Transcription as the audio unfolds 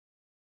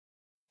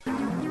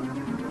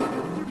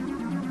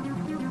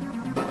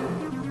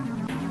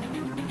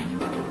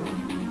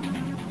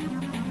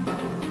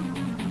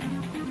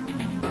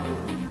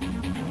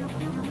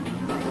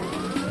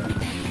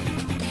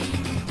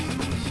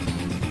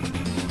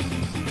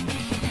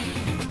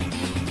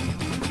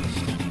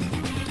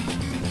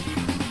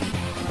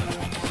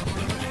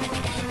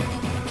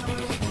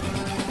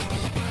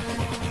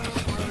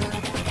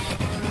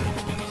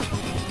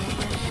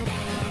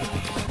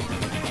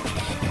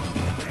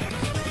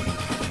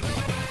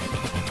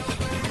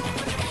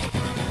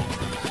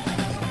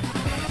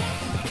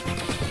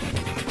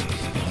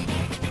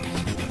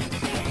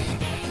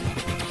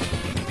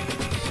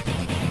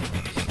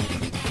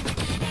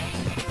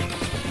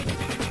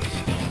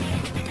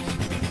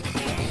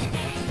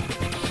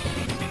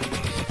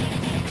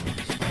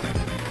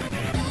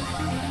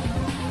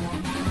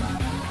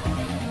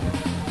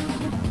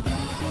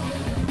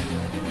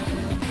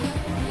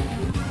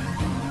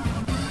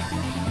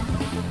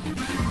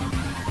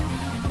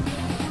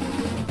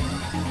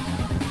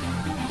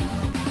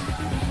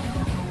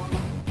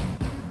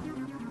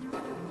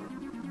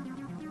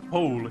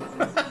Holy.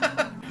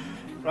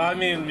 I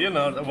mean, you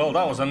know, well,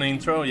 that was an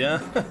intro, yeah.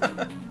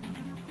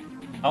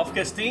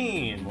 Hawke's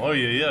team. Oh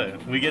yeah.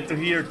 We get to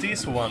hear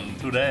this one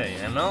today,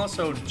 and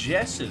also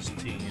Jess's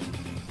team.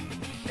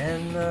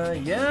 And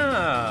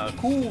yeah,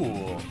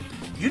 cool.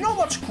 You know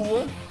what's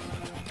cool?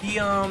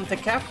 The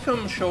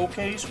Capcom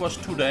showcase was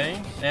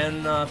today,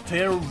 and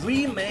they're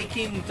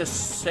remaking the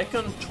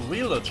second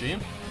trilogy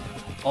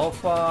of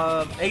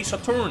Ace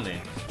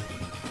Attorney.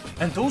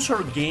 And those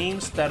are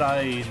games that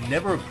I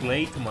never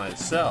played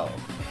myself.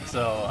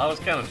 So I was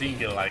kind of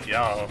thinking like,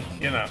 yo,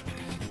 you know,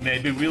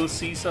 maybe we'll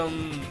see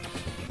some...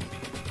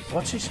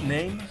 What's his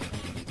name?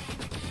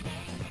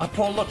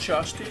 Apollo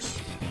Justice?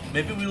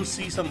 Maybe we'll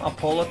see some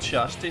Apollo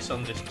Justice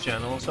on this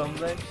channel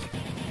someday.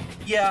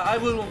 Yeah, I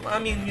will. I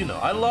mean, you know,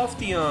 I love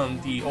the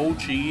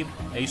OG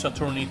Ace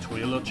Attorney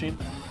trilogy,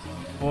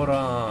 but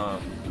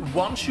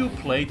once you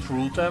play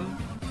through them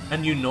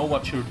and you know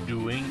what you're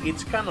doing,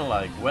 it's kind of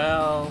like,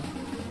 well,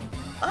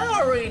 I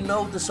already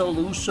know the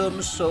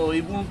solutions, so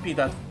it won't be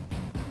that,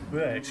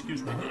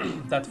 excuse me,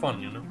 that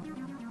fun, you know.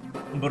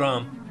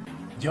 But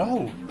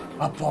yo,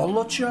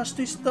 Apollo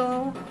Justice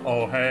though?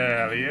 Oh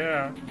hell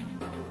yeah!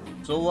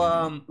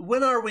 So,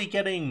 when are we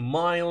getting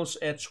Miles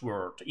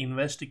Edgeworth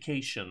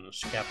Investigations,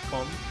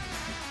 Capcom?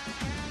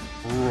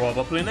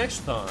 Probably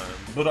next time.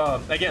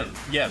 But, again,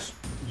 yes.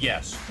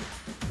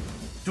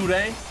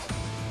 Today,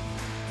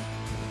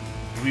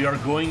 we are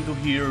going to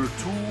hear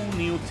two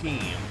new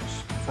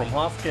teams from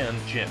Hawke and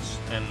Jess.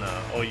 And,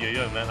 oh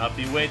yeah, man, I've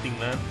been waiting,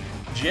 man.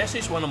 Jess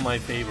is one of my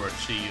favorite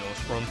CEOs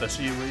from the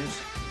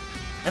series.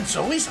 And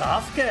so is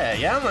Hawke.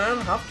 Yeah,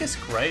 man, Hawke's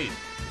great.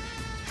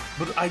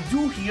 But I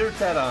do hear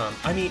that,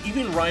 I mean,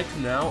 even right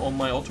now on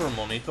my other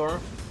monitor,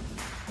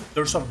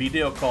 there's a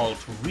video called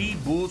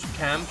Reboot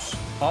Camp's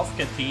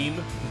Hawke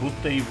team, but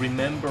they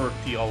remembered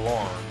the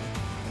alarm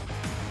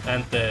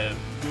and the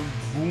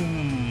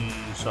boom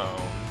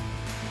sound.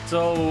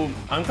 So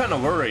I'm kind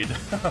of worried.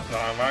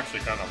 I'm actually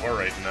kind of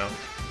worried now.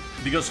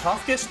 Because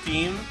Hawke's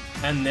team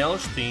and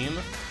Nell's team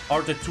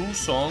are the two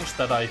songs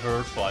that I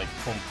heard like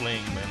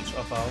complaints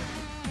about.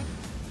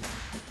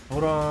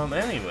 But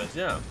anyways,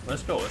 yeah,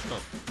 let's go.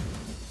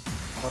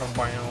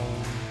 Right.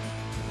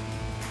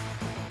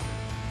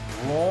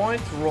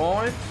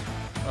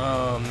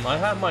 I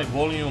have my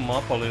volume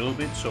up a little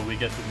bit so we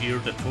get to hear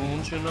the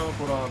tunes, you know,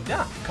 but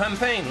yeah,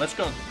 campaign, let's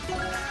go.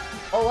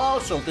 Oh,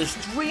 also, the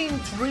stream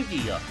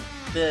trivia.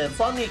 The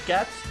funny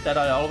cat that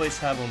I always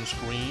have on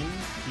screen,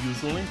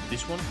 usually,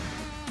 this one,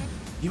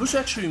 he was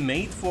actually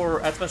made for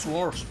Advance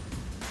Wars.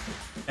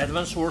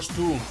 Advance Wars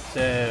 2,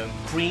 the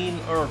Green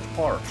Earth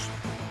parts.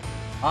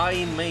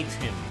 I made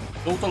him.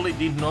 Totally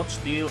did not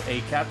steal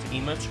a cat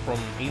image from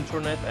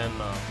internet and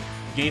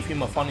gave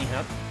him a funny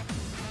hat.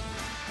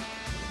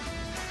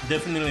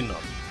 Definitely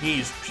not. He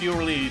is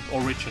purely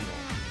original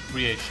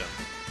creation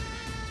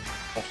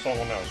of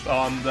someone else.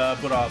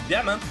 But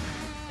yeah, man.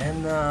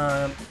 And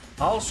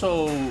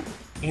also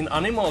in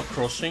Animal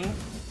Crossing,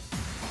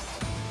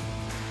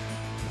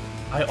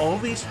 I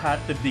always had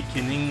the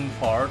beginning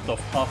part of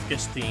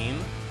Hawke's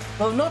team.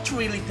 Well, not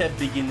really the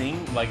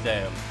beginning, like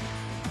the,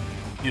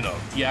 you know,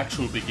 the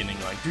actual beginning,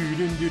 like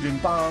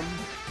doo-doo-doo-doo-bam,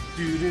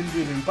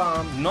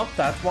 doo-doo-doo-doo-bam. Not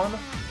that one,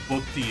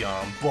 but the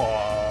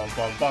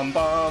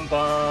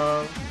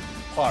bam-bam-bam-bam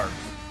part.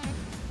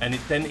 And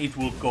then it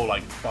will go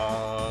like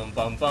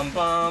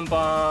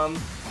bam-bam-bam-bam-bam,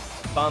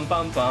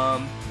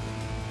 bam-bam-bam.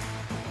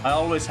 I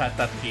always had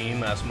that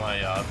theme as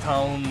my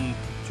town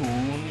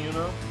tune, you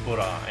know. But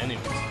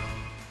anyways,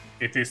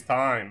 it is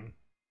time.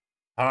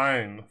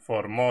 Time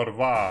for more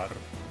war.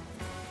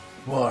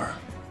 War.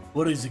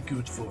 What is it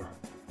good for?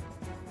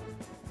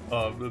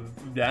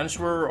 The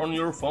answer on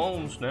your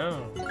phones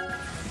now.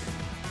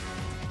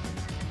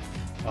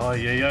 Oh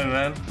yeah,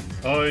 man.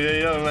 Oh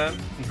yeah, man.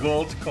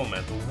 Gold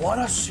comment. What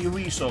a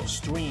series of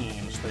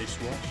streams this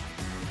was.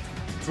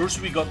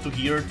 First we got to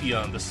hear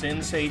the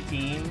Sensei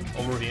team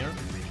over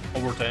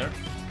there.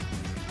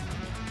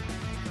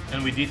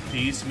 And we did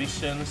these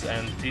missions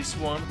and this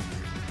one.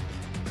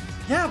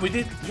 Yeah, we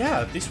did.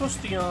 Yeah, this was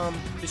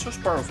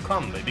part of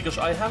combat because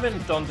I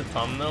haven't done the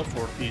thumbnail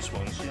for these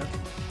ones yet.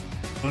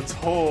 But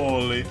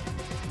holy,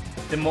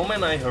 the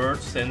moment I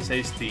heard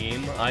Sensei's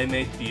theme, I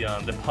made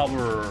the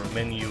power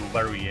menu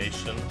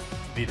variation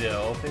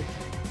video of it.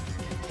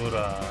 But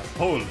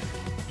holy,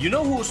 you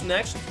know who's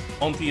next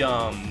on the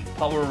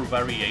power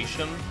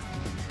variation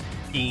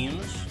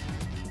themes?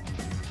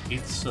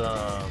 It's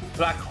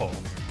Black Hole.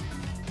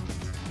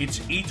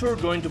 It's either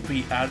going to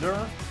be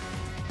Adder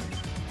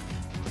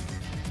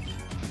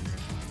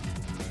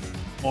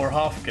or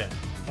Hawke.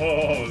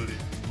 Holy,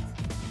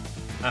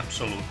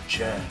 absolute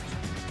chat.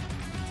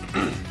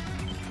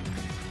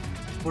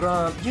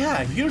 But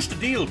yeah, here's the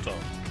deal though.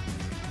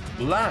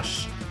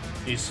 Lash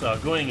is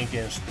going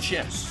against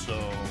Jess,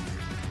 so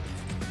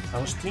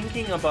I was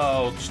thinking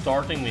about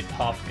starting with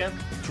Hawke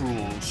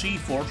through Sea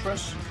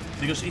Fortress,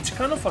 because it's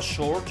kind of a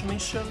short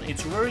mission,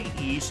 it's very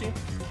easy,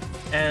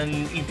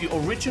 and in the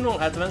original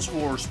Advance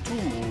Wars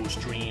 2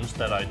 streams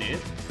that I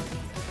did,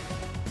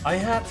 I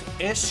had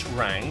S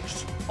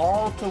ranks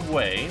all the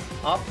way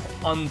up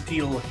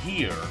until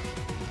here.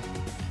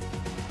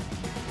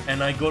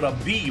 And I got a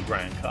B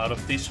rank out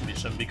of this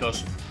mission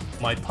because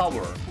my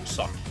power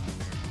sucked.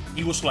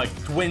 It was like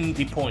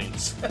 20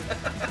 points.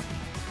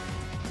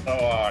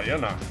 So, you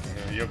know,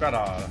 you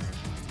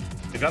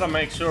gotta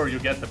make sure you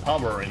get the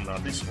power in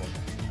this one.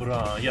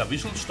 But yeah, we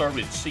should start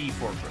with Sea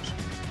Fortress.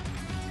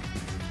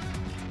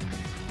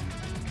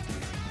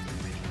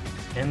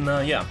 And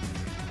yeah,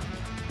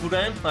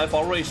 today I've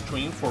already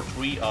streamed for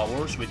 3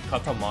 hours with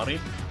Katamari.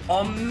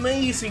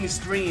 Amazing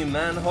stream,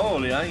 man!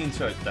 Holy, I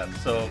enjoyed that.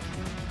 So,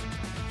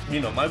 you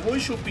know, my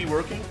voice should be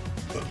working,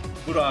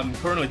 but I'm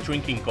currently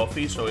drinking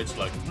coffee, so it's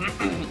like,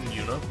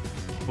 you know.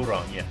 But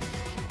yeah,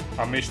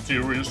 a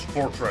mysterious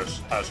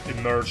fortress has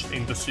emerged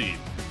in the sea.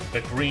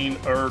 The Green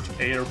Earth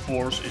Air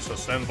Force is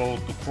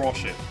assembled to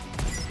crush it.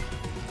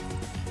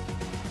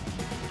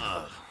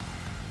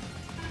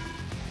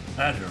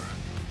 Adder,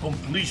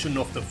 completion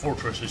of the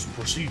fortress is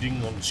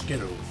proceeding on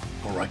schedule,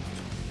 correct?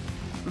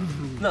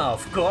 Now,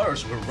 of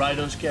course, we're right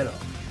on schedule.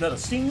 Not a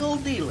single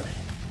delay.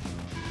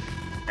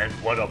 And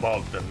what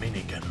about the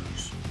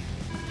mini-cannons?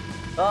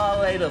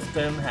 All 8 of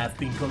them have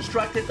been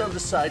constructed on the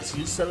sites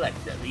you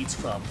selected, each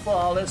from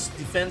flawless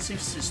defensive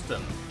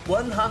system,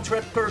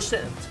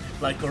 100%,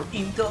 like our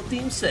Intel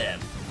team said.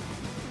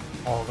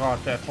 Oh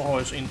god, the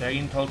boys in the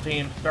Intel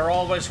team, they're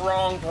always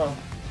wrong though.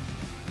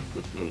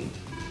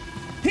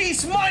 He's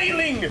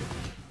smiling!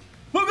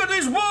 Look at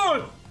this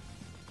boy!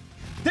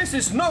 This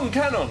is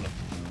non-canon!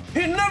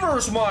 He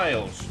never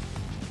smiles!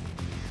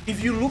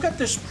 If you look at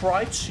the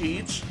sprite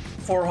sheets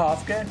for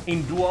Hawke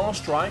in Dual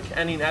Strike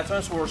and in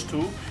Advance Wars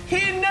 2,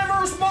 he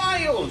never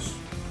smiles!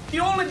 The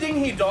only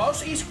thing he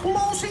does is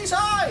close his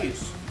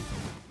eyes!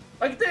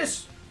 Like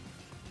this.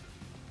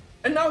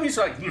 And now he's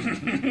like,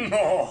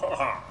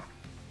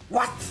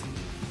 what?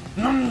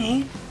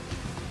 Nani?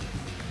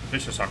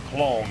 This is a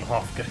clone,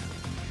 Hawke.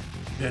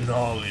 Then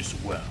all is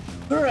well.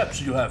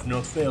 Perhaps you have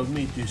not failed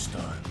me this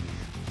time.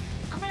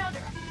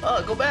 Commander!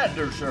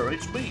 Commander, sir,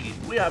 it's me.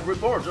 We have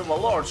reports of a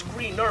large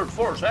Green Earth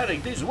force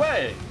heading this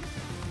way.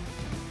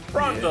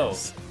 Pronto!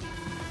 Yes.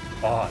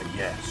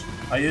 Yes.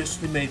 I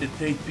estimated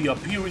they'd be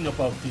appearing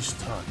about this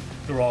time.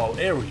 They're all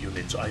air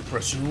units, I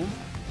presume?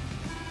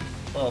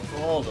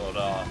 Hold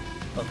on,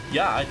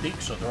 yeah, I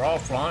think so. They're all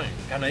flying.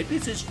 Can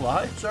APCs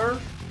fly, sir?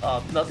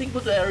 Nothing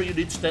but air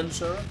units then,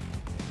 sir.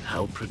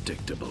 How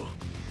predictable.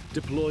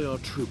 Deploy our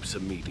troops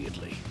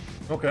immediately.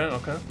 Okay.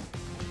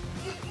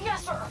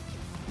 Yes, sir.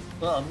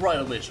 Right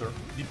away, sir.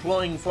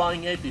 Deploying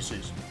flying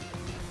APCs.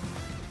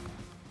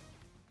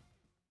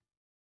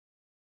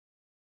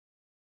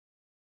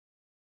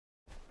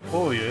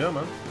 Oh yeah,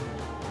 man.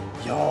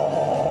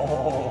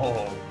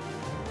 Yo!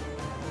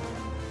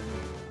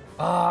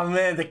 Ah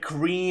man, the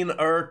Green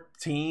Earth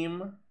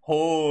team.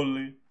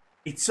 Holy.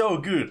 It's so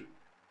good.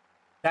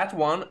 That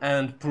one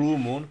and Blue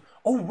Moon.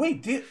 Oh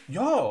wait,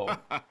 yo!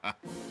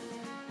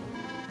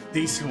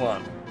 This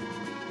one.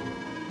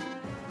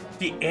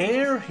 The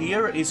air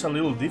here is a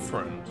little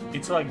different.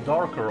 It's like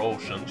darker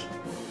oceans.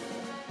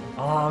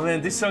 Oh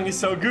man, this song is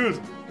so good.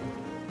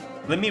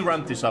 Let me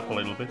ramp this up a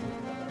little bit.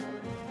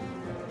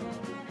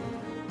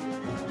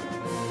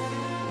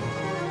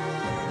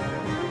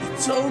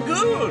 It's so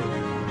good!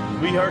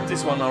 We heard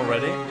this one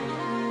already.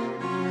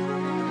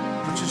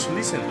 But just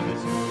listen to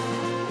this.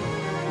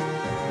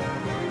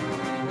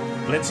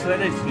 Let's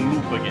let it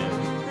loop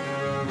again.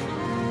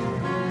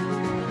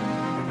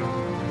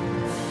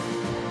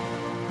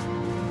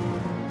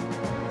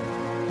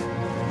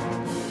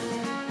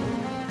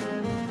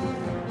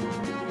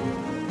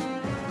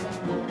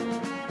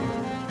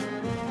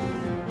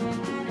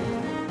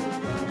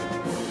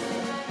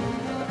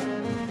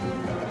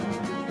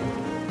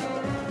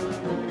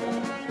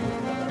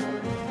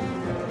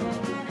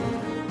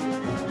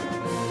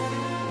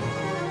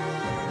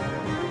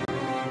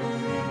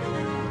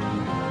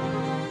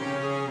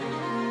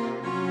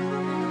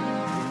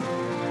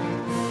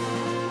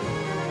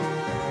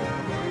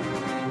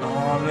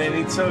 Man,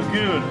 it's so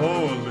good,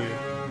 holy.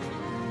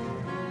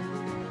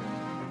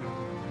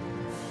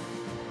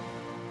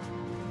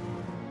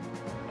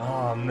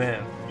 Oh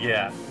man,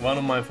 yeah, one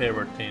of my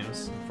favorite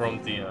teams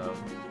from the,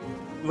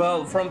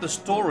 well, from the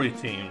story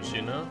teams,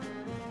 you know?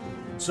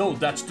 So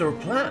that's their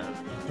plan.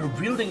 They're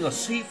building a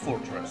sea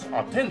fortress.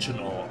 Attention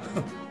all.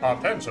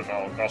 Attention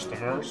all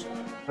customers.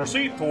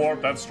 Proceed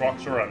toward that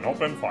structure and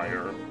open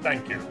fire.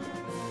 Thank you.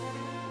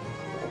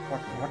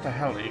 What the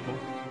hell, Eagle?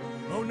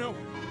 Oh no.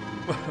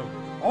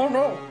 Oh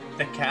no!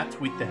 The cat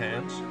with the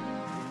hands.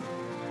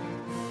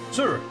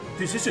 Sir,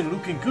 this isn't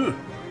looking good.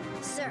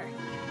 Sir.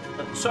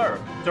 Sir,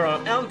 there are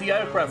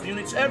anti-aircraft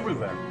units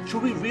everywhere.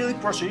 Should we really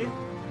proceed?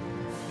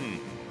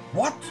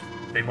 What?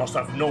 They must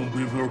have known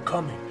we were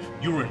coming.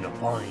 You're in a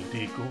bind,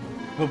 Eagle.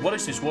 But what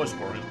is this voice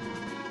for him?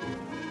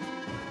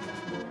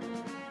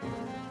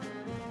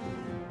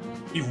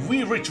 If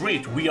we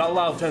retreat, we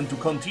allow them to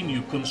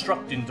continue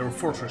constructing their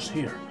fortress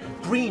here.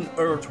 Green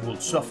Earth will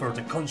suffer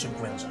the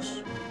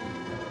consequences.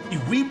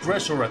 If we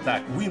press or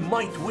attack, we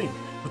might win,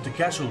 but the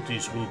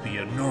casualties will be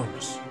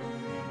enormous.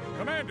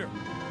 Commander!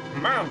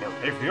 Commander,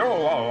 if you'll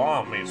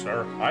allow me,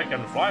 sir, I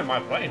can fly my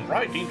plane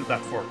right into that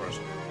fortress.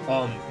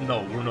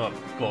 No, we're not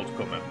called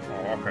Commander.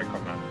 Oh, okay,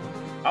 Commander.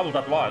 How would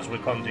advise we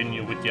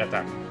continue with the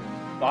attack?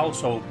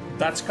 Also,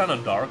 that's kinda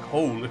dark.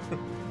 Holy.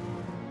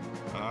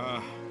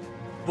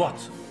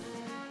 But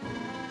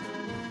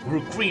we're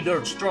Green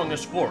Earth's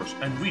strongest force,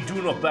 and we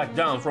do not back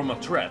down from a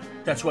threat.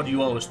 That's what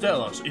you always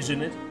tell us,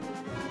 isn't it?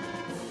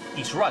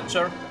 He's right,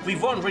 sir. We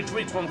won't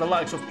retreat from the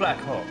likes of Black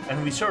Hawk,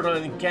 and we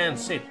certainly can't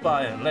sit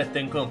by and let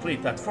them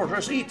complete that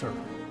fortress either.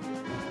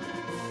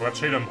 Let's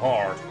hit them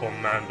hard,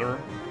 Commander.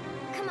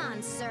 Come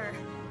on, sir.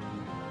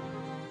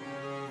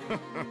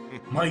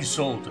 My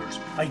soldiers,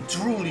 I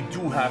truly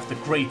do have the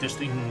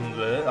greatest in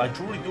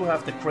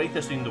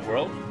the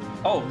world.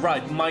 Oh,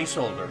 right, my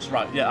soldiers,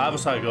 right. Yeah, I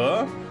was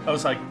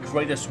like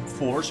greatest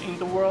force in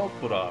the world,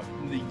 but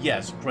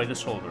yes,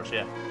 greatest soldiers,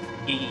 yeah.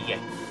 Yeah.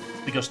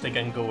 Because they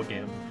can go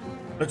again.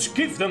 Let's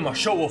give them a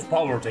show of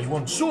power they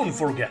won't soon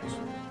forget.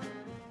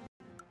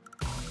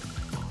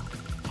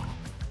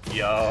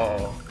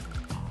 Yo.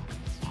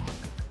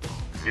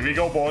 Here we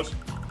go, boys.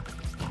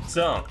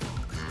 So,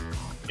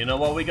 you know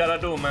what we gotta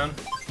do, man?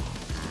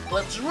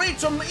 Let's read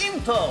some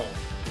intel!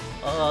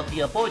 The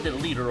appointed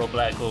leader of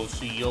Black Hole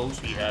CEOs,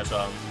 he has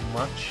a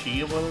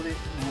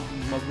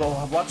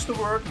what's the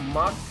word?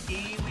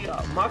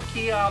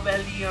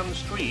 Machiavellian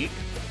streak.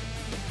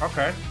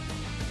 Okay.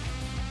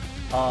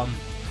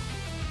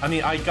 I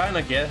mean, I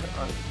kinda get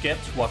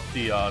what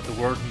the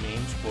word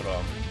means, but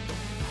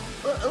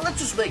let's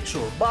just make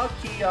sure.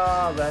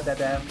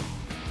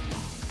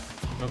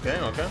 Okay.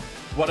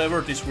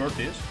 Whatever this word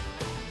is.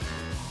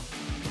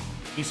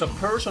 It's a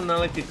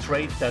personality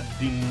trait that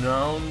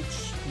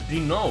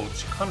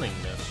denotes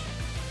cunningness,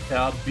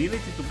 the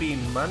ability to be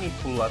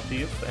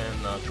manipulative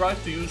and try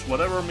to use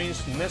whatever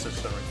means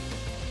necessary.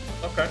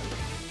 Okay.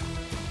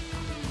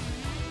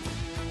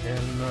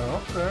 And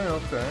okay.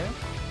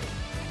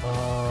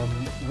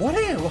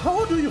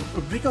 How do you?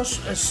 Because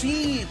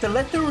C, the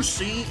letter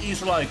C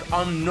is like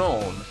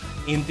unknown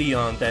in the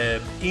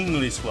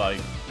English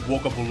like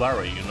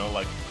vocabulary. You know,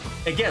 like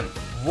again.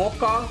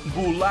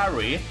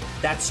 Vocabulary,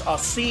 that's a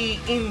C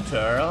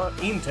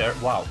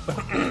wow.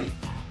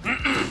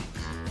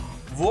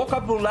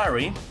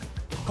 Vocabulary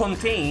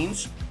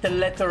contains the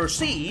letter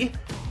C,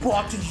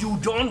 but you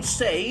don't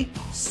say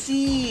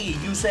C,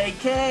 you say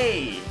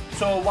K.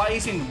 So why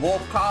isn't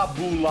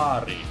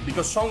vocabulary?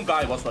 Because some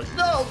guy was like,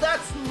 no, that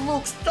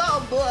looks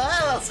dumb, but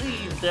I'll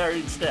see it there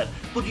instead.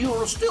 But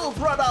you'll still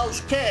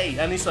pronounce K.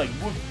 And it's like,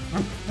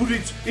 but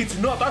it's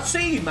not a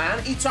C,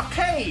 man, it's a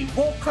K.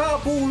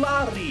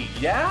 Vocabulary,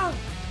 yeah?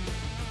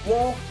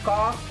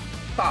 Ka.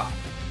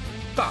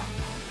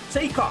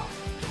 Say ka.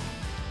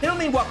 Tell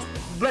me what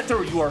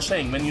letter you are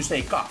saying when you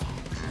say ka.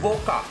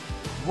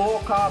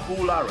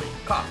 Vocabulary.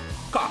 Ka.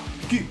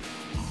 Ki.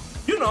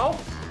 You know?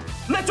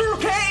 Letter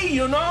K,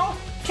 you know?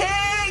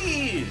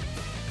 K!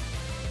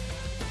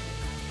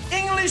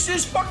 English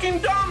is fucking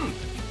dumb!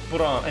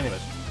 But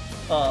anyways.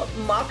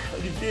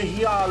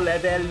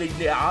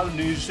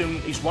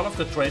 Machiavellianism is one of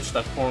the traits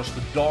that forms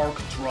the dark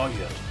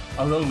triad,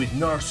 along with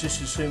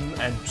narcissism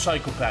and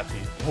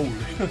psychopathy.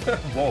 Holy.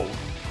 Whoa.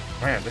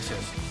 Man, this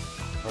is...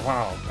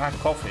 Wow, black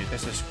coffee,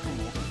 this is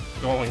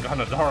going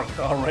kinda dark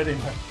already,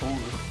 man.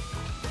 Holy.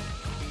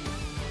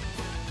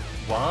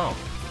 Wow.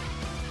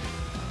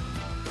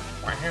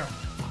 Wow.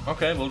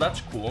 Okay, well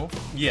that's cool.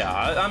 Yeah,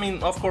 I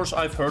mean, of course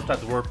I've heard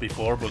that word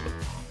before, but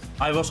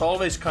I was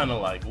always kind of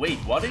like, wait,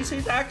 what is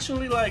it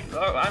actually like?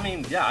 I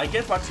mean, yeah, I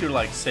get what you're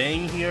like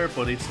saying here,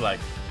 but it's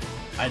like,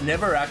 I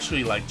never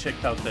actually like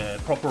checked out the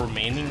proper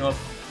meaning of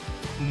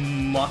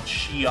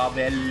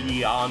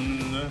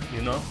Machiavellian,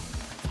 you know?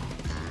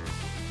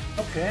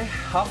 Okay,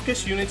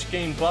 Hawke's units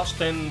gain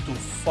 +10 to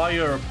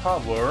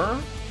firepower,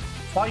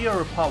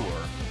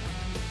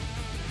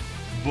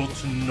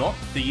 but not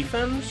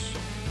defense?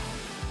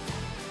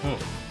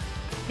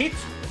 Hit,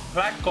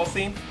 black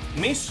coffee,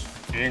 miss,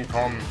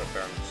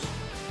 incompetence.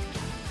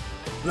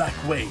 Black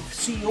wave,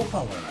 CO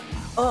power.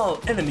 All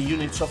enemy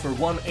units suffer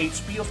 1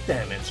 HP of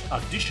damage.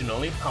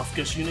 Additionally,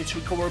 Hawke's units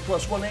recover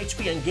 +1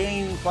 HP and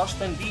gain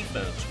 +10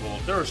 defense. Well,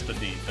 there's the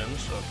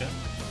defense, okay.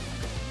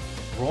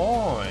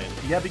 Right,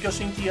 yeah, because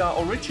in the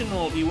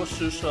original it was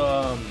just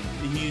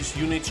his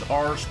units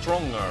are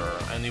stronger,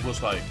 and it was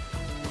like,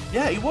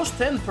 yeah, it was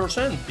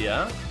 10%,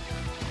 yeah?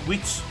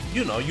 Which,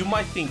 you know, you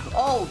might think,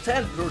 oh,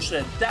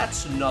 10%,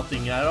 that's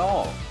nothing at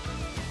all.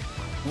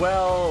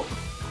 Well,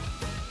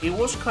 it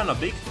was kind of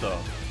big though,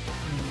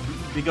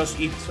 because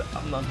it's,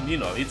 you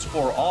know, it's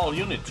for all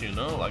units, you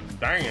know, like,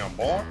 damn,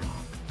 boy.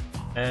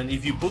 And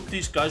if you put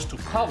these guys to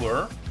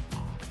cover,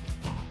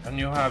 and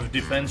you have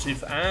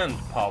defensive and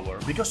power,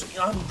 because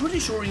I'm pretty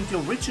sure in the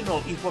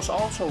original it was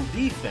also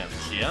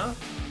defense, yeah?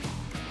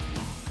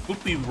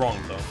 Could be wrong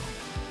though.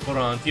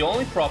 But the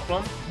only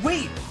problem,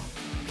 wait!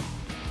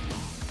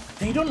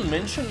 They don't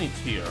mention it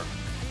here,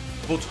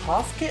 but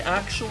Hawke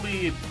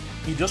actually,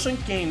 he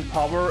doesn't gain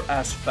power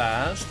as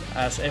fast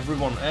as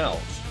everyone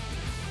else.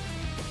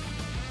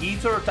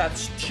 Either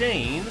that's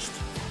changed,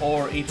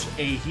 or it's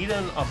a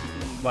hidden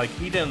like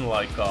hidden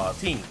like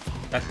thing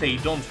that they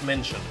don't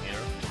mention here.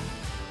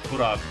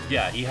 But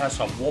yeah, he has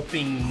a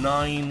whopping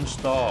 9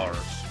 stars.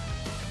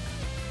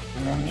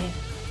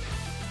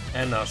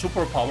 And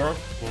superpower,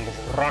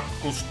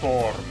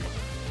 Storm.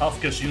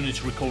 Hawke's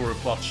units recover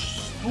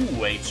plus 2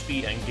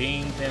 HP and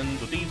gain 10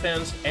 to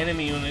defense.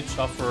 Enemy units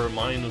suffer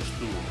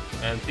 -2.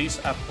 And this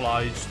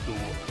applies to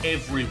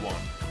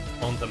everyone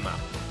on the map.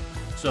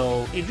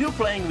 So if you're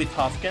playing with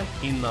Hawke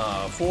in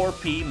a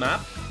 4P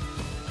map,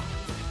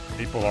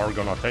 people are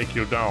gonna take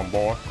you down,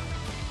 boy.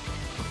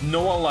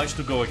 No one likes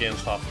to go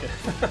against Hawke,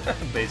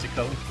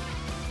 basically.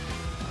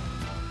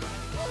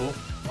 Cool.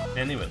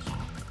 Anyways.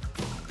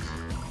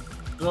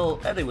 So,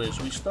 anyways,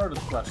 we started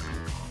plastic.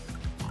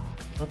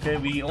 Okay,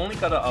 we only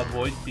gotta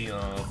avoid the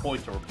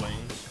Poiter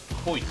planes.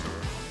 Poiter.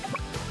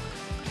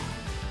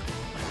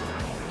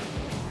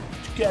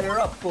 Get her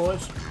up,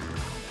 boys.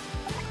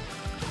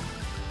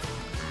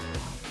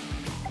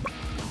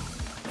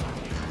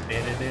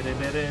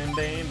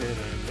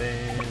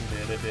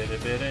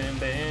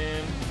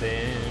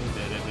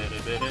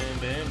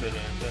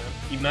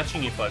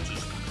 Imagine if I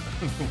just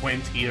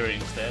went here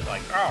instead,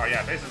 like, oh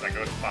yeah, this is a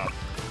good spot.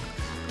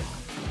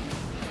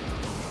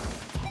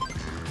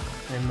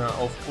 And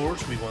of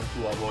course we want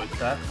to avoid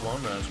that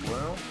one as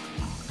well.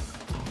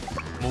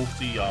 Move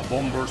the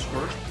bombers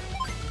first.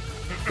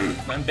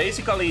 And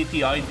basically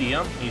the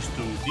idea is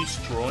to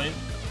destroy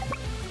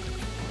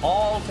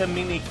all the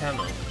mini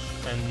cannons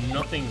and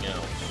nothing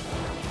else.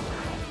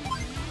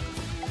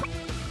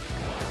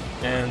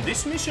 And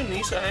this mission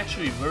is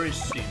actually very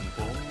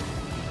simple,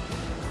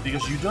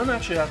 because you don't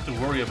actually have to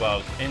worry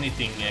about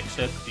anything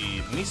except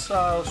the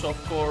missiles, of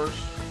course.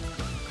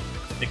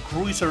 The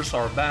cruisers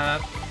are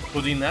bad,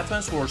 but in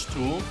Advance Wars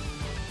 2,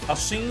 a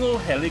single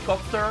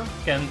helicopter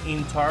can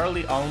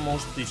entirely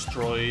almost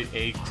destroy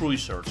a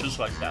cruiser, just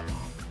like that,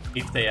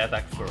 if they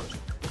attack first.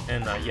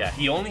 And yeah,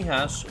 he only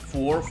has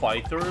 4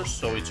 fighters,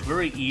 so it's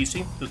very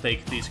easy to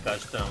take these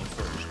guys down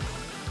first.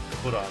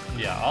 But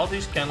yeah, all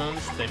these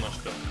cannons, they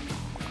must go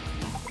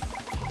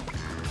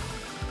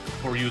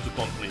for you to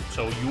complete.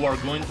 So you are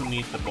going to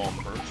need the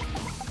bombers.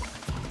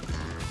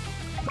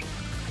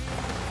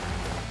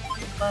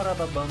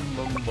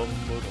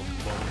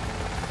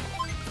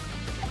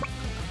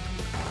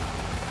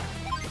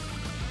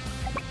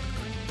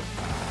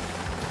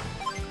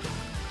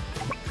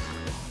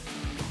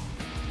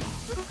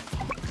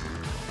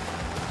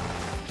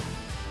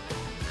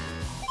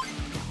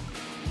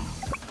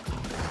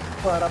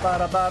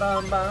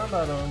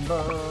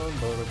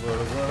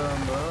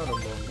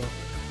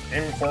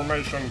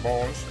 Information,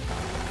 boys.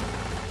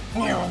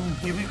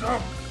 Here we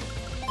go.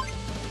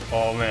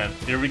 Oh man,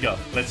 here we go.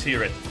 Let's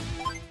hear it.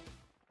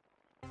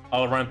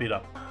 I'll ramp it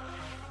up.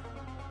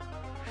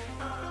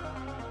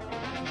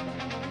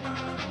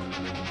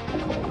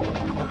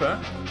 Okay.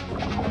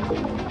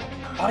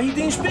 I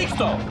didn't speak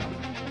though.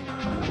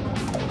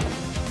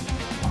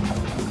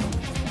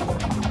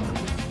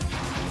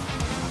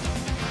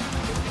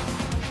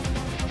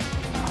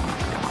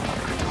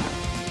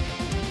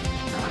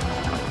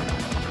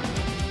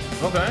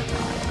 Okay.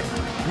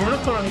 We're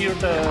not gonna hear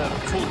the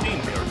full team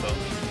here, though.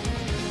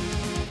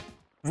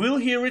 We'll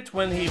hear it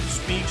when he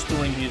speaks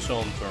during his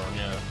own turn,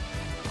 yeah.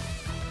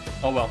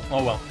 Oh well,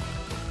 oh well.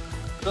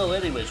 So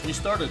anyways, we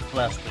started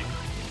blasting.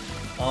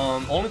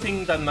 Only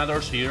thing that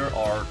matters here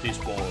are these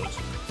boys.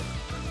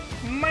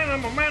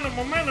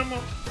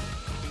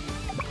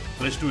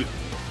 Let's do it.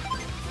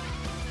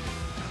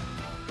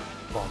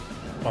 Bum,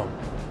 bum,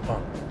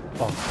 bum,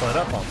 bum,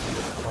 ba-da-bum,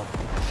 bum,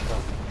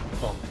 bum,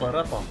 bum,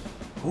 ba-da-bum.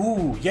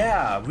 Ooh,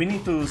 yeah, we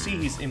need to see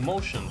his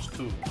emotions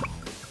too.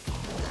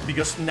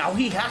 Because now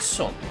he has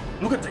some.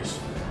 Look at this.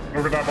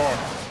 Look at that boy.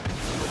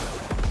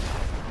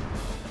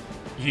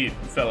 He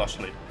fell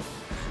asleep.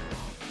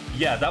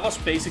 Yeah, that was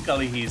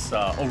basically his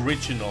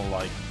original,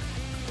 like,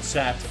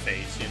 sad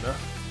face, you know?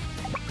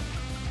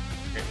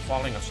 Okay,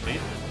 falling asleep?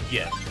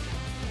 Yes.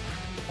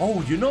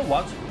 Oh, you know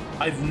what?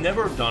 I've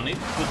never done it,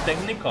 but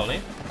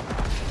technically,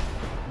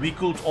 we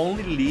could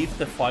only leave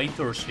the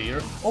fighters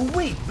here. Oh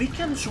wait, we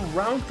can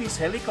surround this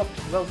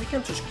helicopter. Well, we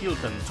can just kill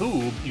them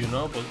too, you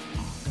know, but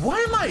why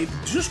am I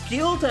just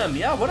kill them?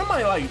 Yeah, what am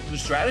I like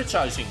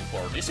strategizing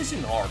for? This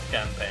isn't hard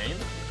campaign.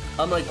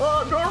 I'm like,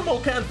 oh, normal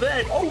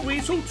campaign. Oh,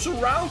 we should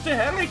surround the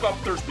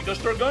helicopters because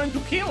they're going to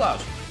kill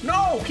us.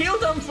 No, kill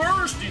them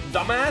first, you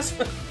dumbass.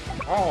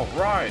 Oh,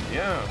 right,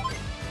 yeah.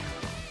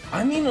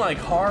 I mean like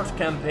hard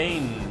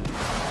campaign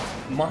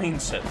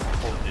mindset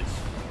for this.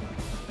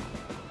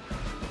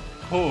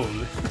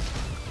 Holy.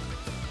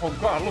 Oh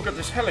god, look at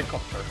this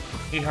helicopter.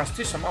 He has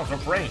this amount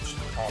of range.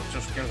 Oh,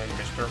 just kill him,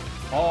 mister.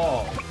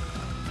 Oh.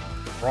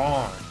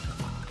 Right.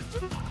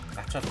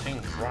 That's a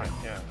thing, right,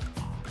 yeah.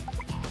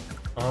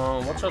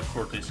 Watch out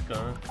for this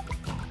guy.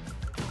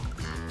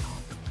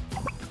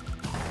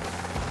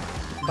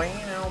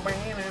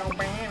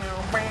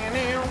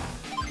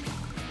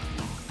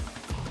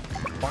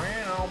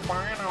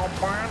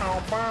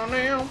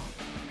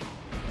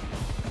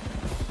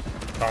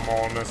 Come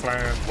on this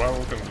land,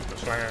 welcome to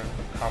this land.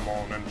 Come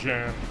on and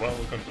jam,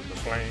 welcome to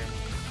this land.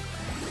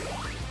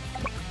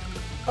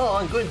 Oh,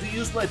 I'm going to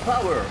use my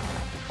power.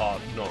 Oh,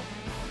 no.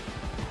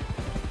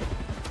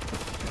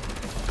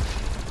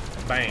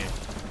 Bam.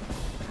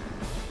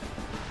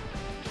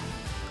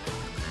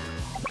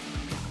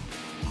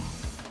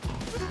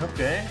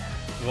 Okay.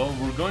 Well,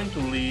 we're going to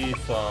leave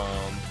 2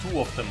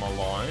 of them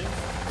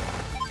alive.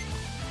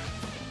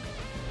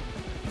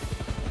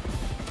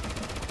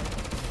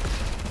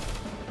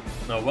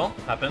 Oh well,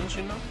 happens,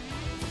 you know.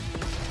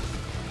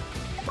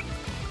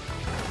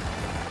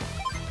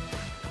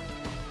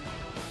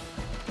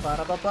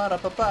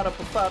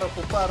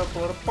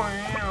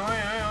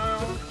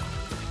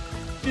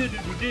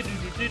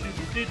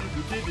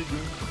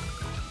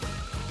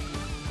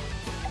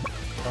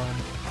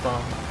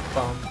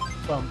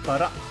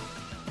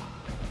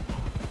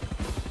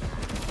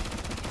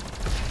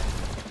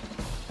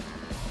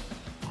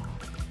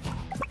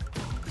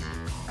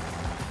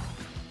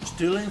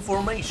 Still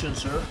information,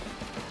 sir.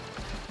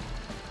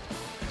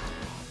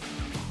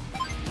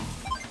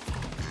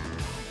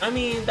 I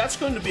mean, that's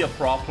going to be a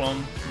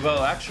problem.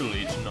 Well,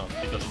 actually, it's not,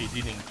 because he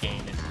didn't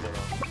gain it. But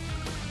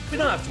we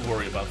don't have to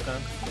worry about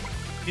that.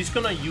 He's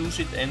gonna use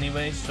it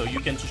anyway, so you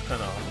can just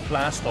kind of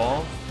blast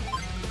off.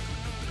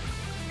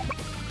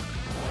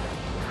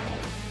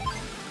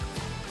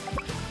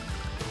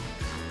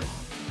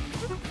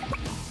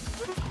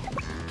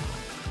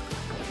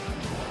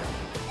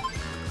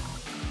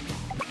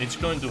 It's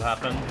going to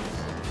happen.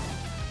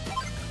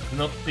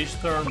 Not this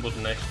turn, but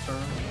next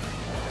turn.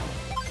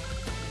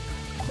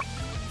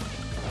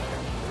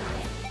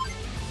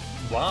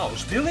 Wow,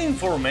 still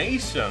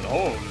information,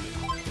 holy.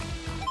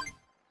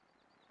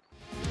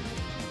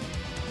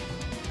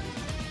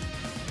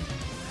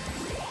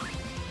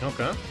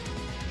 Okay.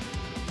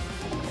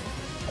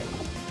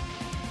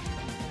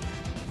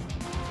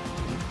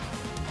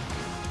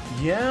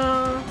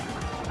 Yeah.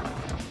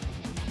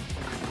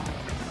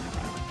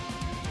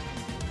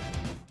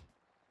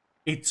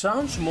 It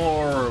sounds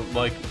more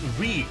like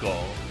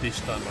regal this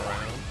time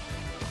around.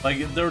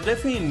 Like, they're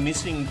definitely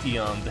missing the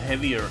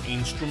heavier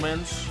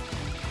instruments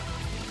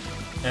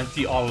and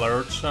the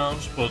alert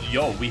sounds, but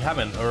yo, we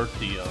haven't heard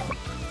the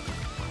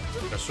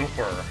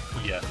super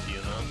yet, you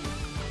know?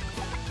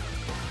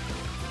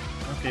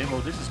 Okay,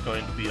 well, this is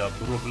going to be a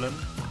problem.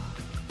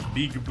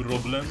 Big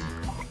problem.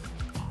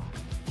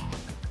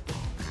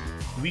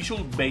 We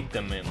should bait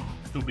them in,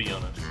 to be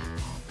honest.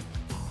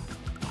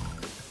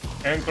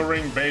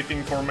 Entering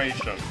baiting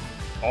formation.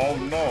 Oh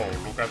no,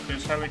 look at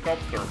this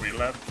helicopter we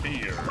left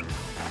here.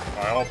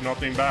 I hope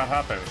nothing bad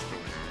happens to it.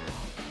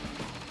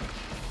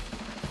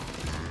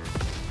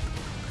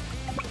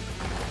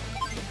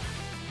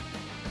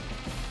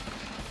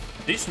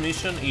 This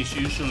mission is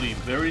usually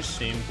very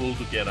simple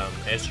to get an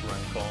S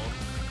rank on.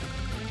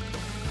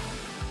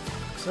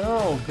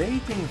 So,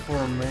 baiting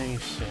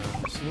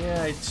formations.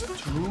 Yeah, it's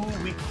true,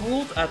 we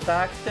could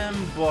attack them,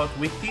 but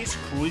with these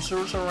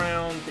cruisers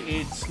around,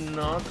 it's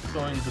not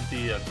going to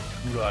be a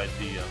good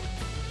idea.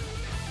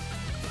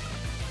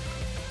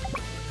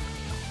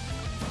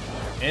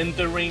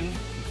 Entering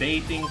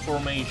baiting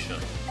formation.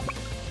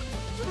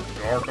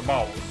 You're the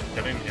boss.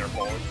 Get in here,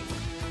 boys.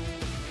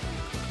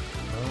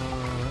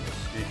 Let's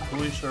see,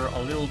 cruiser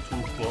a little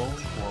too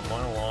close for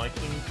my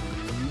liking.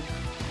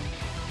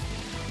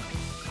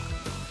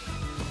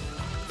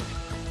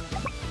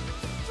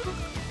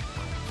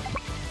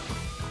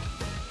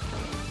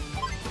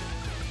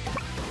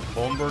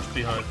 Bombers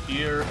behind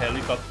here,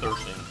 helicopters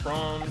in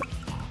front.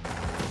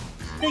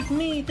 Take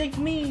me!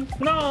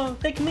 No,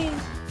 take me!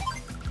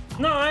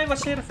 No, I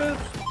was here first.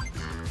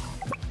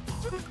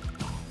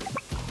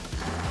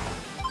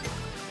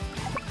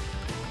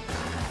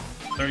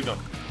 There you go.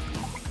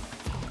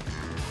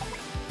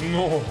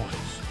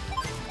 Nice.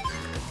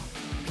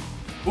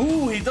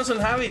 Ooh, he doesn't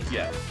have it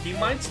yet. He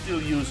might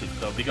still use it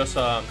though, because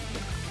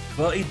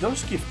well, it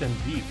does give them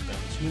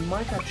defense. He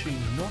might actually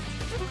not.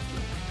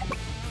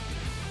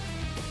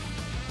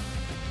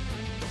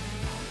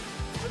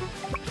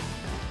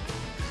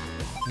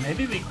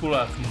 Maybe we could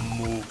have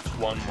moved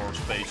one more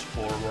space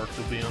forward,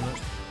 to be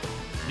honest.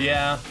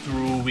 Yeah,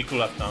 true, we could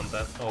have done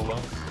that. Oh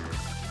well.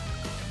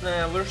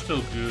 Nah, we're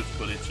still good,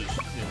 but it's just,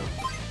 you know.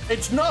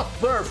 It's not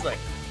perfect!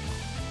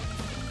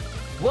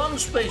 One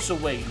space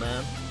away,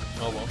 man.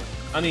 Oh well.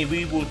 I mean,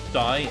 we would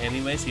die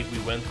anyways if we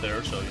went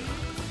there, so, you know.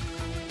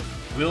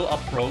 We'll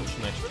approach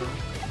next turn.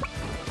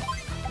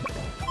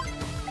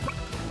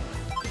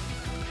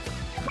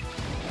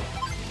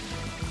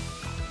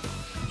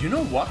 You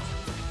know what?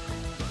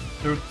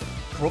 They're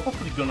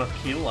probably gonna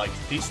kill like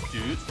this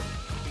dude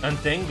and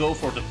then go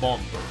for the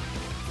bomber.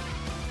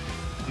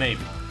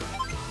 Maybe.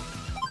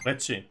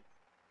 Let's see.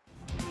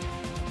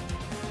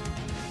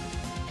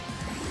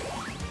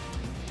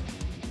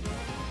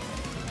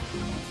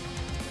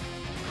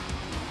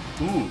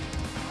 Ooh.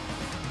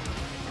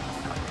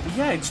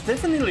 Yeah, it's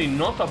definitely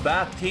not a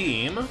bad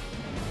team.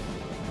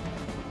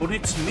 But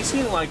it's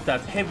missing like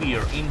that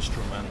heavier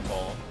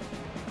instrumental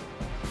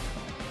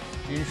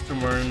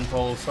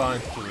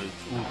side to it.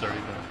 Ooh, there you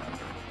go.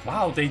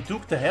 Wow, they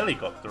took the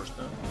helicopters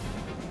then.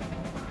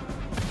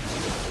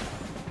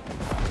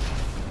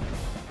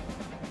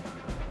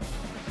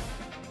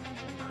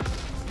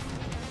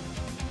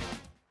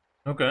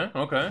 Okay,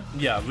 okay.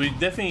 Yeah, we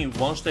definitely,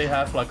 once they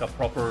have like a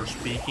proper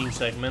speaking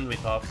segment with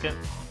Hawke,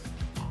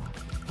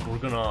 we're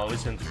gonna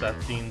listen to that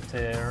theme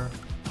there.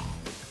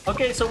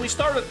 Okay, so we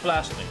started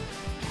blasting.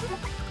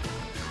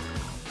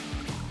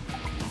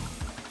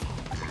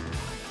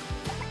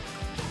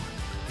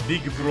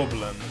 Big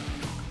problem.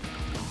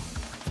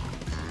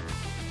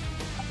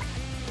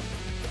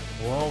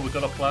 Well, we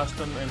gotta blast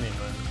them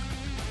anyway.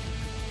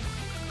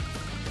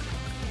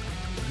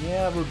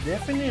 Yeah, we're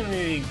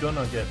definitely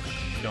gonna get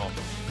shot.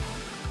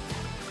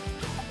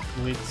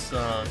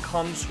 Which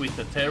comes with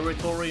the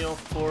territory, of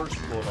course,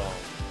 but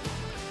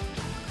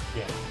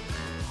yeah.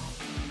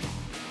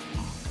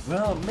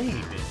 Well,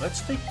 maybe.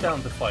 Let's take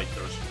down the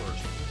fighters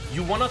first.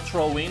 You wanna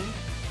throw in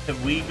the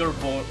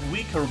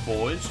weaker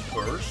boys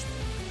first,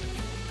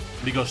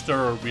 because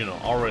they're, you know,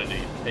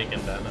 already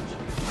taking damage,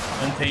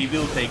 and they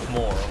will take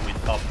more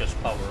with Hawke's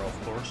power,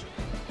 of course.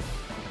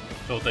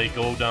 So they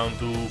go down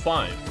to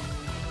 5.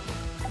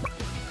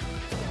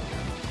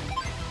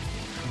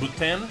 But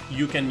then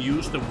you can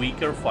use the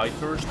weaker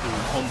fighters to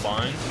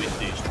combine with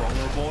the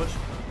stronger boys,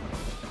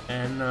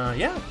 and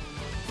yeah,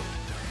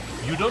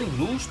 you don't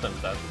lose them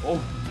that.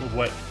 Oh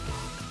wait,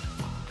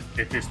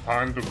 It is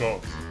time to go.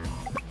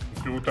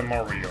 Do the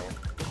Mario.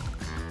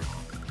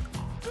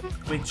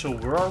 wait. So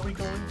where are we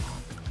going?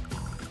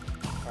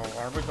 Oh,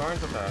 are we going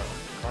to the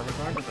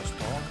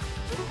store?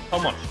 How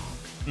much?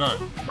 9.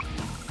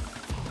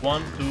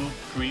 1, 2,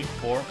 3,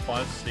 4,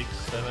 5, 6,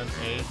 7,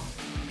 8,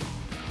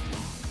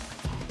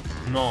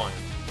 9.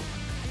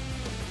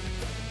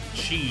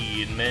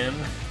 Shit, man.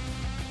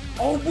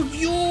 Oh, but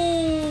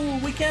you!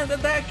 We can't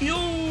attack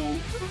you!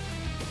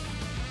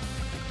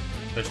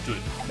 Let's do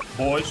it.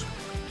 Boys,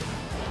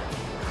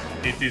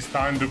 It is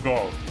time to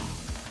go.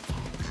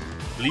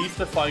 leave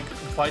the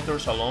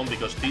fighters alone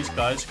because these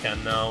guys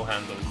can now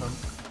handle them.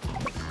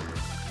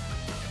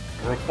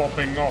 We're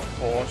popping off,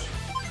 boss.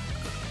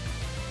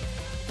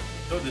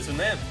 So this is an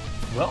end.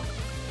 Well,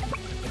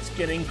 it's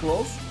getting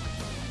close.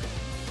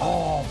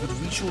 Oh, but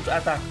we should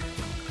attack.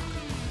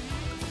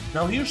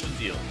 Now here's the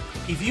deal.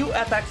 If you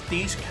attack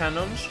these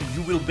cannons,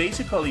 you will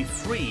basically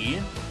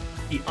free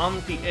the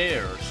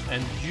anti-airs,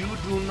 and you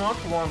do not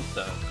want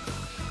that.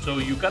 So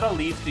you gotta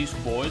leave these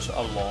boys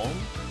alone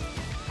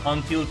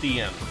until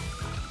the end.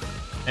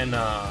 And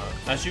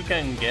as you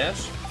can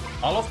guess,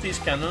 all of these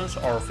cannons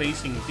are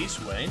facing this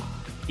way.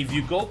 If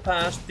you go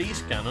past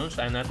these cannons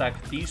and attack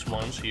these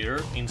ones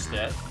here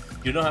instead,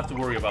 you don't have to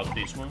worry about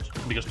these ones,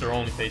 because they're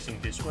only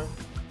facing this way.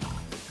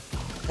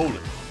 Hold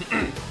it.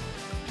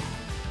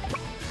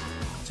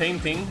 Same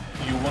thing,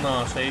 you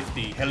wanna save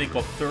the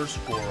helicopters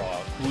for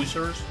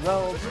cruisers.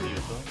 Well, there you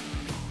go.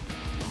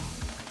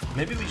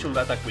 Maybe we should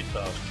attack with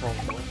strong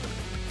boy.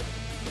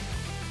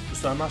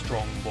 Because I'm a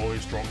strong boy.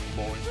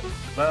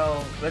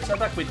 Well, let's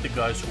attack with the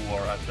guys who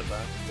are at the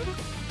back.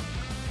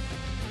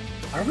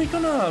 Are we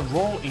gonna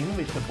roll in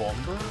with the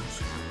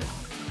bombers?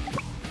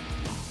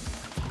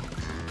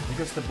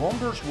 Because the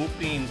bombers would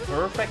be in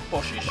perfect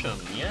position.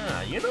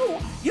 Yeah, you know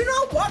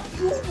what?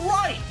 You're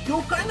right.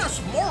 You're kinda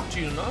smart,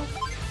 you know?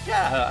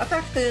 Yeah,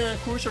 attack the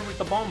cruiser with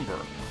the bomber.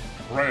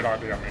 Great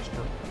idea,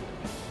 mister.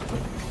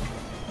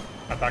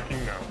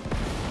 Attacking now.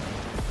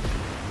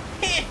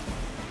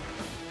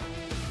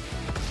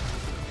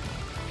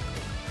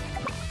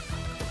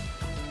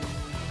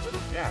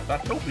 Yeah,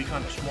 that would be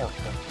kinda smart,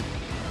 though.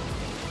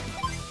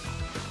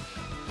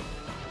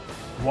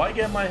 Why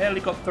get my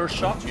helicopter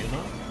shot, you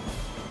know?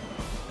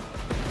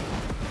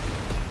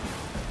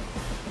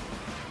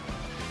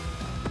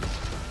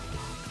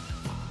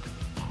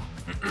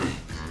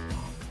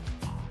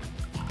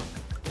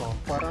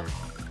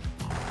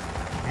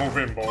 Move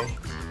in, boys.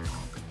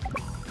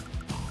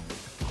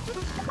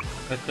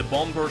 Let the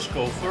bombers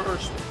go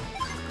first.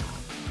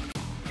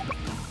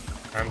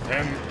 And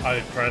then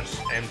I press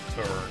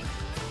enter.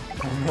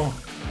 Oh no.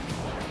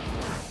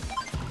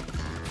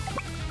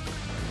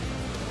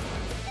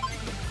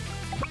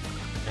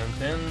 And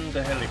then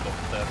the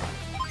helicopter.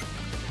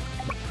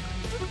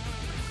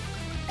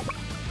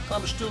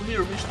 I'm still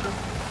here, mister.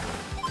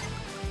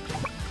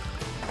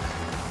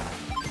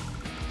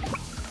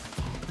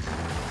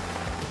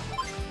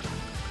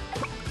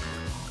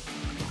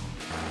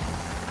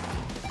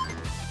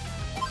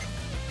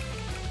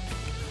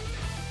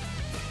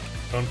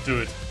 Don't do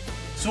it.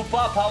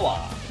 Super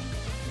power!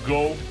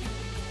 Go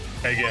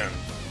again.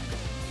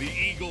 The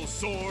eagle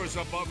soars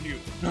above you.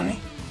 Nani?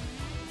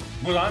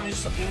 But I'm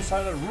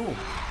inside a room.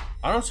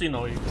 I don't see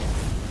no eagle.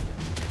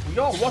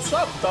 Yo, what's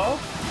up, dog?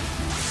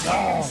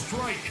 Oh,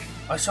 Strike.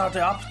 I saw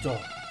the up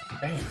door.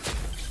 Damn.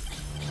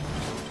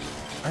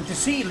 And the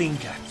ceiling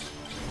cat.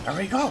 There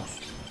he goes.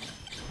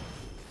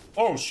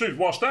 Oh shit,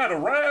 was that a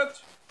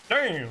rat?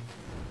 Damn.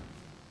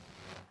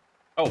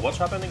 Oh, what's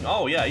happening?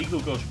 Oh yeah,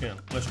 eagle goes again.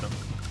 Let's go.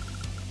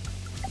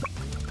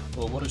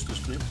 Well, what is this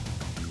bit?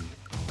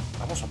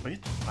 That was a bit?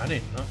 I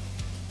didn't know.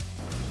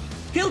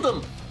 Killed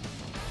him!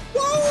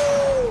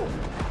 Woo!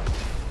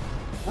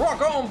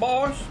 Rock on,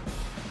 boys!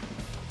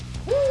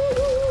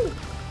 Woo!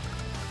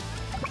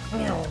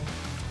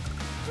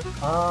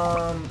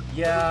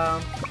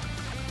 Yeah.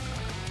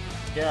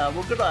 Yeah,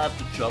 we're gonna have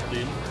to jump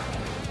in.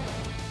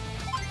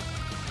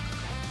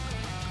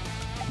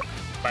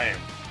 Bam.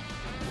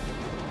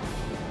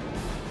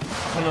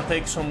 Gonna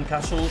take some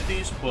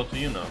casualties, but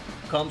you know,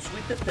 comes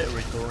with the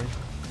territory.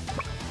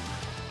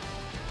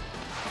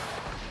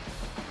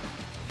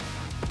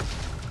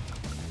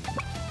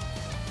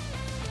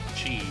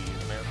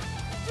 Jeez, man.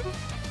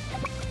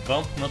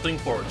 Well, nothing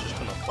for it, just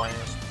gonna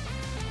blast.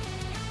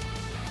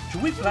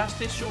 Should we blast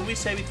this? Should we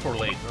save it for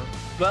later?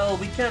 Well,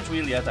 we can't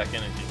really attack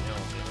anything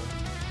else, you know.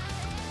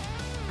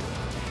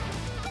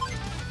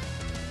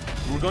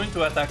 We're going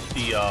to attack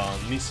the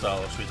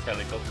missiles with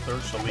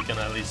helicopters, so we can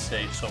at least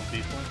save some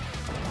people.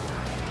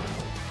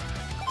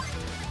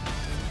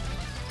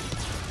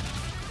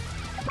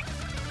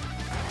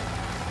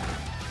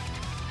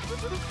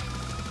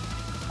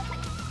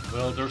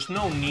 Well, there's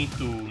no need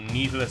to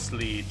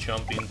needlessly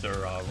jump into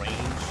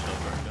range, so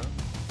there we go.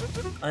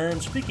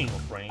 And speaking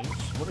of range,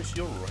 what is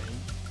your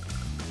range?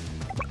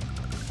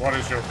 What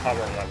is your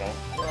power level?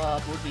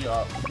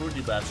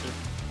 Pretty basic.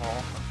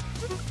 Oh.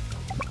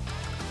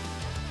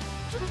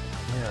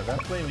 Yeah,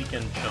 that way we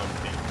can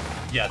jump in.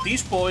 Yeah,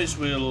 these boys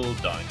will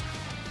die.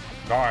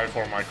 Die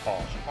for my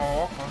cause.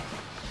 Oh, okay.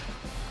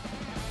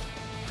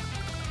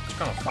 It's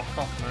kind of fucked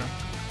up, man.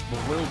 But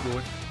we'll do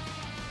it.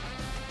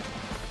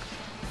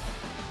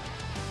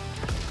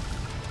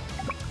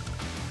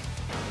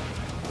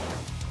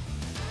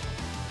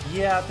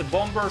 Yeah, the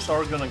bombers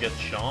are gonna get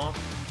shot,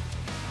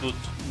 but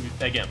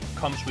again,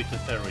 comes with the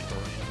territory,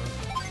 you know?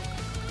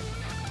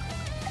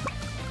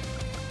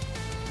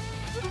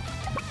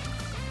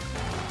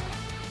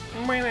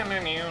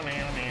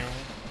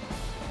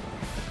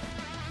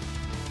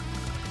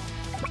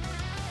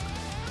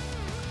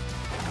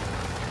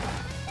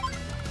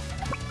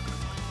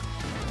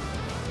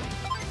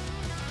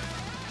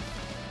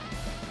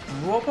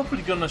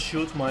 Probably gonna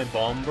shoot my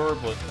bomber,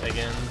 but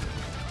again,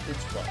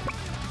 it's fine.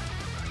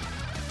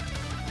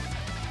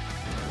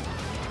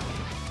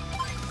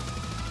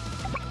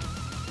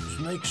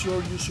 Make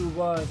sure you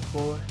survive,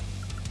 boy.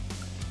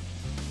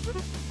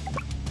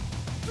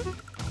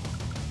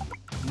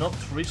 Not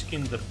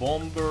risking the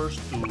bombers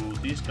to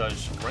these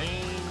guys'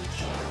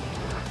 range.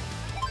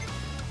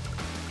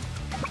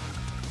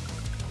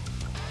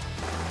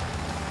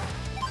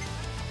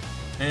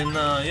 And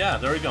yeah,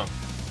 there we go.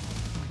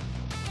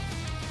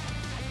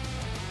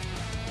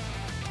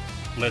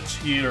 Let's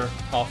hear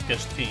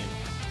Hawke's team.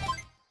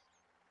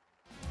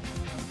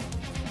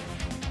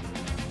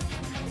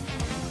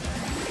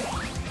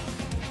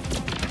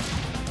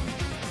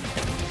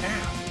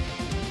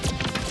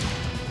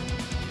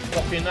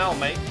 Now,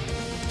 mate.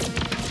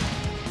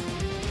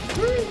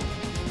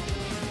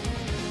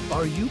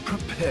 Are you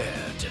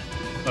prepared?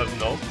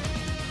 No.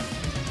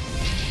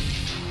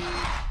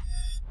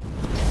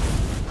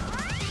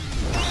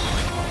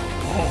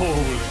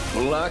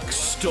 Holy. Black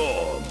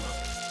Storm.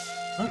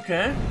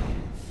 Okay.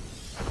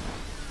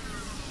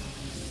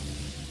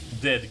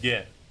 Dead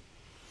get.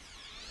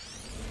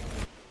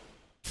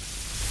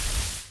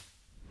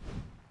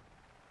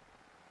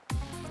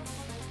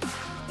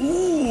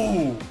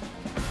 Ooh.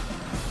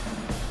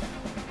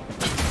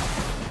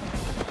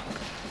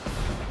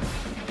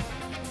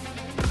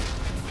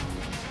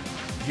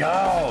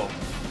 Yo!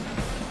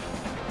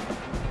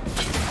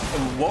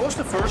 What was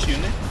the first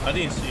unit? I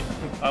didn't see.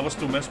 I was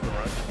too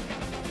mesmerized.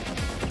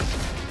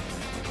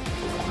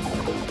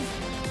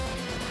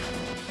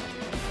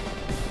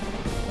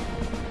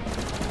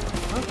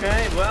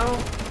 Okay,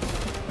 well...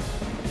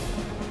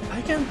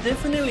 I can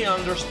definitely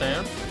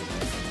understand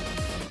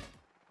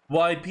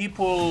why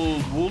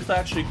people would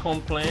actually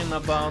complain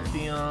about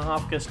the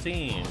Hawke's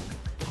team.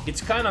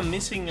 It's kind of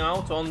missing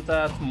out on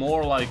that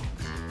more like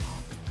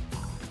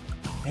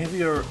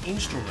heavier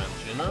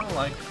instruments, you know?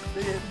 Like,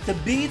 the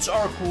beats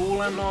are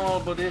cool and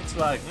all, but it's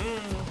like,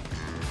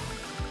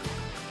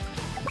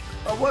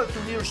 I want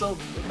to hear some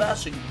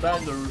basic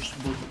bangers,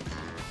 but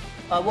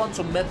I want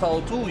some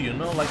metal too, you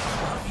know? Like,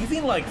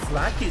 even like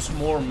Flak is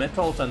more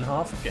metal than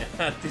Hawke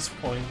at this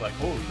point, like,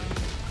 holy.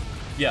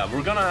 Yeah,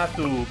 we're gonna have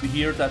to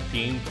hear that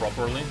team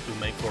properly to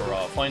make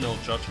our final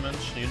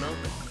judgments, you know?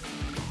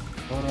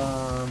 But,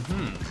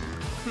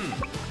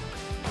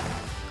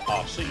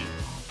 I'll see.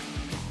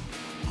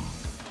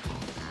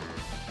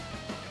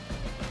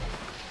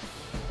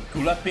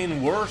 Could have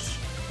been worse.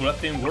 Could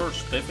have been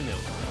worse, definitely.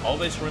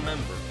 Always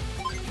remember.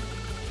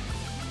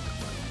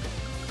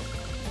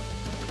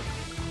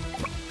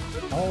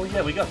 Oh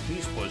yeah, we got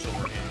these boys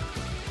over here.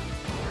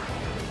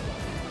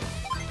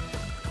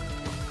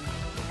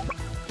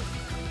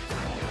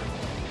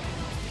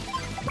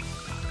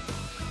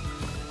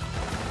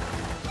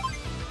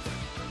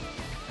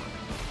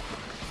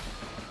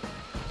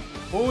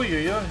 Oh yeah,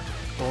 yeah.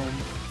 Pom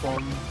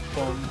pom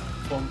pom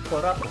pom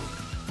para pom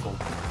pom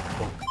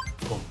pom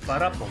pom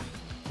para pom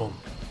pom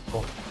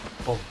pom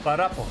pom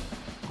para pom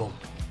pom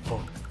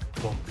pom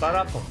pom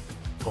para pom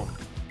pom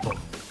pom.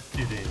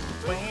 Today.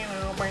 Pom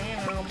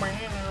pom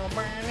para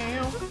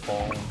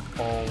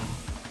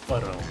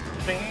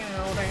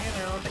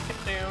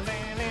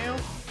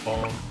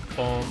pom pom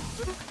bum.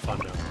 Oh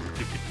no.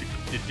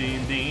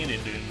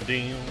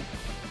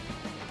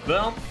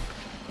 Well,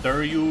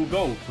 there you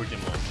go, pretty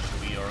much.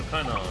 We are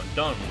kinda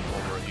done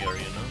over here,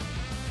 you know?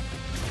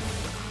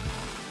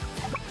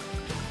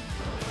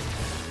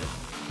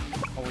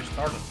 Oh, we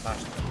started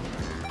faster.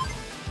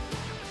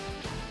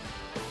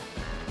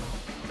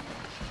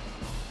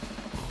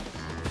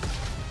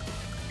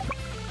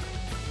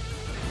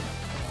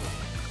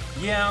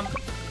 Yeah.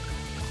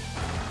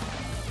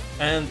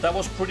 And that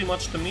was pretty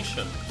much the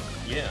mission.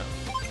 Yeah.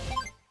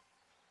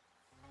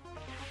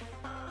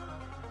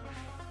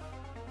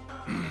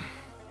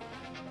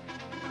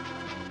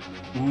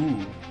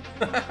 Ooh.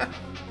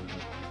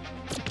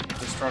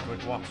 Let's start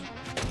with what?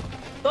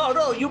 Oh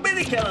no, you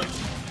mini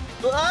cannons!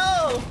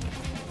 Oh!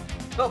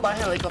 Go by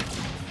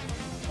helicopter.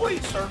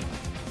 Wait, sir.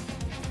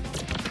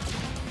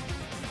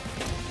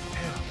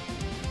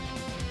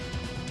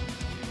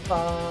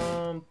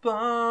 Bum,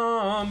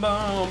 bum,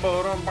 bum, bum,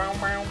 bum,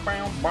 bum,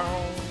 bum,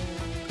 bum.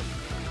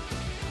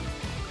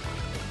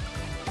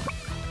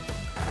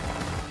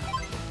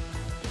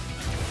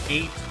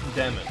 Eight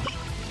damage.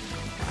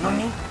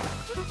 Nani?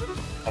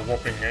 A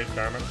whopping 8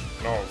 damage?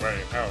 No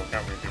way, how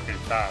can we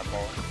defeat that,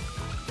 boy?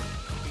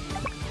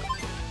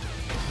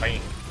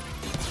 Bang.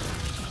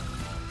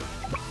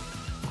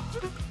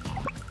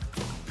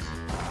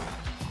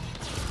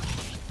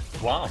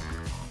 Wow.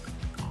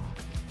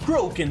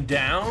 Broken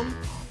down.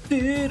 How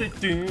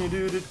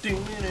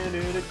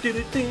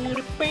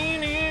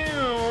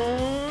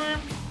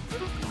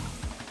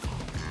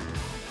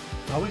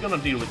are we gonna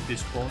deal with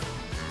this boy?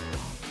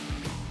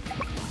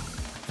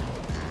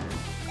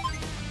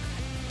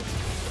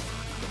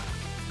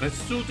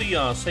 Let's do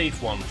the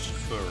safe ones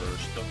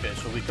first. Okay,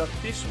 so we got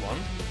this one.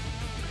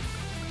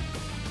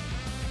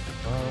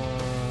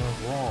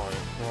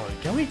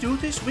 Right. Can we do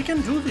this? We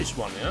can do this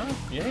one, yeah?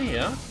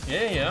 Yeah.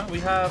 We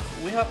have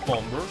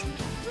bombers.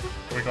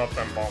 We got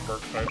them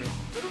bombers, baby.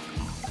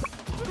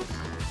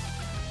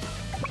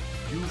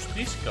 Use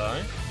this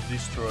guy to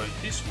destroy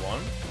this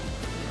one.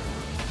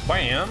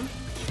 Bam!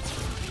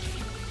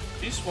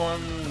 This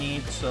one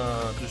needs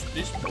just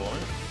this boy.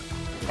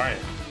 Bam!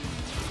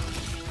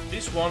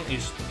 This one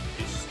is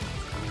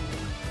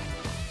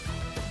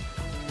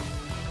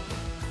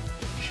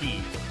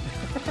cheap.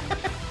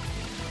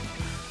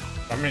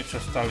 Let me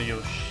just tell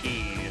you,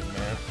 shit,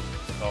 man.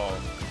 Oh.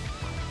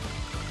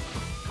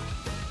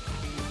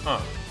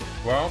 Huh.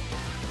 Well,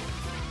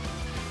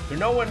 you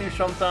know when you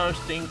sometimes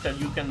think that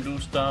you can do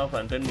stuff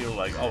and then you're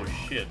like, oh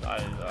shit,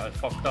 I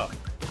fucked up.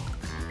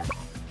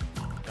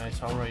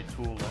 It's already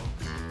too late.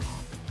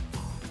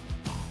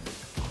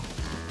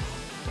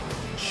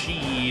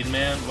 Shit,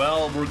 man.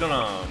 Well, we're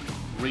gonna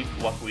reap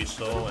what we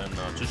sow and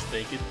just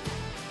take it.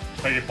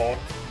 Take it, boy.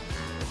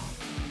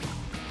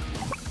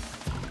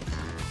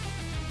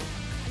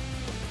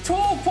 2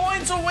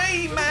 points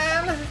away,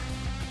 man!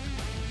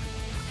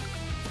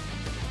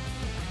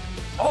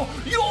 Oh,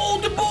 yo,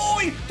 the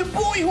boy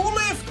who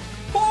left!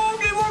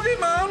 Boogie,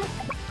 man!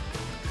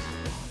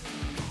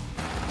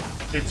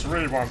 It's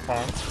really one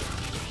punch.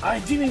 I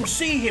didn't even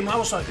see him. I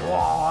was like,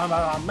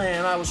 oh,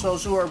 man, I was so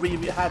sure we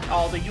had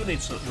all the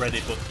units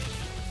ready, but...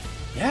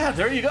 Yeah,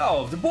 there you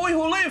go. The boy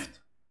who lived!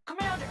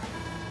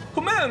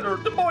 Commander,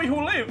 the boy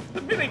who lived!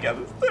 The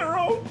minigun is their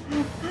own!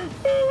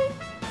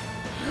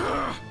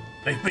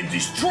 They've been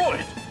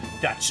destroyed!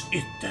 That's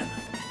it then.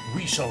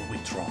 We shall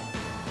withdraw.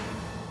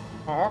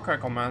 Oh, okay,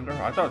 Commander.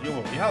 I thought you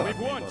would be helping.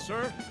 We've won,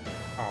 sir.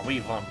 Oh, we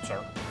won,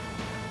 sir.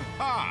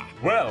 Ah!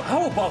 Well,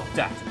 how about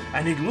that?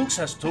 And it looks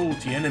as though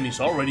the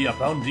enemy's already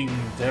abandoning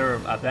their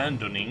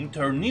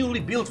newly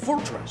built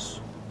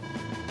fortress.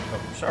 Oh,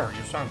 sir,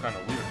 you sound kind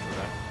of weird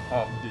today.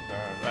 Oh,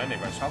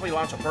 anyways, have we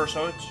launched a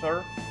pursuit,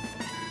 sir?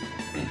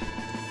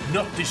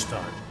 Not this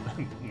time.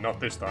 Not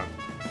this time.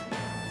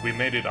 We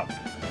made it up.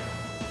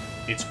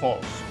 It's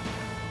false.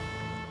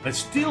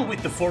 Let's deal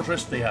with the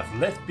fortress they have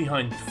left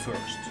behind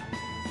first.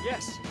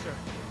 Yes, sir.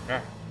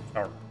 Yeah,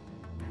 sure.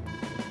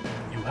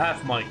 You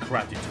have my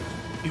gratitude.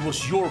 It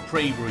was your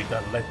bravery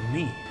that led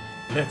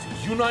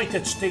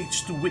United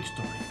States to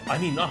victory. I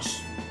mean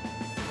us.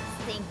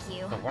 Thank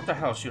you. So what the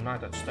hell's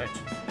United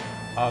States?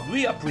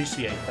 We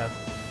appreciate that.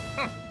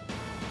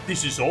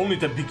 This is only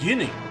the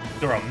beginning.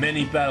 There are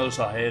many battles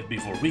ahead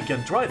before we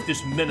can drive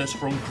this menace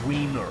from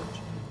Green Earth.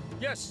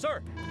 Yes,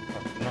 sir.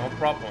 No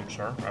problem,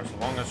 sir. As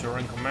long as you're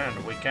in command,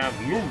 we can't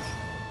lose.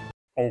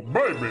 Oh,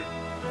 baby!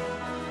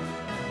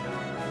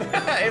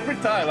 Every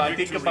time I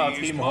think Victory about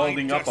is him my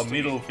holding up a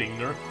destiny. middle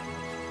finger.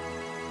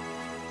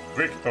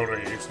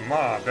 Victory is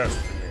my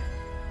destiny.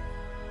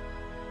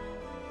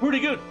 Pretty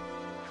good.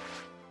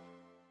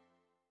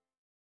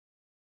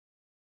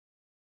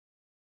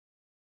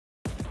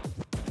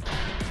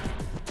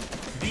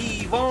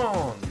 We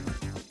won!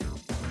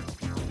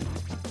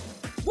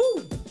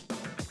 Woo!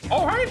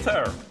 Oh, hi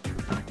there!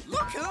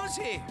 Look who's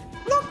here.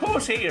 Look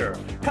who's here!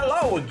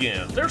 Hello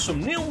again! There's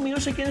some new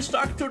music in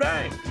stock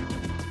today.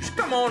 Just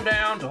come on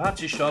down to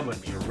Hachi's shop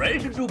and you're ready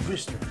to do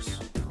business.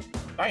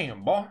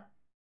 Damn, boy.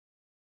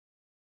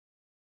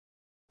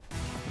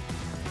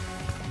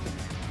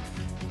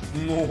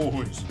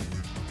 Noise.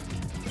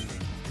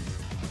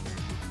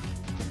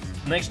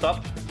 next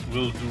up,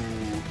 we'll do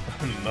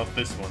not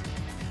this one.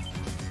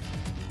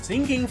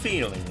 Sinking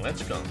feeling,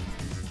 let's go.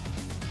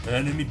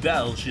 Enemy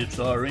battleships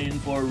are in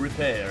for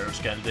repairs.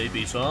 Can they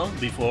be sunk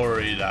before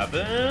it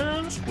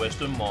happens?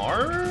 Question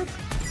mark.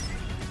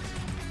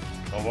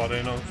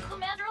 Nobody knows.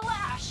 Commander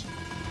Lash!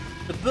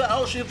 The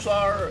battleships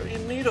are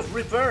in need of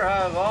repair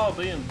have all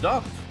been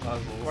docked.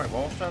 Wait,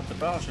 what was that? The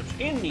battleships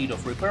in need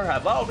of repair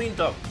have all been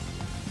docked.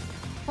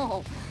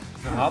 Oh,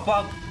 How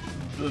about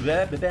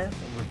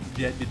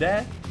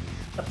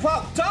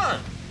about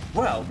time?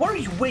 Well, what are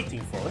you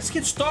waiting for? Let's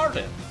get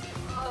started.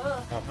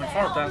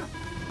 Before that,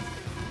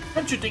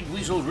 don't you think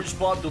we should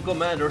respond to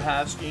Commander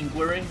Half's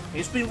inquiry?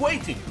 He's been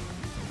waiting.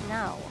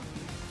 no.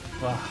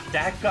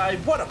 That guy,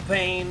 what a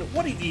pain.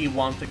 What did he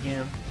want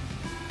again?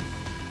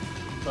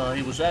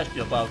 He was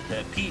asking about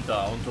PETA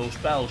on those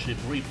battleship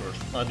Reapers.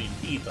 I mean,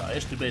 PETA,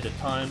 estimated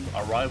time,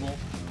 arrival,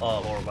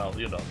 or well,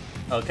 you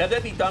know. Can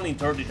that be done in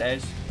 30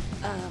 days?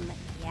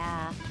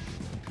 Yeah.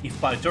 If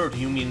by 30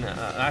 you mean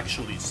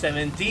actually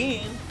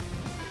 17?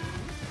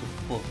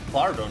 Oh,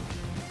 pardon.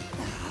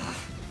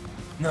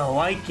 No,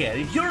 I get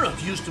it. You're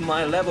not used to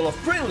my level of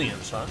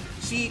brilliance, huh?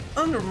 See,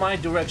 under my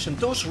direction,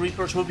 those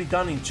Reapers will be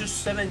done in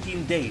just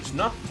 17 days,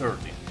 not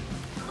 30.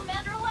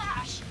 Commander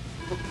Lash!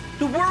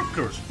 The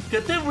workers,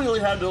 can they really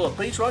handle a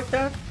pace like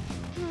that?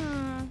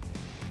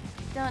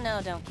 Don't know,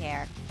 don't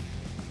care.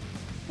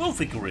 We'll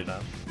figure it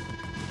out.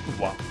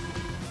 What?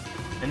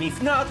 And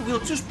if not, we'll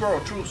just borrow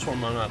troops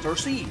from another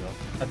CEO.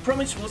 I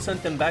promise we'll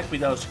send them back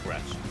without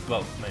scratch.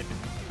 Well, maybe.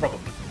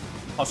 Probably.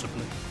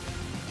 Possibly.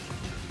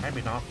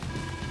 Maybe not.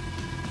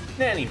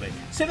 Anyway,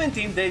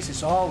 17 days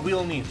is all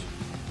we'll need.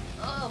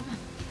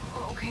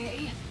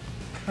 Okay.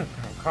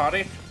 Got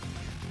it?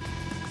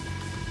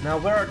 Now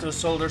where are the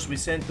soldiers we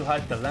sent to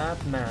hide the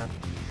lab map?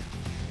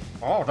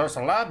 Oh, there's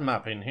a lab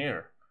map in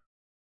here.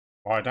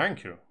 Why,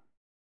 thank you.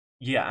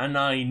 Yeah, and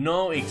I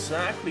know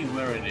exactly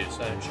where it is,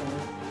 actually.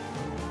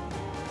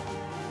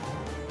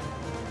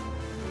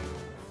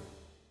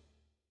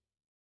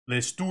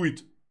 Let's do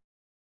it.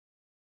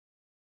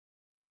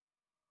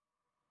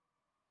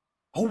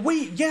 Oh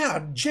wait,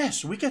 yeah,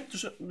 Jess, we get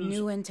to...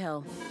 New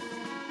intel.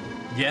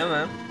 Yeah,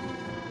 man.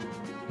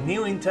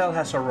 New intel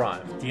has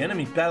arrived. The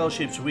enemy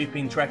battleships we've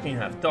been tracking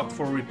have docked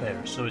for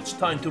repairs, so it's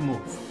time to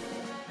move.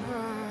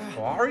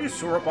 Are you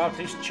sure about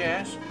this,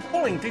 Jess?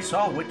 Pulling this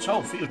off with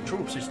so few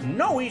troops is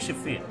no easy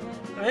feat.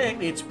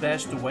 Maybe it's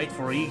best to wait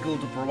for Eagle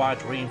to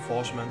provide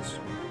reinforcements.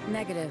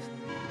 Negative.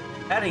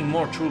 Adding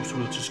more troops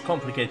will just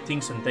complicate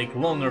things and take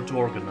longer to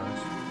organize.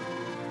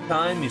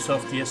 Time is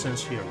of the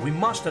essence here. We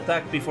must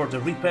attack before the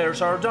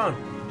repairs are done.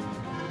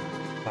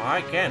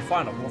 I can't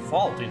find a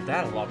fault in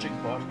that logic,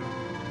 but...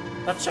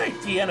 Let's say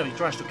the enemy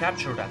tries to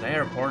capture that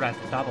airport at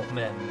the top of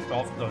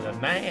the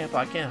map.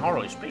 I can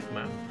hardly speak,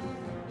 man.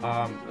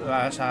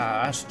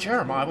 As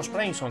Jeremy, I was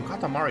playing some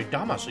Katamari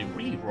Damacy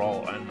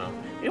reroll, and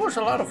it was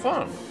a lot of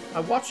fun. I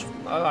watched...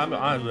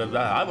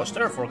 I was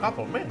there for a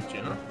couple of minutes,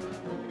 you know?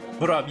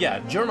 But yeah,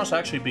 Jerma's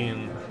actually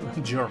been...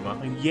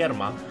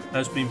 Yerma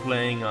has been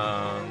playing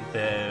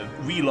the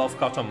We Love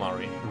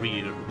Katamari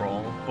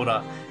reroll.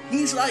 But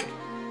he's like...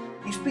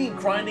 He's been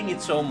grinding it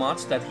so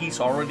much that he's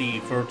already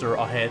further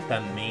ahead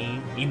than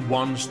me in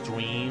one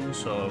stream,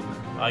 so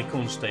I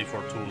couldn't stay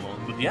for too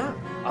long. But yeah,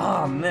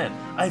 man,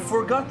 I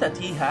forgot that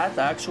he had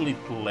actually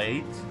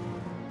played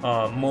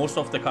most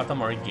of the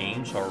Katamari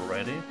games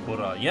already.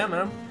 But yeah,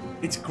 man,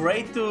 it's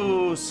great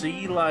to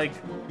see like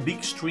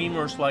big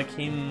streamers like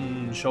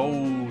him show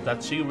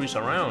that series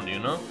around, you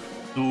know,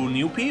 to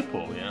new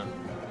people, yeah.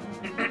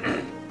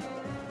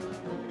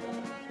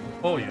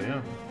 Oh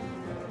yeah.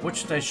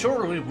 Which they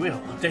surely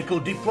will. They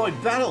could deploy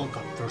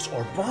battlecopters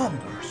or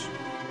bombers.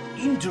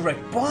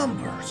 Indirect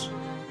bombers.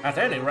 At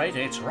any rate,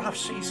 it's rough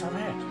seas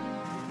ahead.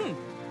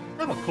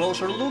 Have a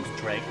closer look,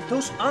 Drake.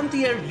 Those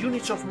anti-air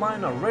units of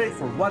mine are ready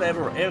for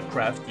whatever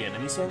aircraft the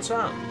enemy sends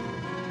out.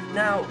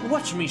 Now,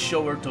 watch me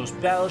show her those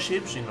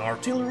battleships in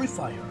artillery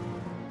fire.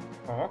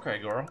 Oh, okay,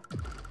 girl.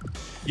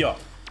 Yo.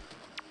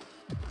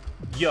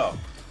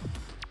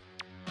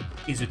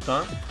 Is it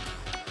done?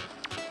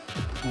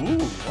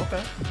 Ooh,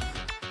 okay.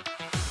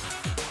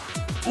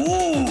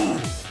 Ooh!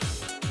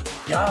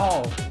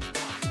 Yo!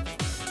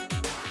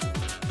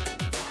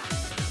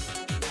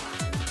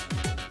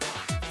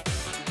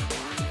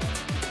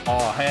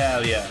 Oh,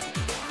 hell yeah.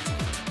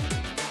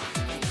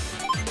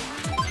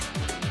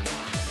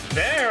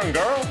 Damn,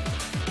 girl!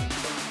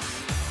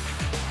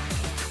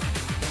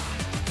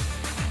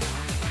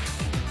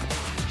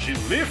 She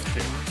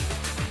lifted.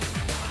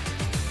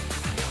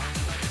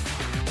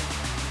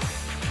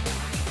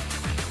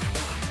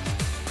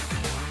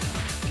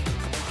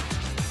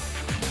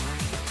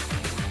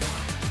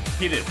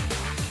 Hit it.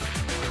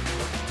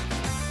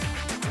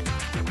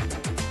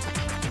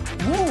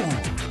 Woo!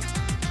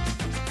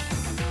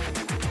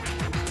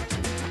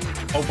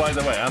 Oh, by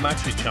the way, I'm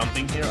actually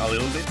jumping here a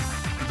little bit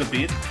to the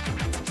beat.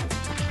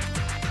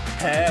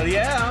 Hell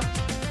yeah!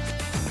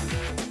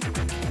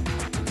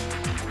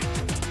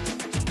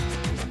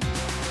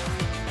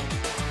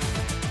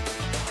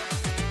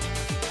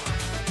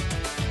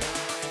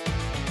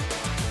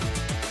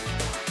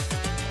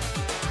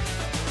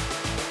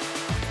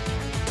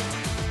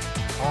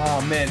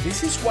 Oh man,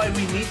 this is why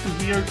we need to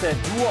hear the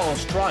dual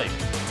strike.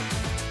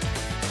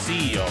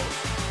 CEOs.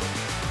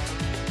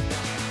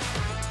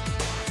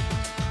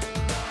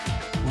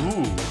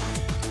 Ooh.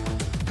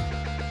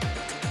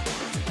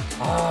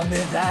 Oh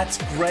man, that's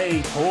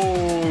great.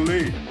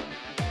 Holy.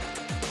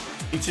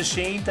 It's a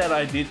shame that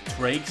I did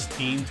Drake's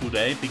team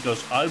today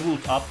because I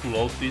would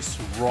upload this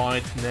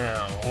right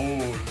now.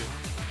 Holy.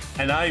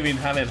 And I even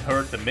haven't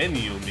heard the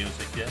menu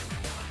music yet.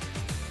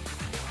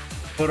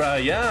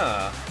 But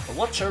yeah,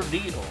 what's her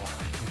deal?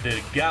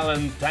 The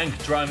gallant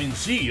tank-driving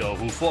CEO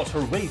who fought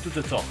her way to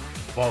the top.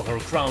 While her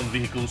ground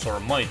vehicles are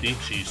mighty,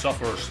 she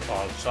suffers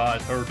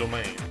outside her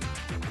domain.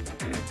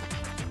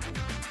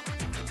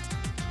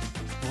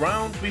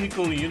 Ground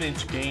vehicle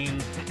units gain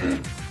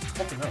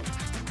fucking hell.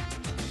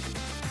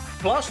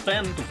 Plus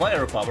 10 to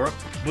firepower,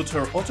 but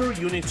her other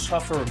units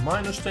suffer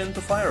minus 10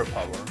 to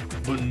firepower,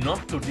 but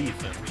not to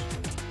defense.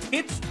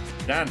 Hit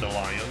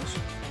dandelions.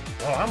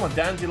 Oh, I'm a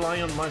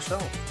dandelion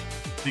myself.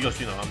 Because,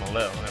 you know, I'm a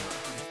Leo.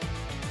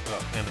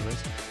 Well,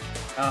 anyways.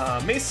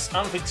 Miss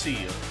Unfit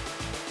CEO.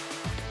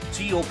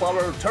 CEO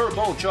power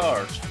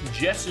turbocharge.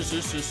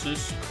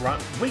 Jess's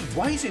ground. Wait,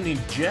 why isn't it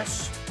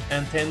Jess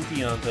and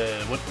Tenti and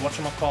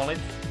whatchamacallit?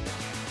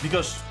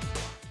 Because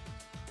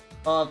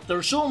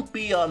there shouldn't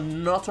be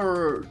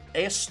another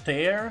S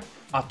there,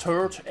 a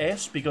third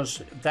S,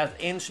 because that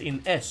ends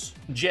in S,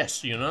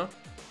 Jess, you know?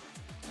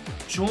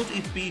 Shouldn't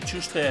it be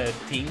just a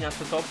thing at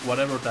the top,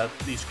 whatever that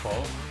is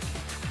called?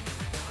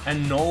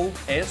 And no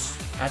S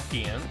at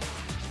the end?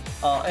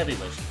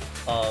 Anyways,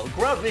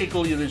 ground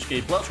vehicle units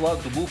gain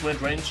 +1 to movement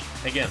range.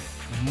 Again,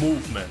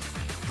 movement,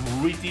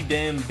 pretty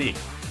damn big.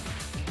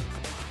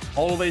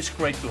 Always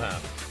great to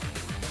have.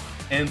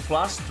 And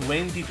plus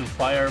 20 to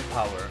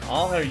firepower.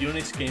 All her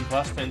units gain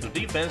plus 10 to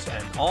defense,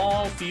 and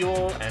all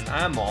fuel and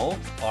ammo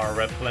are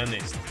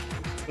replenished.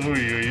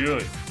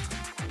 Uy.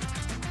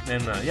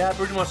 And yeah,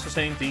 pretty much the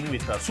same thing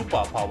with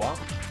super power.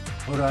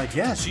 But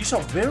yeah, she's a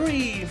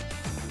very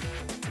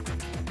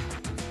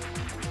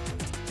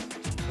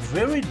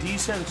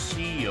decent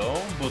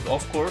CEO, but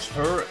of course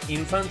her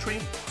infantry,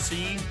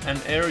 sea and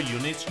air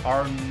units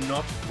are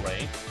not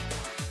great.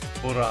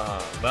 But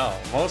well,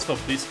 most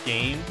of this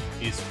game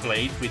is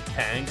played with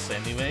tanks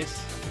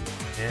anyways,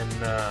 and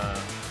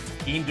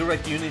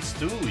indirect units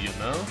too, you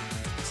know?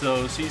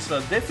 So she's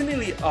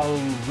definitely a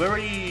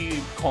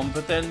very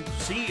competent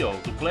CEO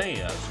to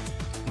play as,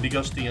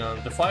 because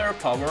the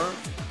firepower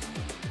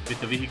with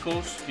the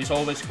vehicles is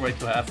always great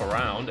to have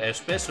around,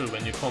 especially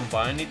when you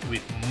combine it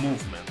with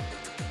movement.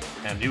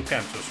 And you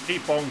can just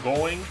keep on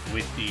going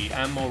with the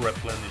ammo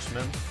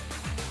replenishment.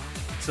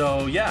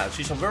 So yeah,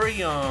 she's a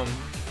very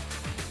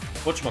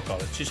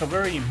whatchamacallit, she's a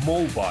very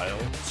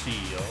mobile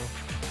CEO,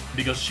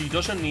 because she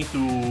doesn't need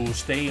to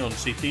stay on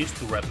cities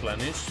to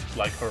replenish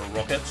like her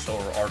rockets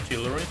or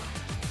artillery.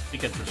 She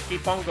can just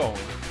keep on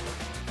going.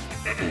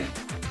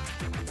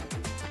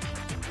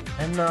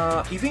 And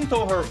even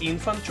though her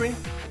infantry,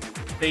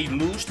 they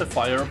lose the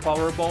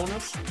firepower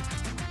bonus,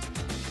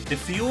 the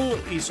fuel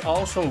is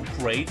also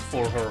great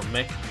for her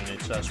mech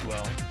units as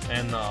well,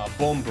 and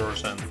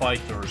bombers and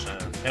fighters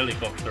and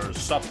helicopters,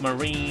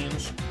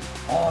 submarines.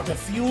 Oh, the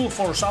fuel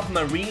for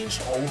submarines,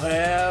 oh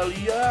hell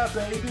yeah,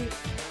 baby!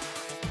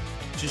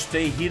 Just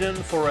stay hidden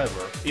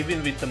forever,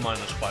 even with the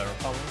minus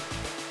firepower.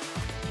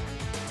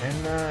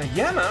 And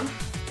yeah, man.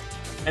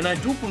 And I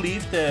do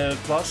believe the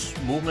plus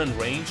movement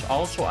range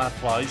also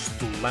applies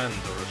to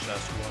landers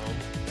as well.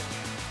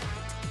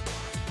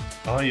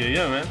 Oh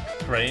yeah, man.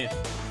 Great.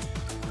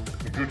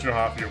 Good to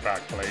have you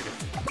back, lady.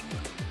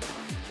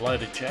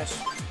 Lady Jess.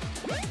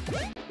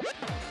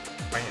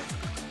 Bam.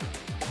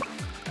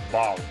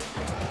 Wow.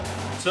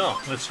 So,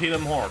 let's hit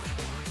them hard.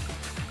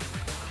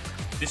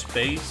 This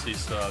base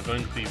is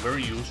going to be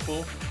very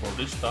useful for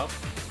this stuff.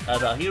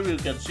 And here you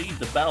can see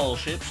the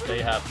battleships,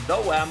 they have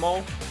no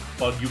ammo,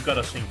 but you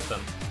gotta sink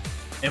them.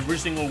 Every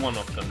single one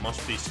of them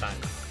must be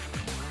sunk.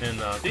 And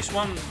this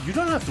one, you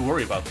don't have to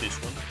worry about this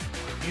one.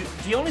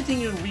 The only thing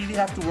you really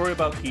have to worry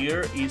about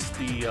here is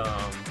the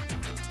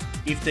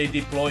if they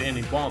deploy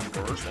any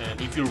bombers,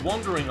 and if you're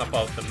wondering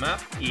about the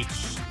map,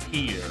 it's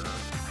here.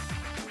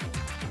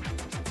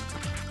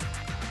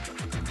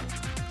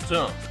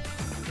 So,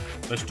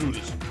 let's do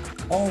this.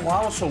 Oh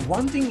wow, so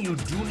one thing you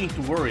do need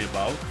to worry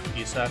about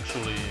is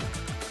actually...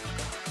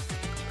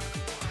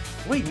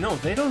 Wait, no,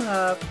 they don't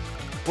have...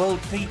 Well,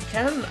 they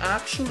can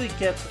actually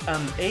get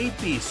an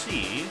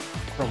APC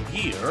from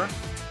here,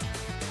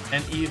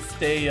 and if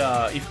they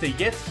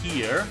get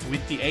here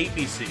with the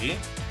APC,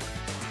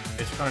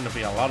 it's going to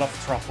be a lot of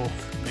trouble,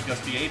 because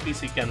the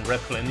APC can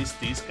replenish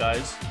these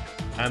guys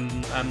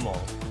ammo.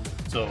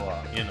 So,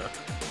 you know,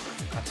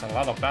 that's a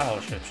lot of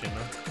battleships, you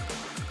know.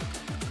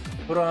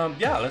 But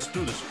yeah, let's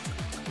do this.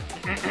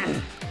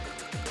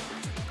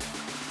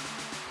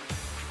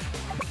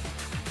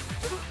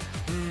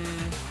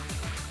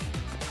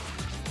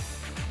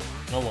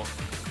 Oh well.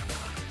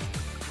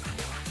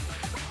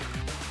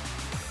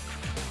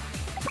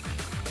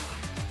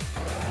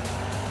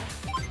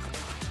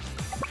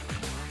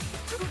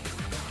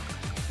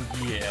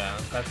 Yeah.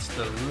 yeah, that's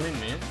the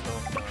limit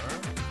of her.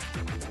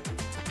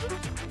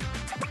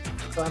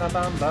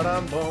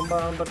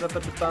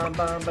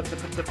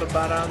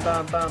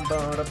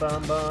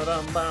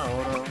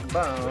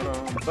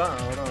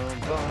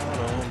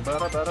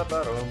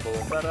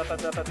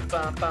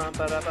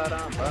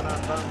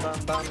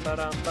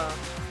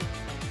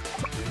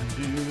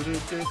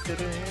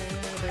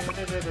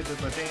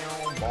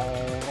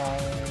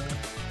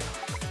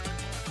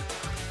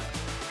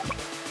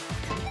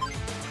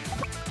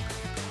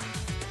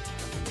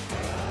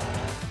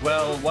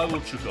 Well, why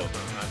would you go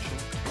there, actually?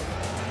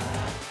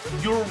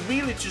 You're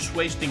really just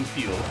wasting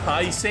fuel.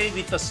 I say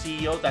with a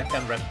CEO that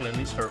can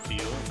replenish her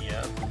fuel,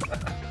 yeah.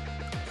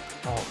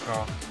 Oh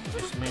god,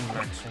 this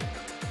min-maxing.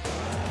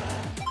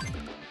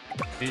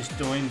 He's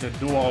doing the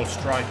dual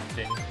strike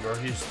thing, where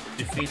he's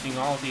defeating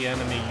all the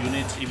enemy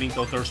units, even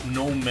though there's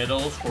no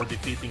medals for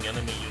defeating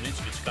enemy units,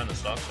 which kinda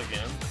sucks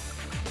again.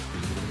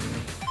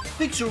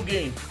 Fix your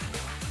game!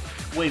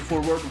 Way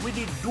forward, we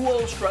need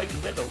dual strike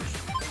medals.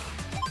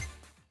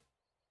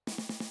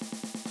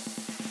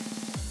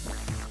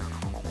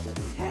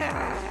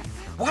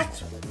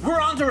 What? We're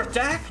under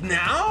attack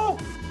now?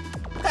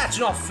 That's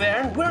not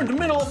fair. We're in the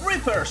middle of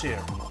repairs here.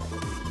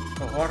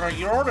 What are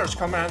your orders,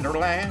 Commander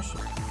Lance?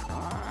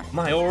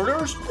 My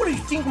orders? What do you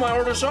think my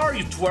orders are,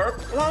 you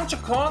twerp? Launch a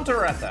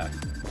counter-attack.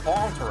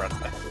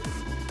 Counter-attack.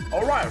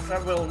 Alright,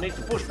 then we'll need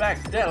to push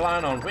back the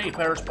deadline on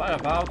repairs by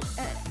about...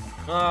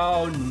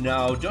 Oh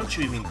no, don't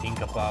you even think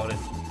about it.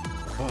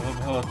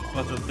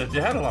 But the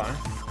deadline?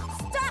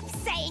 Stop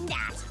saying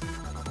that!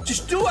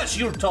 Just do as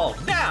you're told,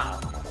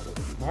 now!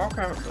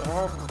 Okay,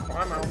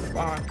 I'm out,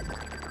 bye.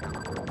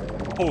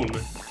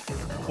 Holy,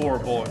 poor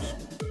boys.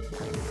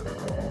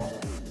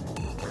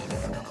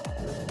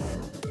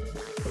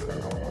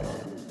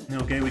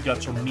 Okay, we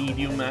got some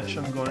medium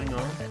action going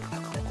on.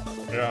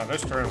 Yeah,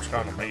 this term's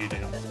kind of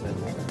medium.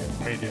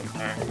 Medium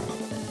tank.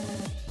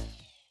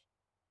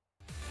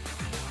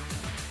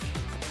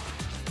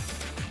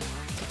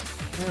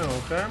 Yeah,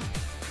 okay.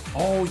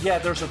 Oh yeah,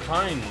 there's a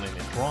time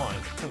limit,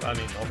 right? I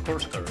mean, of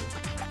course there is.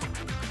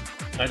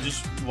 I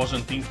just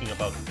wasn't thinking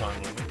about the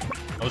time limit.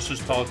 I was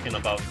just talking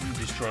about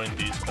destroying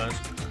these guys.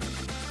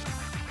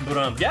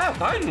 But yeah,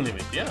 time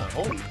limit, yeah,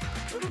 holy.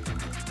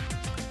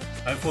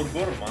 I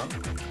forgot, man.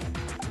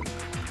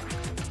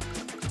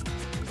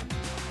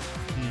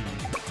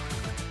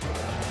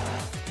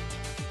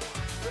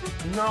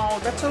 No,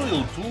 that's a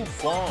little too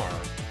far.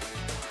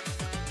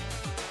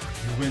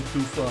 You went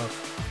too far,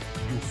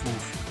 you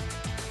foof.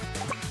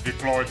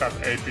 Deploy that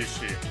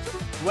APC.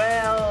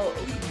 Well,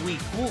 we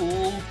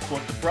could,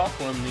 but the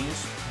problem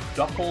is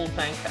double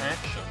tank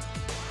action.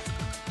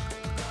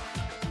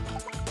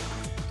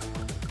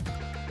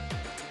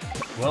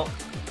 Well,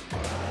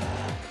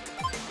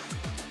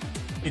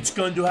 it's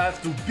going to have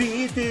to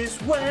be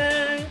this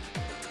way.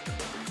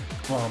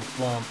 Bum,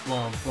 bum,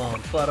 bum,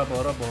 bum, bada,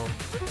 bada, bum.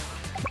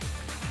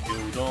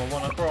 You don't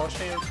want to cross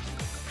here,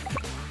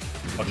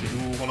 But you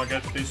do want to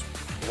get this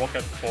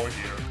rocket boy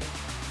here.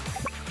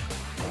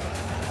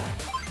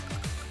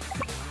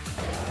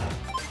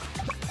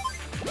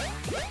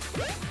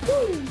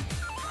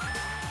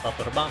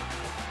 Ba-ba-da-bum.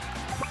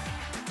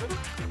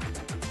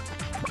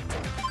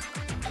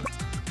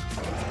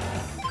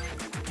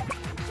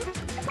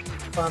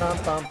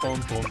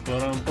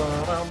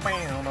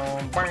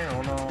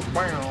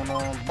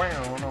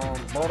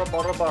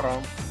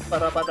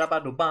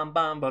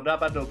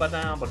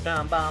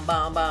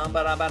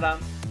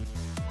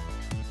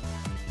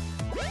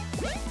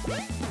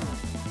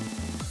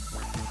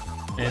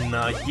 And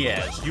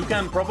yes, you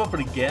can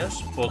probably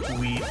guess, but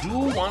we do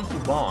want to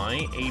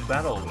buy a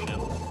battleship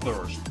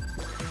first.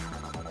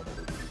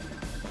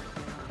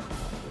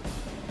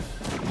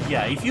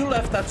 Yeah, if you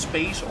left that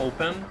space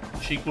open,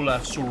 she could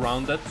have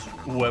surrounded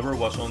whoever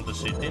was on the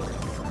city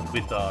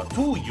with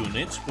 2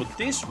 units, but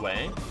this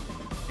way,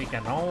 they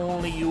can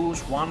only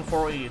use 1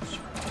 for each.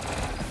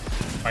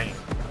 Bang.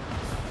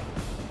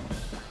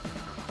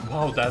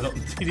 Wow, that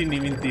didn't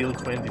even deal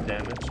 20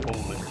 damage,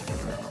 holy.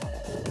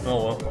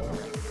 Oh well.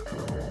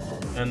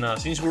 And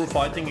since we're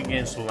fighting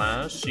against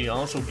Lash, she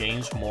also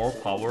gains more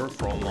power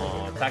from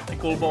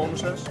tactical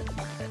bonuses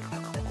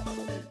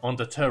on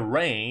the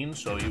terrain,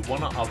 so you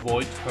wanna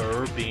avoid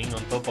her being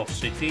on top of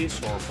cities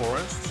or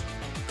forests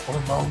or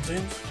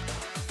mountains.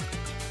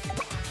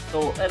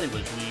 So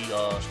anyways, we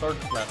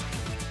started last.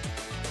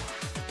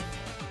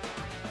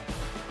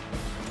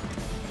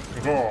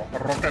 Go,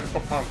 rocket to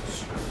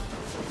punch.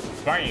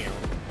 Bam!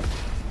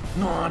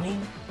 Nani?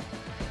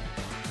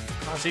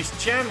 Oh, she's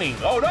jamming!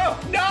 Oh no!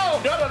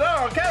 No!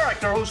 A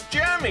character who's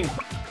jamming!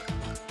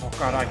 Oh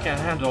god, I can't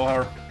handle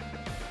her.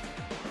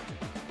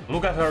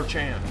 Look at her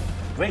jam.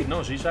 Wait,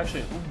 no, she's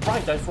actually...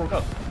 Right, I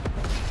forgot.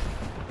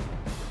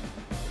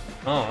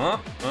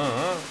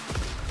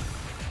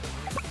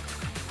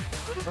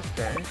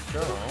 Okay,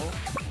 so...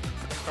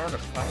 Start a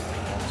fight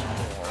once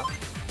more.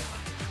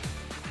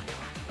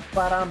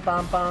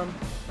 Ba-dum-bum-bum.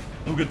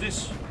 Look at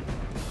this.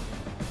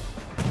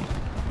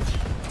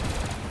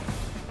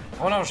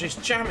 Oh no, she's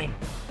jamming.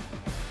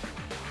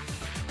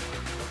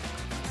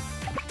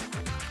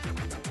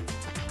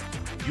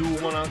 You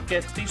wanna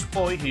get this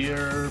boy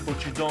here,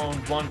 but you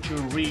don't want your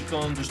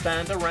recon to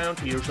stand around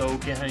here, so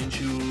can't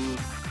shoot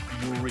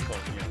your recon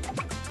here.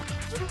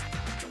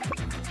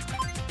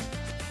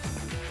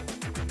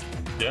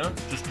 Yeah,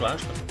 just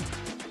blast them.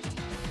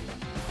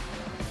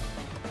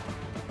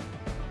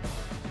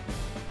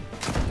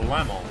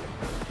 Blammo.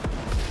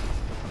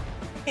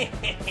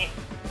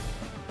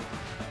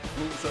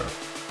 Loser.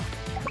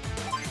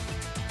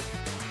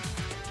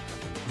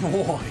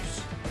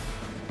 Nice.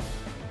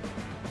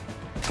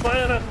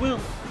 Fire at Will.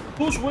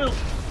 Who's Will?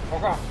 Oh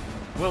god.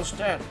 Will's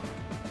dead.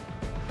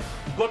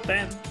 Got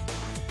them.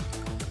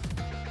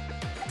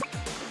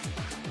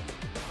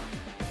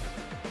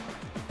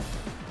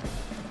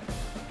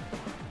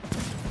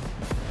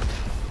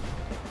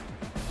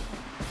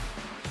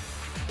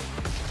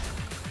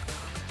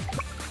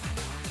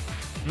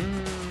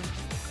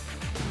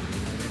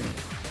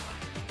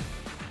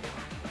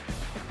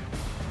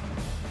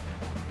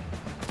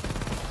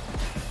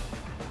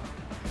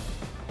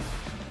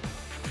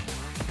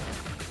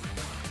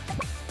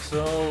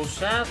 So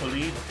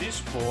sadly,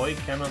 this boy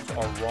cannot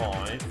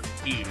arrive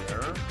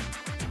here.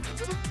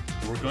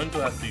 We're going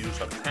to have to use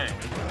a tank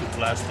to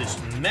blast his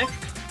neck.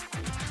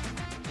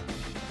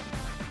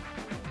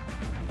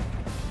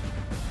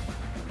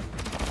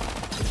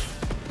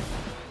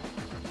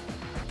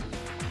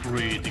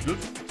 Pretty good.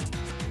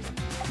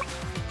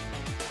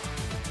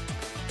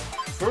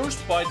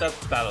 First by that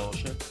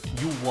battleship.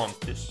 You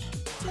want this.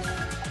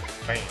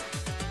 Bam.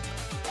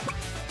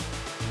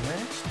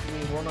 Next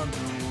we wanna do...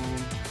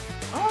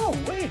 Oh,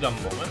 wait a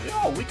moment.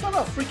 Oh, we got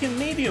a freaking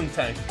medium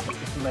tank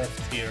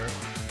left here.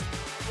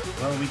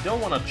 Well, we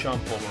don't want to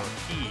jump over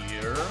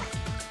here.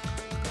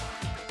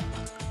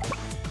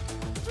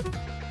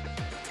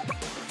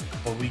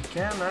 But we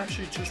can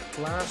actually just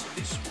blast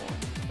this one.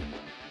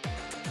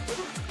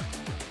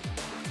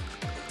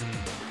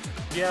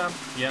 Yeah.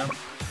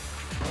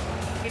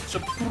 It's a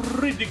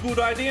pretty good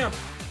idea.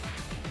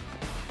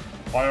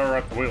 Fire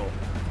at Will.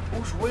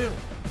 Who's Will?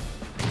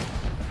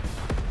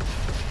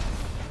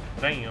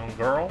 Damn,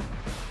 girl.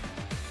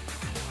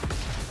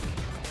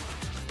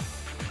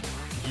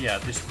 Yeah,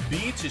 this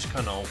beach is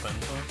kind of open.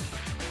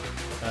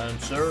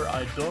 And sir,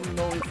 I don't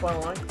know if I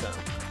like that.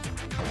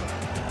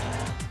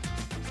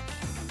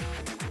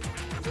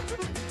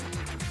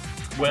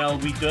 Well,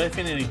 we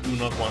definitely do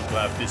not want to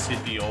have this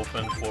city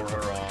open for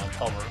her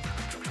cover.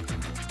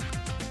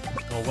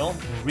 Oh well,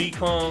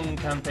 recon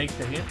can take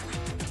the hit.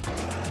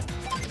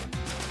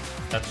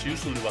 That's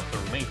usually what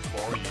they're made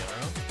for, yeah.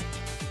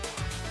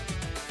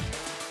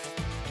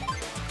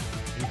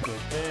 You go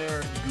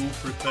there, you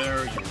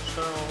prepare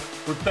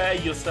yourself. Prepare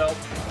yourself.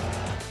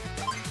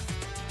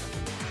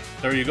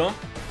 There you go.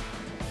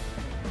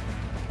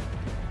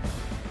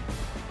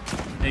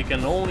 They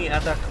can only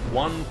attack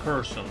one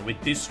person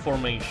with this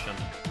formation.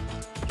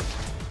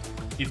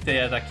 If they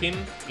attack him,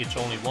 it's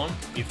only one.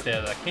 If they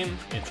attack him,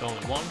 it's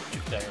only one.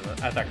 If they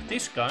attack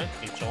this guy,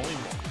 it's only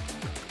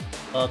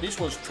one. This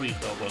was 3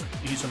 though, but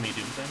he's a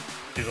medium thing.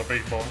 He's a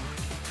big boy.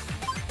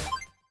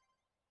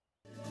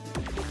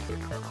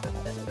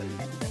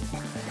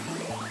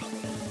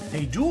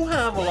 They do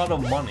have a lot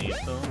of money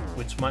though,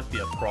 which might be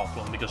a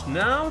problem, because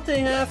now they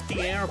have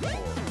the airport.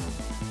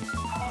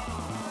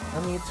 I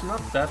mean, it's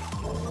not that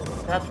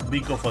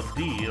big of a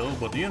deal,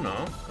 but you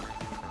know.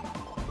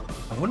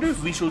 I wonder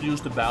if we should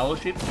use the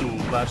battleship to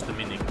blast the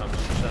mini-guns,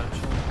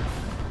 actually.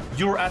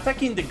 You're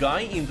attacking the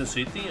guy in the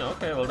city?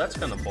 Okay, well that's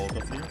kind of bold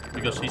of you,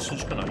 because he's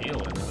just gonna heal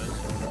anyways.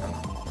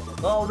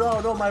 Oh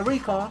no, my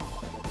recon!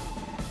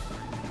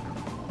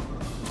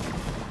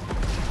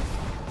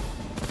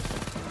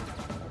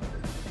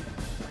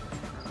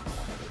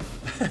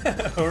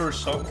 Her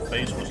soft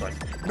face was like,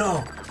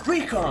 no!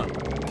 Recon!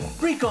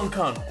 Recon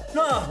con!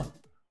 No!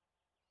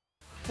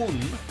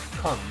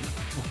 Con?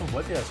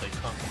 Why did I say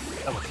con?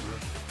 That was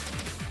weird.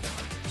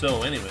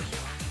 So anyways,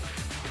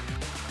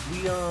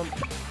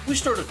 we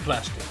started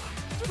blasting.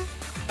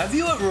 Have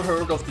you ever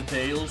heard of the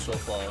tales of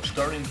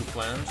starting to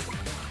plant?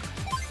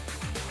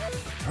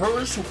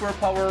 Her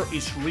superpower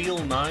is real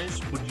nice,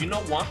 but you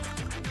know what?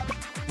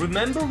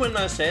 Remember when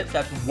I said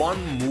that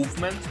one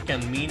movement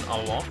can mean a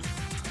lot?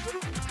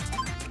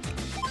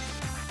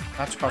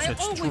 That's because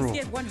it's true. I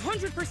always get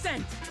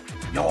 100%.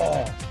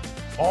 Yo,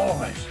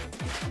 always.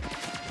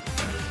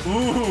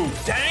 Ooh,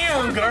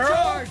 damn,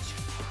 girl!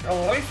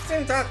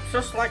 Lifting that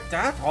just like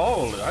that?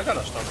 Holy, I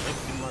gotta start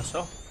lifting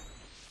myself.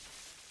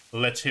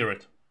 Let's hear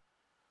it.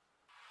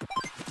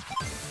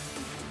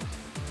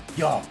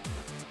 Yo.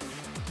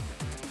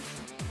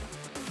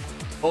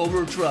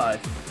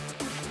 Overdrive.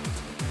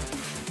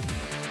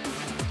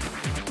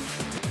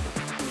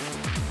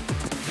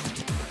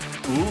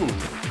 Ooh.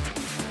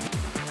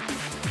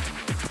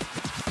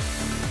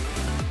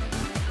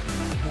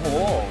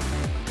 Whoa.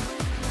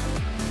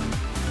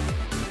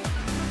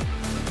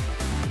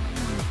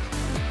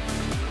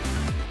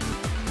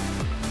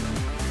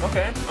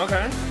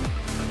 Okay.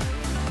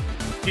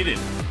 Hit it.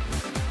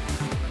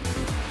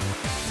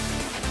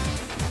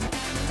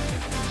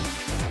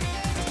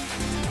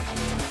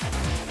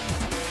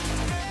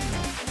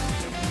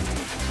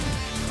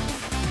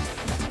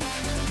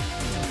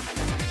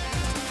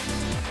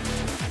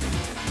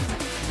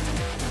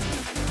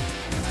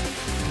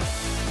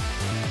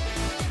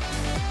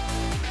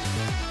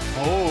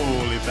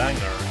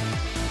 banger.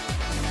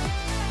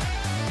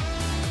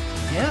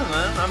 Yeah,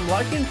 man, I'm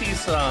liking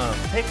these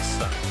tech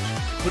sounds.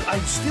 But I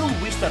still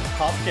wish that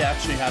Hawke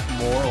actually had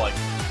more like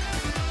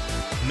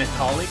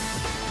metallic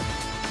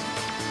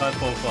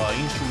type of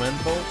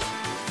instrumentals.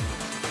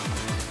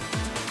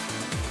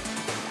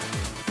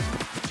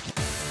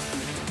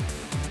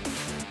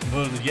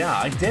 But yeah,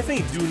 I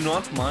definitely do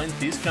not mind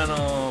this kind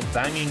of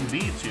banging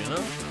beats, you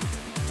know?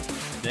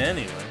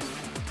 Anyway.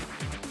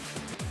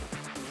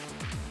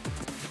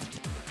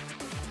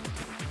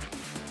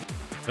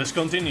 Let's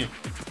continue.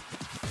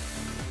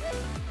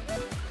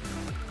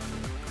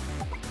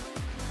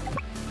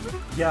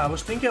 Yeah, I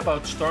was thinking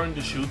about starting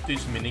to shoot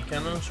these mini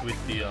cannons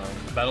with the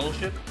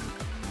battleship,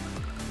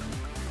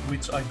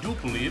 which I do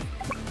believe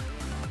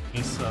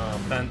is a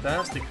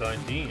fantastic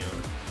idea.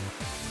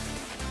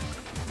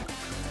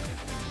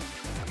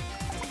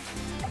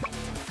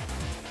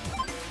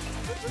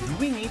 Do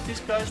we need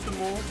these guys to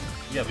move?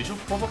 Yeah, we should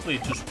probably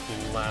just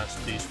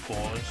blast these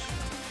boys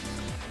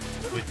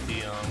with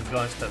the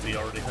guys that we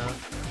already have.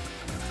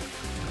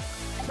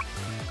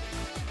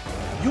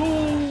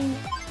 Yo!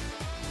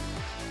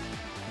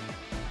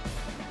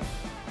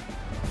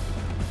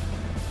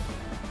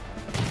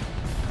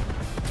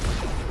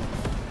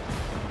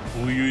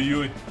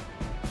 Oi.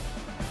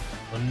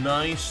 A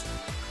nice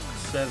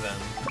 7.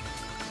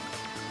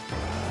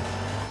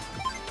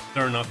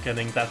 They're not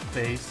getting that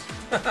pace.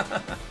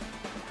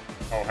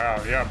 Oh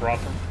hell yeah,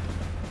 brother.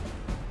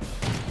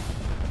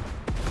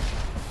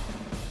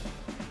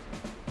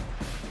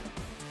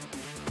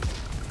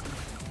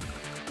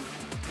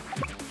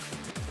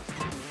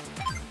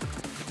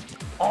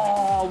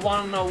 Oh,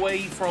 one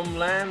away from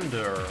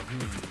lander.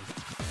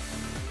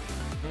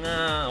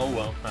 Nah, oh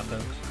well,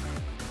 happens.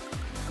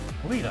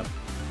 Wait up.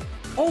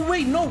 Oh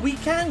wait, no, we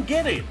can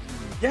get it.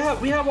 Yeah,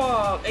 we have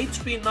a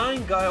HP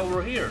 9 guy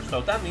over here,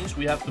 so that means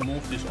we have to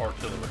move this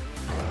artillery.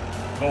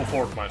 Go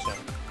for it, my son.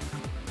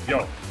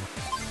 Yo.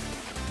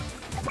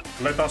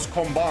 Let us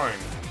combine.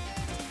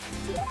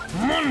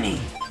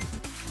 Money!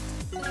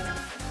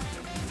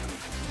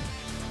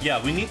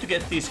 Yeah, we need to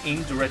get these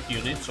indirect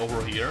units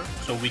over here,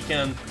 so we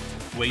can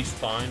waste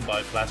time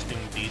by blasting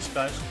these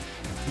guys.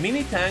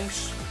 Mini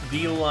tanks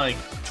deal like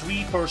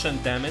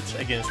 3% damage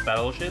against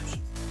battleships,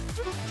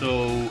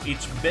 so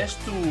it's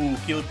best to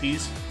kill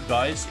these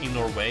guys in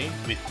our way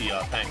with the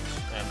tanks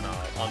and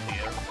on the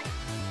air.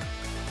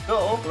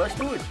 So, let's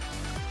do it.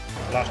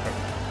 Blast him.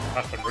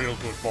 That's been real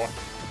good, boy.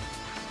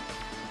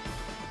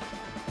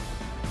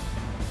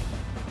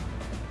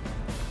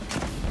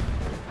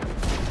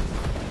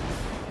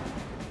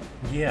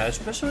 Yeah,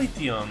 especially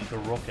the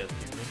rocket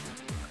unit.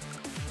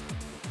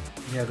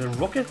 Yeah, the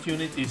rocket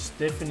unit is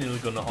definitely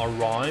gonna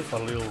arrive a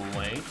little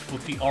late,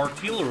 but the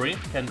artillery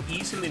can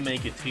easily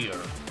make it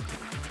here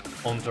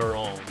on their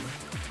own.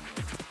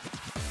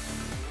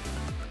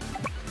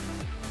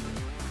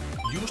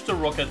 Use the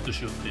rocket to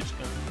shoot this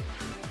guy.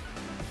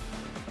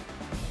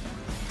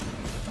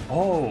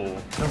 Oh,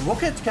 the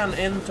rocket can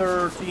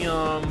enter the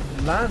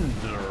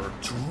lander.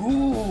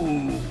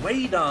 True.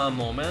 Wait a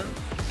moment.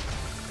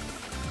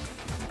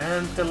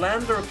 And the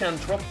lander can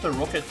drop the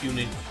rocket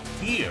unit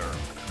here.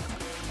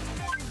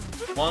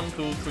 1,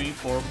 2, 3,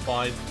 4,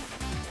 5.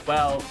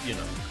 Well, you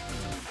know.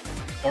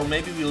 Or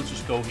maybe we'll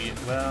just go here.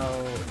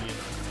 Well, you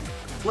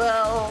know.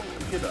 Well,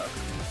 you know.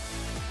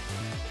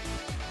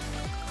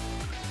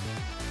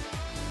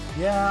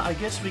 Yeah, I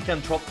guess we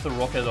can drop the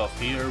rocket off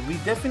here. We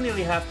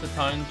definitely have the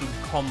time to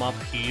come up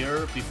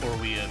here before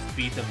we have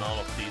beaten all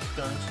of these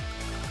guys.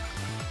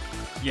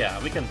 Yeah,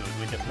 we can do it,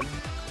 we can do it.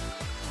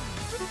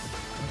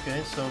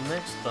 Okay, so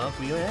next up,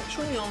 we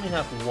actually only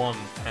have one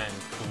tank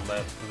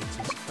left,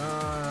 which is...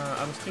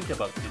 I was thinking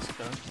about this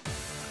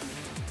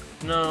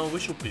guy. No, we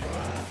should be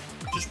fine.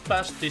 Just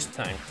blast this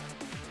tank.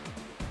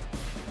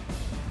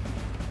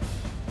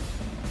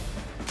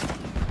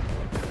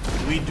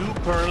 We do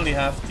currently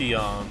have the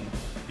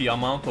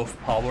amount of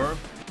power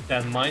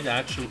that might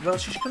actually... Well,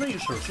 she's gonna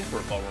use her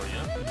superpower,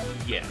 yeah?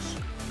 Yes.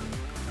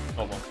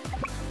 Oh well.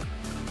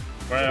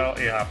 Well,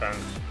 it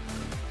happens.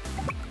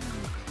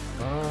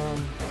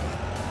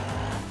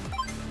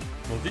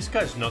 Well, this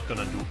guy's not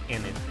gonna do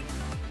anything.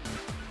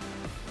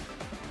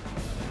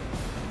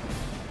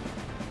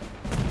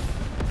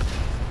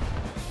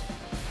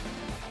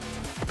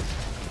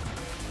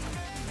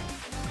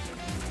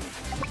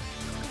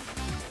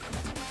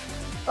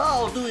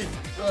 I'll do it,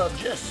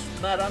 Jess,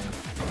 madam.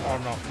 Oh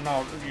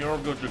no, you're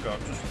good to go.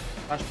 Just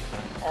flash the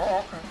tank. Oh,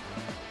 okay.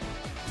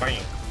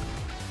 Bang.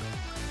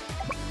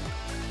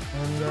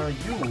 And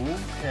you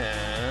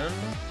can...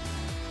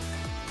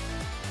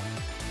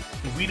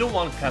 We don't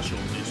want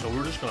casualties, so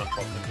we're just gonna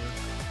drop them here.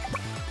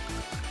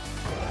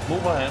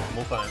 Move ahead,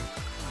 move ahead.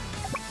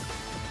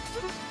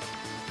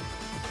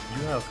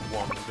 You have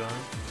one guy.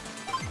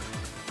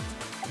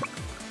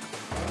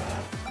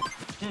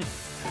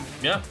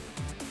 Yeah.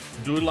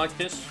 Do it like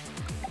this.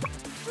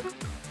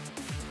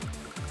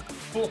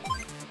 Cool.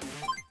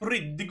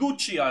 Pretty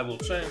Gucci, I will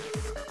say.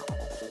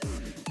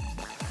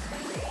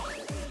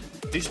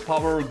 This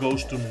power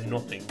goes to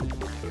nothing.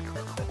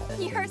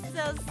 You're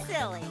so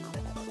silly.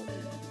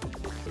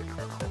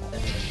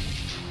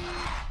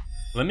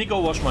 Let me go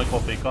wash my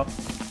coffee cup.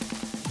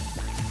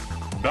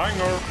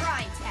 Banger!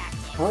 Prime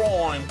tactic.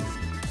 Prime!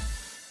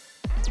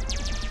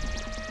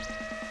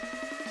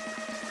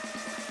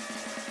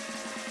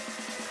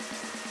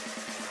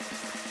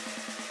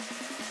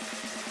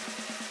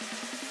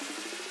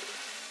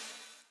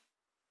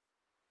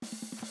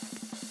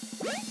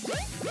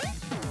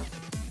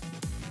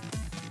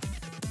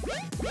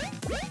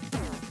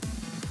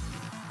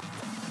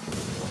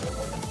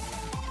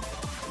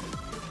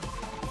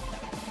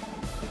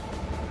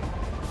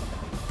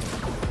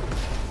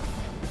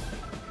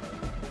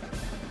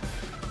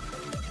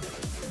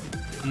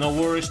 No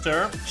worries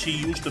there, she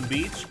used the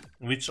beach,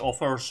 which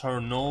offers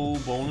her no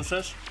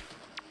bonuses.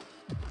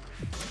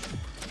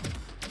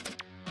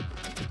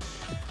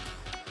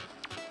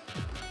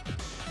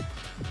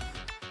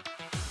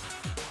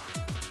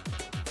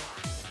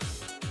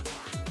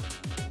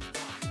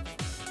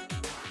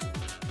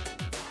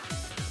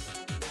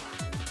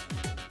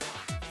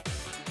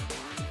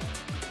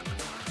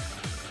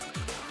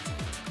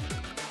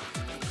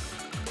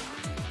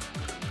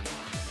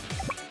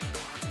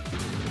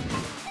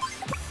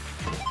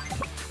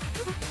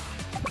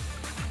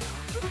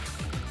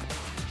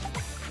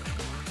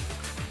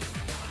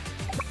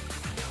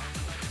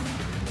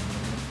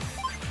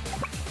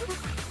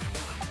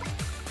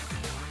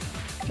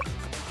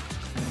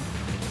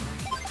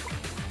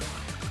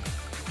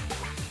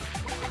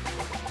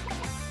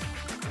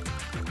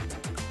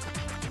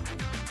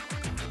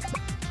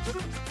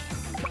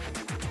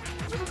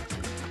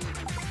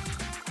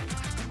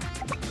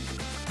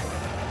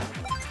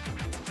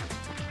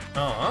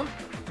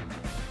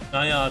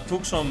 I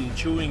took some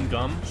chewing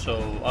gum,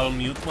 so I'll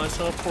mute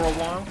myself for a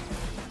while.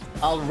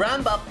 I'll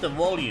ramp up the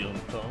volume,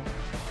 though.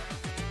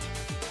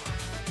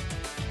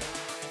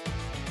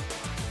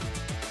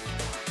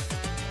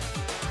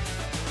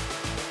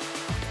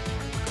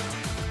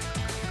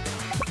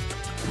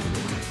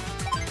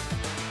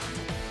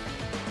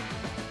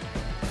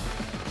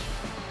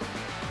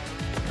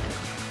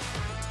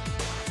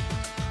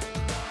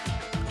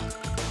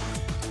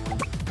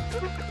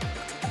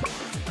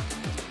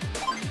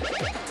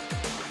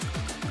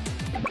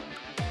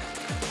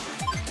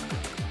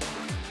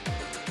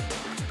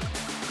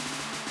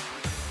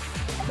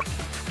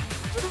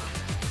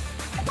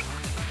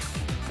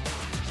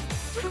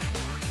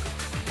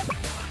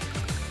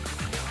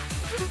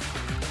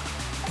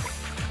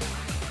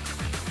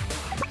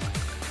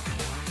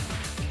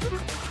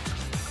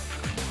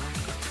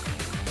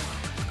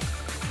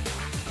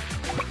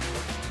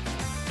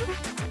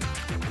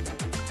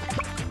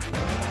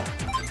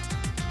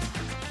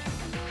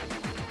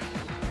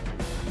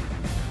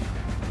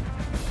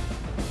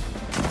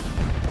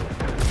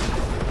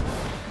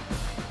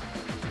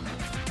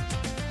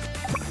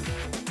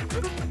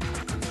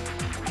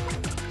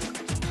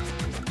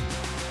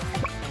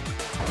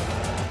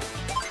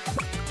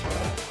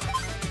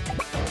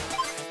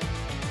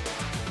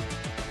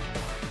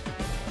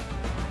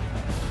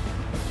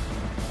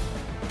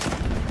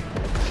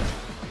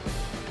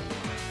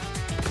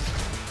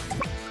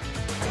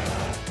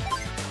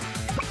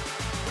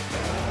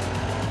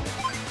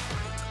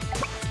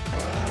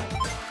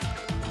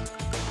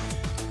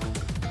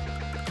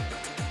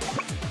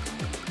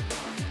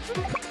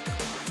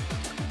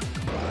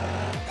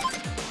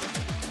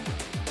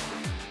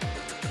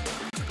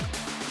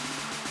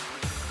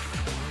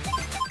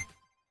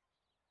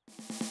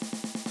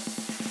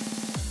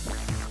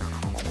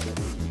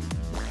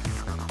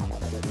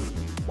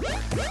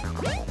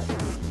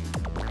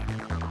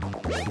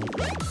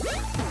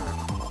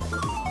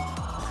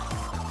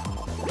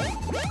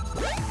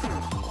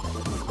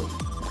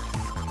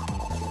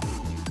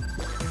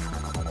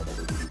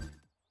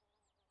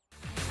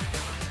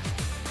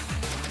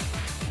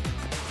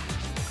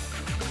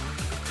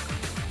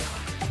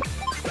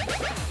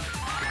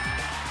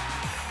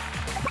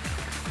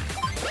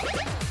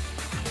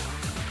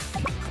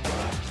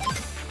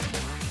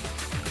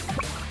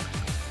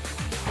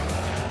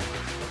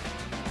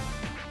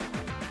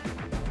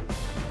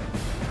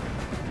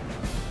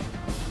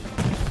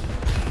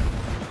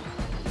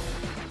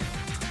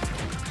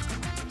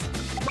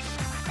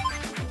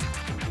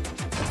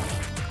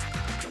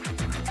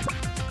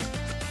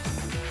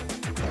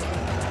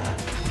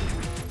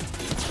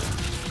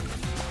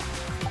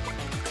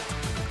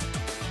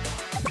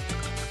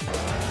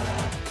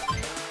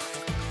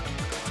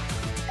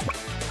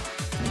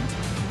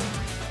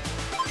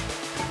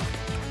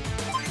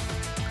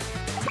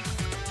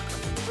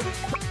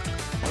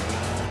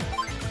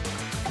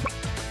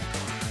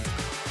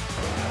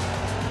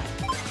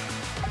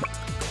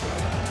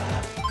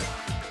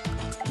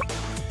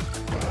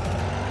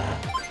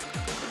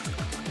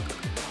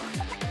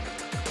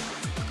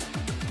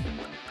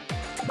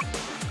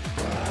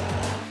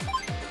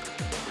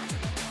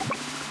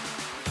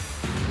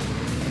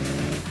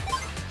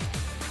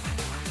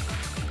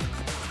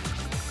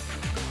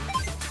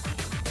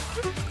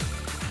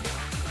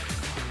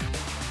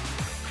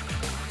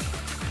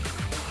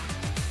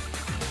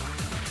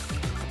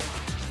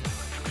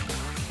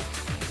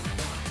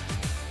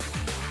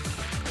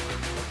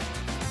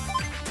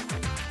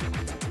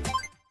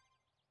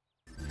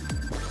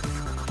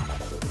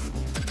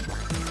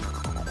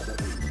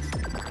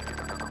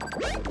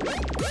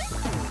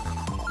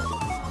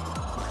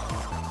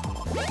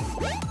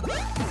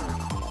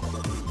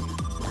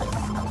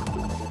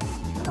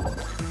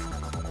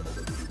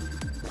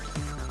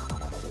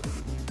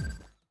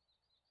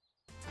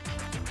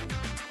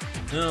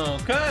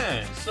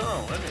 Okay, so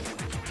anyway,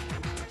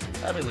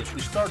 that village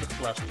we started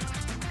last year.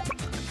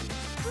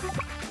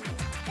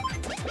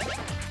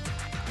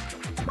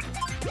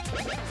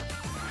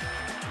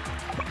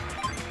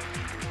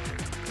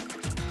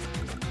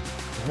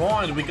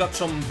 Right, we got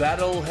some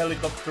battle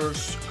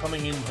helicopters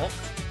coming in hot.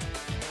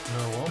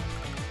 No, well,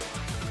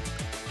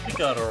 we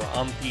got our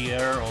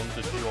anti-air on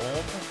the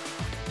job.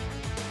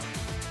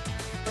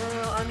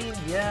 I mean,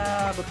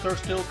 yeah, but they're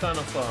still kind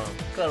of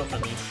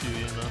an issue,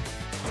 you know.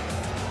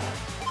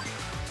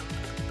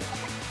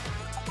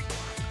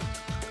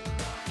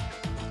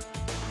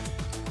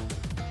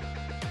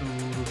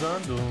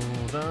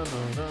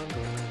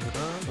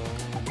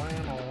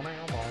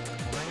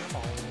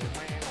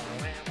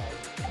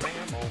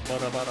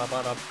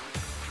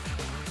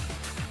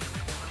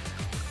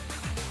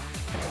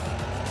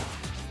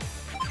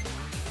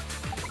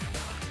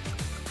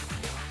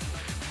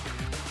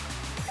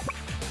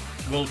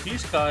 Well,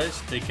 these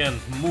guys, they can't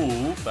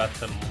move at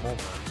the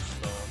moment,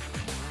 so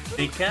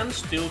they can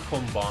still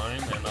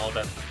combine and all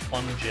that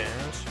fun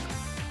jazz.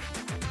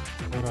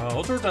 But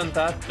other than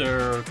that,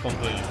 they're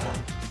completely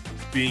fine.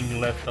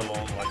 Being left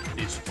alone like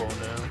this for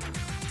now.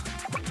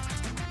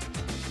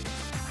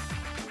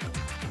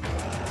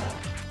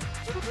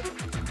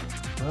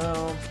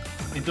 Well,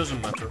 it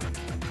doesn't matter.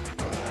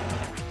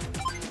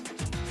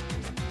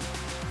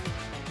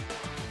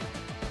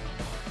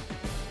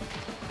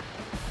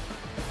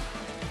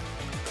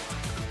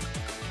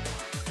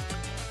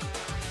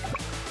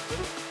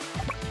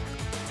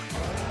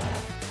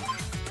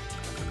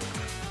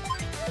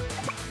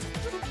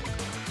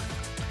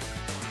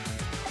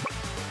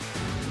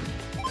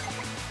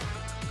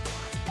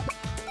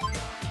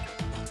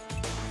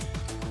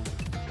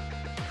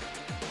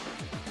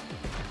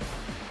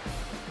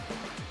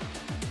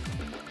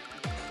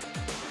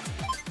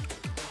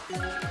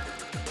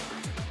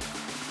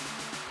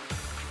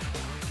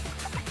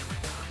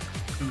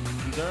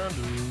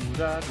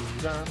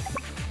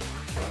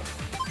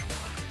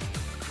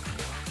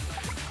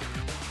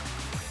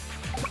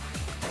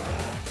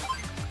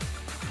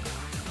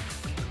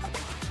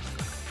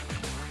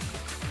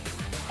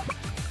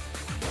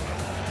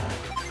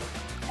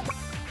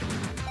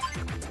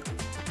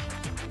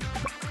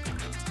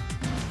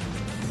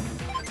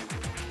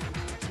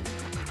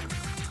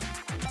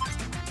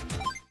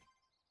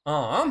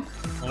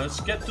 Let's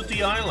get to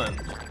the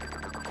island.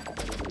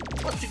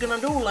 What you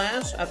gonna do,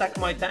 lass? Attack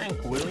my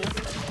tank, will you?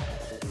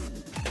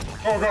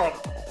 Oh god!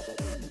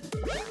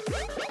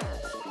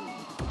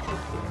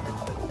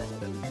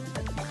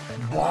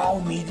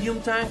 Wow,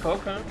 medium tank?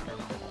 Okay.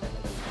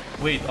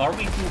 Wait, are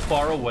we too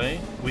far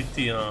away with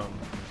the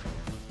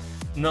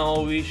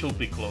No, we should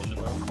be close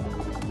enough.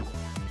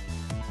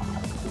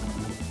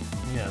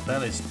 Yeah,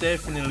 that is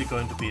definitely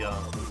going to be a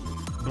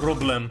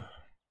problem.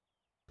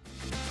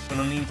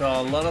 Gonna need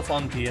a lot of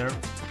anti-air.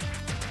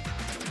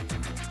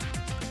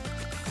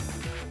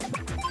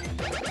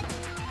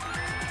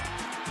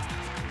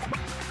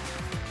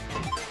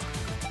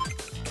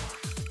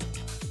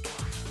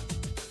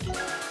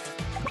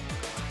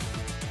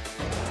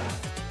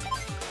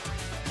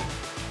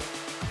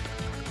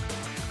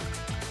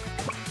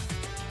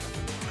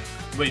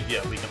 Wait,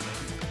 yeah, we can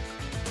make it.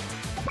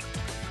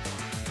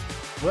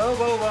 Well,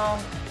 well,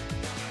 well.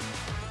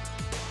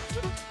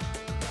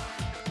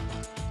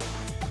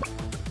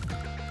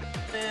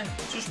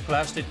 Just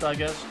plastic, I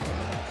guess.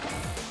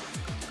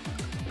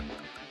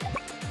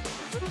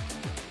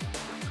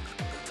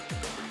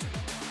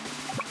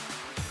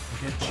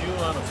 Get you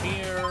out of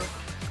here.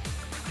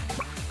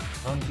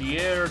 On the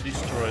air,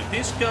 destroy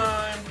this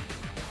guy.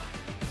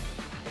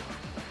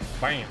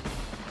 Bam.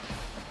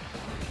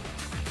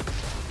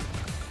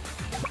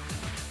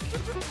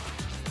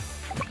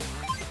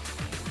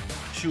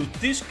 Shoot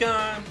this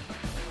guy.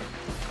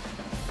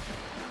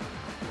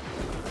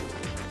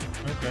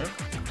 Okay.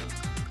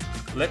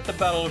 Let the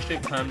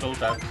battleship handle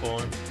that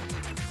point.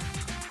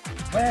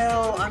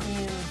 Well, I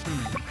mean,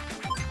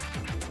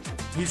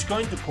 he's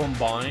going to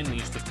combine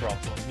is the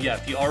problem. Yeah,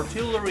 the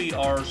artillery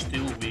are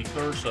still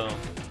weaker, so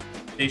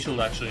they should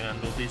actually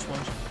handle these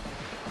ones.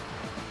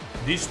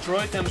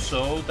 Destroy them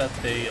so that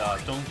they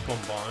don't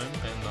combine,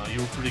 and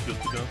you're pretty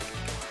good to go.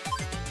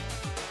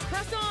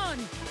 Press on!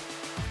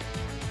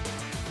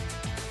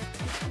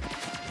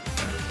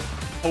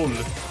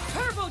 Holy.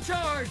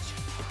 Turbocharge!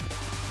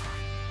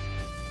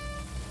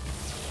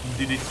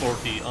 Did it for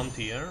the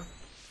anti-air.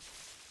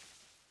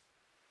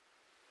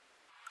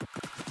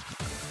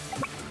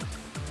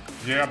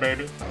 Yeah,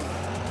 baby.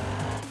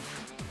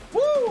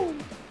 Woo!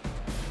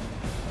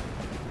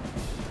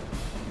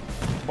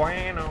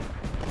 Bueno.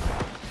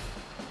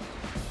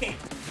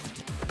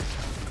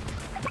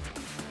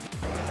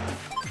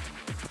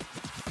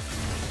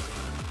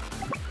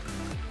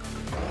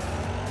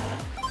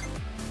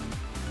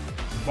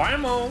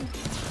 Vamos!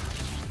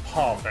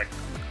 Perfect.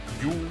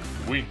 You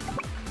win.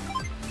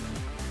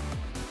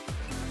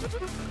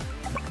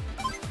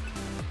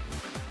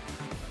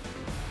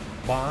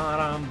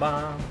 Ba-dum,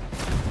 bam.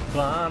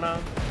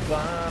 Ba-dum,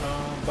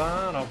 ba-dum,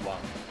 ba-dum,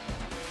 bam.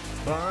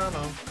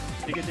 Ba-dum.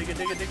 Dig it, dig it,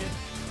 dig it, dig it.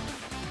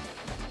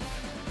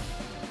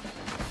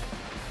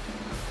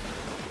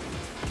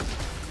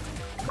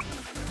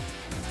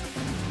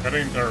 Get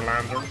in there,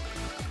 Lander.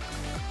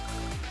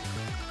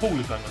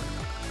 Holy banger.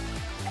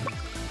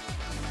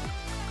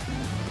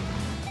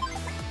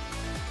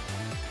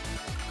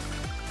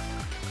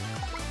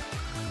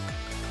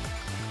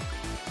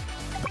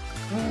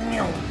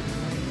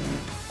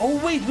 Oh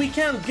wait, we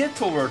can't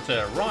get over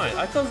there, right?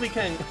 I thought we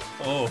can...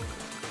 Oh.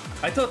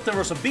 I thought there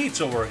was a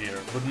beach over here,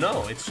 but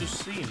no, it's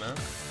just sea, man.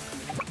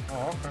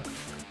 Oh, okay.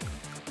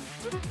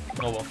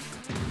 Oh well.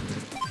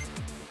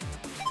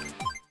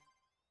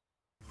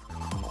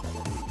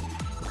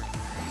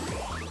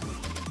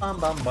 Bam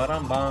bam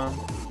bam bam.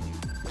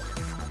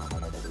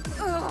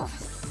 Ugh,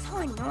 so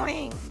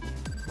annoying.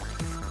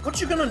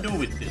 What you gonna do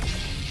with this?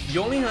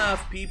 You only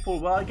have people.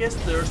 Well, I guess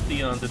there's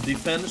the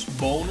defense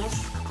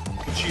bonus,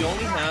 but she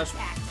only has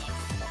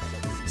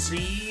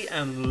sea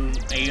and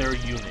air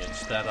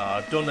units that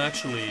don't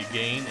actually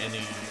gain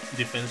any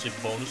defensive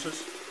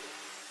bonuses.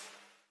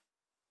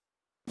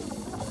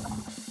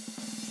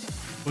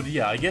 But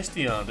yeah, I guess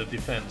the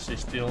defense is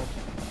still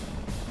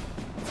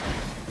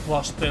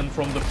plus 10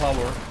 from the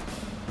power.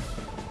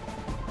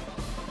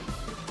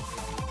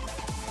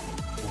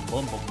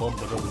 Bum bum bum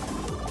ba-dum.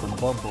 Bum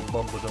bum bum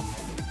bum ba-dum.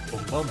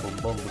 Bum bum bum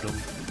bum ba-dum.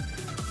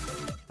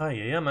 Ah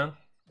yeah, man.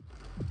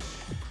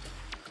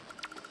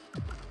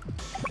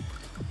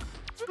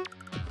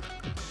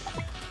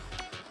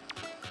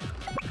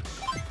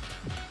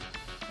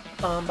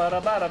 Bum ba da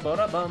ba da ba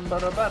da bum ba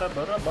da ba da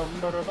ba da bum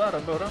ba da ba da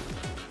ba da.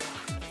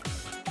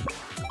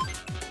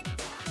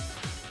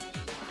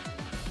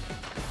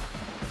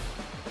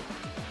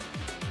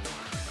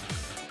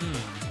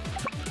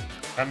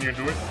 Can you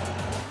do it?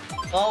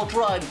 I'll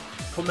try,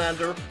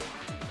 Commander.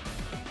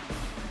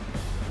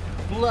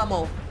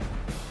 Blammo.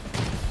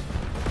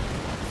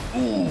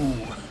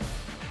 Ooh.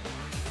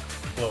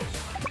 Close.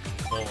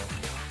 Oh well.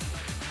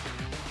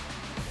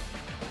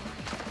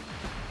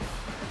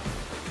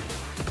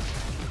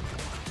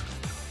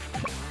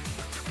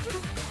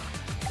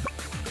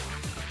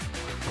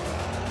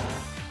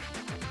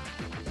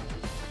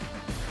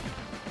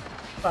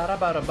 Ba da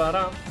ba da ba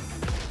da.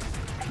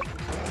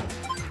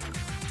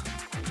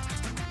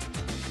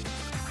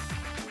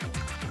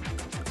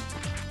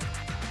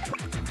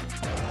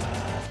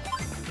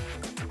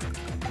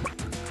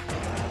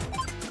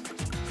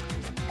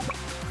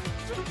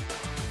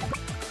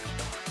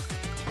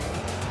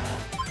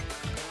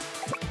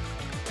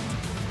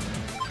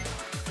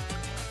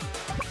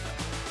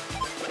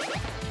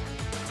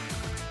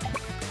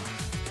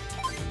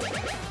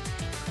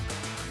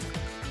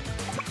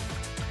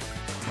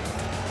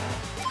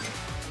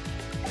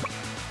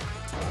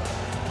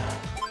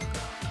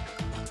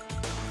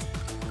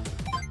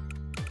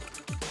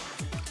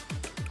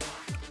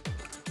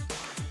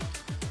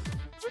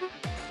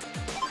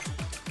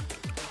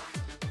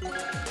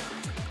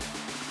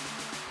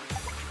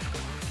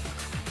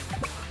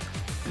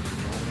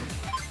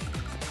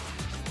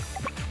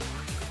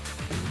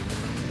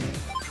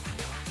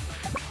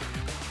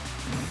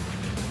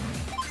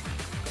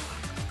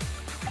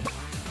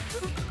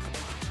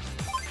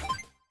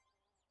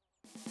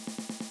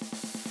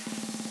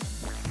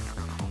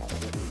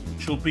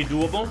 Should be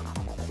doable.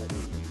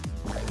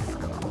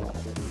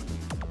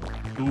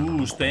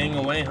 Ooh, staying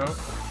away, huh?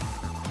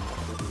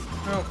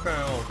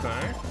 Okay,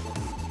 okay.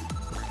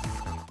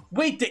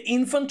 Wait, the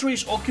infantry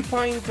is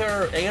occupying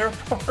their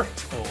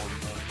airport? Oh,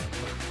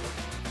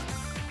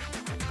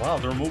 no. Wow,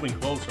 they're moving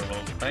closer.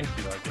 Well, thank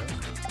you, I guess.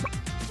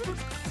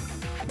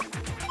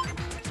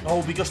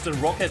 Oh, because the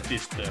rocket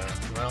is there.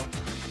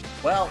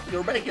 Well,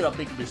 you're making a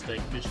big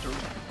mistake, mister.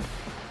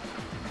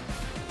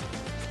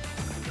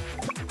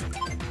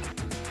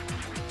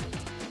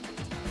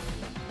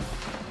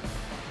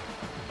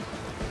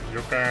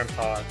 You can't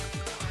hide.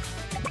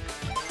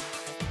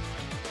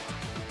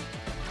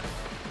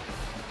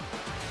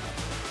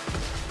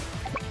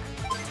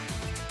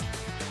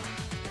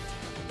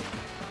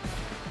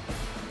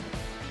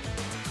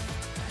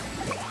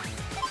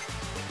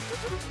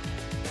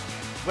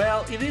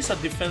 Well, it is a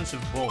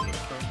defensive bonus.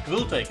 So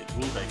we'll take it,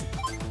 we'll take it.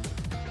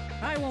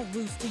 I won't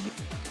lose to you.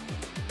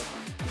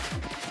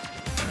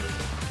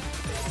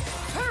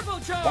 Turbo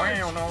charge!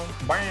 Wow, no.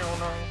 Wow,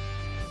 no.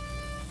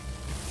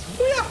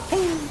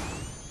 Yahoo!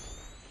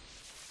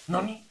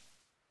 Nani?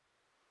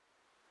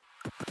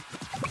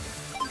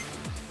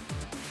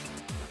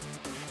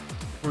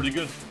 Pretty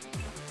good.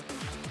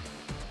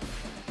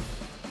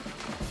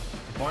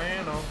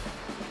 Bueno.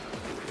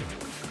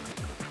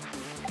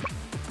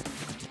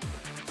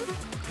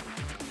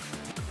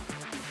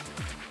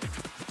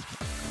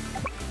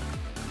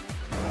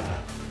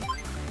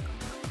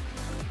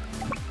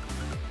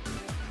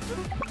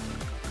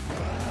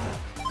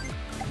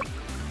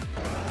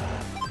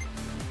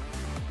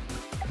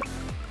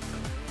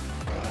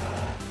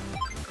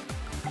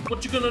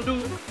 What you gonna do?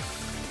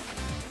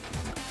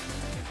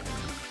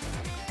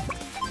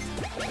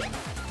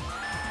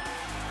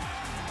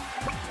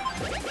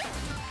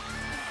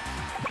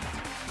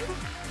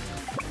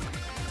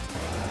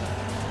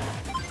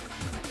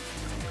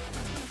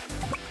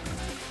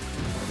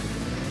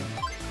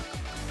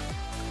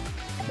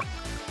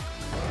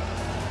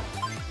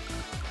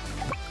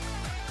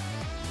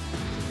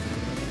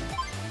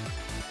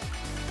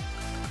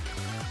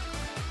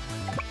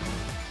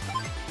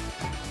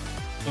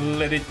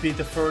 Let it be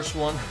the first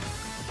one.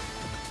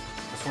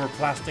 As we're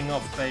blasting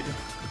off, baby.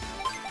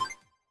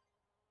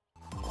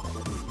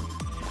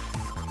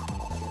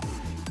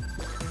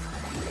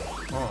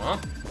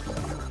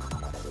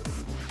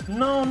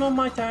 No, not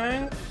my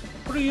tank.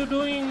 What are you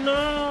doing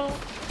now?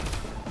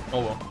 Oh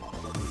well.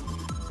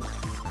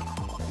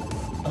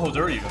 Oh,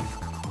 there you go.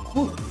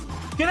 Ooh.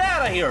 Get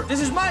out of here!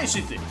 This is my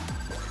city!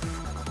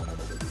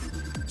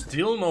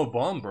 Still no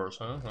bombers,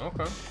 huh?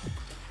 Okay.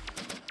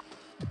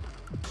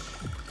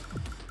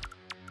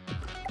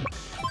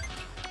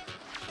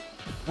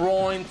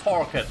 Drawing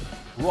target.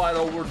 Right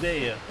over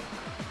there.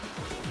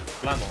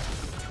 Volcano.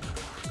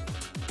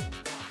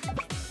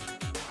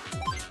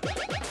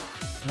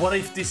 What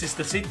if this is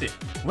the city?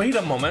 Wait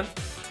a moment.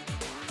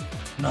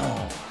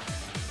 No.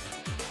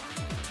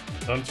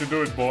 Don't you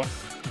do it, boy.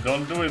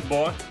 Don't do it,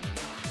 boy.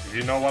 If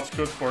you know what's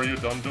good for you,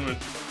 don't do it.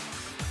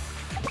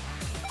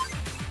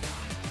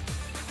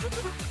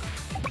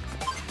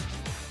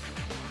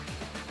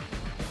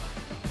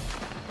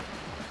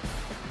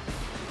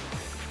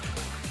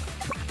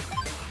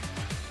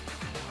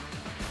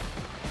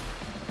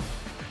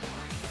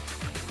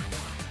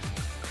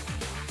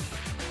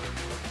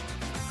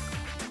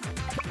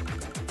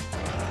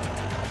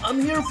 I'm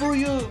here for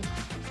you.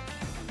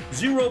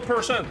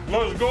 0%.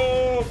 Let's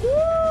go.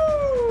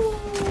 Woo!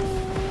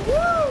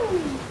 Woo!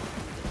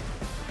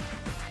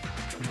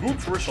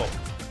 Good result.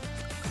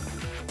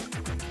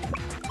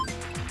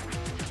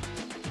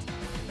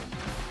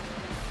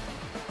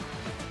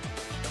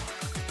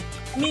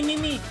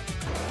 Me.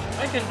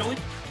 I can do it.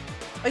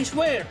 I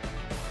swear.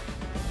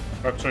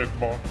 That's it,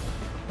 boy.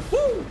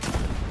 Woo!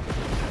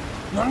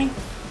 Nani?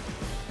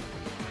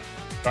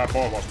 That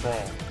boy was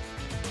strong.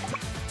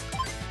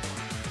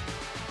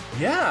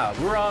 Yeah,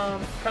 we're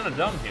kind of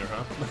done here,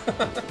 huh?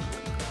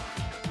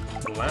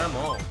 Blam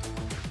on.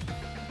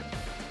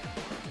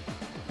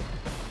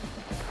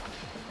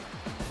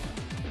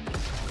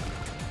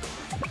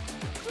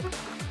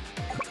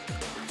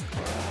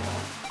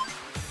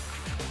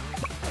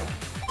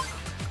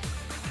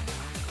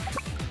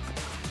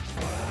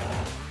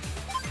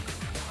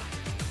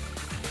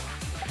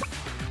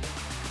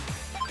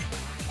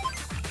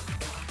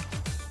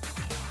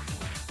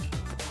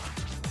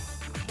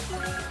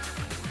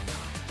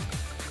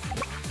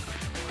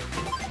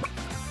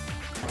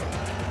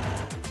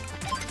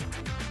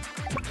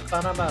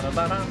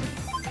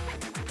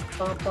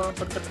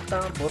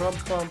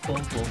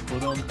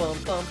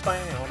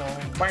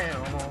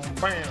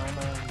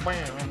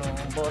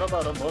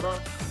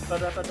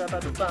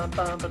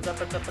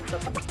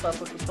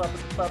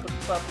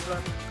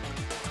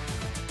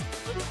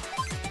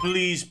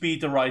 Please be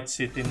the right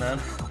city, man.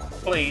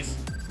 Please.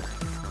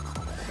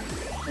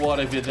 What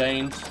if it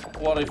ain't?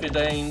 What if it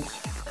ain't?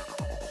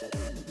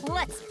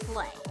 Let's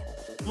play.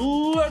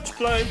 Let's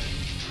play.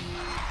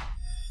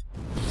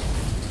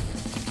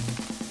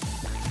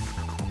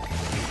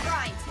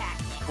 Grind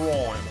tactics.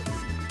 Grind.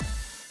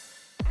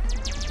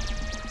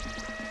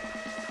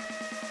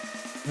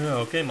 Yeah,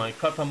 okay, my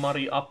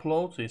Katamari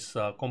upload is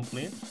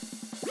complete.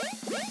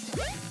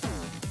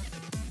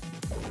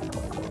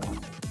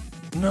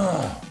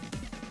 No!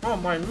 Oh,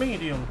 my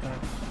medium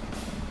tank.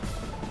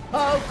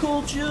 How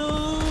could you?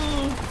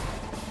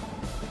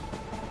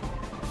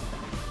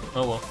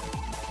 Oh well.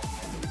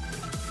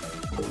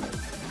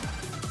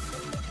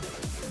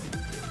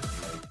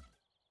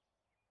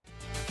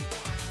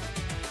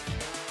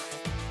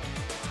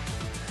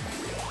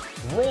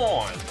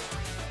 Right.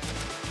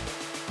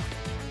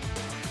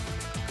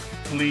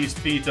 Please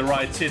beat the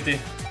right city.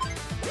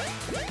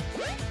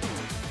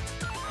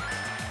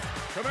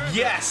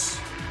 Yes!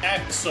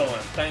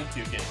 Excellent. Thank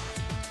you, game.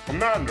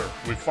 Commander,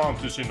 we found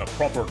this in a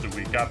property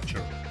we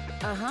captured.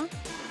 Uh-huh.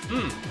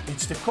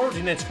 It's the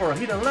coordinates for a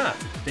hidden lab.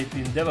 They've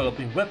been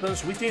developing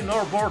weapons within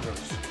our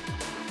borders.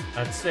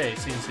 I'd say,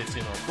 since it's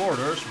in our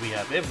borders, we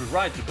have every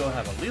right to go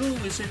have a little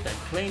visit and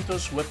claim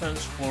those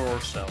weapons for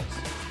ourselves.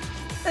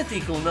 Let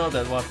Eagle know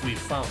that what we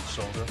found,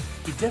 soldier.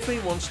 He definitely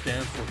won't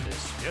stand for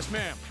this. Yes,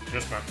 ma'am.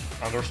 Yes, ma'am.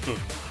 Understood.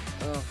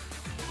 Ugh.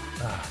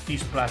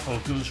 These black hole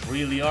goons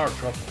really are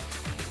trouble.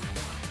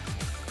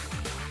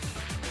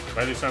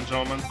 Ladies and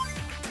gentlemen,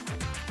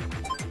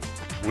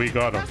 we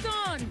got him. Press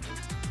on!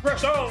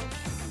 Press on!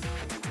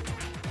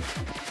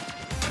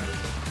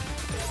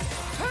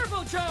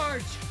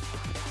 Turbocharge!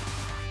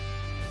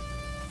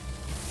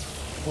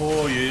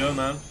 Oh yeah,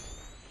 man.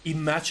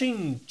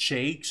 Imagine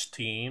Jake's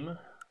team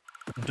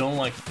done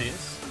like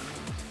this.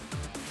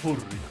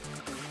 Hurry.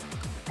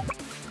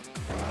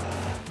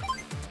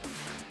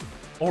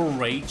 Or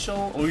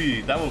Rachel.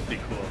 Oi, that would be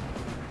cool.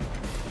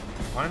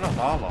 Why not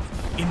all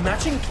of them?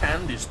 Imagine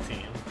Candy's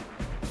team.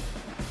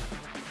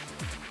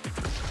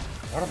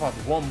 What about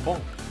one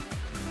bomb?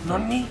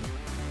 Nani?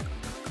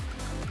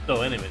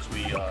 So anyways,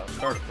 we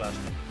started last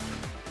time.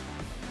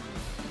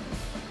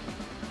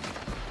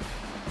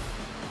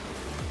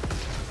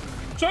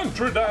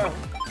 Sentry down!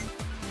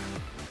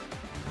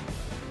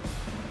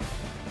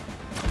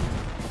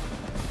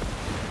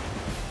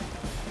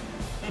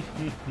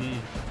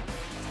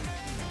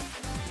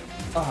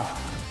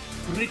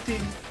 Pretty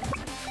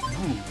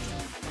good.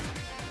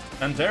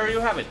 And there you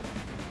have it.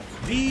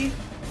 We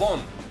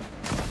won.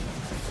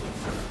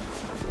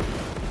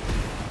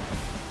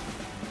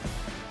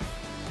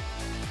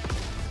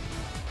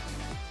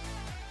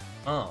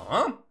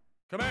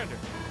 Commander.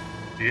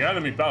 The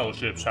enemy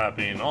battleships have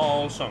been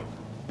all sunk.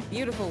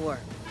 Beautiful work.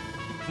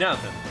 Now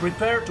then,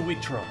 prepare to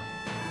withdraw.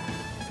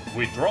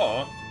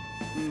 Withdraw?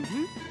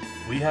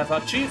 Mm-hmm. We have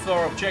achieved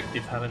our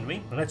objective, haven't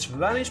we? Let's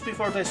vanish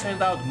before they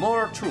send out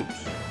more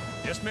troops.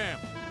 Yes, ma'am.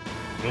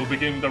 We'll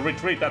begin the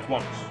retreat at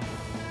once.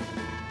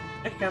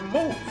 They can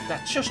move.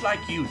 That's just like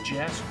you,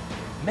 Jess.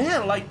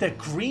 Man, like the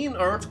Green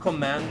Earth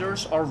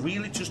commanders are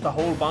really just a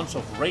whole bunch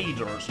of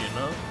raiders, you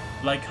know?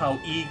 Like how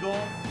Eagle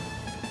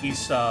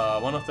is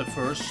one of the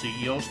first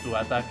CEOs to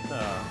attack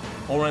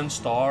Orange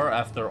Star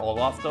after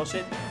Olaf does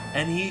it.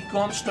 And he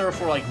comes there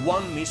for like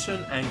one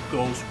mission and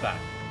goes back.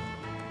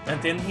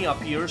 And then he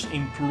appears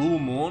in Blue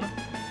Moon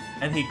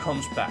and he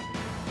comes back.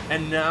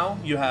 And now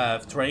you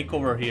have Drake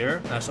over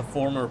here as a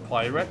former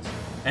pirate.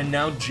 And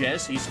now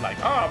Jess is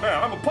like, ah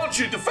man, I'm gonna punch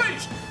you in the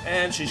face!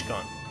 And she's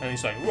gone. And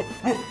he's like,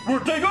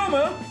 where'd they go,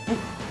 man?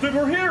 They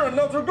were here and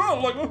now they're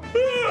gone. Like,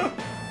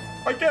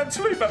 I can't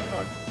sleep at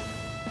night.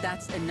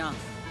 That's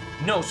enough.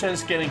 No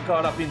sense getting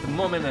caught up in the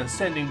moment and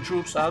sending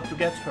troops out to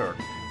get hurt.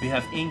 We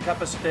have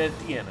incapacitated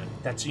the enemy.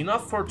 That's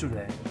enough for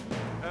today.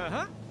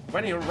 Uh-huh.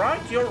 When you're right,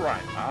 you're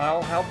right.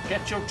 I'll help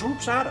get your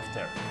troops out of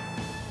there.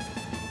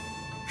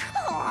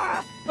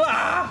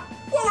 Ah!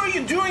 What were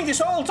you doing this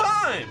whole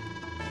time?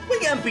 We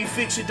can't be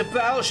fixing the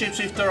battleships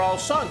if they're all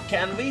sunk,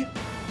 can we?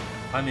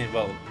 I mean,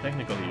 well,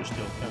 technically you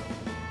still can.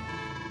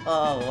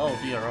 Oh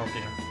dear, oh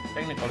dear.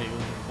 Technically you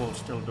will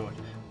still do it.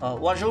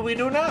 What should we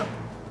do now?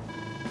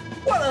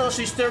 What else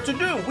is there to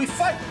do? We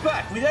fight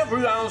back with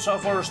every ounce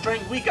of our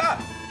strength we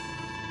got.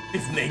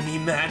 They've made me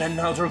mad and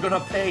now they're gonna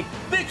pay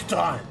big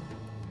time.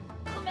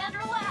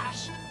 Commander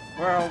Lash!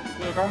 Well,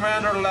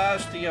 Commander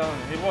Lash, he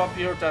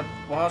appeared that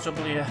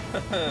possibly...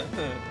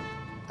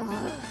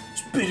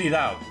 Spit it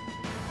out.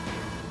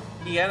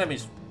 The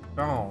enemy's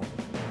gone.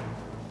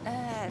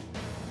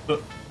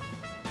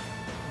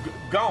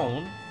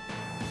 Gone?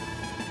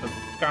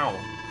 Gone.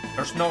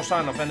 There's no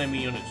sign of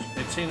enemy units.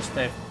 It seems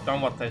they've done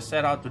what they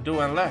set out to do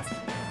and left.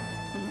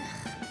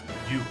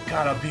 You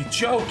gotta be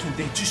joking.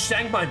 They just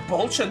sank my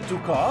boats and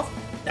took off?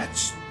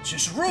 That's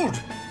just rude.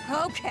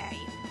 Okay.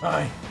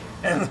 I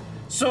am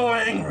so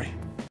angry.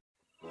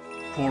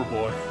 Poor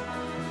boy.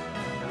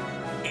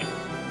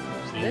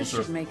 This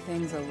should make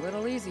things a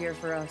little easier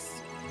for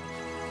us.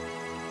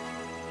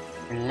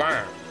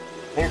 Land.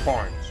 Full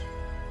points.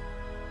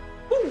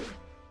 Woo!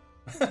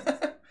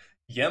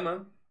 Yeah,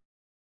 man.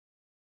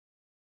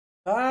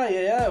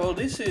 Yeah, well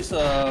this is,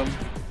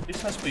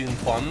 this has been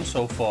fun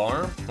so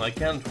far. I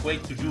can't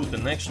wait to do the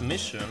next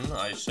mission,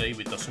 I say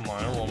with a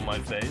smile on my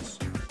face.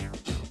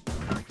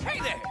 Hey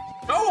there!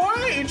 Oh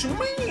hey, it's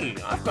me!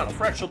 I've got a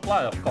fresh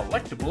supply of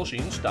collectibles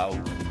in stock.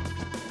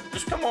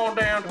 Just come on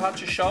down to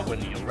Hawke's shop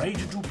when you're ready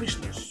to do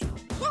business.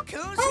 Look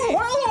who's Oh,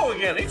 hello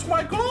again, it's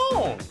my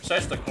clone!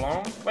 Says the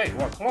clone. Wait,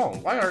 what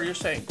clone? Why are you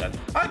saying that?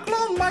 I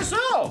cloned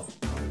myself!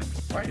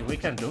 Wait, we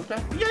can do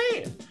that?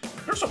 Yeah!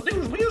 There's some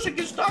new music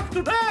in stock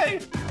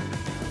today!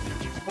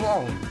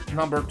 Clone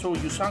number 2,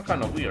 you sound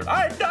kinda weird.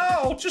 I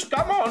know! Just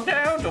come on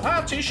down to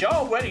Hawke's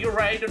shop when you're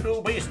ready to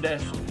do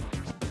business.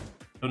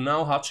 So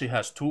now Hawke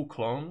has 2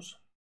 clones?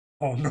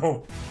 Oh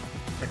no!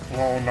 The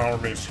clone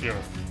army is here.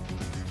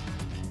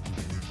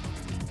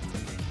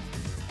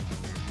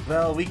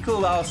 Well, we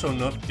could also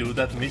not do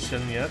that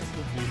mission yet,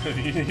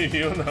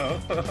 you know.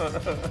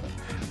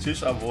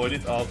 Just avoid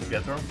it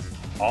altogether.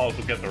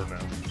 Altogether now.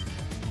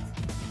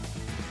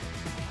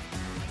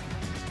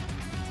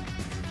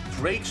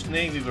 Drake's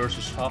Navy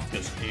versus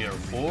Hawke's Air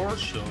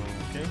Force,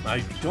 okay.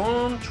 I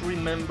don't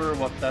remember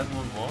what that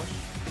one was.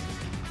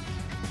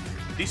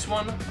 This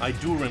one, I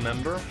do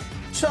remember.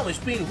 Sally's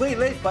being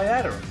waylaid by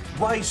Adder.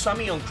 Why is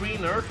Sammy on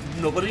Green Earth?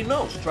 Nobody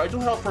knows. Try to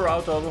help her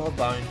out of her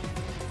bind.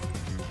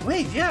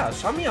 Wait, yeah,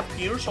 Sammy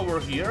appears over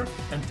here,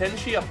 and then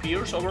she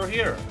appears over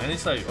here. And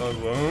it's like,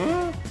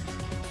 what?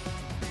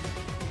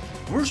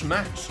 Where's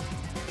Max?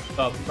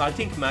 I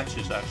think Max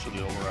is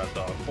actually over at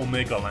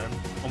Omega Land.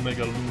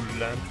 Omega Lulu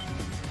Land.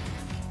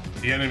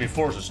 The enemy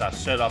forces have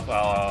set up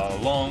a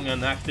long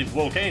and active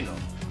volcano.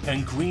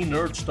 Can Green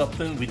Earth stop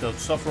them without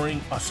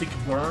suffering a sick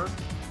burn?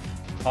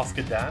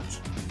 Hawke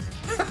dabs?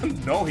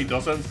 No, he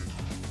doesn't.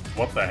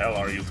 What the hell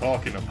are you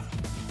talking about?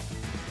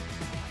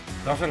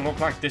 Doesn't look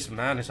like this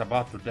man is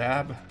about to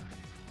dab.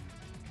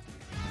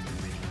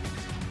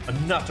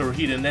 Another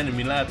hidden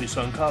enemy lab is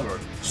uncovered.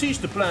 Seize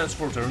the plans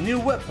for their new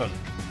weapon.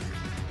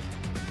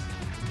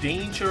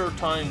 Danger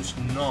times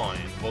 9.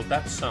 Well,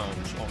 that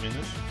sounds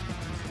ominous.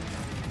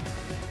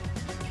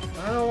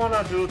 I don't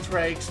wanna do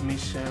Drake's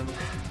mission.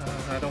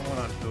 I don't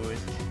wanna do it.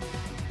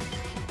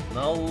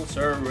 No,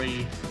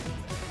 sorry.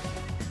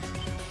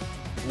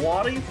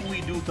 What if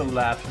we do the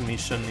lab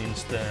mission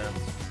instead?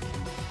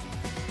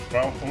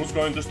 Well, who's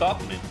going to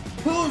stop me?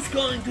 Who's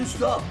going to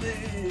stop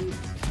me?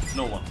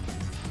 No one.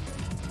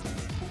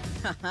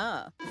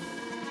 Haha.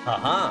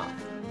 Haha.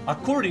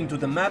 According to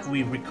the map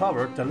we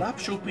recovered, the lab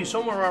should be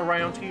somewhere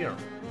around here.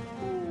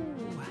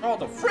 Oh,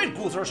 the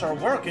freebooters are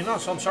working on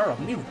some sort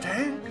of new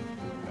tank?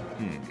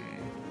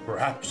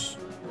 Perhaps.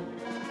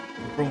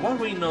 From what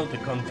we know, the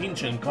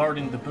contingent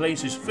guarding the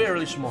place is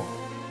fairly small.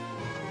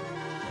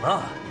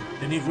 Ah,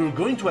 then if we're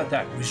going to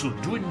attack, we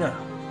should do it now.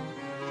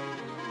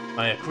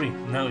 I agree,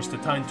 now is the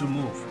time to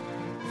move.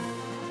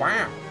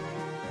 Wow.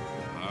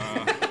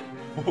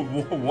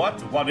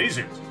 What is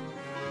it?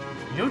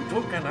 You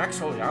two can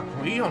actually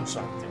agree on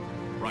something.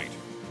 Right.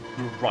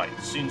 Right,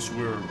 since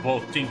we're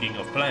both thinking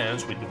of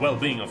plans with the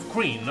well-being of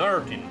Green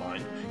Earth in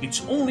mind,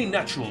 it's only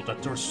natural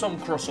that there's some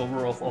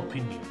crossover of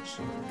opinions.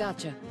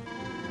 Gotcha.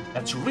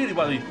 That's really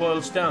what it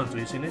boils down to,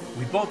 isn't it?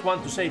 We both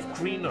want to save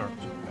Green Earth.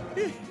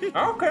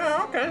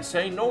 Okay,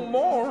 say no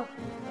more.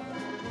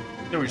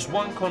 There is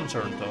one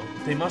concern though.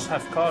 They must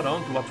have caught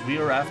on to what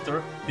we're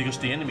after, because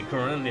the enemy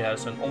currently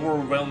has an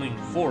overwhelming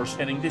force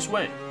heading this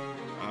way.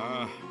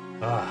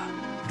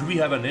 Do we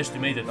have an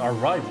estimated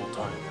arrival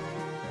time?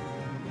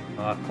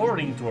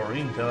 According to our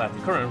intel, at the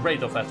current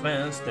rate of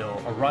advance,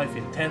 they'll arrive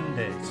in 10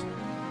 days.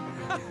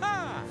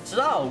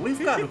 So, we've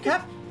got to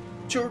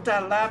capture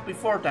that lab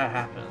before that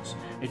happens.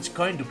 It's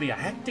going to be a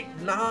hectic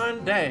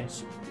 9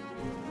 days.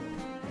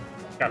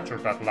 Capture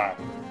that lab.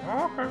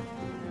 Okay.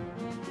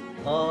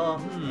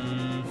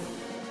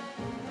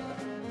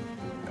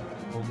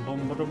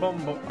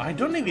 I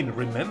don't even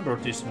remember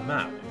this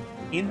map.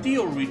 In the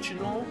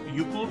original,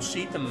 you could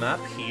see the map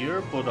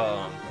here, but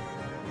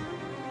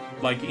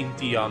like in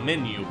the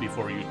menu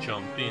before you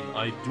jump in,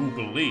 I do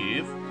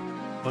believe.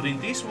 But in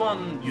this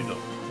one, you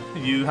don't.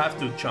 You have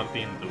to jump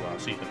in to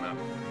see the map.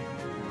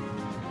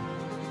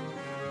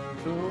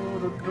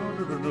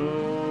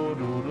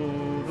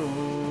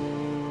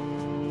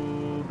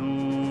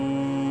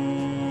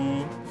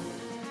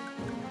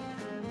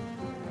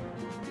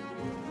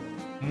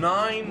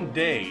 9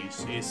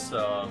 days is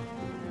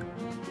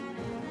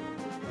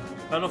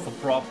kind of a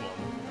problem.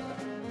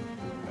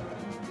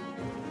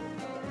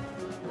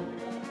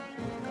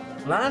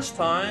 Last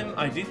time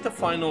I did the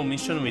final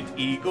mission with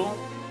Eagle,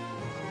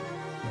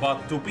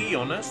 but to be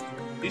honest,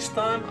 this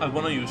time I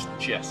wanna use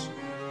Jess.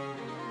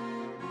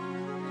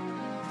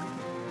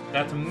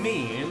 That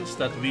means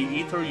that we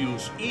either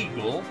use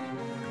Eagle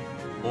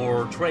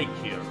or Drake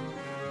here.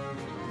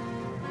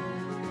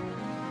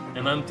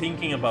 And I'm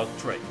thinking about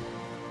Drake.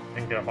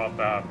 Thinking about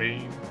that,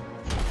 babe.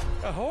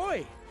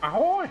 Ahoy!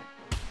 Ahoy!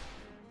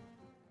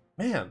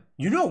 Man,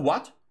 you know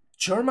what?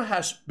 Germa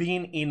has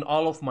been in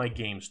all of my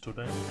games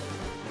today.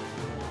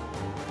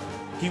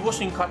 He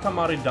was in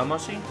Katamari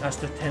Damacy as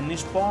the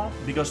tennis ball,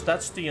 because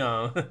that's the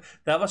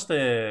that was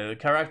the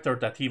character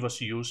that he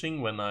was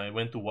using when I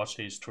went to watch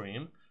his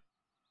stream.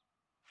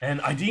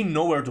 And I didn't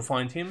know where to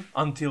find him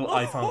until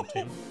I found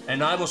him.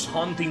 And I was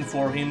hunting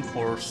for him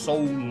for so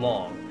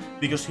long,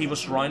 because he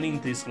was running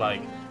this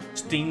like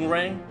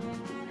stingray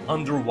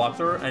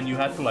underwater and you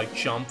had to like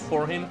jump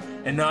for him,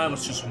 and I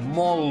was just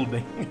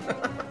molding.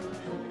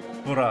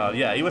 But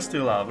yeah, it was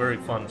still a very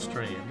fun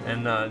stream.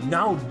 And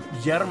now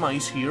Yerma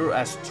is here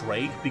as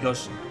Drake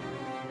because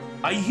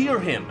I hear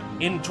him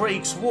in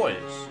Drake's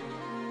voice.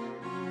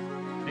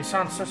 It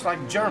sounds just like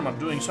Yerma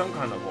doing some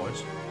kind of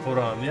voice. But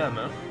yeah,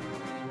 man.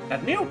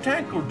 That new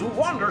tank will do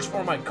wonders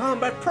for my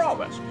combat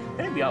prowess.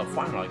 Maybe I'll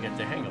finally get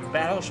the hang of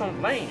battles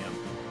on land.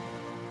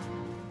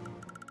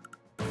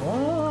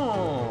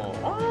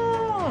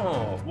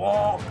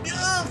 Whoa,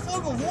 yeah,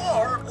 fog of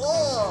war.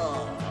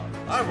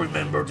 I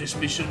remember this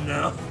mission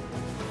now.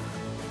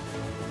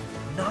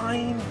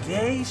 9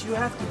 days? You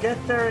have to get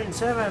there in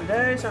 7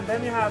 days, and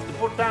then you have to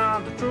put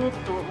down the troops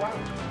to what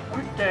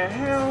the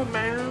hell,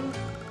 man?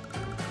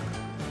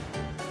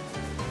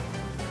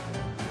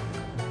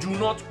 Do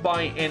not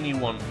buy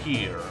anyone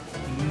here.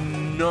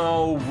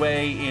 No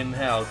way in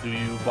hell do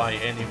you buy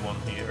anyone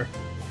here.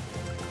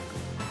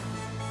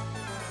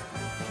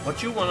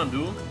 What you wanna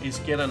do is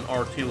get an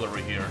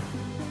artillery here.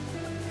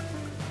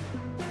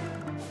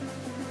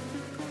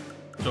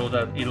 So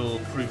that it'll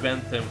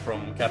prevent them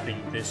from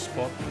capping this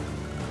spot.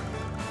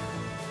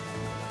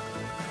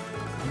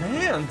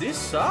 Man, this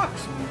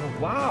sucks.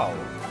 Wow.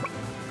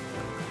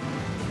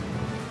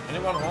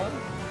 Anyone home?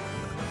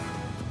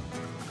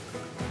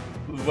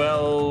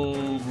 Well,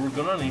 we're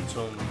gonna need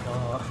some...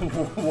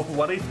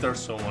 what if there's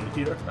someone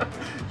here?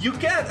 You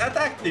can't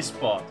attack this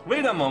spot.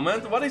 Wait a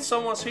moment, what if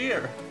someone's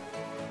here?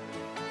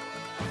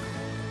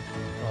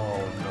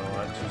 Oh no,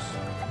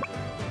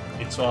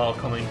 it's all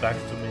coming back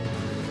to me.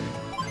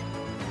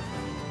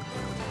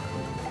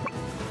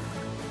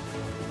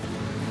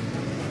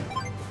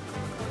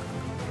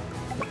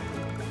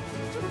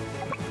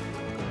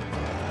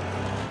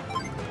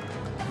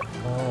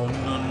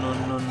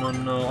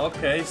 No.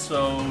 Okay,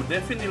 so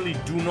definitely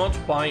do not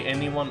buy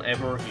anyone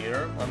ever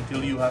here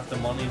until you have the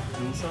money to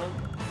do so.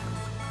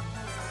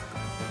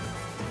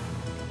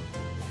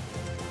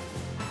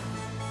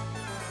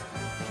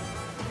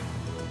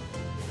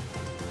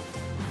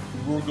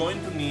 We're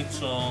going to need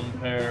some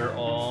pair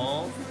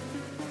of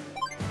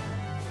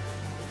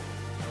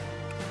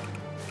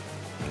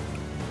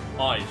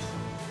ice.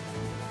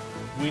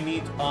 We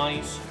need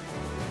ice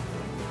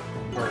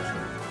first.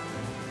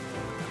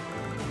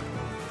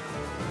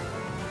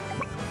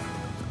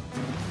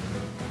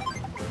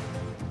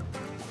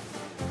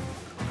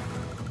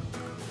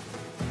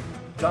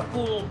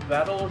 Double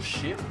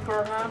battleship,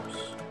 perhaps?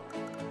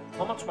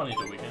 How much money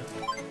do we get?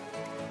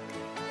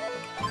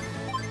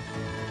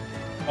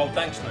 Oh,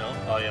 thanks, Nell.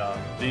 I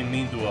didn't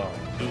mean to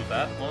do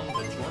that one.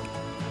 Which one?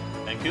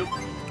 Thank you.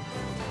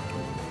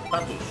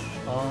 Status.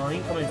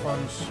 Incoming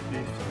funds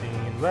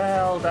 15.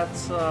 Well,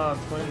 that's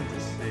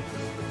 26.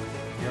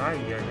 Yeah,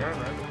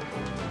 man.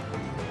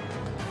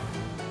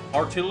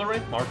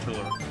 Artillery?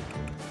 Artillery.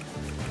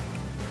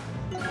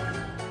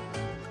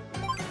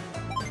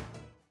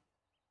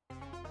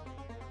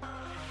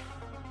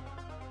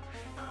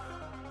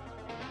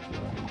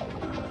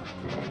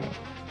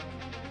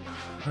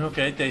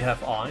 Okay, they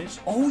have eyes.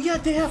 Oh yeah,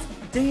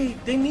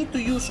 they need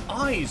to use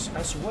eyes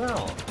as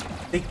well.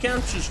 They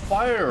can't just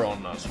fire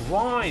on us.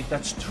 Right,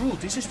 that's true.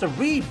 This is the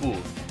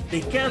reboot.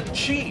 They can't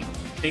cheat.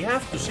 They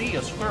have to see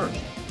us first.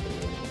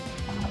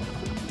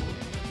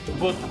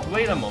 But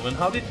wait a moment,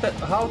 how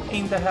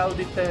in the hell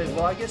did they...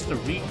 Well, I guess the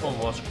recon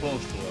was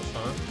close to us,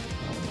 huh?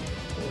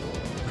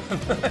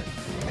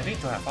 I need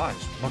to have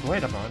eyes. But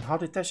wait a moment, how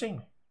did they see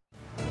me?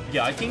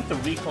 Yeah, I think the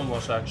recon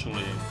was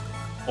actually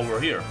over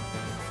here.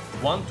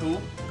 1, 2,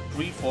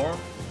 3, 4,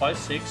 5,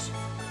 6,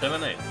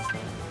 7, 8.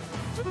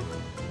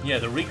 Yeah,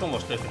 the recon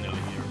was definitely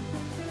here.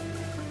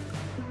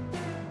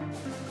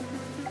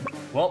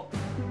 Well,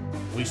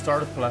 we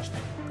started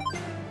blasting.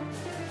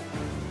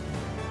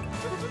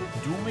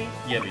 Do we?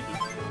 Yeah, we do.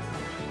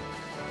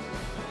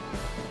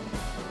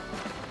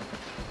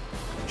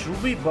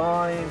 Should we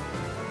buy...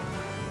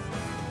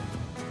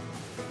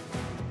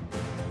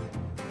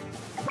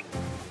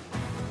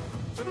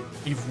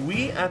 If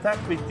we attack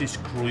with this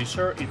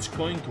cruiser, it's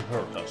going to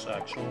hurt us,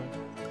 actually.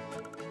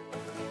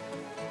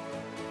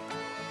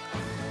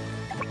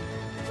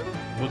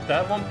 But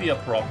that won't be a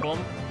problem.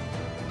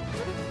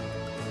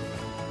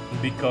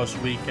 Because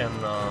we can...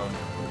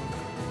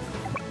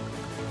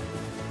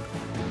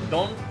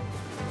 Don't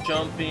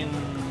jump in...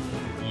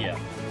 Yeah.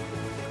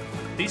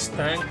 This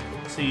tank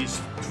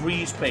sees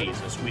 3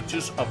 spaces. We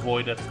just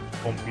avoided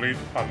complete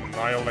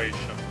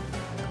annihilation.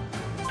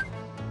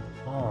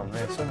 Oh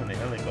man, so many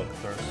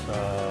helicopters.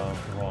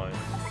 Right.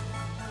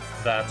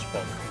 That's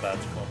fun.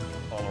 That's fun.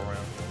 All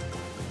around.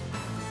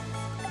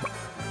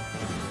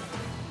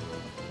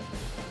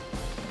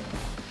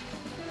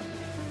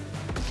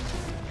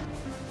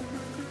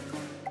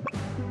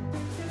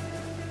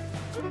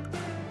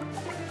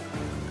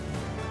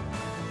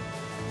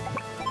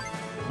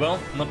 Well,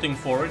 nothing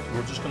for it.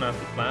 We're just gonna have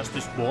to blast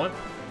this boy.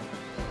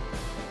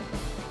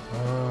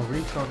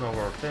 Recon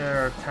over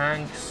there.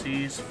 Tank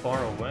sees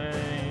far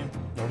away.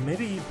 Or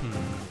maybe...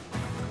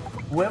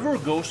 Whoever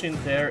goes in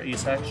there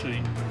is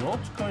actually not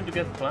going to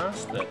get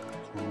blasted.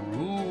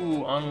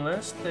 True,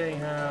 unless they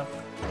have...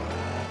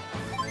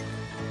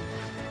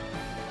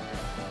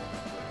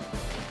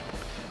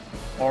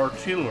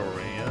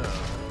 Artillery, yeah.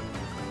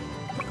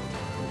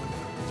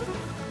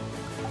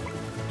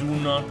 Do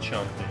not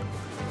jump in.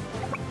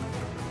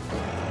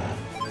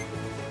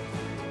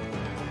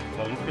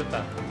 Well, look at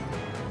that.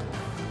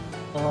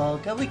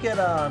 Can we get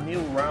a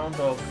new round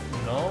of...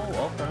 No?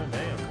 Okay,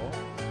 there you go.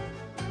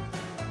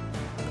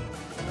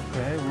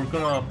 Okay, we're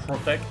gonna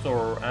protect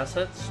our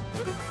assets.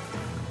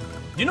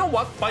 You know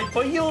what? By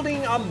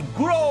building a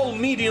good old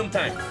medium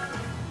tank.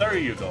 There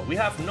you go. We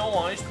have no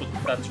ice, but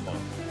that's fine.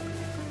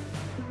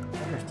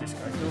 What is this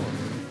guy doing?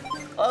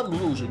 I'm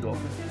losing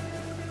over.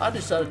 I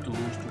decided to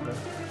lose today.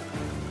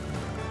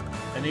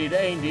 And it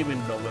ain't even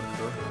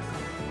November.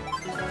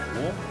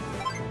 Oh.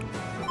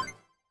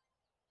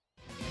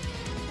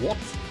 What?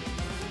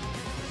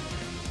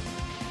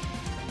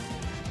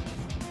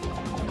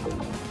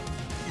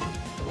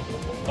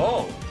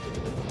 Oh!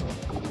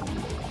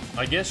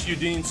 I guess you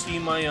didn't see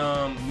my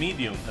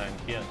medium tank,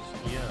 yes,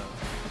 yeah.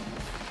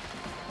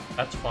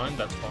 That's fine,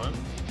 that's fine.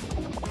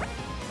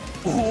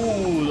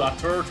 Ooh, a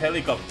 3rd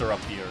helicopter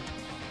appeared.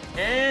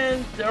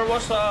 And there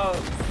was a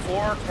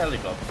 4th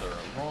helicopter,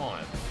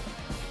 right.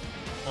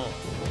 Oh.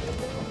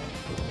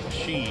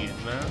 Jeez,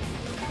 man.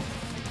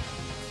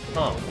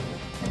 Huh.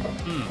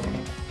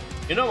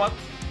 You know what?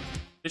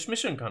 This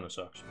mission kinda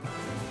sucks.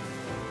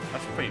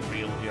 That's pretty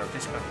real here.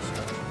 This kinda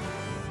sucks.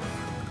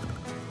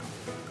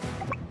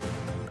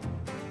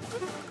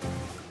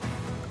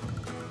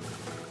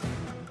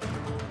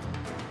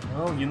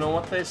 Well, you know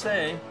what they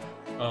say.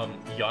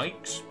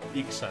 Yikes.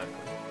 Exactly.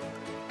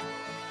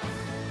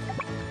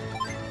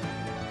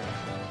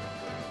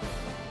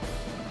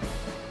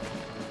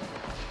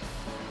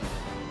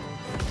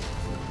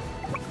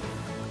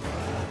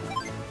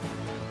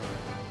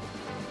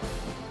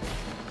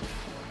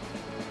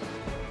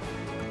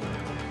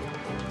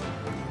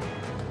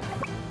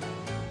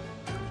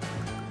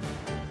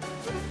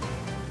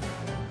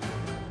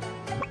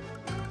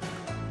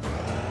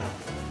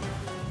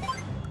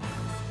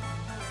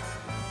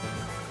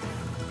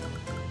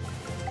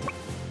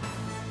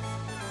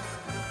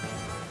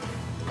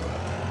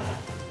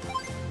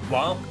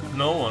 Wow,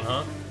 no one,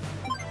 huh?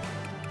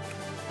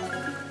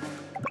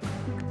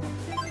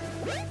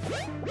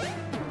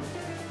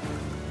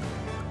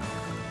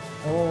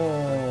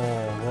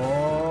 Oh,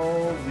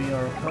 well, we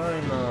are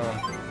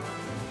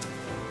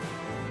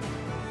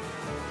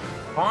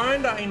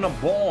kinda in a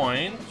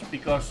bind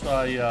because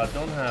I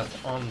don't have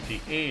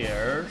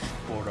anti-airs,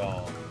 but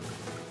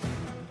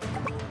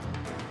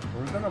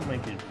we're gonna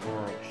make it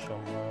work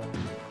somehow.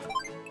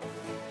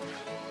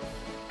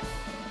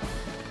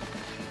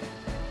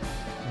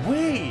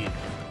 Wait,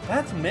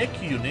 that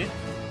mech unit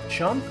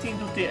jumped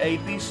into the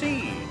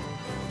APC,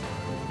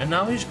 and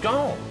now he's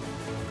gone.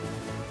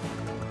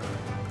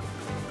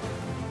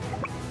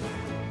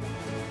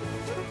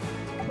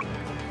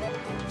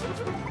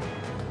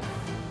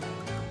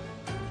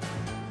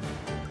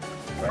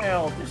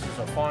 Well, this is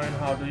a fine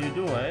how do you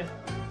do, eh?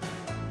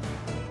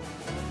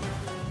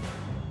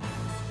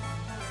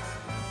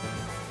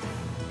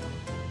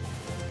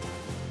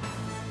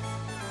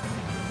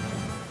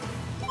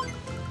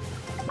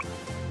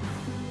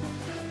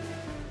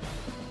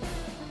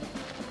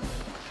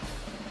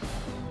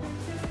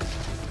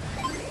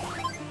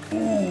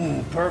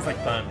 Ooh,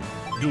 perfect timing.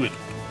 Do it.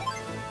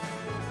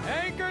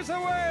 Anchors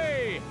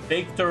away!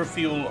 Take their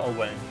fuel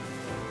away.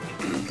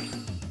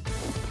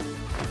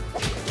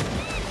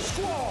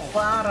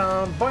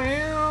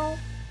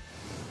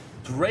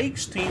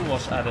 Drake's team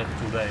was added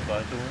today, by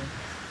the way.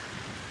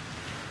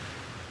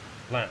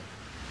 Plan.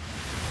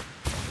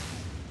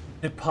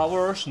 The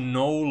powers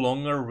no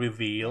longer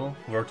reveal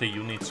where the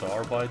units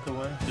are, by the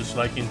way, just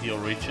like in the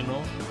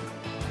original.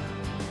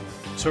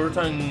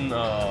 Certain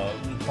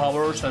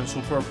powers and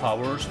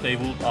superpowers, they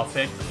will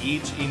affect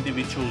each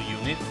individual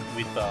unit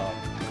with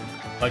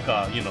like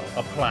a, you know,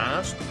 a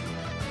blast.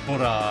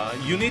 But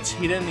units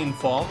hidden in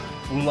fog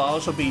will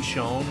also be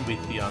shown with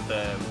the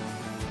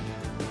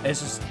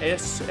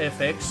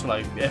SFX,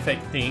 like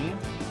effect thing,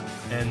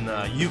 and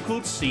you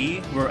could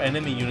see where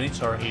enemy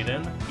units are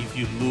hidden if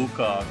you look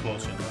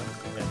close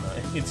enough.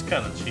 And it's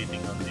kind of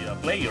cheating on the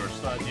player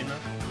side, you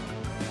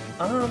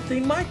know.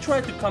 They might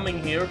try to come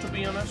in here, to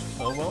be honest.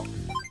 Oh well.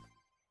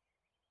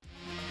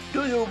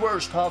 Do your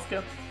worst,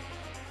 Hawke.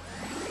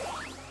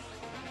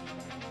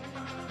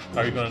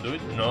 Are you gonna do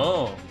it?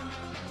 No.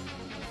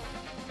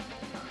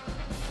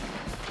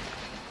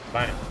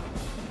 Bang.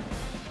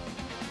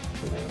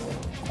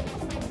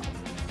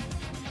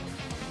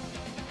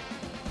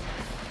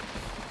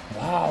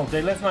 Wow,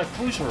 they left my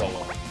cruiser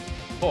alone.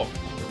 Oh,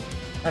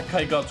 that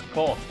guy got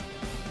caught.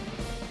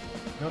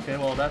 Okay,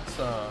 well that's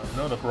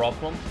not a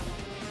problem.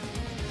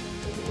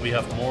 We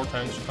have more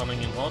tanks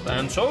coming in hot,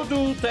 and so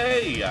do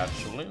they,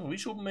 actually. We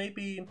should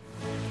maybe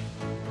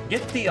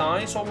get the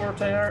eyes over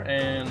there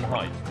and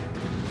hide.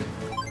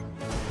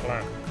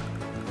 Plan.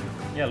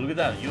 Yeah, look at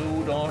that.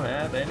 You don't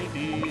have any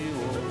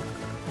deal.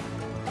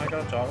 I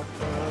got talk.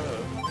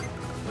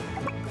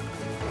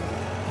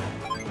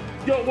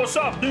 Yo, what's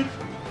up, dude?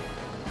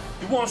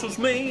 You want some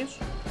smears?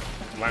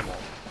 Slam on.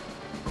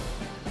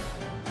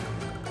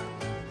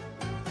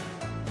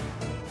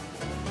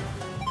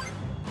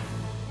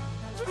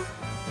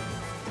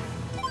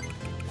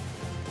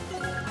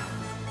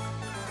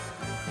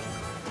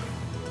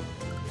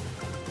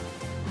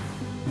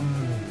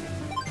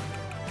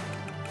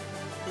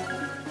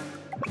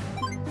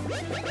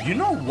 You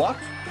know what?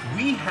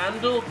 We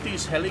handled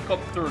these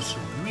helicopters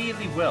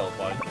really well,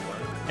 by the way.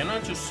 Can I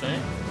just say?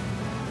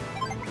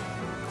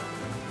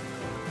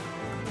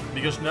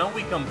 Because now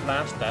we can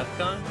blast that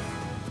guy.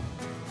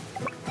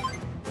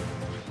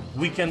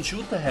 We can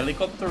shoot the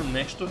helicopter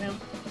next to him.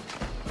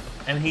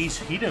 And he's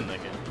hidden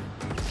again.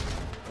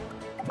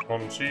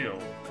 Conceal.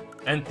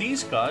 And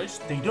these guys,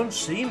 they don't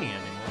see me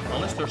anymore.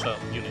 Unless there's a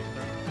unit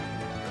there.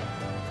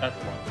 That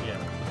one, yeah.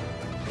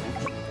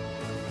 Oops.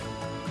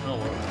 Oh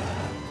well.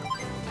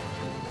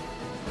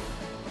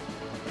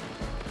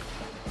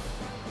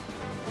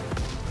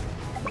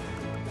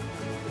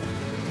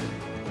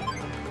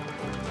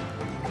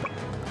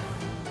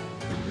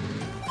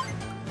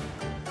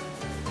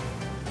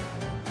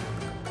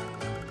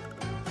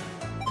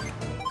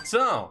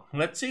 So,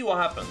 let's see what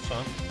happens,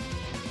 huh?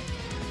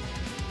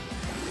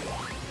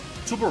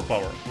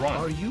 Superpower, right.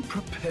 Are you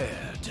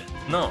prepared?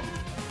 No.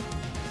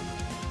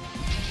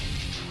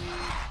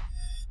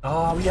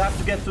 Oh, we have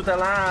to get to the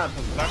lab.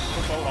 Back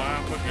to the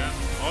lab again.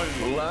 Oh,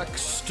 Black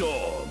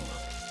Storm.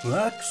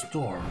 Black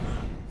Storm.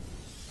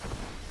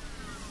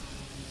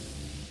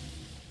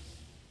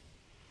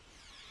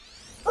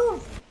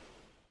 Oh.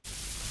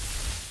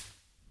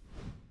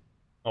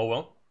 Oh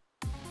well.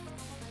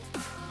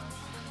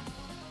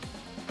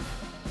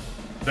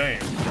 damn,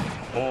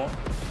 boy.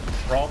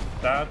 Drop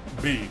that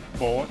beat,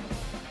 boy.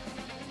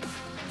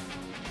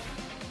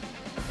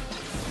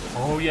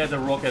 Oh yeah, the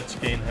rockets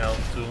gain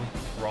health too.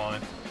 Right.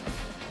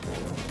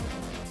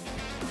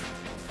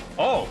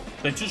 Oh,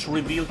 they just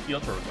revealed the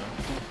other one.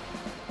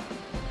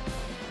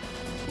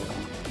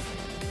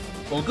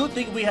 Well, good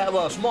thing we have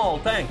a small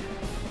tank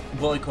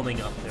boy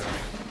coming up there.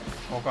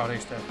 Oh god,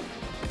 he's dead.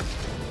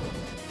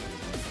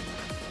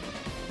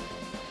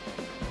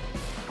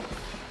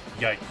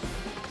 Yikes.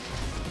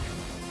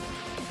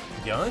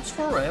 Yeah, it's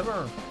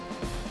forever.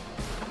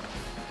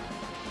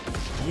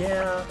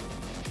 Yeah.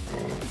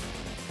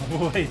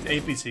 Wait,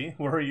 APC,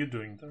 what are you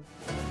doing there?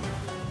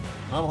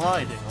 I'm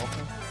hiding,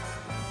 okay.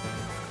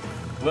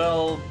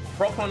 Well,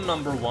 problem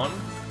number 1.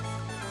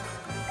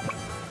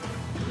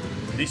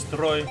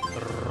 Destroy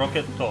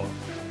Rockettor.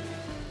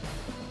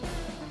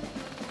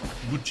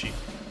 Gucci.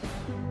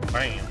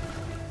 Bam.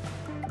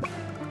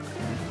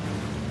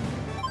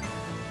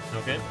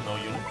 Okay, no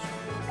units.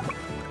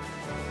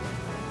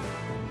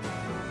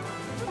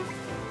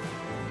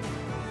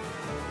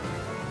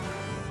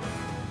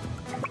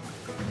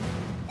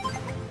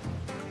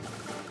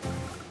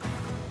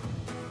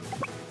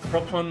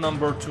 Problem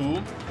number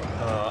 2.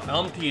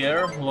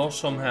 Anti-air lost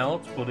some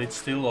health, but it's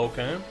still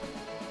okay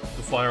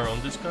to fire on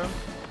this guy.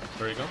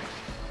 There you go.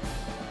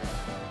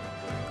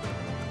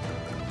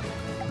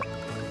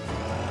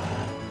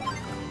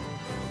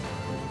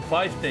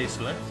 Five days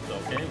left.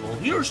 Okay, well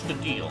here's the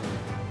deal.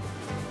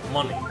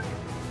 Money.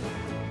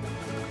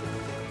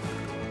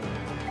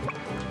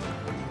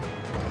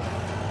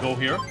 Go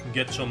here,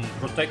 get some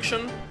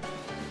protection.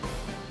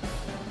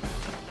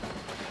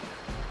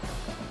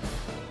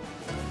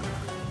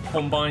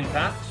 Combine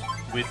that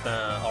with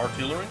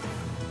artillery.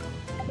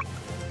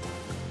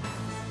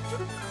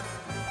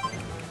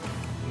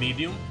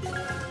 Medium.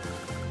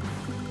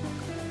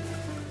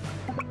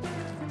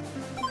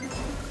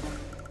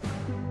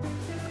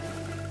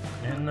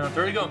 And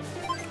there you go.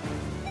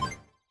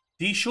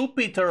 These should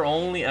be their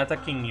only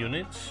attacking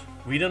units.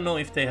 We don't know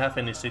if they have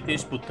any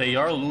cities, but they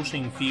are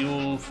losing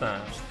fuel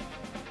fast.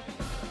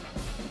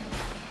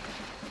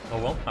 Oh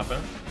well,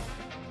 happen.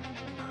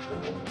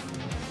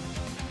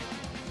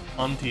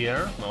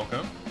 Anti-air,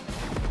 okay.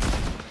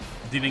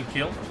 Didn't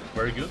kill,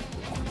 very good.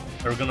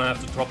 They're gonna have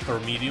to drop their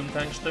medium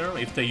tanks there.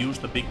 If they use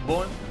the big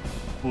boy,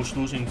 who's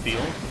losing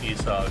fuel,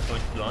 he's going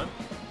to die.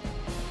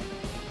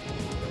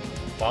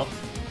 Well,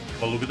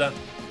 look at that.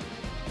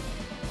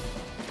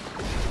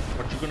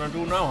 What you gonna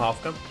do now,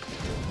 Hawke?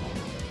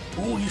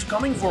 Ooh, he's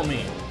coming for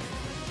me!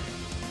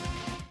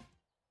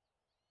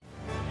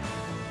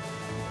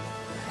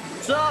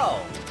 So,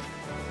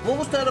 what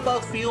was that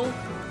about fuel?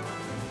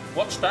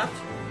 What's that?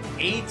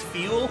 8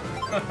 fuel?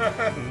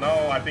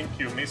 No, I think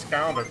you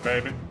miscounted,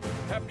 baby.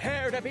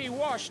 Prepare to be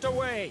washed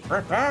away.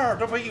 Prepare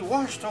to be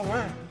washed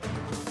away.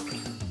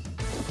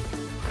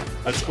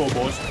 Let's go,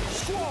 boys.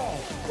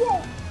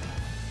 Whoa.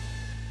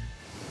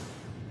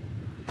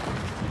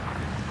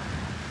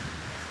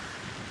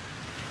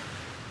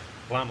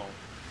 Blammo.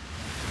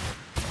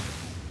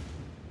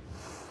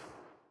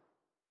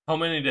 How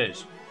many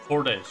days?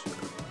 4 days.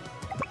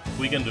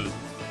 We can do it.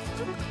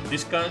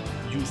 This guy,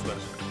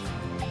 useless.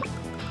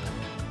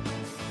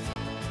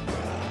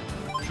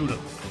 Shoot him.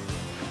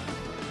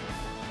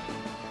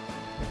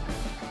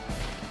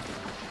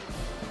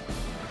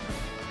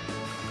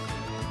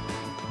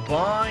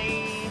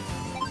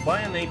 Buy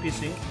an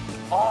APC.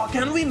 Oh,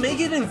 can we make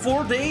it in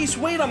 4 days?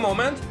 Wait a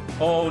moment.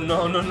 Oh,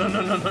 no.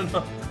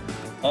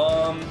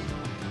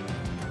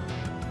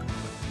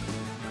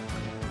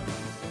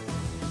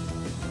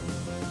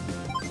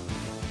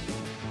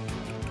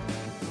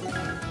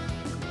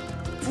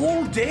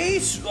 4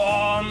 days?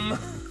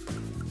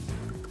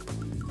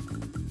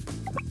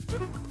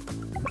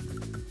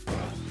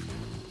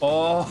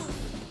 Oh.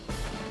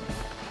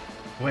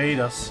 Wait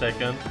a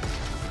second.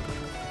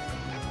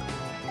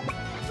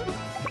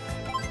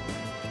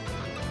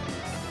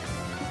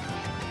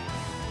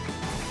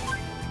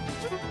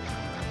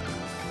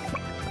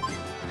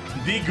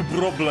 Big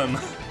problem.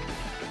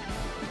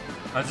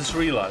 I just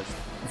realized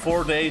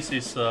 4 days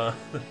is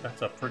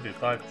that's a pretty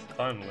tight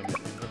time limit,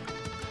 isn't it?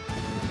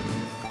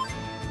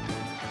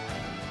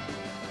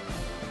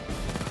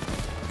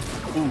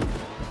 Ooh.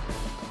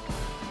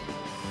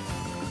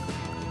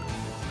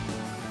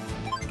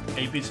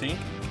 APC?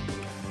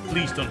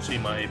 Please don't see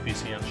my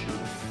APC and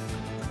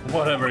shoot.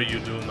 Whatever you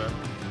do, man.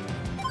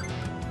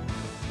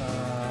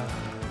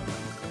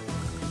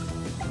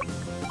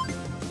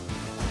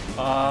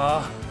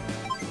 Oh,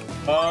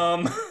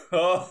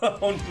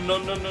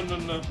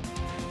 no.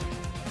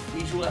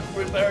 We should have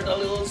prepared a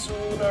little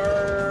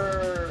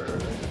sooner.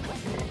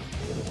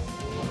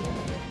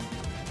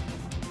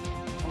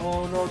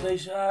 Oh no, they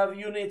have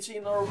units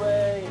in our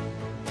way.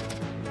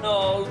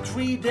 No,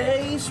 3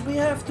 days? We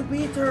have to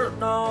beat her.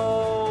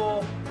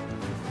 No.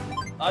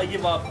 I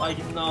give up.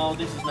 No,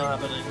 this is not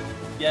happening.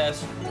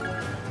 Yes.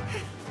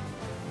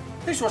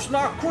 This was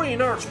not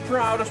Queen Earth's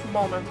proudest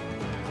moment.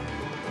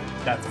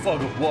 That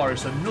fog of war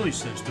is a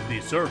nuisance to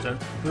be certain,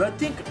 but I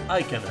think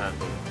I can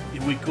handle it.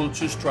 If we could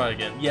just try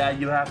again. Yeah,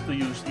 you have to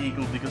use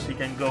Eagle because he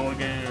can go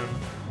again.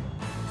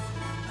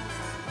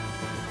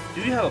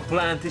 Do you have a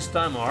plan this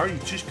time, or are you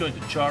just going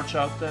to charge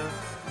out there?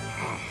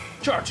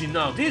 Charging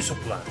out is a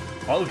plan.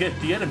 I'll get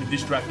the enemy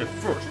distracted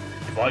first.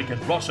 If I can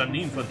rush an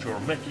infantry or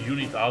mech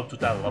unit out to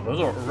that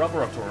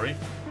laboratory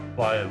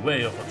by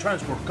way of a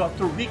transport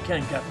copter we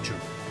can capture.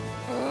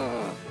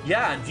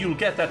 Yeah, and you'll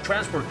get that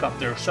transport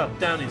copter shut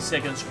down in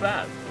seconds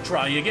flat.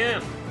 Try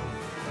again.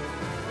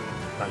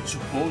 I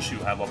suppose you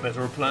have a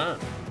better plan.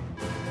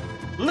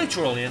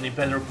 Literally any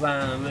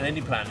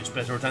plan is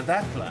better than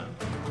that plan.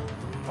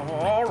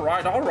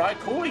 Alright,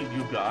 cool,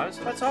 you guys.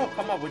 Let's all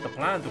come up with a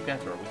plan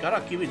together. We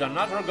gotta give it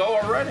another go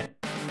already.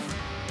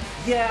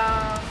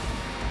 Yeah.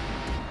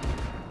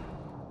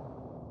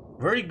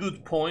 Very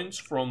good points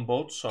from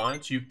both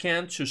sides. You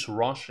can't just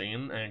rush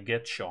in and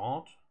get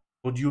shot,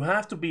 but you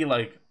have to be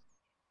like,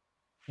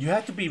 you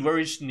have to be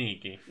very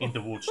sneaky in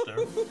the woods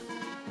there.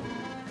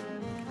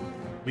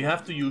 We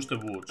have to use the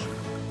woods.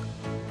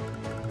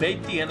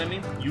 Bait the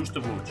enemy, use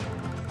the woods.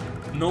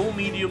 No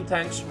medium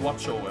tanks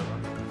whatsoever.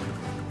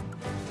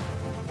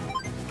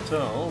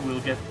 So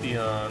we'll get the.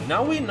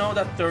 Now we know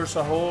that there's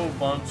a whole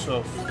bunch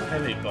of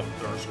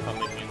helicopters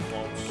coming in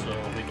once, so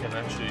we can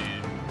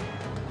actually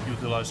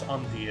utilize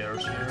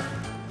anti-airs here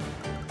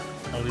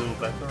a little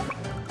better.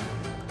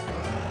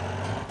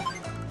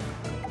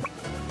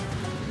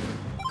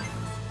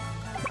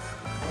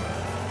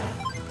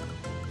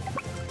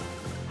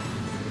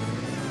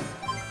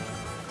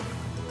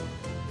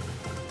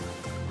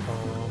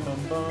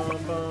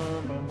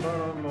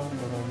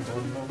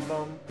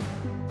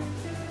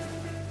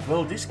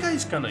 Well, this guy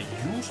is kinda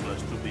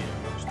useless, to be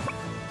honest.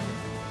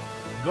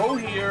 Go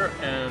here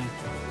and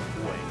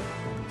wait.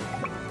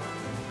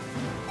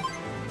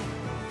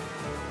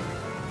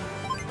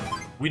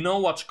 We know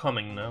what's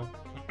coming now.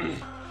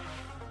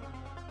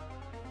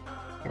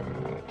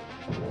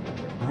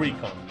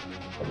 Recon.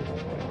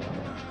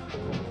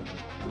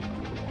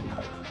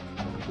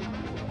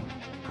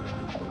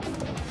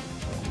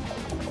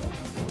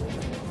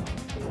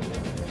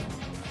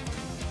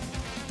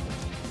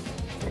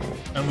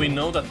 And we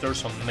know that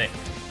there's a mech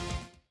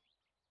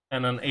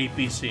and an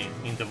APC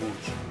in the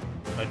woods,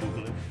 I do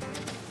believe.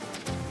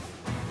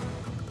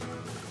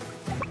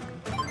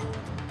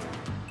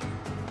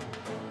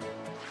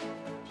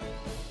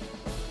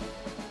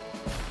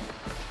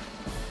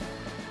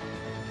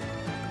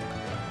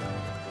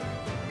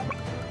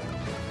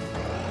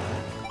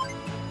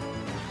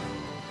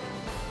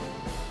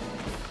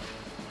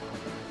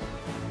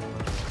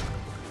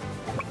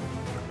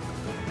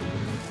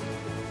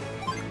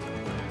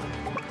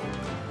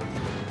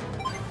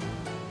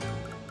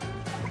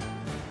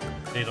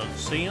 They don't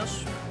see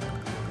us.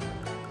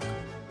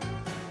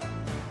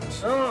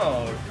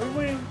 So, should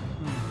we?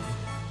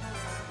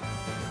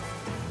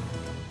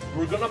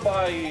 We're gonna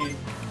buy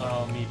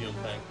a medium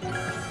tank.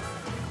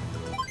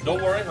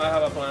 Don't worry, I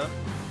have a plan.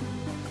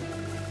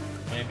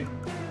 Maybe.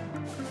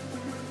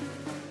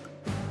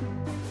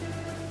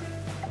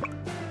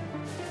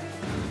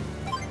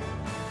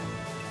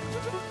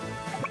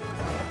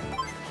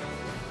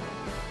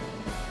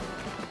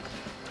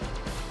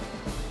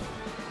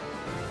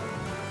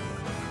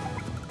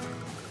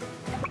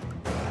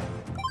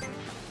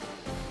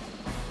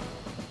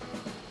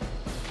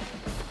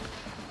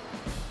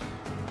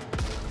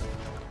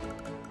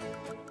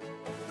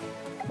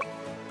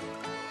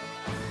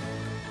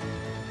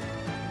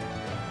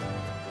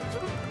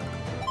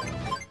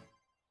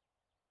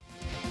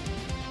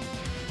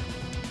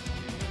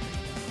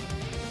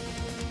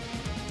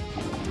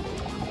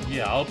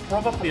 Yeah, I'll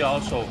probably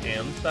also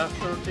end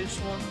after this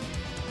one.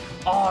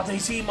 Oh, they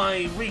see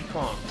my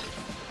recon.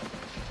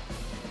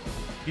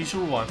 He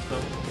survived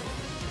though.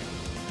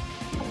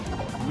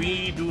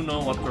 We do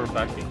know what they're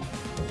backing.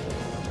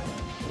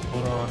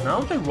 But now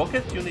the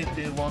rocket unit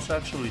was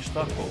actually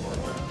stuck over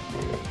there.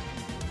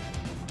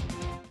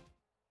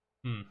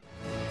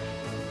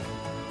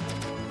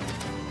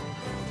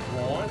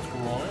 Right.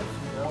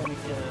 Now we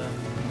can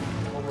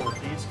cover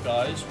these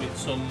guys with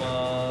some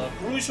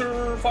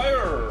cruiser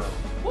fire.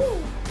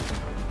 Woo!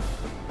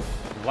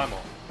 Whammo.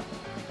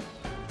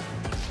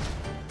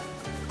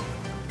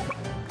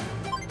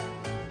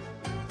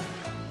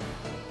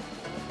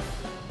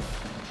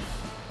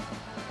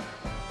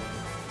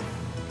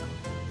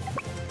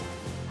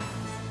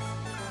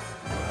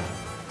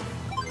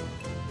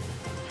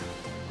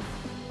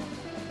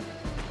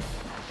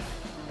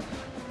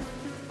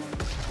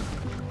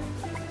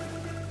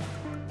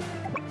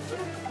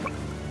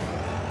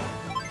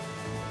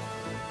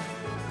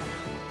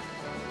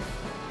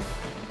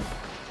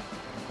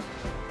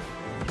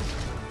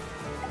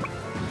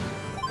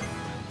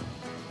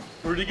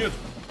 Pretty good.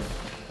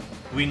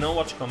 We know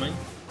what's coming.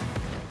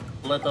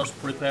 Let us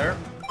prepare.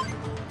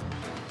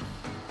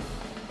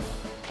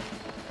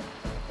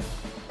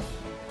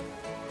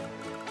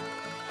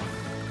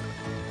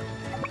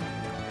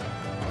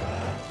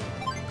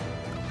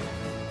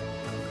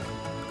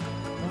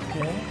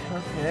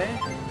 Okay.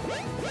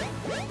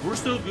 We're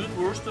still good,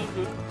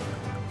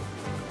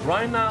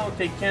 Right now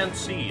they can't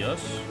see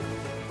us.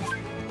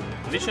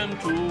 Vision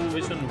 2,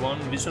 Vision 1,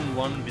 Vision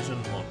 1,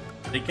 Vision 1.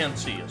 They can't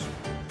see us.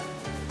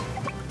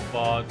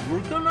 But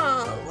we're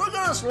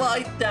gonna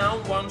slide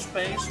down one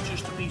space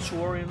just to be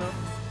sure, you know.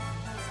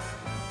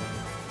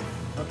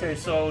 Okay,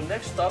 so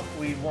next up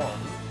we want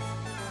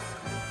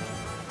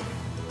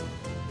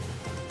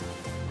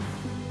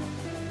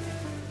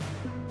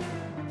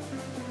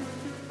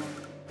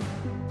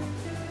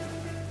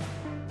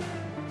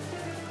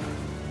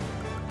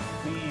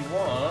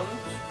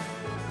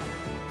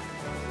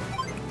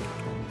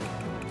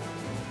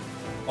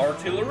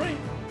artillery.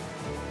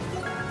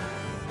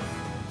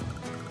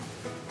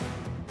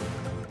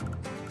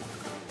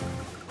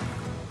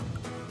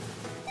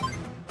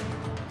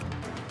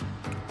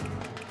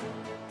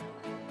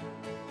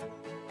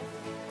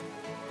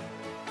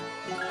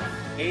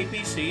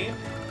 APC,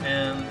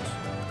 and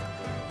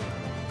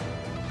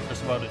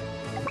that's about it.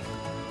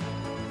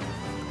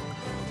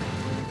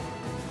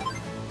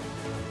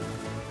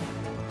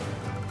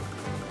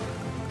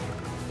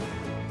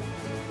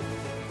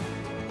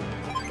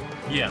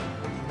 Yeah.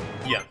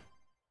 Yeah.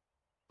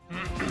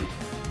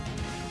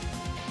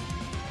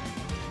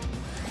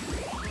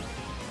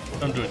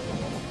 Don't do it.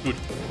 Good.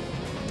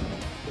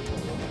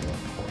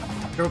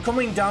 They're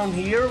coming down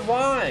here?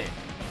 Why?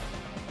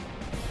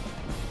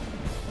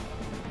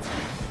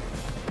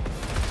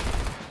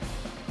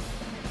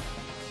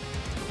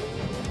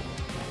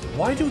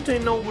 Why do they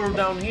know we're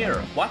down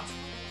here? What?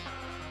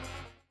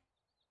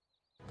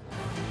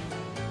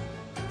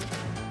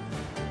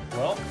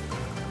 Well,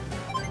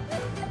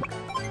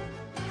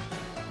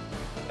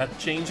 that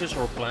changes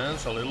our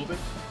plans a little bit.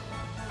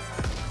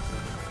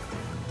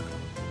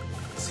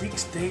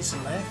 6 days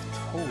left?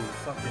 Holy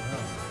fucking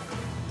hell.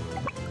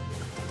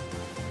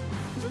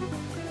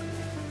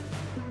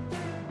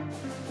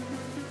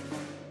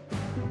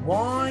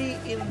 Why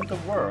in the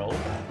world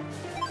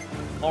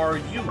are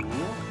you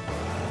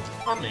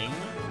coming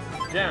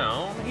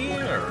down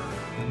here,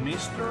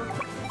 mister?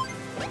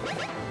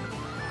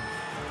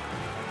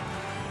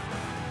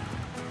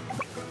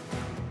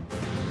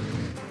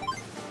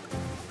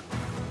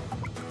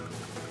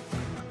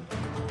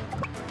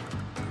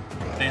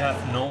 They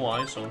have no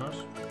eyes on us.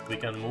 We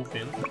can move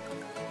in.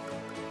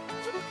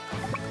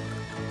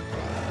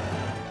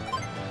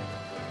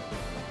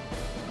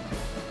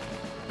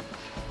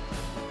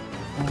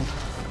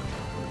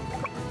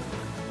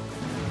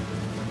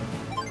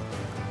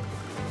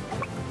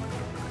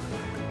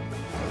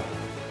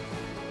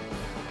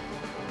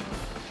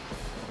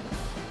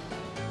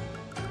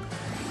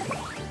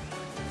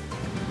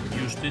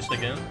 Use this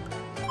again.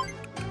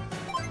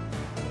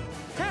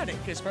 Panic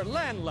is for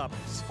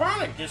landlubbers.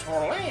 Panic is for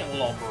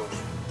landlubbers.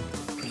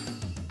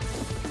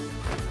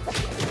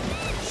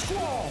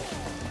 Squall!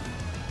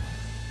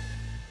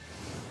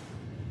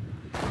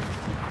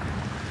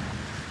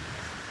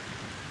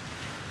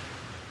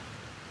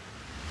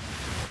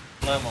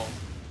 Lemon.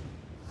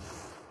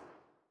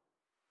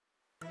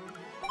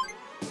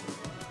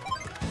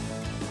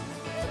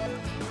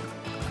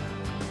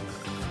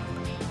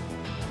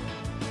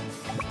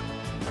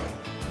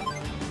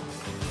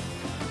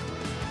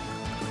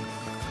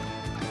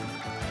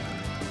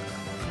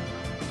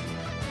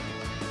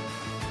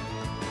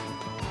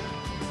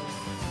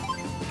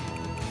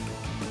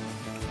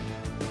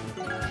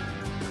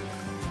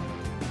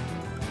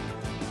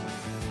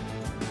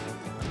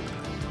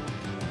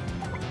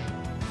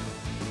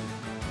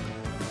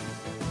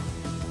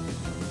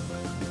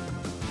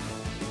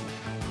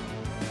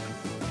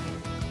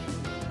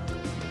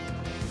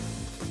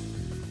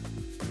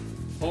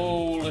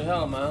 Holy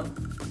hell, man.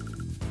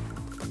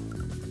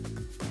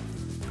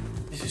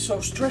 This is so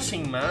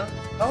stressing, man.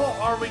 How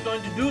are we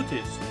going to do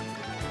this?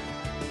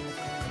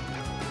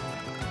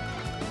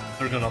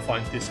 They're gonna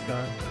find this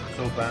guy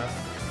so bad.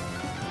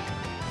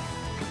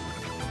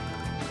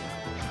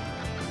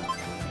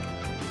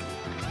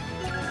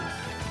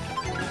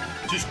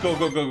 Just go,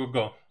 go, go, go,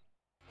 go.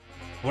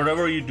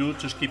 Whatever you do,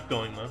 just keep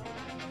going, man.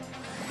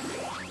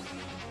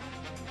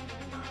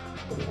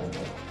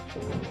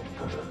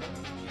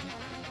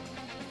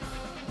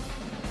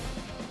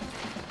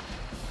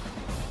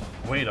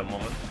 Wait a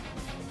moment.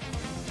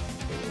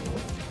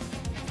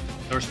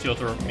 There's the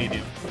other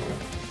medium.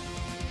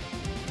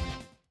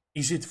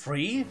 Is it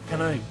free?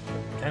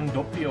 Can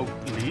Doppio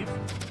leave?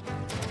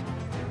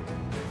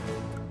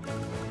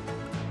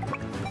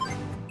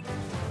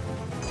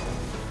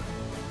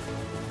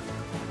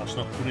 That's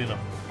not good enough.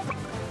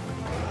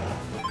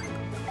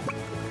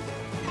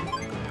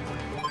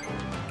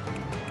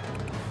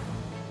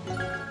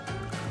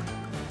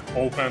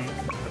 Open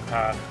the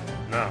path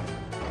now.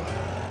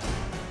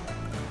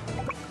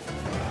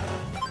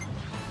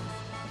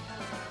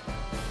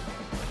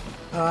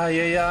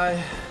 Ay, ay,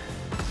 ay.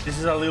 This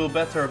is a little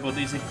better, but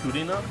is it good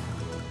enough?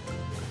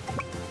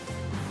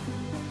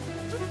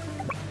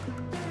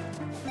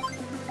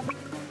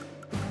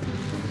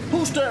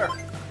 Who's there?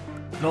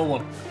 No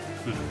one.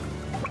 Good.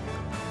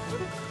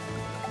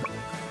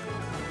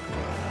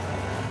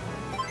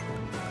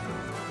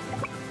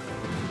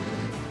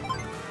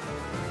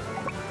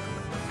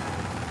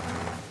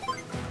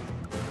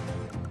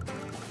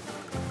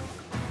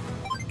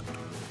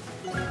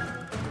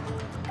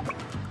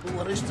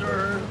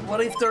 What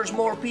if there's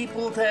more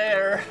people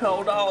there?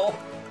 Oh no!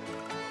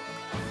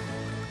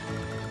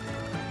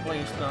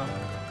 Please no.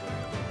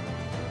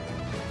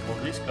 Well,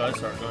 these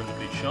guys are going to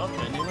be shot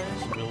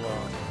anyways. We'll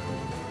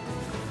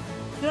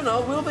you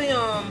know, we'll be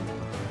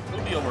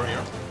over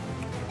here.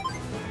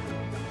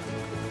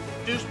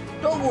 Just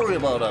don't worry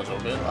about us,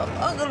 okay?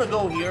 I'm gonna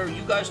go here.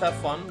 You guys have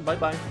fun. Bye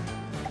bye.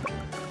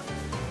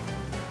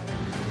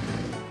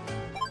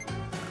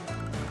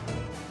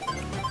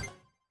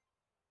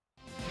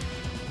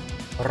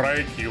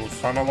 Right, you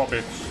son of a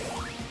bitch.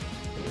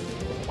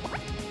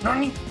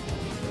 Nani?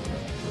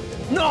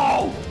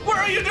 No! What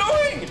are you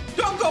doing?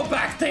 Don't go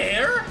back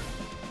there!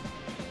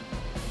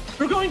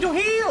 We're going to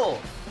heal!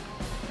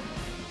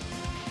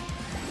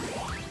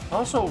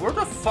 Also, where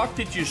the fuck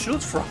did you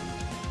shoot from?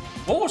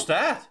 What was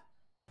that?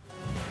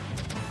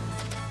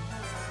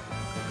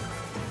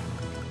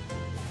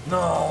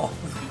 No,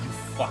 you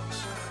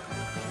fucks.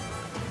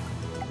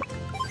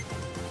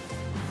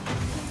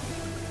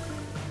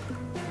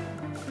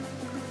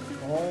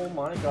 Oh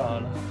my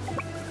god.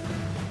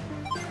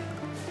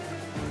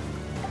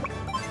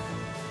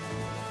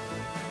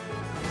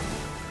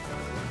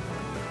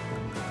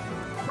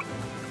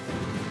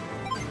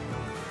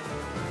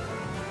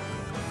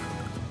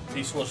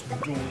 This was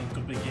doomed to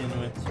begin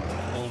with.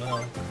 Hold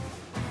on.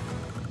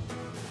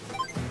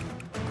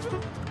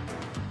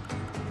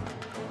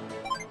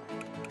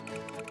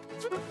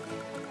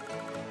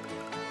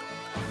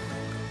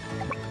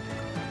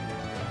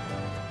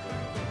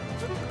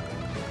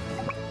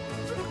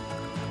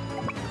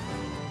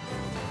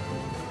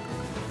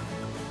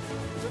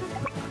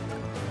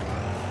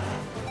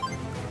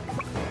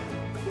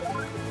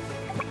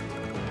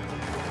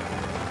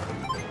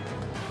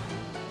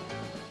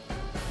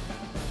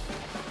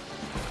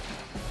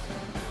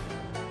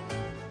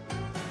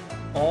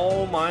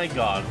 Oh my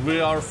god, we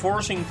are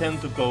forcing them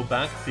to go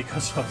back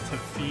because of the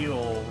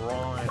fuel,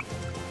 right?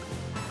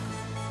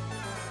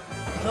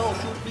 No,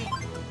 shoot me!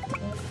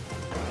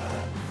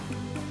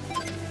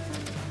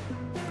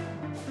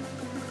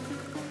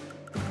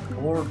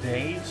 4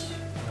 days?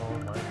 Oh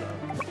my god.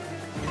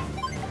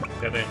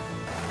 Get in.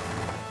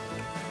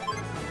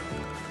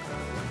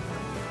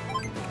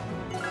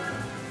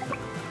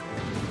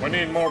 We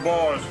need more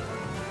boys.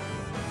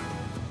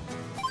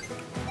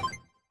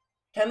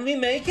 Can we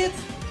make it?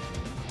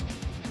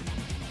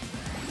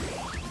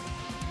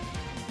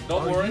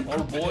 Don't worry,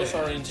 our boys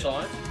are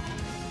inside.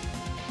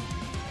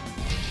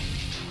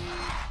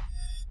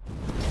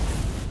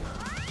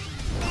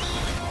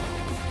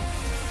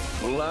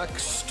 Black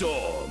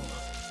Storm.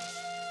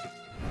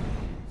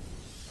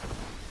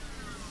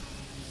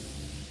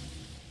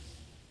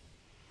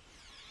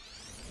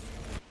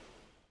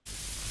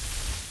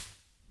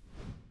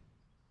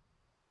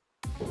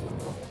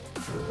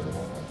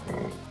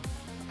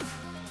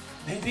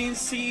 They didn't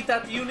see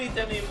that unit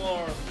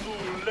anymore.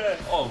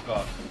 Oh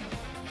god.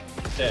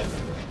 Dead.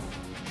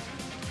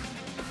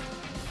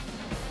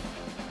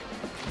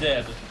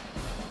 Dead.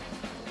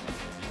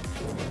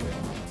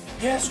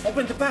 Yes,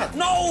 open the path.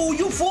 No,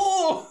 you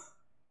fool!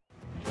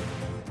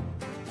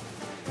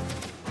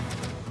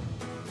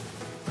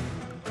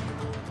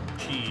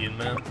 Cheating,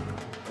 man.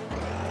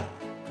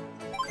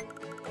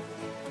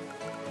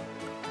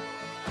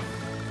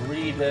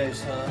 Three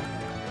days, huh?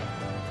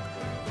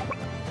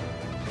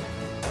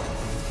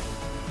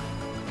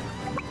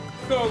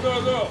 Go,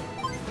 go, go!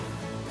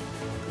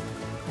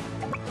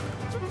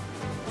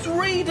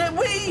 3 days.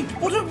 Wait,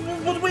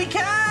 but we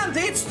can't.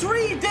 It's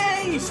 3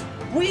 days.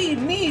 We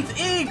need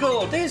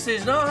Eagle. This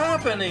is not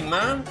happening,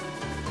 man.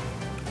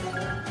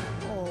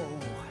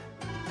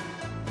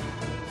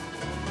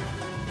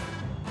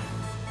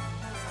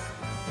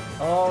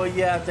 Oh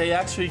yeah, they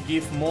actually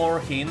give more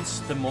hints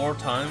the more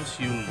times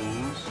you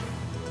lose.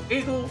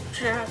 Eagle,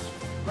 Jess,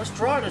 let's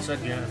try this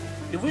again.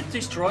 If we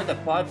destroy the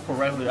pipe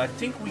correctly, I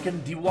think we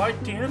can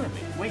divide the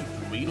enemy. Wait,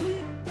 really?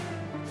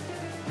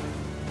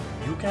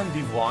 You can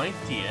divide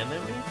the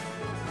enemy?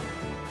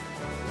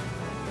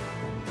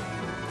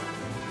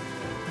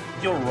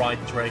 You're right,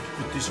 Drake,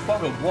 but this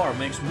fog of war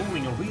makes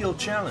moving a real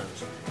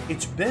challenge.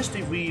 It's best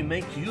if we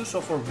make use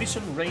of our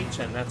vision range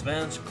and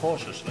advance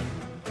cautiously.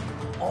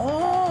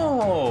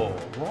 Oh,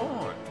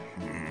 right.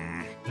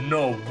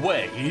 No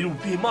way, it'll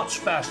be much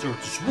faster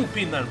to swoop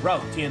in and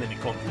rout the enemy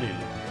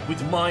completely.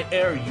 With my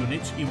air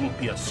units, it will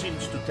be a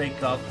cinch to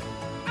take out.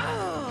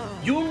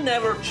 You'll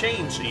never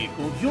change,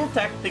 Eagle. Your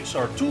tactics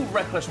are too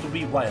reckless to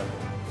be viable.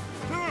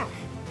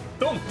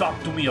 Don't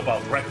talk to me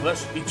about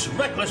reckless. It's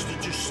reckless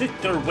to just sit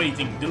there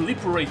waiting,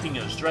 deliberating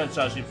and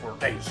strategizing for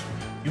days.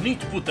 You need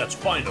to put that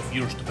spine of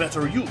yours to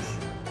better use.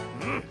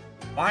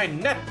 By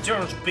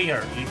Neptune's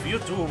beard, if you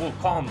two will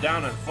calm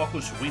down and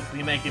focus, we'd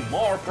be making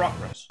more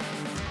progress.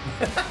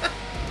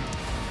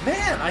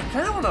 Man, I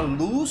kinda wanna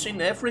lose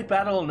in every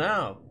battle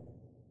now.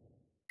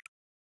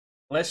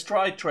 Let's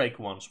try Drake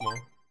once more.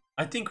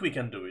 I think we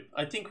can do it.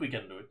 I think we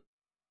can do it.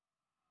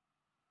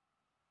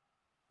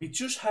 We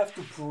just have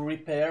to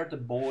prepare the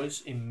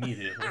boys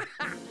immediately.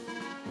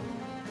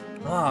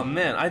 Ah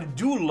man, I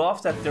do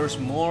love that there's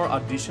more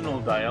additional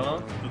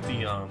dialogue to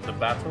the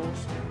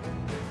battles.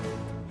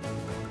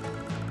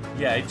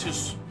 Yeah, it's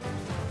just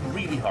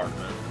really hard,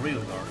 man.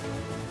 Really hard.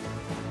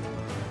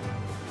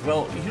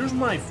 Well, here's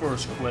my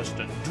first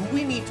question. Do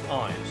we need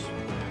eyes?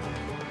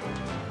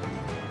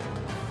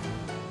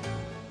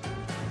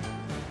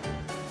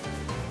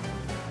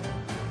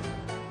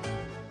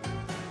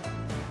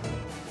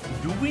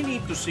 Do we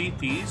need to see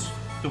these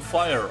to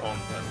fire on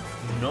them?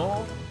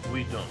 No,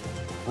 we don't.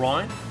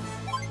 Right?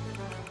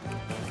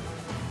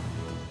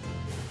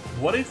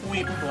 What if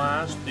we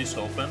blast this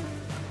open?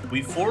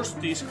 We force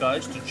these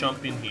guys to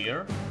jump in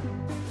here.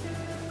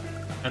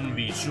 And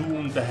we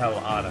zoom the hell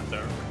out of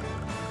there.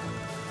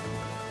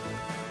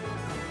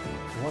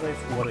 What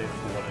if?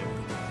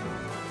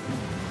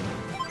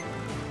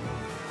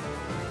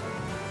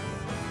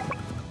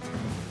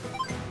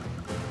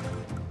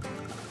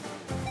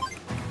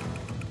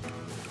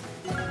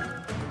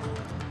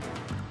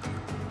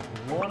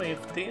 what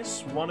if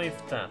this, what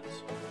if that?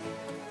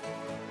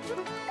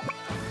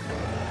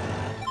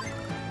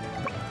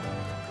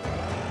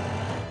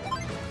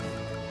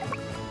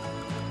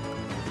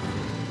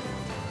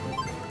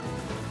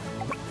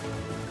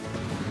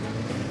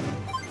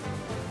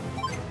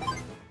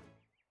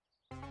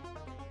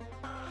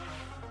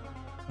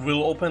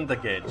 We'll open the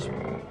gates.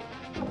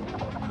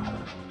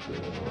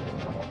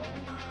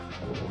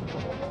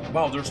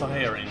 Wow, there's a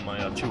hair in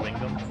my chewing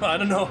gum. I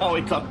don't know how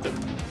I cut it.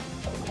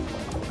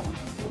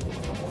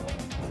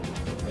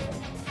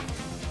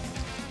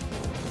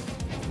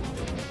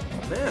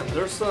 Man,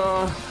 there's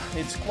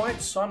it's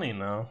quite sunny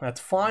now at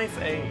 5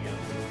 a.m.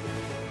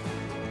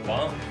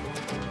 Wow.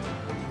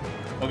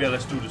 Okay,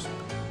 let's do this.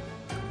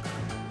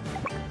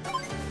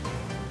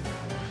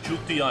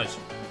 Shoot the ice.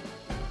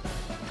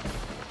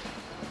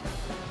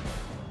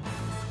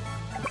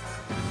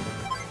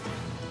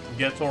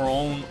 Get our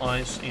own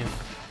ice in.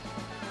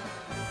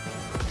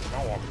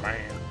 Oh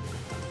man.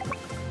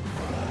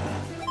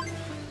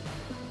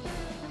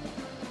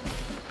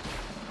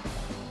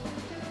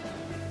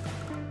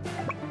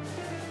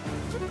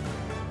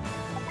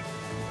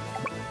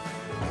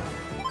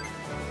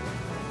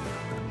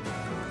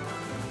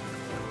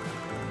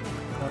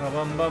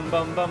 Bum bum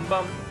bum bum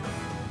bum.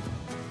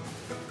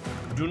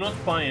 Do not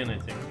buy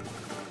anything.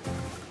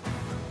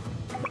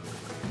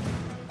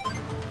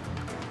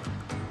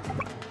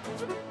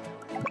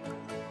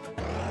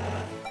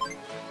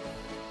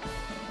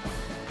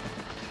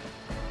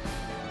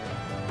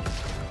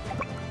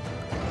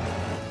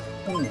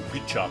 Ooh,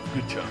 good job,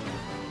 good job.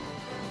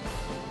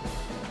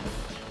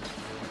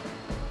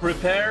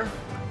 Prepare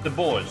the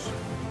boys.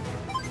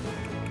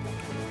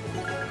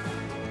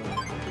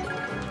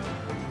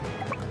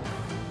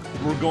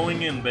 We're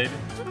going in, baby.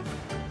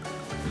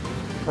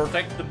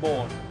 Protect the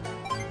boy.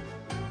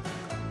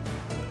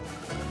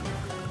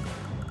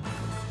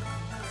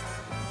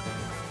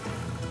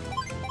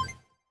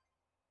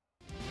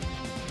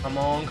 Come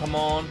on, come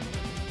on.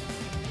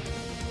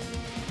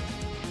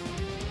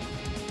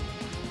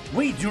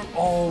 Wait, you're...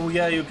 Oh,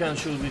 yeah, you can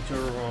shoot with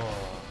your...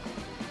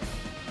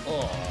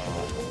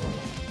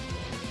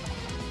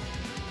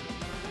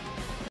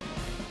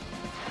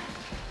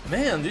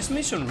 Man, this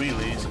mission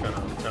really is kind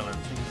of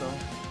challenging, though.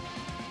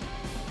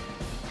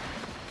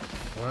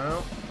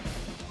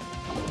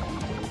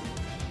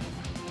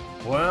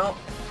 Well...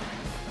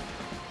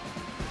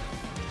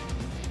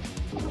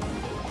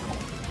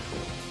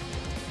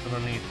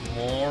 Gonna need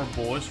more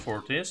boys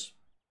for this.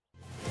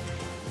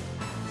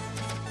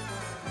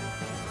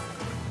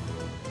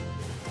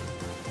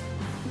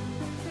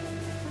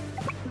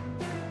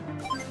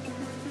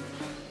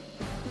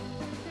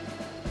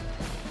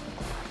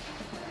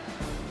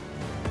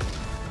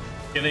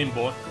 Get in,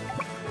 boy.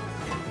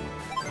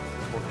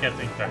 We're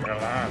getting the hell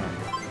out of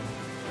here.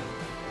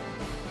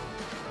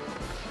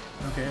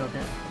 Okay,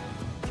 okay.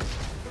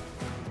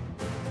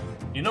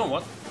 You know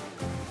what?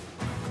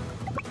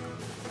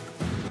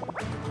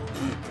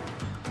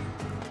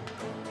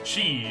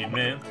 Shit,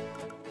 man.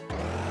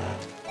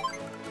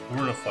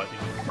 We're not fighting.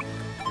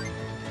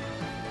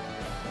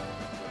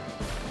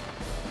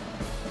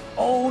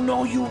 Oh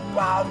no, you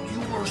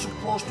were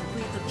supposed to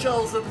be the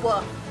chosen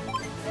one.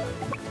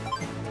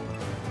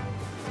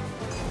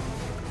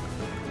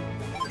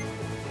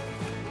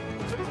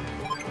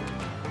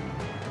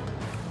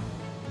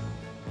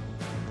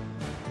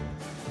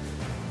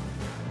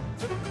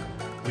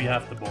 We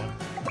have the boy.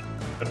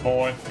 The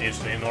boy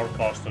is in our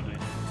custody.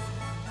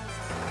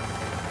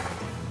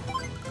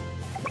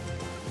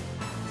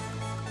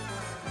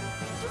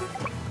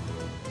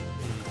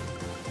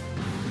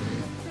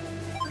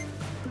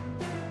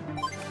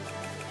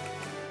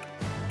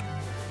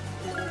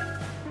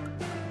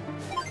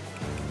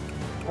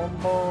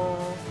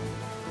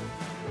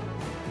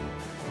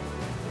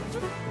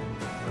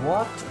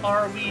 What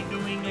are we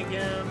doing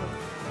again?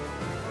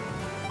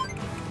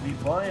 We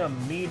buy a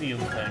medium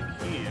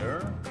tank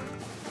here.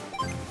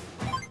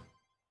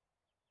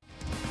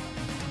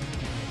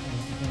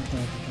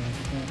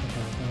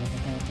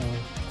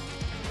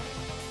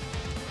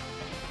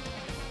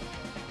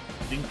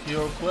 Think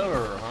you're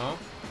clever, huh?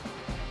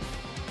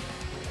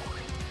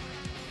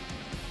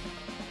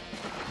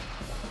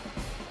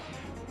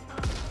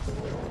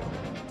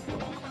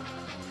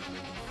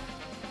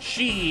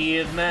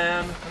 Shit,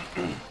 man.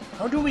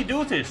 How do we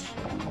do this?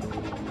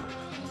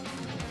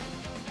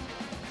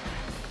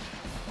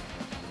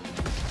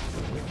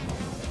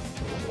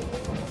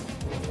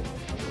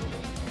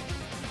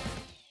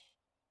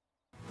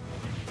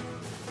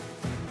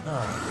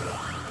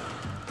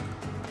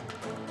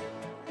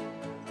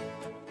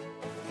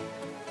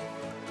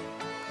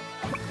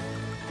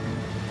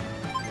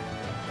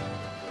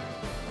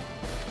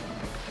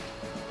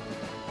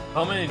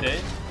 How many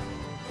days?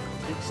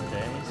 6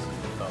 days.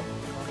 Oh.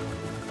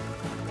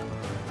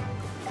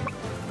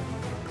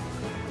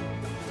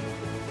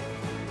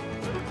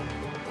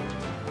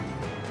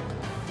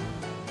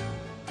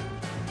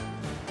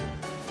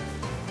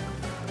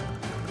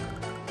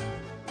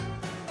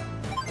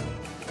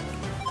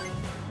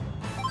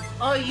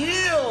 A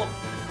yield!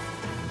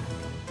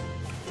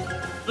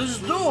 This is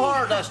too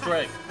hard,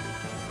 Drake.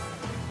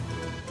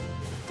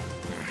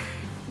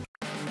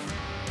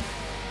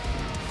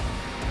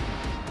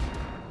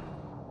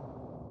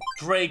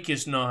 Drake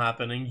is not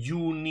happening.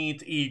 You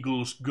need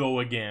Eagles go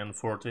again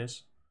for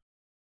this.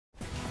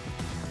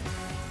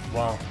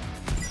 Wow.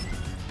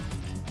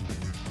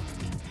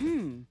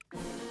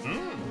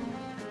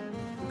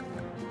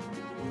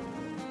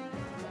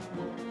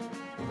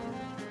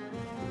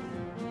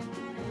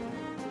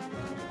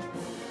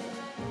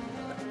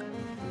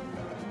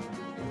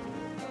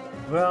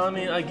 Well, I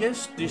mean, I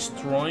guess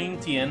destroying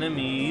the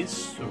enemy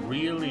is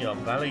really a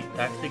valid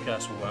tactic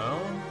as well.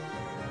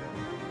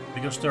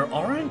 Because there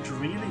aren't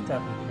really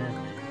that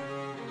many.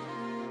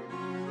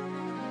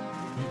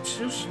 You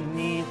just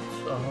need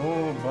a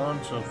whole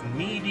bunch of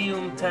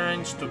medium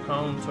tanks to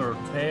counter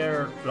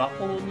their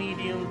double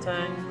medium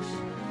tanks.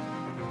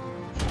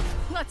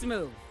 Let's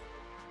move.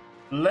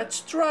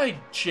 Let's try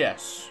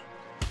Jess.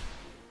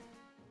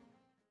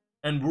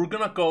 And we're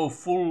gonna go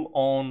full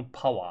on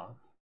power.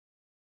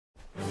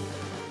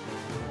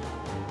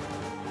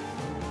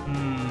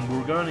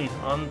 We're gonna need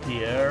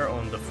anti-air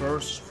on the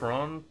first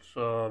front.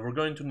 We're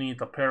going to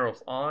need a pair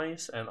of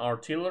eyes and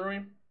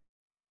artillery.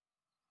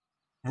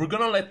 We're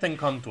gonna let them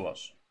come to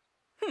us.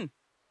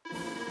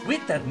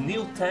 With that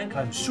new tank,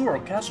 I'm sure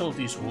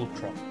casualties will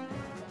drop.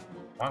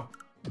 Wow.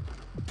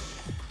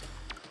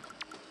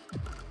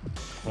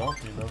 Well,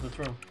 you know the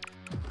drill.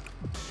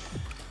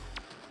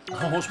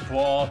 Almost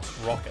bought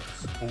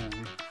rockets. Ooh.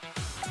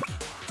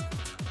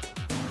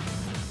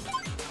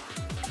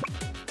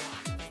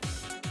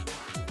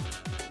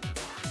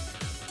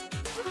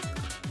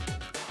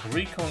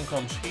 Recon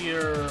comes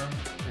here,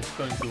 it's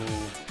going to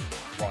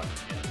run,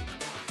 yeah.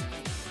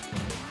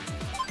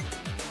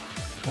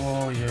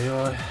 Oh,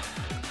 yeah.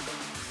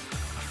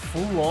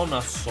 Full-on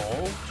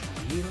assault?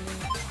 Really?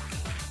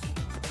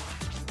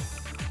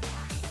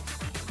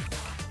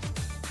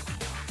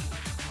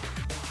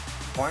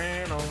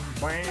 Bueno.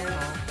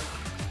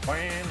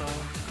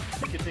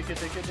 Take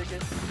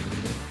it.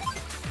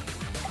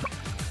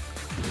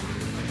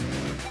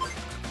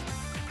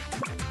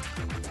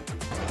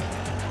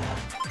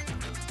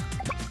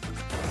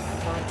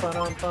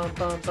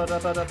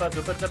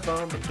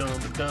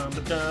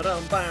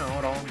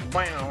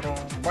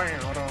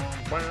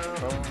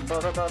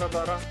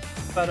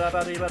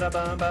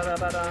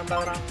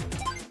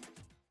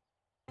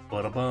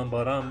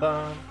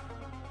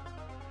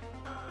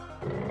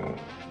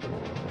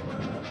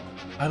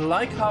 I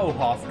like how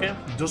Hawke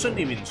doesn't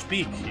even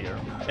speak here.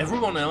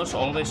 Everyone else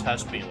always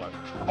has been like,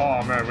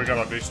 oh man, we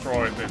gotta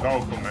destroy the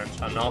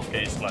documents. And Hawke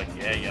is like,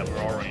 yeah, we're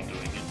already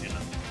doing it, you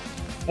know.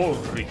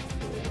 Holy.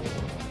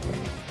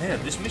 Man,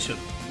 this mission,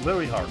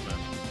 very hard, man.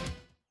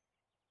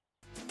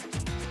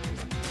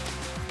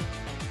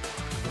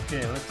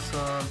 Okay, let's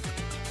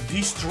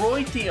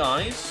destroy the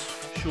ice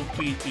should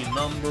be the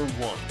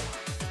 #1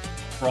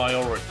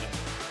 priority.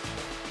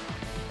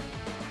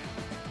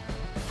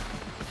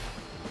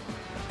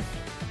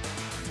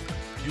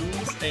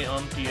 Use a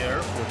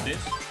anti-air for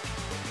this.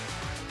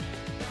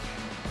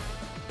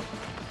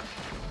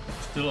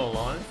 Still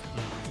alive?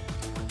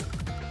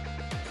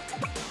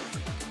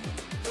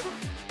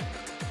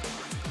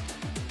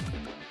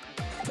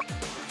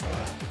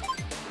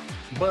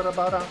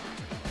 Bada.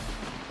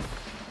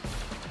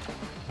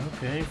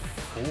 Okay,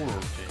 40.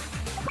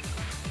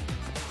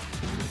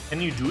 Can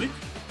you do it?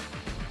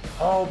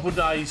 Oh, but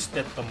I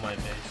stepped on my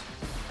base.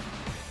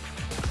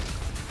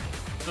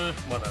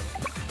 Whatever.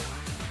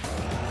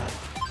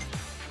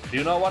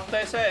 You know what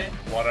they say?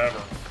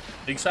 Whatever.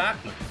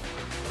 Exactly.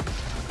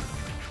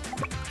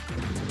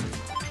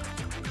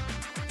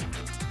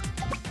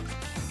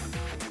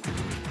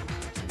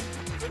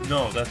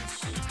 No,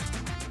 that's...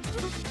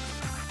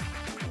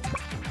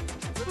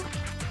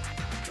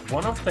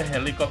 One of the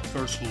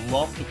helicopters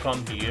love to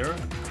come here,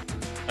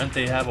 and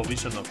they have a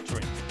vision of 3.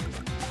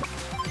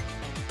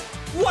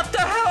 What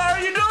the hell are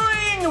you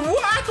doing?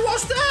 What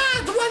was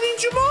that? Why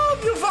didn't you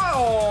move? You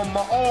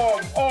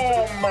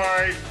oh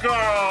my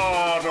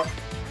god!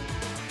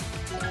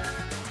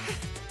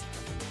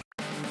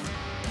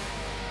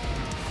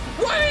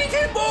 Why didn't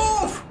he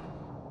move?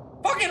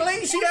 Fucking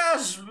lazy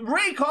ass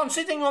recon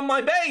sitting on my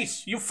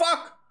base. You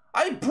fuck!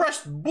 I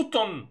pressed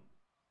button.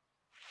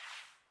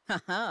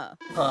 Haha.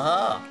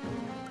 Haha.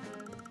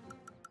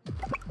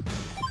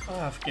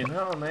 Fucking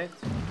hell, mate.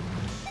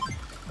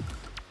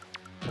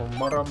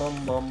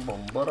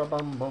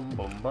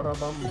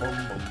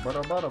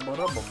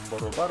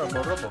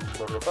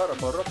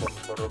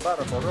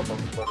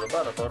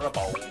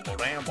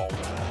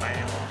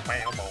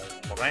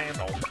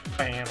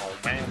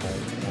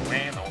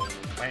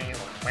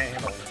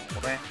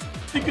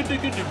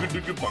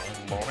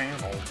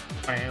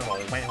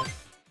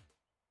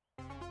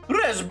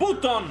 Press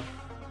button.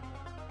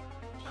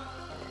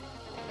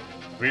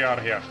 We are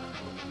here.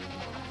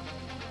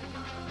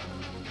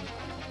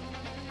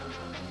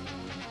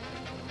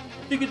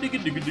 Dig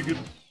it.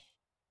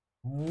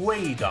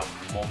 Wait a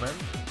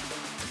moment.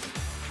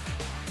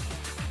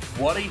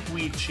 What if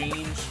we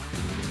change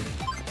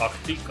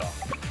Arctica?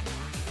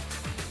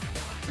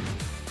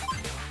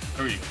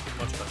 There you go,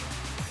 much better.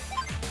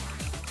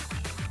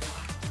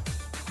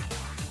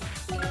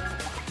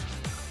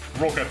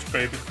 Rockets,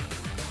 baby.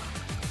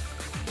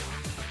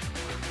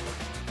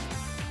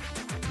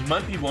 You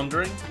might be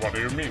wondering, what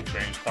do you mean,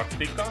 change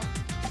tactica?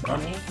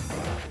 Nani?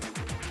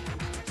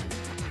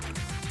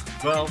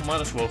 Well,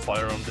 might as well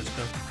fire on this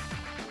guy.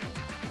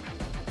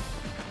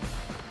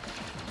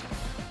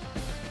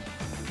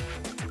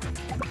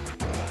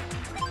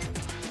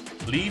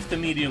 Leave the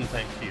medium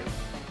tank here.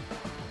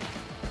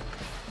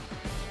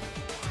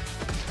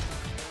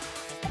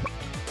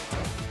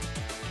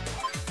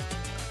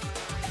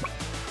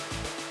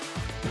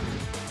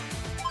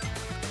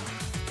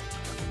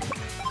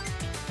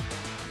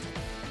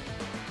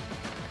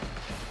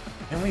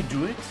 Can we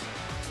do it?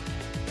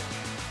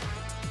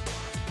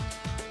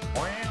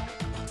 Wow.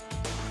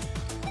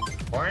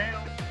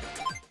 Wow.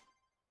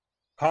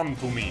 Come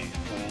to me,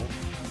 fool.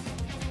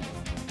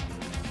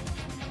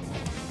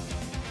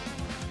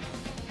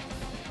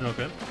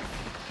 Okay.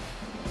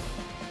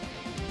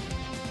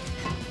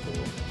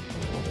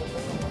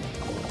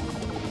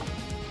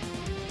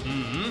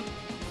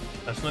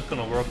 That's not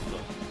gonna work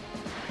though.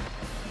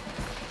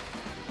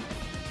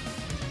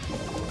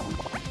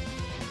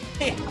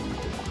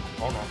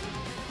 Oh no.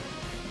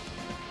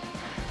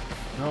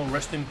 No,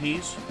 rest in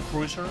peace,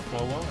 cruiser.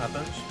 Well,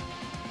 happens.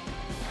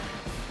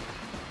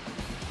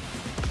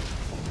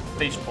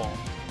 Baseball.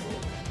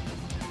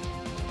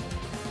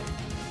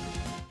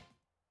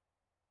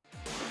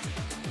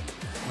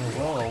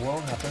 Oh well,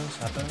 happens.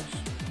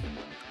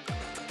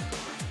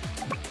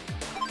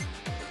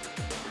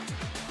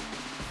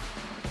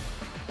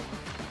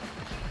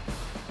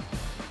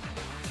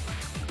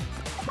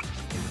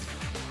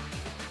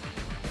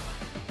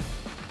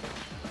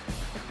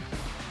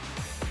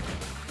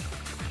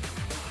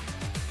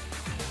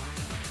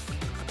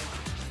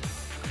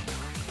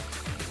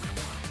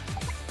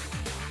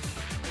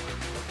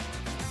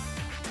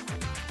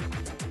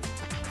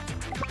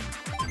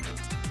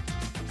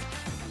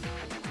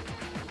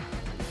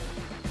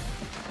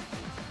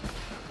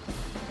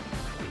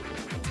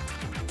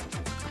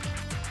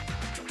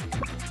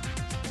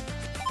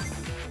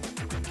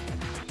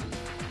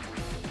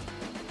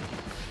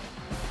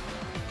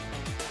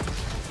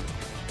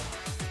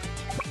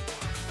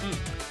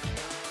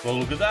 Well,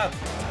 look at that.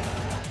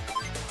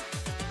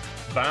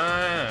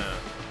 Bam.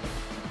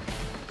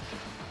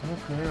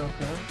 Okay.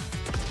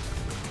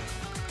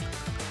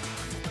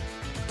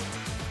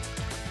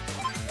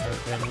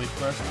 Can we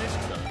press this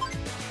guy?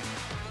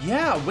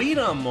 Yeah, wait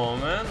a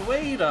moment.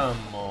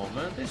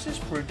 This is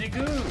pretty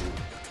good.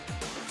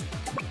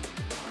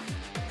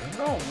 You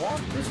know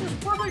what?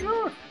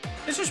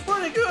 This is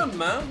pretty good,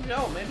 man.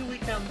 Yo, maybe we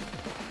can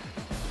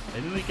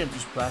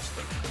just blast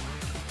it.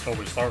 So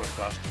we start with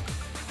blasting.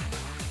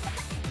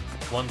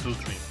 1, 2,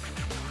 3.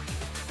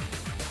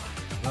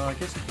 No, I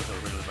guess it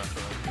doesn't really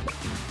matter.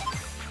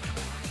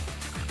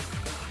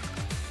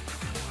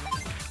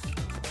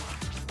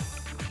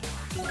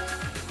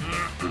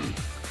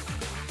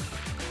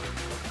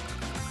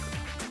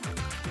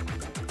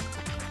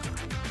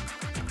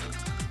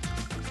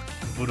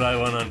 Would I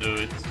wanna do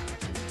it?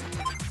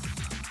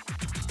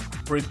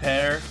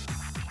 Prepare.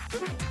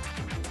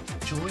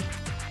 Joy.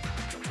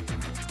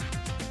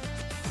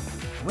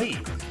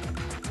 Wait.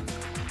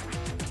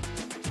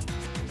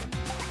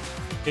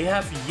 They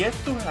have yet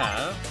to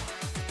have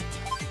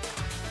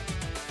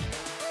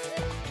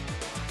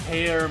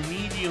air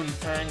medium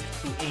tank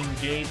to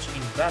engage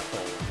in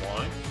battle.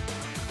 Why?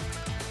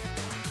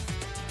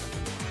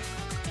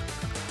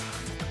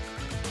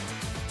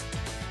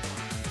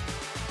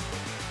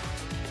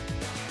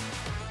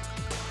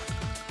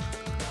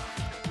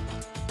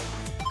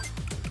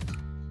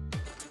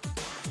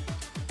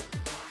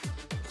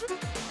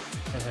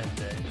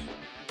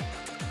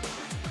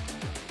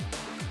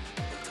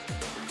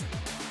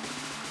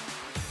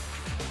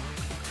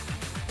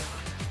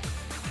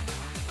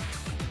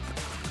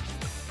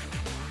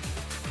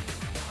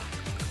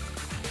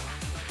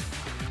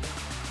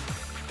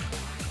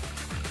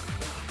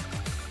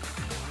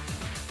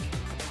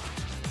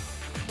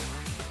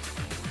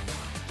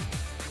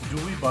 Do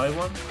we buy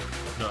one?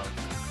 No.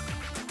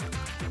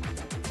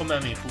 Come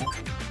at me, fool.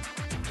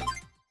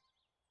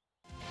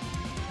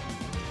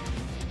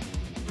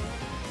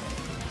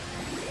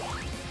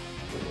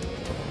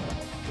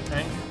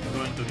 Tank,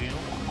 going to heal.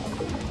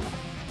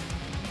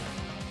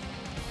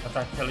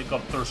 Attack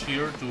helicopters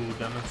here to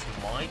damage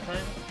my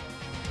tank.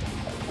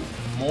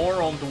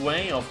 More on the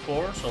way, of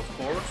course.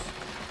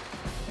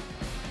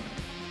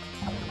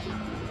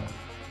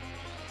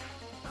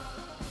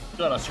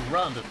 Got us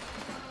surrounded.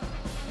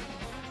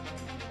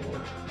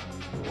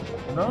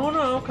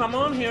 No, come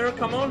on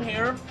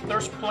here.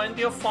 There's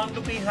plenty of fun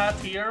to be had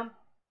here.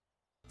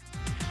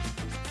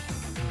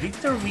 Did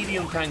their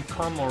medium tank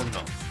come or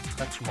not?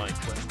 That's my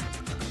question.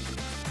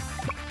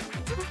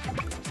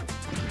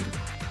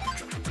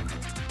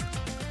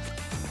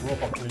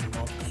 Probably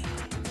not.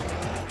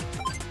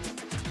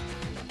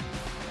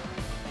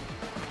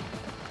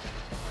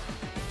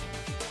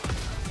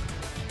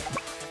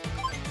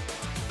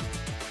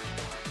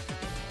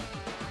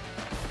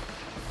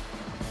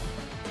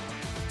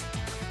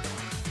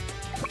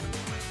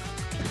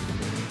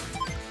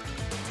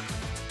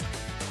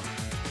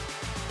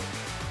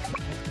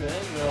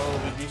 Okay, well,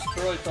 we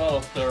destroyed all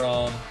of their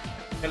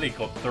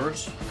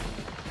helicopters.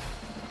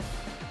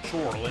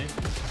 Surely.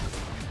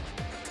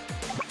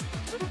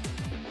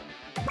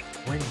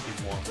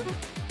 21.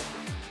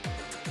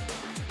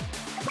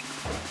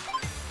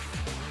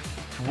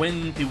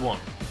 21.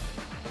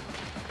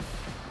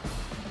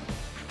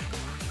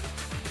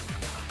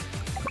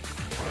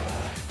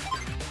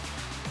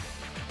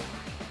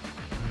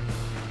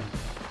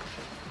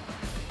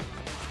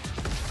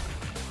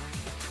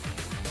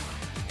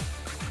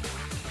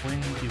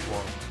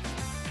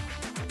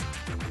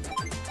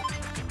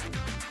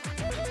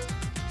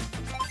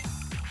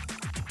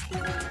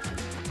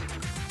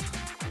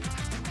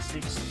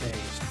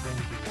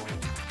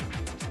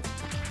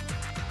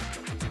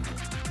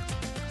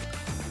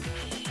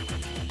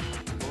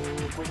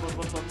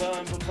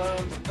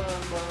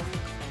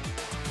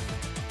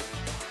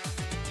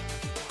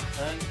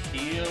 And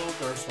heal,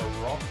 there's a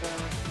rocket.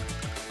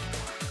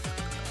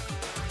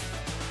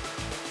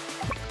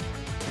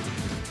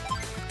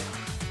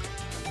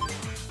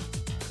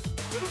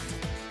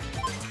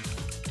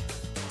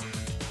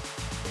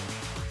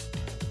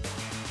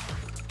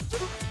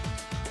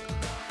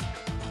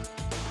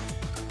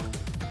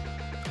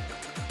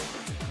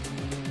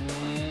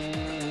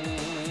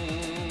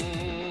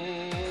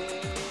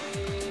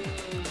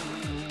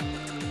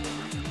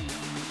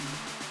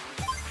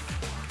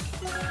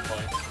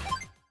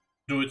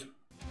 Do it.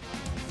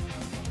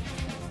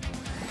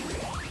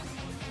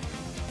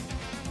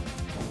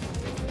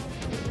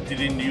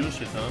 Didn't use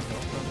it, huh?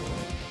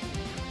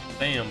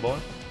 Damn, boy.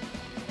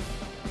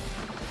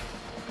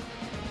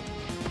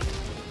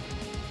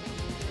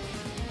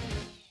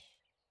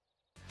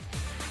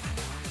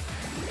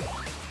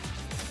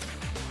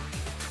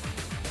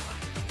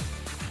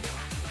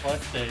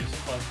 Five days.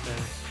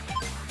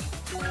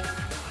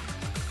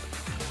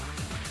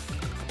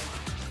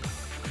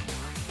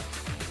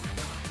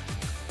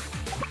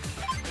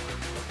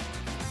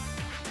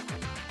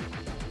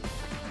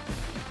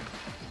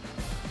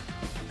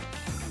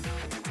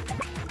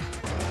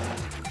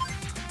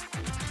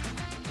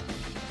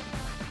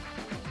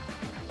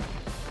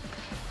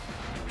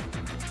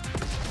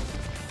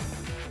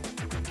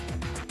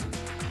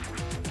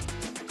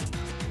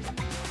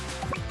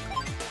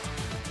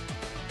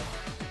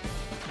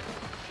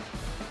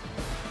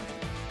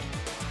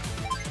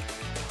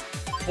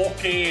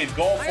 Okay,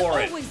 go for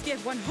it. Always get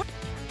one.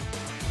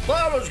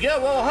 Always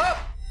get one hop.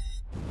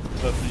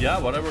 But yeah,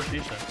 whatever she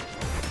said.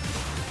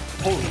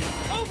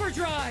 Holy.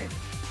 Overdrive.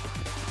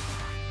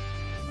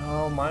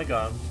 Oh my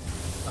god.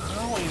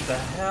 How in the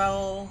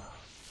hell?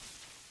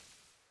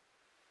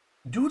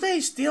 Do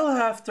they still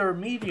have their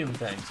medium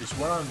tanks is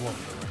what I'm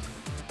wondering.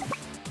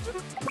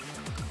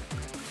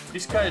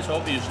 This guy is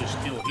obviously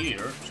still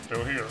here.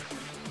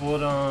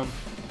 But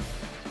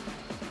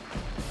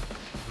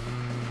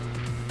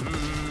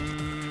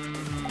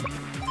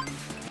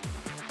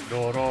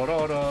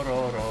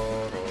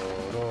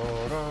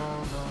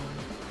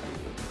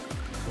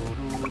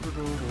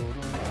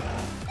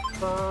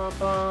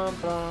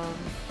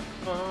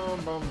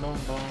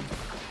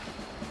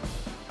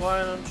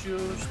why don't you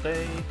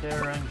stay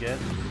there and get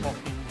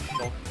fucking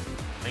shot,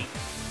 mate?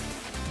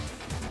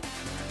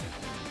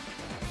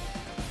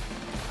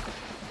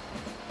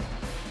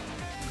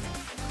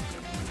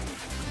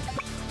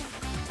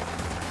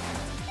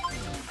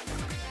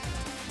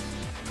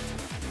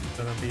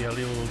 Gonna be a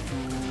little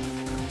too...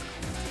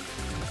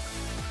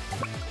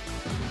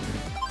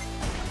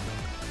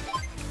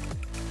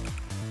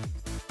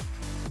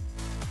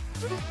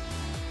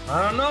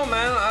 I don't know,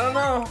 man. I don't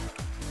know.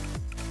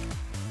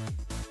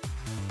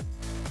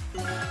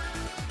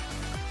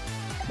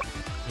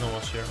 No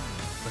one's here.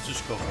 Let's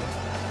just go for it.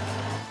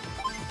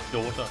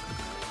 Yo, what's up?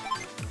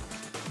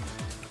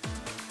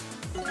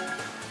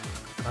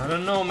 I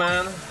don't know,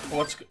 man.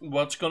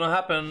 What's gonna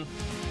happen?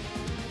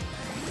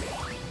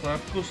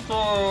 Back to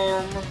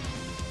storm.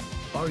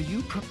 Are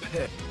you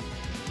prepared?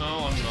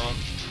 No, I'm not.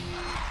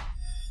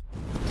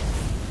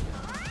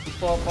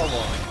 Papa,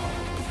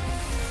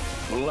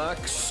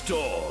 Black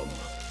Storm.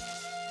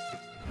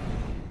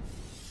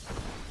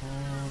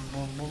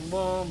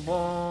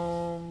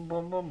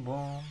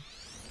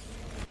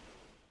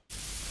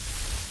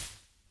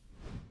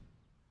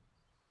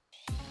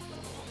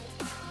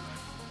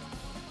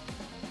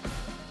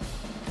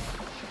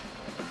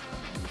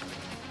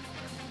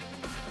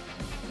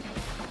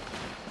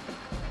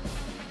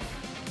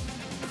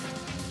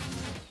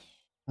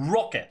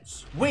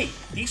 Rockets. Wait,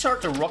 these are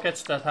the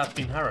rockets that have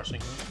been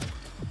harassing us.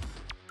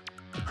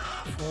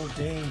 4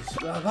 days.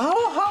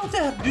 How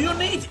the do you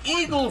need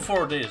Eagle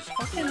for this?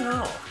 Fucking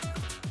hell.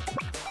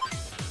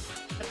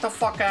 Get the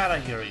fuck out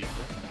of here, Eagle.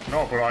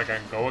 No, but I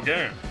can go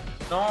again.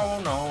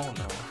 No.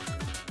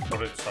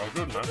 But it's so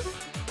good, man.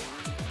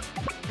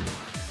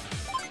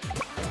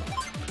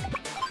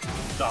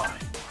 Die.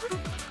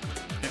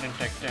 Didn't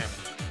take damage.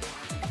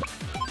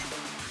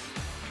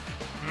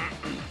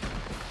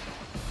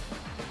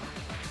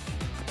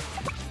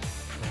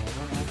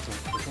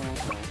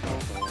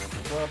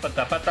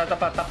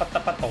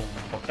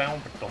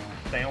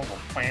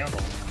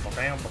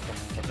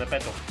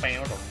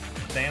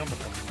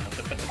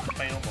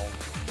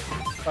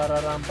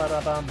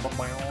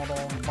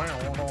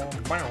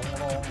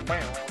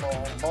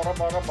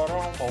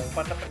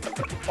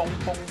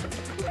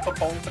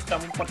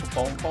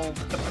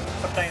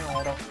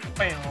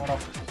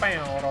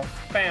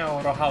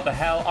 How the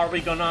hell are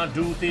we gonna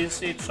do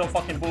this? It's so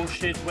fucking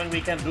bullshit when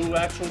we can do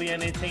actually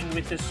anything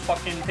with this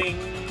fucking thing.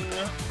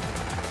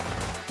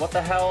 What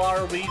the hell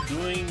are we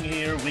doing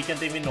here? We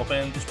can't even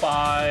open this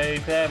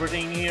pipe.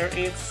 Everything here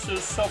is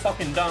so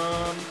fucking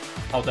dumb.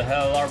 How the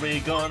hell are we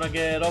gonna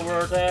get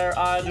over there?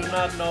 I do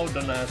not know,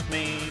 don't ask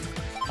me.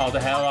 How the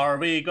hell are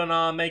we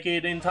gonna make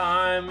it in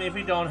time if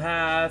we don't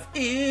have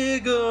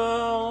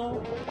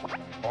Eagle?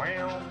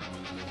 Wow.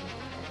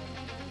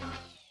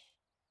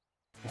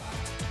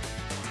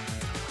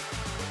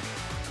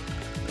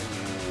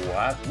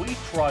 What? We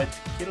tried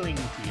killing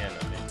the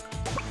enemy.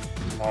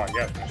 Oh,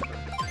 yes, mister.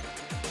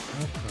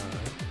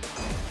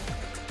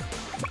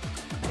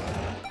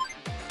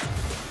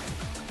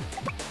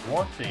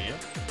 What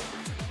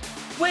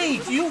if?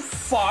 Wait, you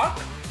fuck!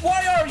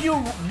 Why are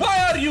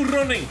you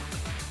running?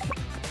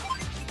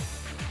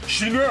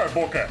 Shinner,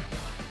 Boke.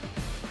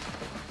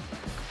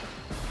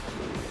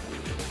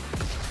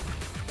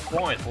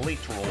 Quite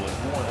literally,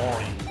 why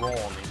are you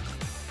running?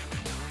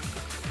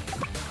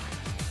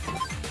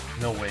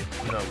 No way,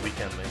 no, we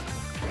can't make it.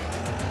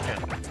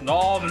 Can't.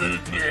 No,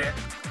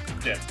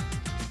 dead.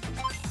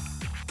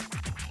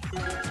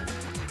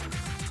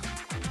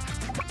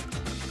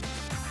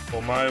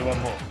 Omae wa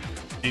mo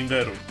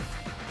shinderu.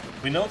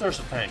 We know there's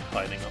a tank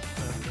hiding up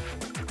there.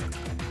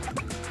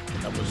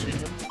 Have we seen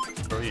him?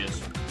 There he is.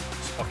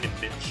 This fucking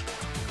bitch.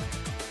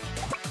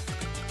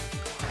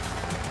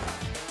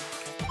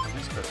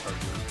 These guys are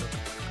good.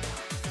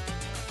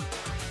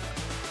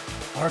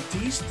 Are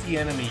these the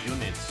enemy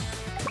units?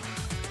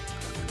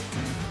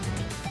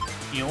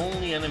 The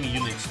only enemy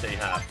units they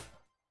have.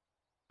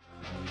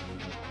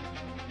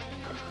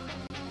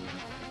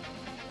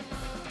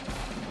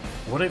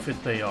 What if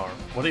they are?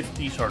 What if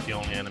these are the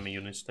only enemy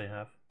units they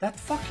have? That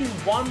fucking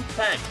one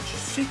tank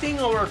just sitting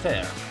over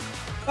there.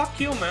 Fuck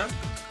you, man.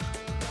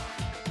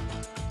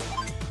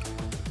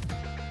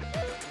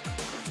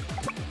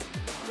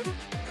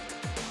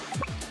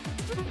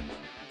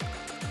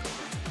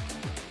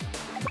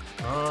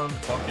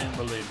 Unfucking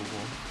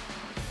believable.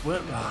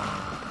 Well,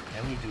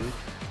 can we do it?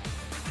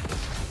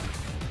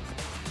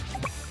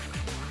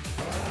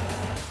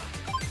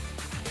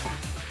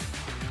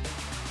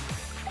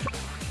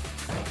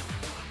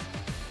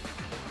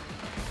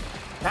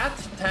 That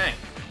tank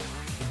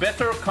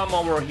better come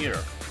over here.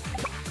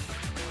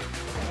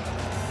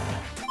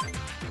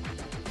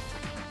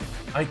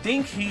 I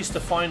think he's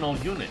the final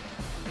unit.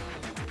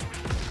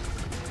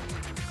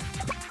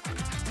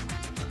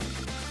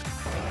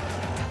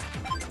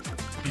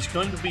 He's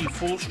going to be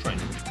full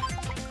strength.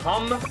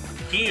 Come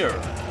here,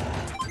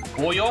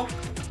 Boyo.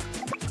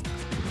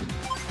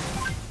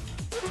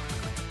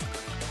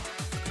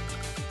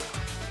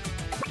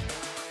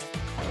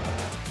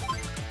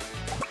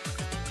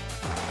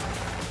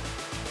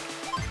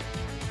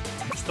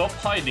 Stop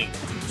hiding,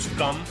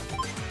 scum.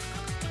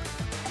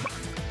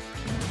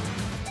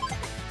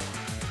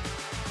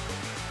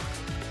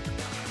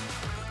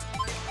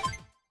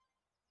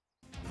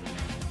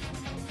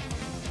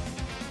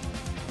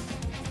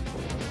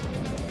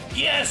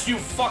 Yes, you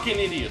fucking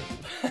idiot!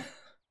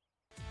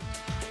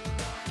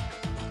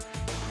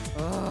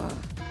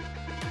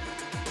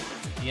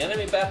 The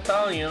enemy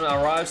battalion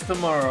arrives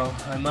tomorrow.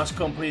 I must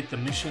complete the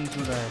mission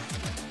today.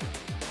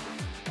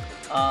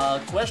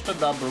 Question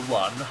number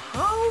one.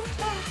 How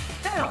the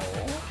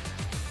hell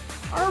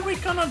are we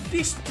gonna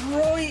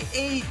destroy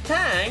a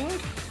tank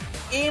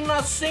in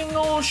a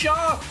single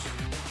shot?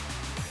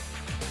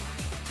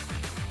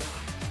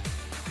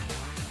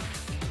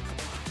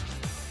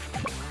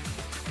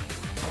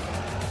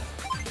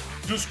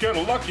 Just get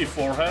lucky,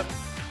 forehead.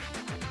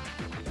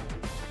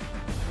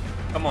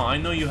 Come on, I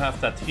know you have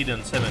that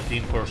hidden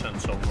 17%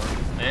 somewhere.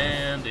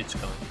 And it's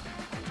gone.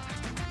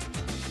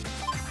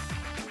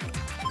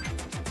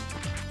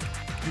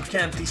 You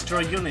can't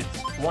destroy units.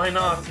 Why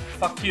not?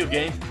 Fuck you,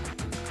 game.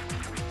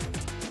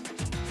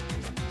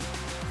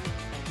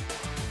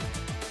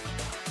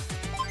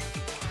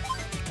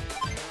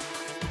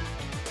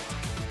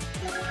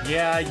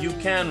 Yeah, you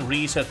can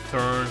reset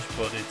turns,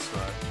 but it's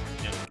like,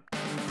 you know.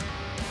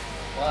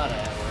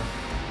 Whatever.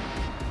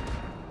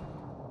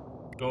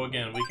 Go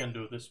again, we can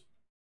do this.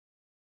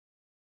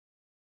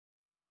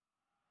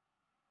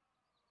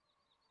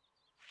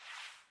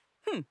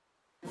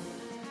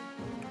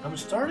 I'm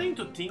starting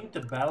to think the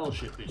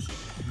battleship is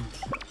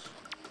useless.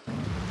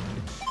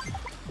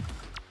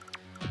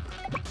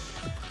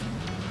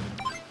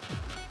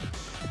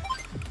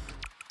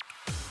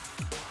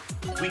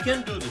 We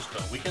can do this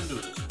though, we can do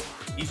this.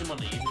 Easy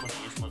money, easy money,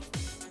 easy money.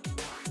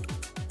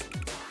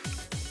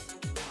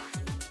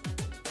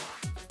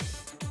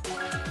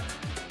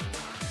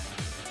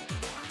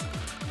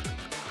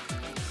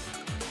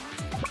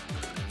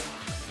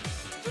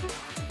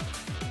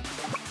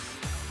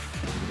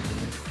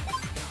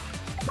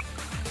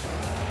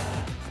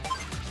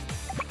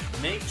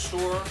 Make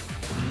sure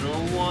no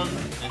one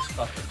is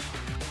touching.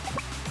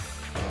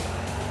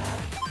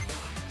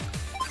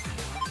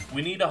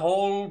 We need a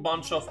whole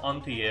bunch of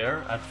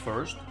anti-air at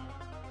first.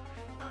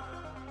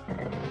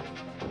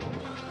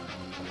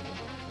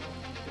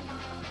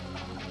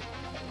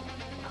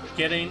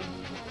 Getting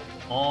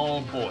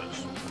all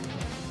boys.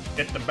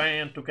 Get the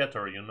band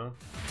together, you know.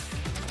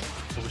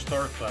 So we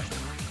start class.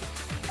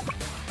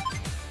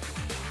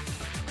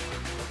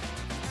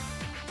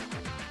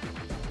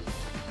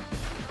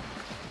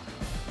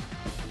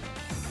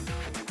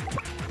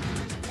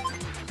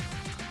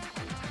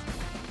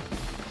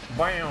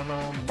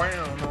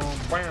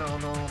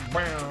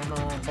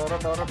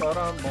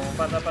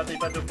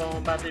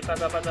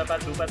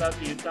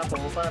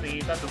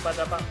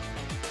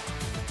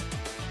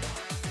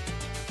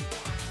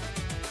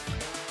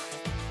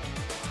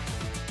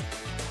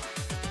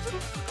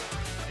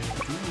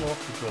 Too long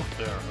to go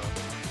there, huh?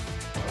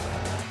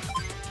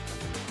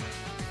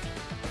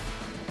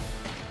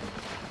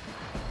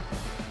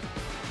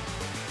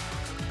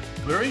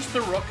 Where is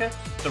the rocket?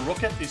 The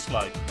rocket is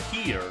like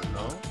here,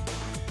 no?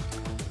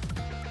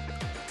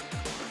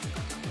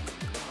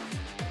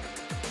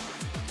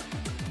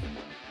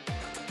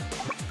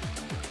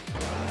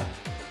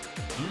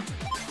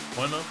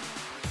 Why not?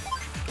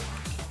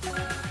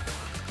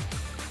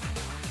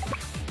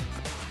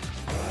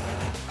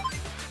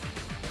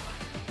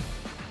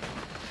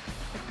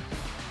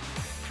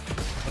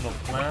 Gonna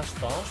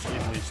blast us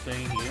if we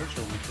stay here,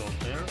 so we go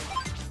there.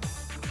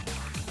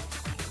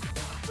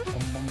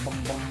 Bum bum bum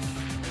bum.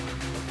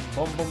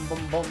 Bum bum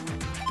bum bum.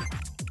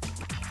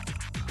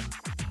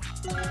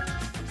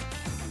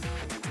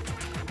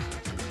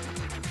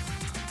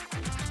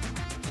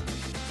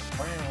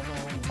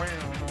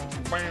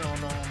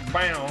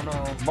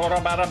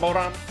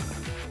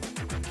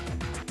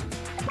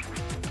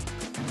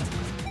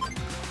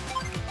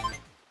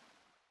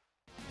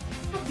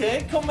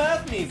 Okay, come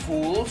at me,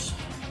 fools.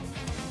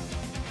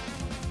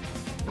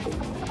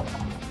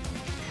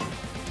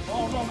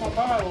 Oh no, my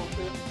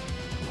battleship.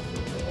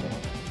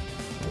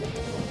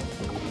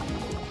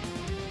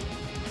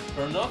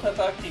 They're not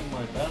attacking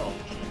my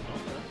battleship,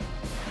 okay.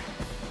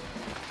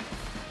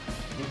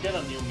 We'll get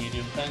a new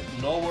medium tank.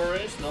 No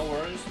worries, no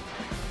worries.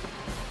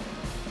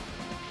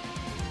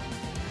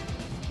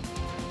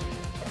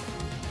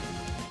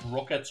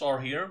 Rockets are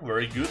here,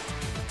 very good.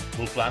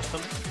 We'll blast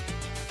them.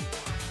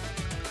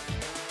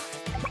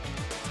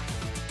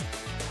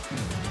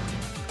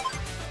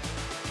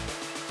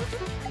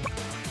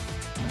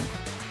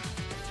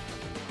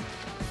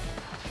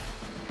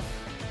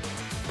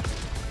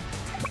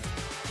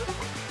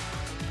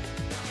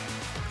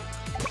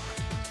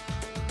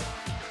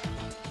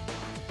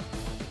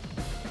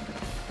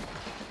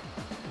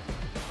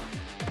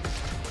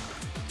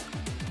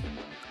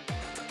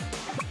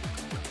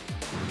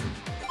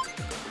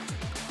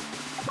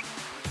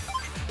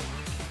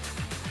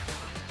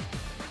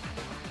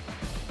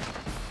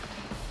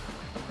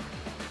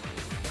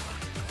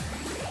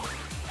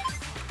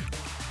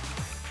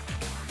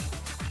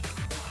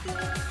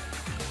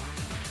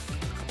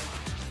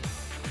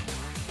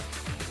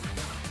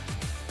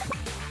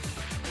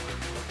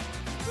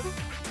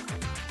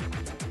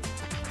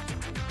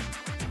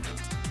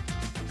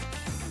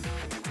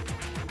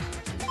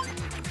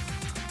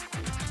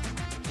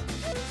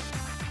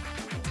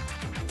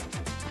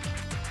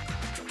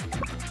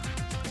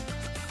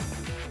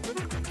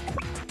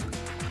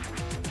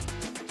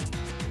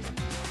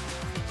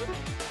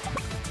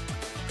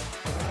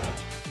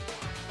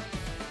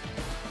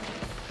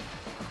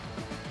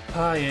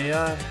 Ay, ay,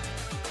 ay.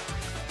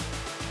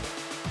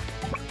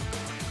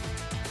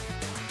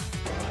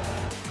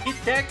 Hit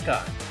that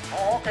guy.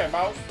 Oh, okay,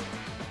 mouse.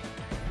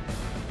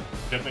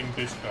 Getting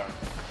this guy.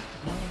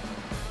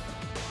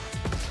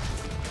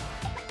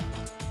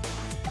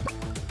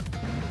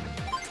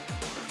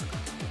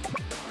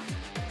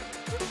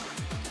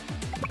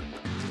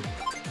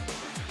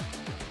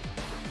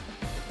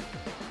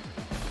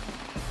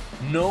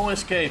 No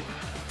escape.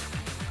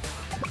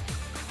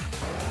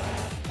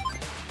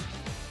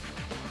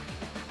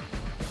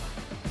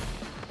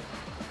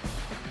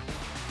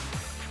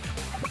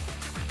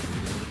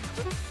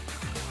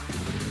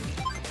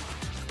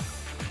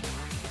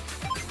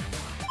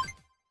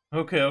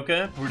 Okay,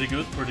 okay, pretty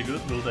good,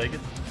 we'll take it.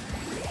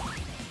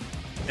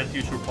 Can't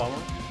use your power.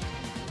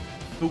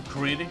 Too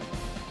greedy.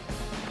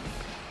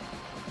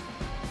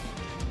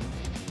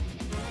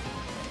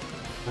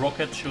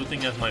 Rocket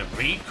shooting at my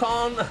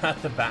recon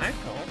at the back,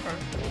 okay.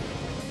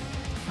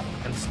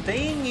 And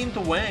staying in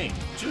the way,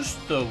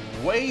 just the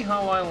way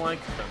how I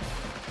like them.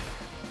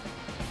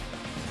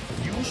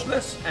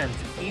 Useless and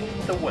in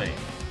the way.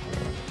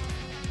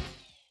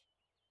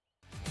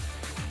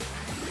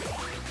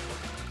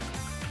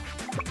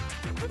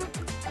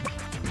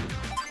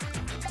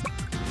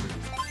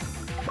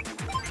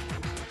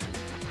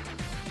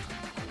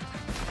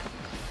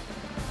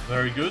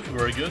 Very good,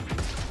 very good.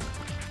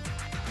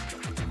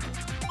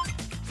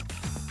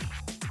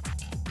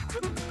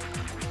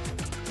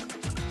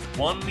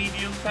 One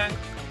medium tank,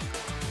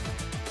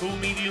 two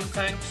medium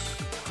tanks,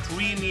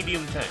 3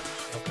 medium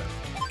tanks. Okay.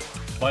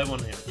 Buy one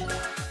here.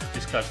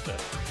 This guy's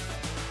dead.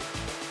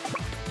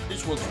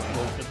 This one's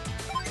broken.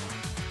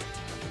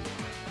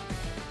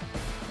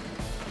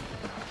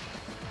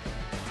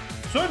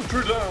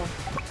 Sentry down!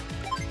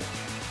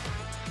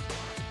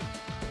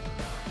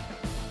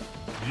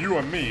 You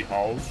and me,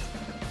 house.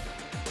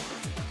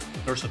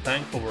 There's a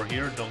tank over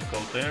here, don't go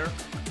there.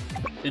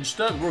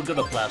 Instead, we're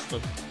gonna blast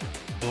it.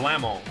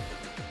 Blammo.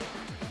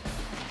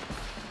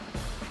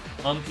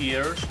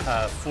 Anti-airs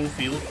have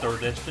fulfilled their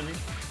destiny.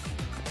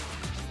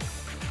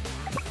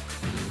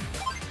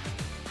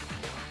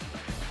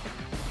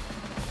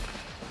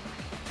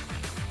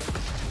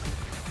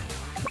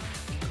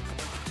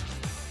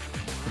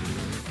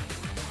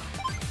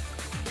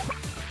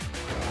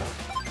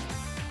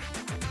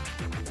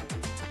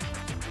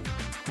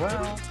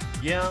 Well,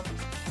 yeah.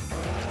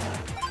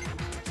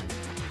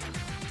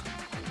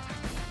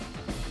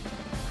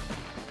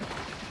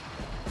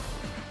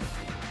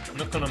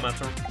 Not gonna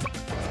matter.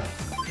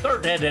 They're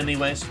dead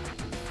anyways.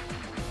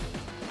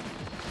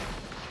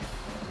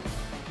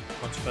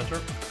 Much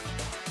better.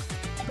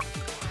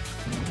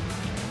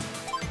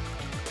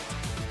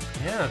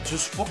 Yeah,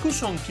 just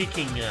focus on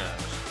kicking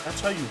ass.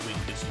 That's how you win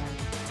this one.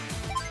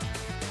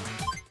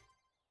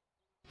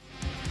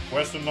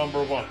 Question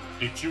number 1.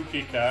 Did you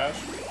kick ass?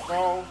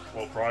 No?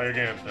 We'll try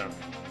again then.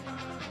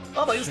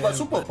 Oh, I used my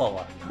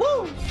superpower.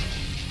 Woo!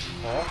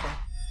 Oh, okay.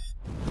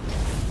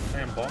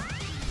 Damn, boss.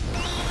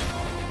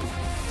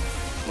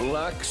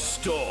 Black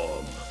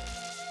Storm.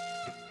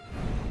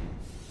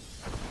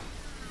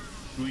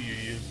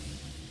 Ooh.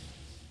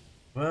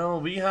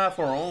 Well, we have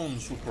our own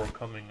super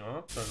coming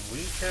up, and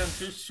we can't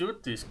just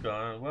shoot this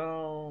guy.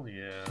 Well,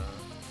 yeah.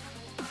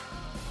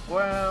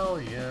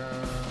 Well,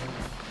 yeah.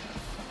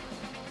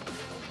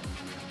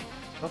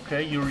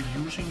 Okay, you're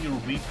using your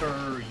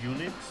weaker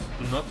units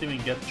to not even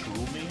get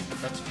through me.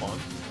 That's fun.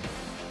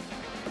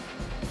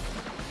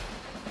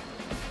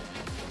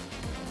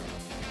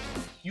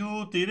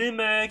 You didn't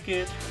make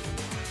it.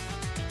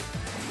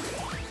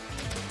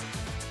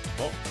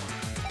 Oh,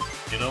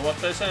 you know what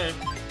they say.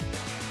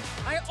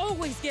 I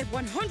always give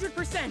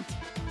 100%.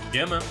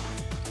 Yeah, man.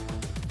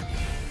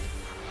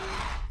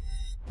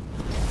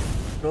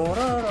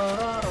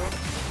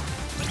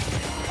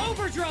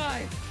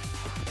 Overdrive.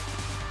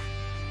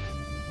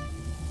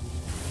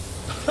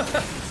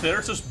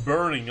 They're just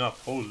burning up.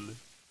 Holy.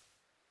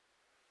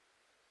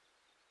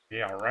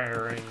 Yeah,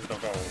 raring to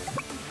go.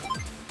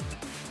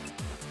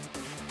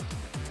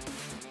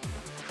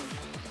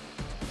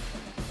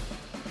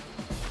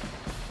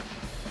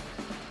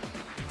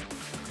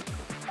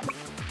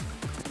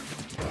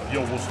 Yo,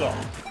 what's up?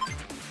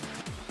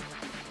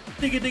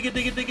 Digga digga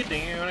digga digga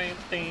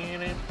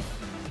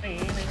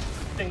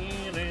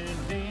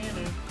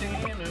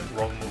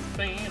wrong move.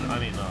 I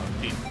mean,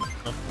 team.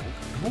 Not move.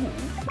 Move?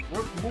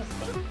 Where's move?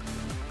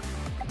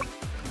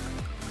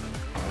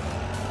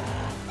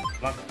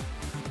 Block.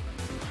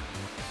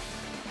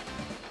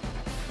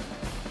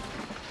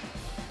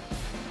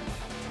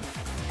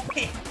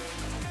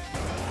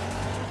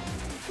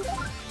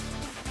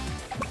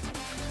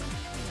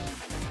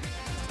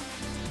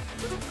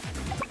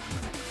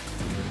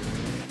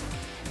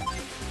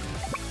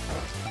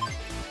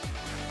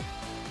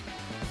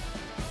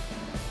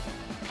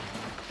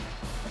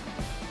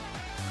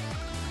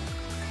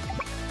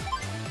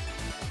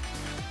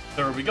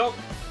 There we go.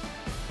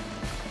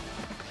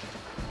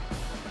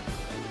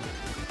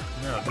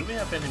 Now, do we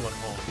have anyone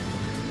home?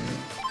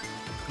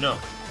 No.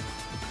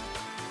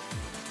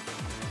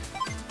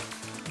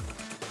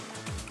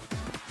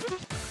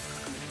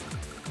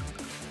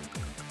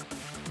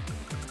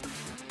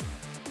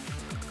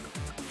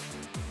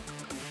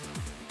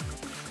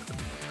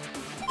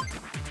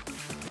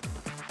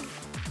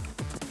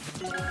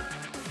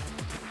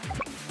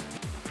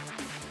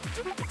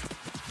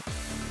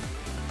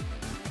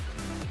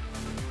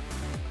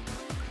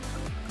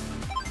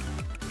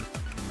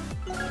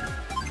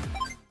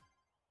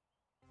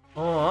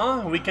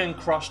 We can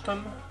crush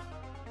them.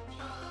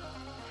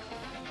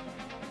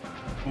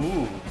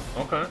 Ooh,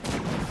 okay.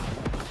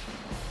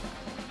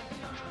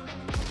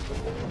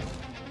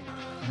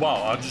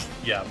 Wow,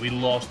 yeah, we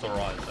lost our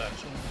eyes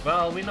actually.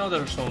 Well, we know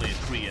there's only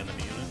 3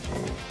 enemy units.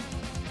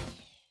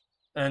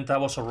 And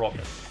that was a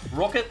rocket.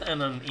 Rocket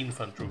and an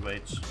infantry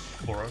waits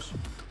for us.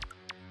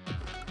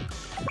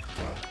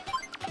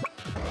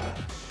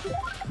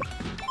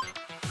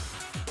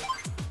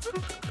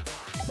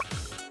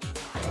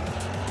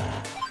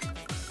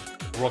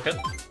 Rocket.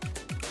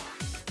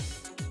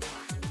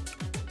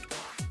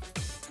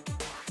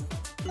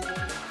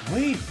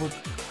 Wait, but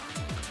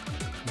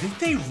did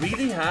they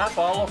really have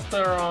all of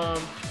their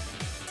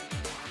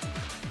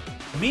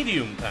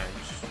medium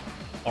tanks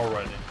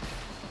already?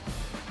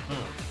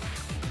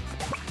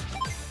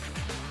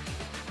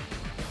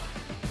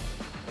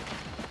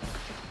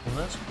 Well,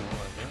 that's cool,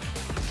 I guess.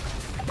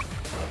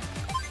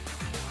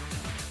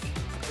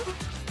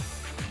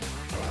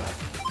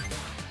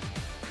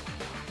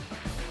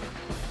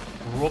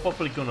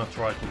 Probably gonna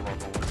try to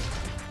run away.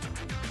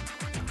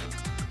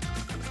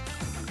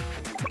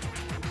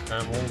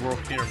 And won't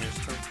work here,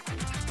 mister.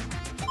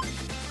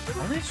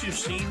 Unless you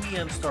see me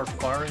and start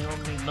firing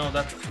on me. No,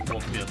 that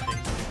won't be a thing.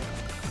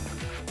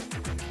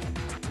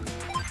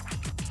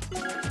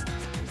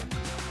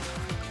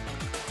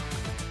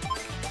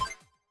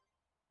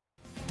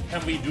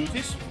 Can we do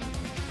this?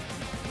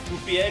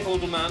 Should be able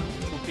to, man.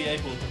 Should be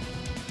able to.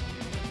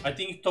 I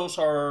think those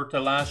are the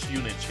last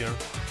units here.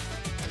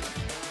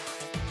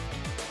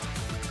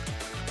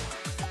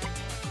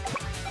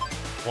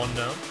 One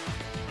down.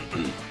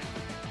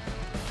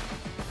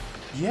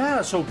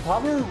 Yeah, so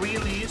power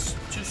really is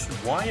just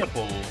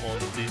viable on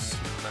this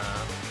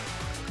map.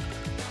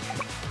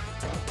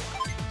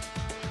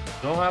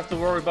 Don't have to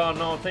worry about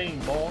nothing,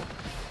 boy.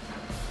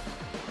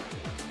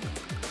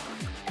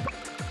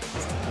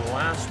 Just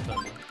blast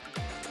them.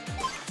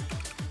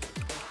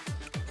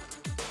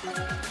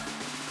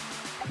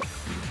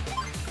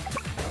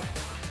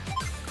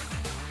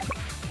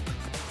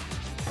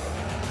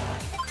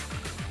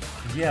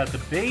 Yeah, the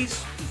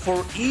base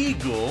for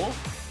Eagle,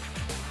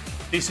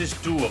 this is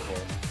doable.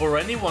 For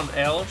anyone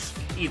else,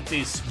 it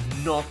is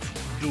not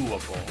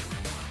doable.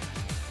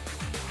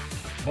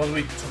 But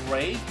with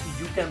Drake,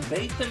 you can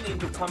bait them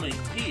into coming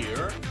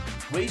here,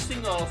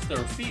 wasting all of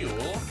their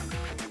fuel,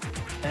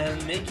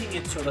 and making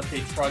it so that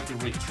they try to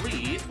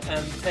retreat,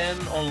 and then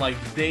on like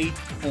day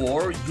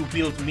 4, you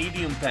build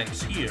medium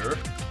tanks here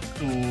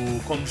to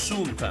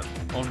consume them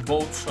on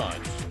both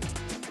sides.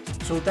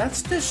 So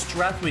that's the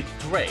strat with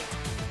Drake.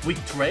 With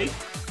Drake,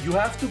 you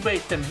have to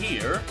bait them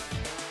here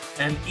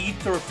and eat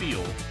their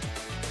fuel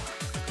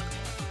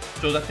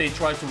so that they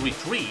try to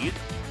retreat,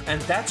 and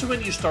that's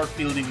when you start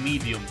building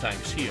medium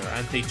tanks here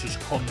and they just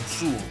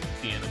consume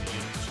the enemy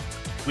units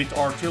with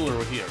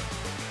artillery here.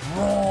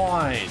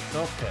 Right,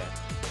 okay.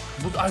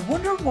 But I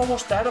wonder what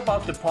was that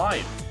about the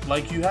pipe?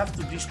 Like you have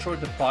to destroy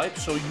the pipe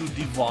so you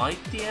divide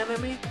the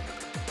enemy?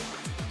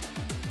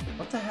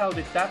 What the hell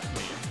did that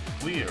mean?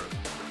 Weird.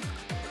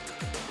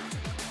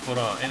 But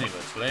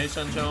anyways, ladies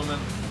and gentlemen,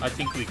 I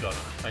think we got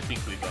him. I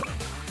think we got him.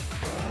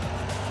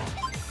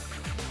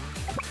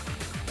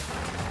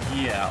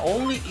 Yeah,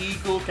 only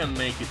Eagle can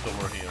make it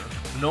over here.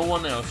 No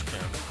one else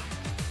can.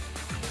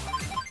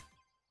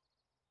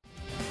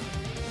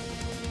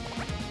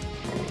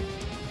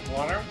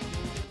 Water?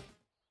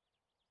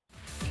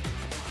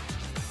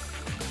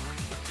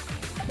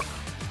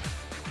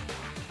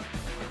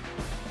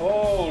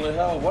 Holy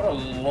hell, what a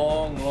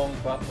long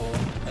battle.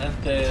 And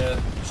the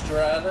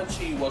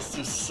strategy was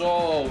just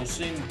so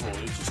simple.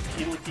 You just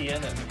kill the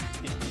enemy.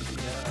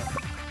 Yeah.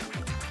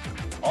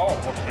 Oh,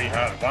 but we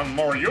had one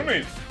more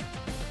unit.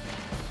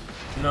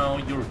 No,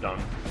 you're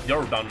done.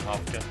 You're done,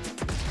 Hawke.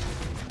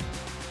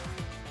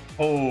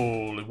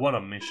 Holy, what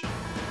a mission.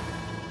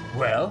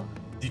 Well,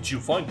 did you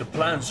find the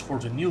plans for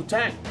the new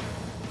tank?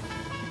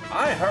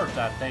 I heard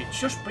that they'd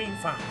just been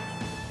found.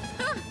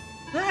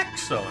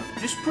 Excellent.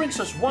 This brings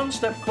us one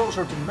step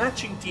closer to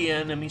matching the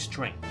enemy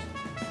strength.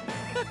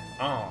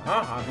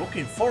 I'm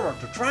looking forward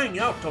to trying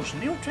out those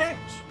new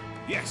tanks.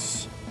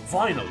 Yes.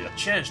 Finally, a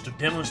chance to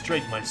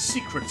demonstrate my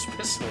secret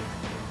specialty.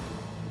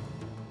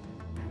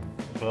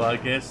 Well, I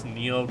guess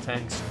Neo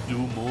tanks do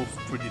move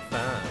pretty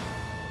fast.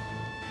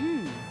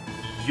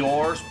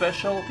 Your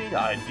specialty?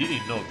 I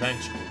didn't know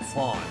tanks could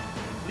fly.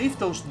 Leave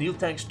those new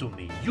tanks to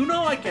me. You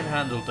know I can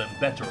handle them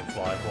better,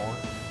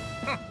 Flyboy.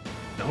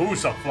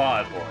 Who's a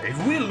Flyboy?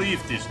 If we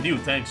leave these new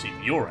tanks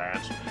in your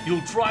hands,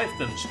 you'll drive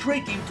them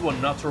straight into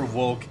another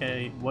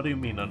volcano. What do you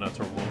mean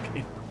another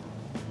volcano?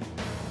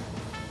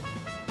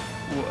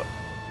 Well,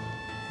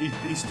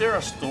 is there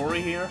a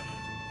story here?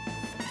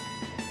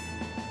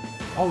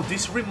 Oh,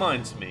 this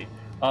reminds me.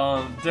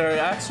 They're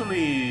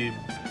actually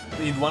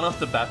in one of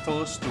the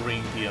battles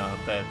during the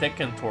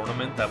Tekken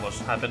tournament that was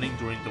happening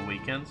during the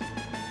weekend.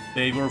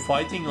 They were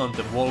fighting on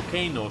the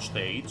Volcano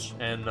stage,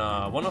 and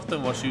one of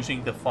them was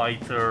using the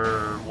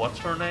fighter. What's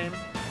her name?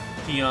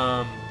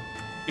 The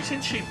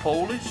isn't she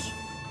Polish?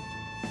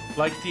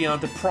 Like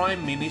the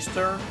Prime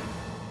Minister,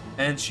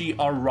 and she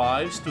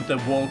arrives to the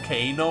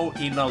volcano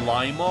in a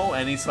limo,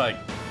 and it's like,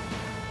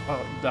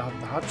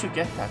 how'd you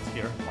get that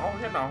here? Oh,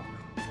 you know,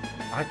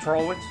 I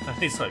throw it,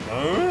 and it's like,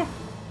 huh?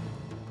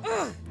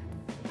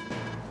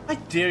 I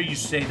dare you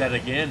say that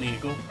again,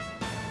 Eagle.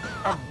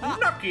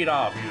 Knock it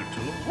off, you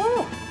two.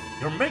 Woo!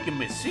 You're making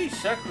me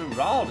seasick with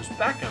all this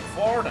back and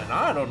forth, and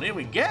I don't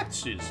even get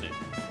seasick.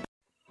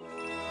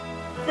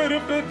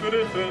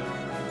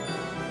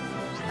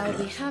 I'll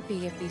be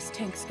happy if these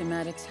tank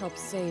schematics help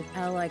save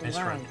Allied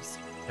lives.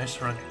 Yes,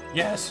 rank.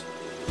 Yes.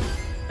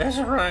 Yes,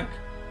 rank.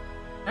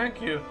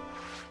 Thank you.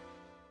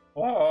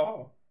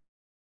 Wow.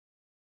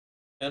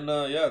 And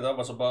yeah, that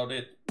was about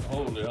it.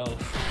 Holy hell.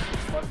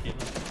 Fucking.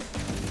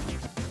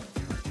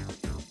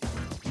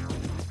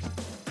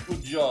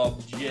 Good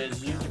job,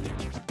 Jess.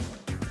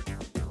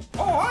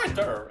 Oh, hi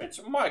there! It's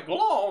my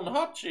clone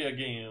Hachi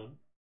again.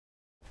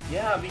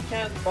 Yeah, we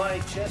can't buy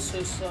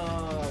Jess's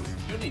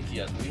unit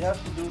yet. We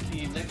have to do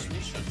the next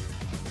mission.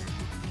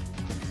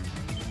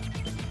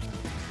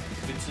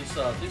 Which is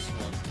this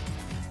one.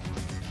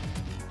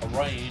 A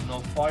rain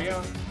of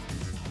fire.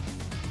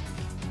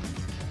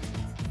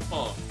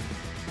 Huh.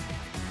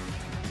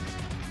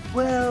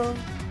 Well,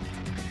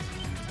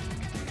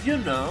 you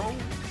know,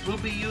 we'll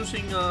be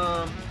using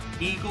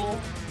Eagle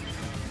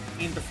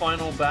in the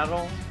final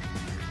battle.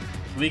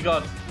 We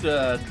got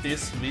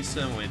this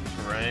mission with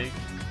Drake.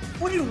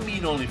 What do you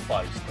mean only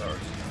 5 stars?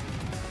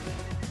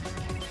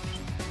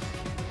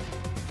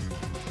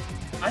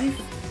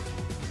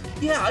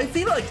 I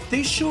feel like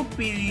this should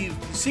be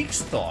 6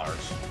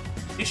 stars.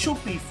 It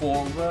should be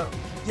 4.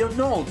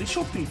 No, this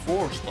should be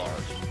 4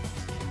 stars.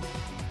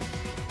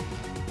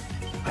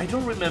 I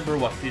don't remember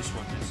what this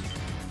one is.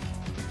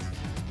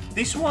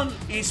 This one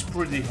is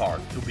pretty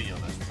hard, to be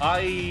honest.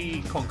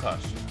 I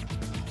concuss.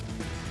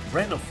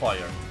 Rain of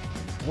Fire.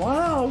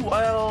 Wow,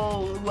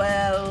 well,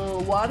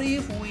 what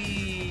if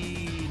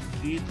we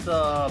did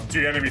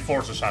The enemy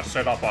forces have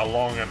set up a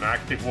long and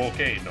active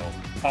volcano.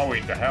 How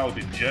in the hell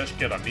did Jess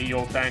get a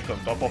Neo tank on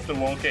top of the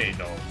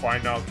volcano?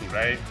 Find out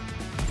today.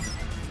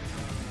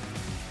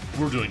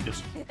 We're doing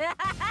this.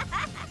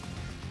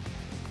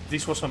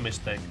 This was a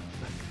mistake.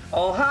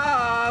 Oh,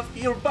 have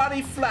your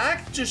buddy Flag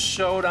just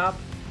showed up.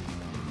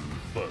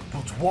 But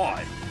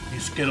why?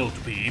 He's scheduled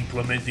to be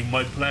implementing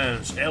my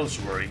plans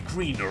elsewhere in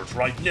Green Earth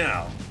right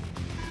now.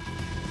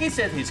 He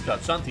said he's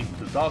got something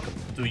to talk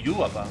to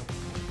you about.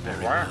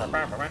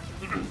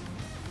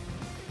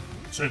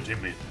 Send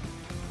him in.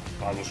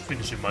 I was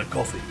finishing my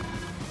coffee.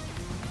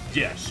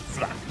 Yes,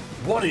 Flag.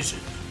 What is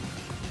it?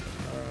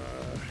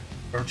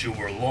 Heard you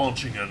were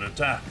launching an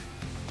attack.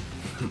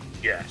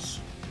 Yes.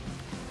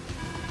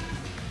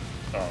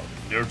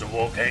 Near the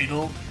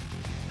volcano?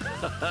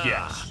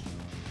 Yes.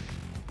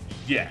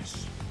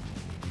 Yes.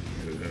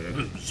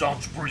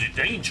 Sounds pretty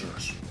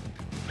dangerous.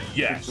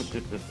 Yes.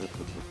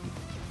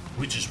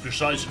 Which is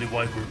precisely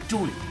why we're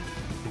doing it.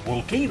 The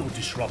volcano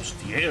disrupts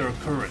the air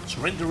currents,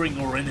 rendering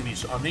our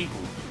enemies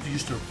unable to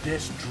use their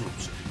best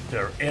troops,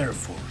 their air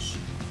force.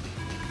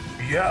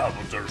 Yeah,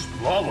 but there's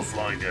lava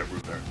flying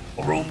everywhere.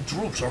 Our own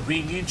troops are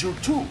being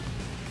injured too.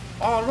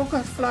 Oh, look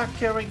at Flag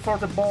caring for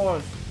the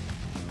boys.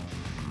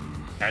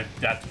 And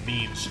that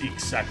means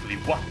exactly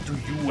what to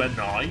you and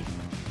I?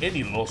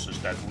 Any losses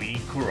that we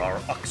incur are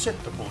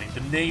acceptable in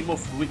the name of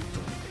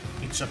victory.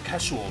 It's a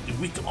casualty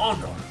with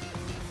honor.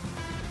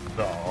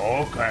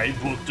 Okay,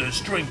 but the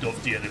strength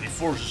of the enemy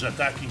forces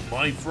attacking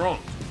my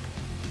front.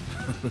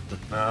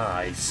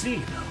 I see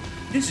now.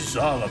 This is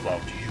all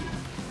about you.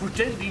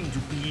 Pretending to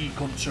be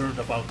concerned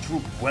about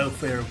troop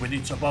welfare when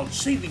it's about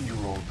saving your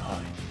own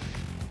hide.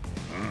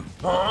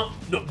 Huh?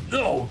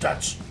 No,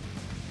 that's...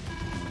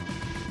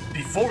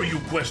 Before you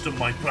question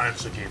my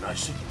plans again, I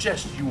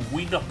suggest you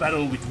win a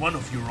battle with one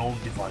of your own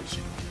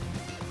devising.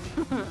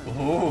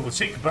 Oh,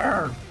 sick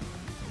burn.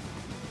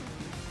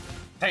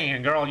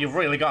 Dang, girl, you've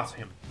really got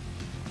him.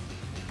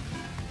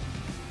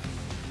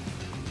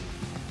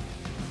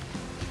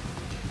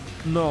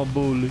 No,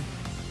 bully.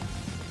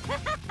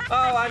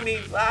 Oh, I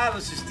mean, I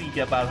was just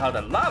thinking about how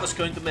the lava's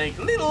going to make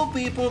little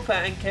people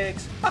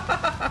pancakes.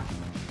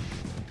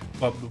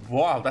 But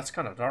wow, that's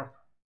kind of dark.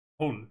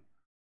 Holy.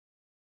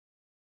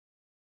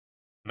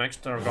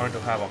 Next, they're going to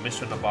have a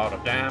mission about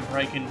a dam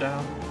breaking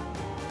down.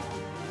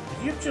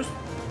 You just...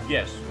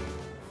 Yes.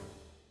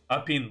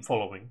 I've been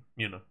following,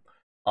 you know,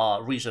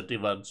 recent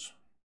events.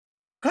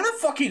 Kinda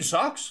fucking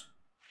sucks.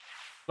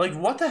 Like,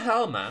 what the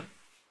hell, man?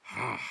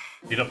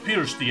 It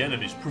appears the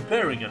enemy's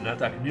preparing an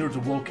attack near the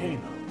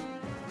volcano.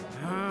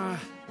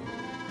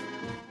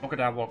 Look at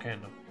that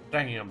volcano.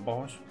 Dang it,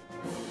 boys.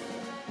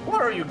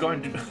 What are you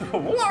going to do?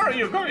 What are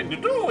you going to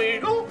do,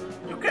 Eagle?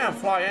 You can't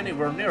fly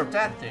anywhere near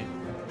that thing.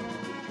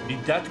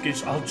 In that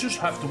case, I'll just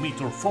have to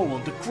meet our foe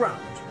on the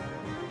ground.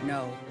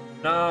 No.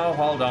 No,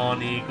 hold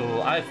on,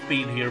 Eagle. I've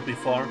been here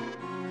before.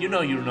 You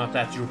know you're not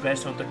at your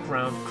best on the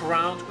ground.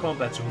 Ground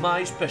combat's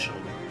my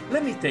specialty.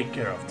 Let me take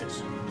care of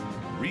this.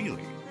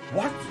 Really?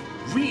 What?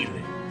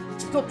 Really?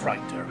 Stop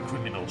right there,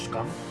 criminal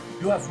scum.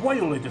 You have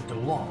violated the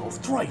law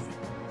of driving.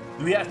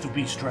 We have to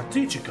be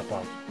strategic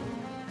about it.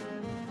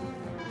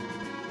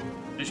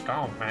 Just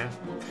gone, man.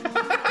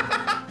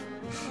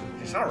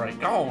 It's alright,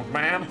 gone,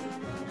 man.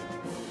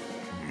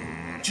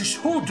 Just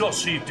who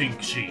does he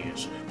think she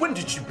is? When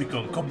did she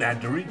become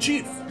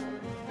Commander-in-Chief?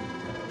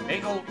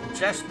 Eagle,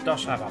 Jess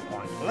does have a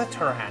point. Let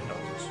her handle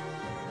this.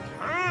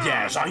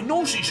 Yes, I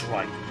know she's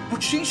right,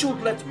 but she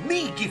should let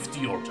me give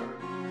the order.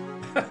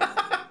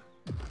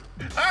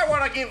 I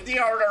wanna give the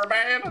order,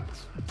 man!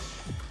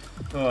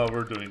 Oh,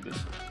 we're doing this.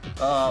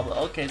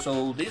 Okay,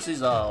 so this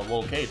is a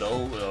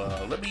volcano.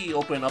 Let me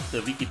open up the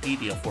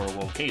Wikipedia for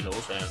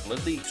volcanoes and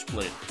let me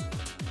explain.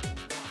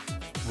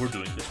 We're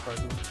doing this, by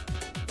the way.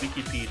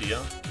 Wikipedia,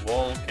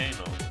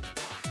 volcano.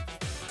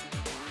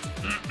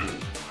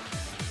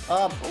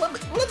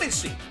 Let me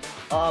see.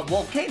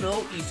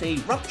 Volcano is a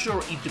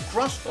rupture in the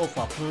crust of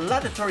a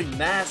planetary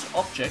mass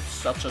object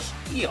such as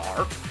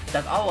ER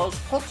that allows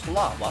hot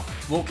lava,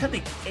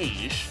 volcanic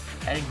ash,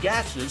 and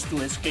gases to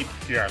escape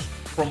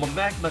from a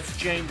magma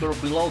chamber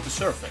below the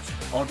surface.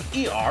 On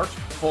ER,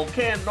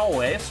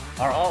 volcanoes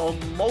are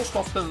most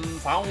often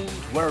found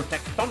where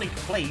tectonic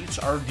plates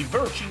are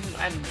diverging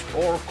and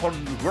or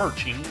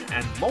converging,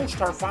 and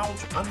most are found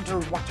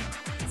underwater.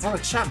 For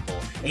example,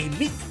 a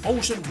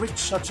mid-ocean ridge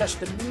such as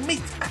the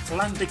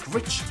Mid-Atlantic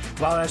Ridge,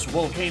 whereas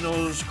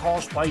volcanoes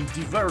caused by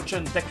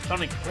divergent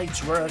tectonic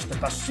plates, whereas the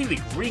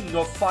Pacific Ring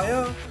of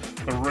Fire,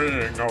 The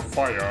Ring of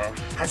Fire,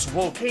 has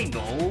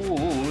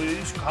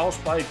volcanoes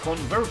caused by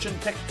convergent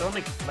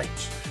tectonic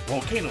plates.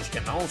 Volcanoes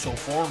can also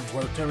form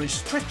where there is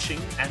stretching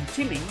and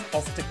thinning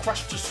of the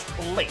crusted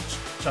plates,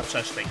 such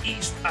as the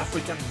East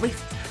African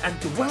Rift and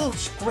the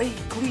Wells Great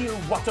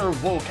Clearwater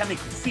Volcanic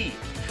Field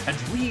and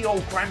Rio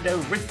Grande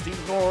Rift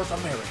in North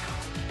America.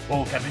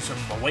 Volcanism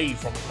away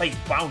from plate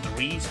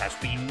boundaries has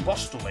been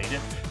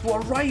postulated to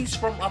arise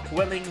from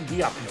upwelling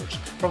diapios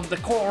from the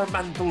core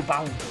mantle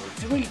boundary,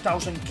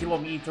 3,000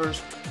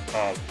 kilometers,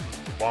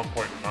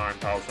 1.9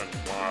 thousand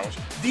miles,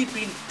 deep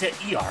in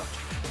the Earth.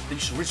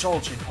 This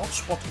results in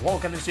hotspot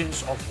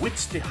volcanisms, of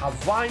which the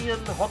Hawaiian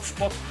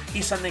hotspot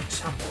is an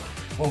example.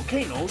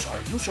 Volcanoes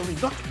are usually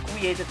not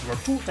created where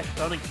two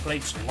tectonic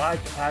plates lie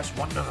past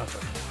one another.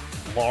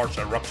 Large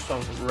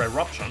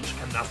eruptions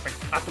can affect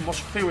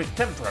atmospheric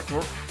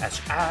temperature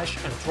as ash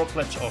and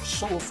droplets of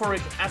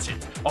sulfuric acid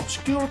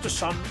obscure the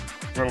sun,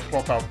 will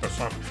blot out the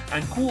sun.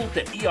 and cool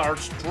the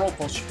Earth's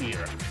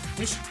troposphere.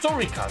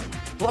 Historically,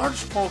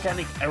 large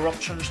volcanic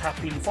eruptions have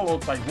been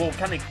followed by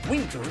volcanic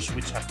winters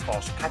which have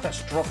caused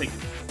catastrophic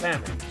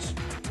famines.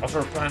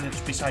 Other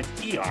planets besides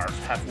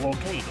Earth have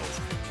volcanoes.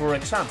 For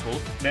example,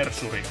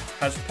 Mercury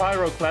has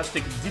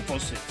pyroclastic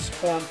deposits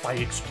formed by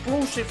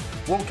explosive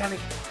volcanic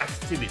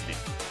activity.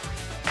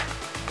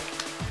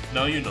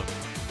 Now you know.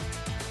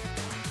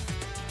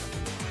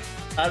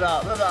 And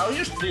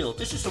here's the deal.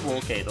 This is a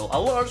volcano, a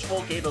large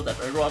volcano that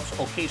erupts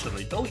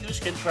occasionally. No use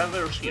can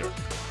traverse here.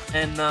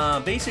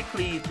 And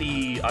basically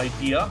the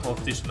idea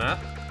of this map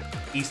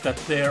is that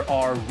there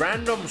are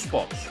random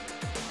spots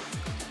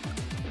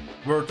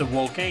where the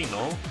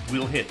volcano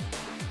will hit.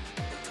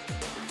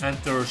 And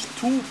there's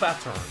two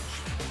patterns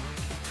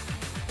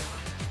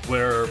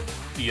where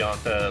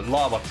the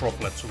lava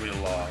droplets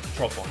will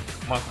drop on.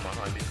 Magma,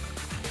 I mean.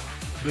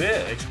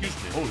 Yeah, excuse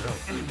me. Oh,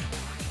 yeah.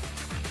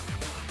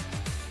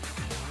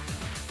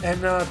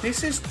 And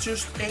this is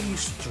just a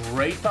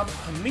straight up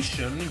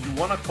mission. You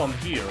wanna come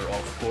here,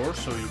 of course,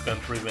 so you can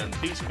prevent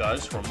these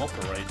guys from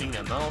operating.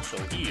 And also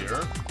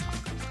here,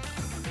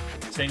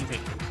 same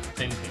thing,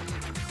 same thing.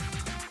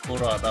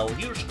 Alright, now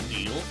here's the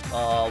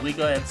deal. We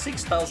got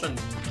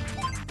 6,000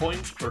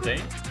 points per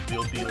day.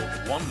 We'll build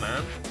 1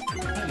 man, 2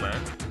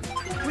 man,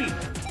 3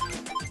 man.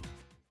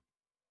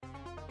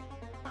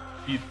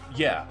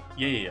 Yeah.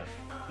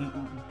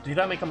 Did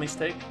I make a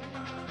mistake?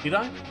 Did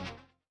I?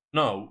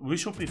 No, we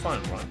should be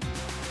fine, right?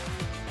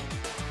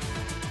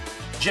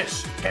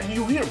 Jess, can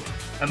you hear me?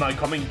 Am I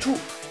coming through?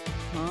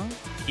 Huh?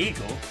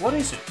 Eagle, what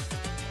is it?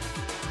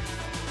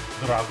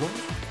 Dragon?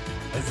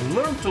 I've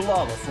learned the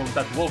lava from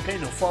that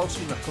volcano falls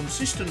in a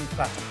consistent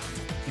pattern.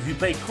 If you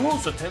pay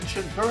close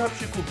attention,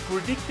 perhaps you could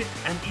predict it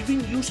and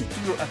even use it to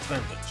your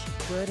advantage.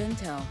 Good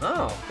intel.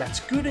 Oh, that's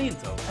good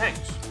intel,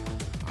 thanks.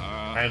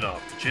 I know,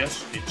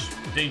 Jess, it's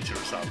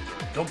dangerous out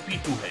there. Don't be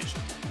too hasty.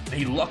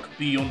 May luck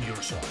be on your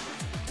side.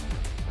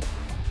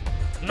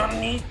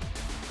 Nani?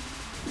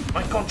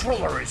 My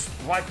controller is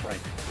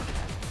vibrating.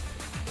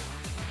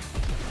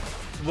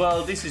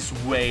 Well, this is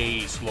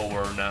way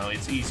slower now.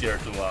 It's easier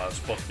to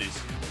spot this.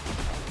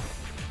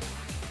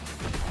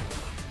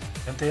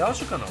 And they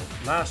also gonna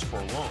last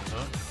for long,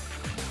 huh?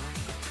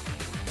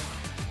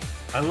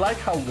 I like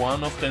how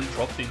one of them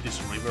dropped in this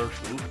river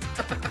too.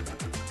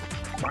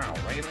 Wow,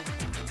 really?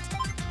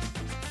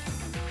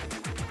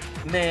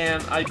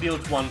 Man, I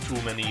built one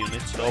too many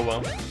units. Oh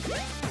well.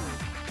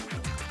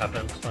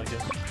 Happens, I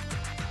guess.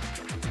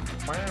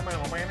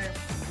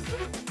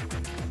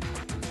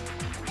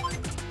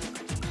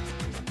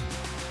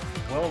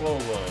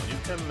 Well, you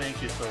can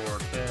make it over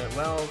there.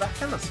 Well, that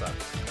kinda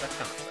sucks.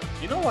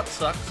 You know what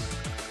sucks?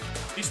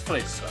 This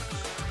place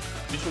sucks.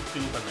 We should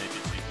build an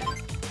ABC here.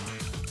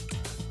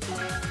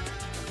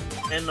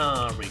 And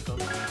Rico.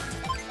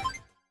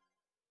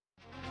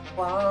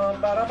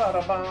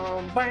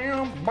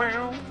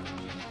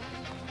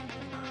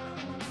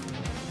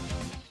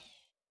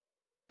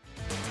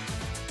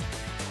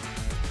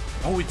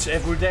 Oh, it's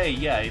every day.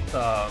 Yeah, it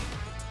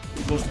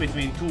goes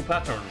between 2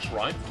 patterns,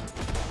 right?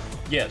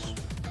 Yes.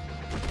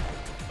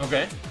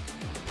 Okay.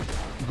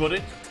 Got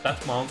it.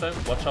 That mountain.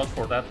 Watch out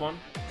for that one.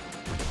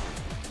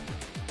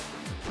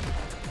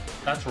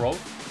 That road.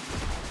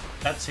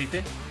 That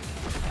city.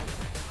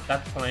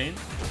 That plain.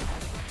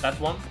 That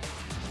one.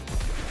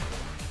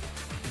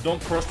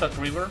 Don't cross that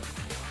river.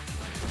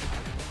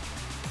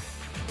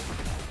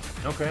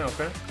 Okay.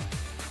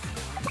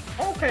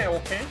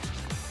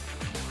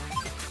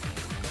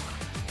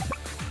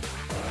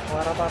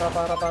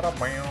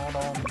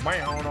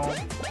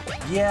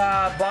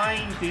 Yeah,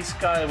 buying this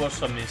guy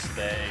was a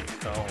mistake.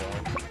 Oh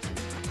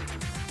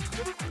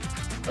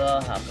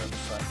well.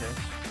 Happens, I guess.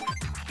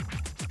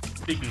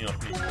 Speaking of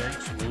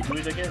mistakes, we'll do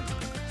it again.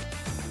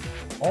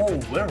 Oh,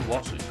 where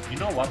was it? You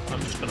know what? I'm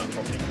just gonna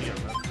drop in here,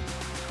 man.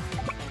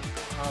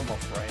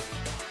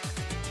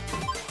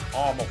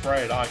 I'm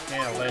afraid I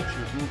can't let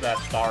you do that,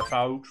 Star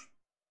Fox.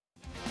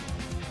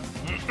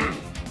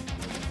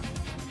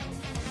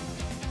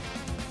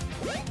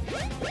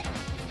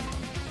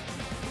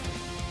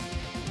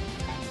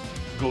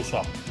 Goes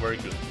up. Very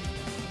good.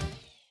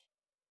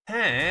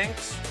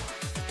 Thanks.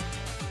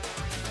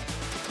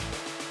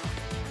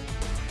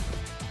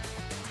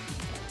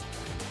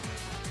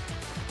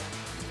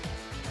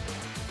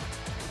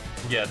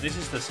 Yeah, this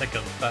is the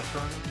second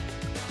pattern.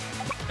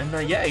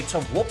 And yeah, it's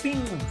a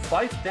whopping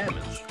 5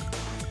 damage.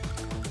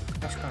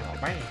 That's kind of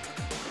bang.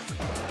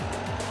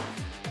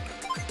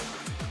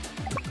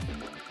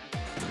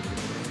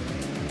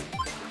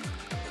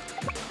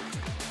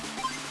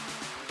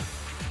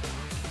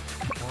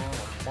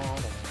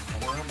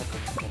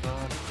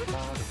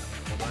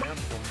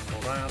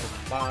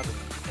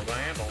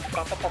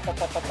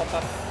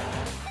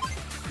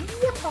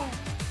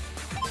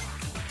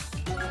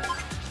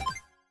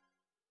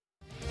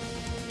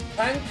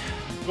 Tank,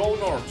 go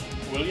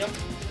north, William.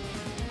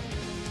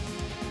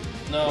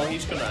 No,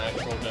 he's gonna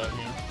aggro down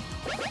here.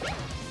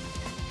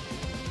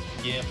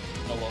 Yeah,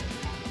 come on.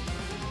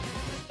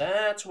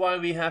 That's why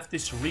we have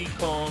this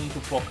recon to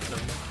block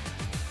them.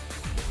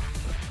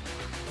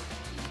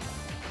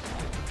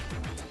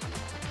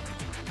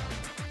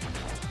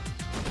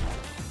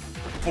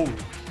 Holy.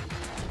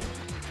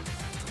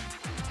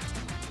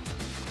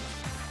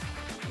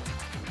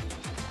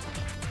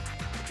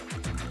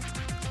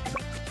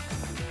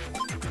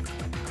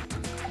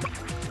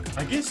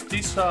 I guess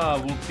this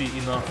would be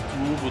enough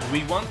too, but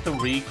we want the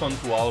recon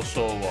to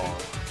also...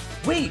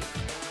 Wait!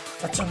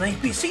 That's an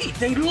APC!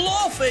 They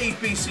love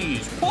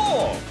APCs!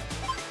 Oh!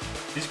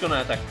 He's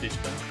gonna attack this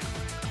guy.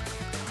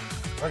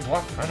 Wait,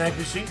 what? An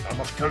APC? I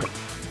must kill it.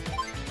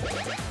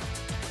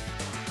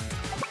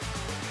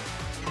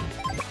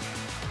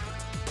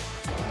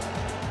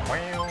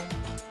 Wow.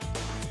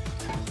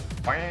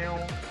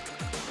 Wow.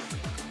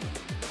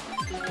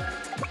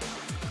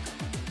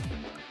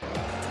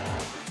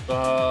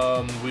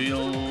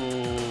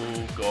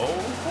 We'll go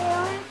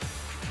for it?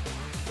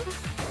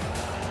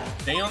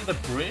 Stay on the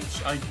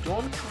bridge? I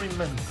don't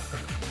remember.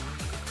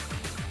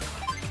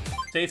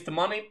 Save the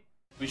money.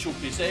 We should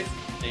be safe.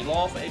 They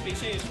love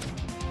APCs.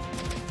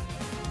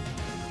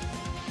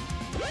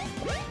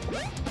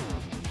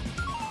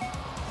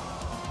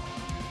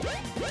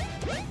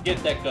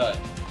 Get that guy.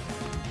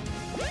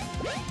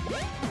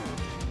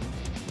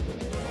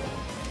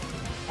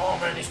 Oh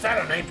man, is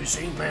that an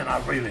APC? Man, I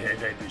really hate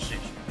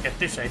APCs. Get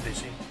this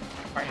APC.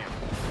 Bam.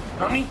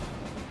 Honey?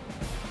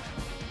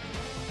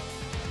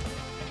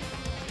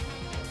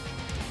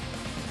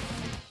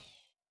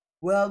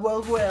 Well,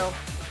 well, well.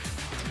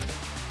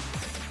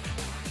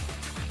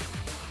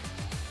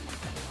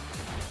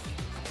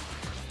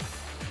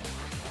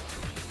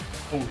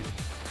 Holy.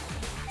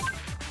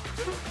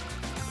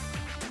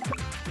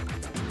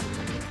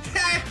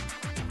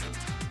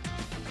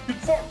 Good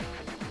fuck.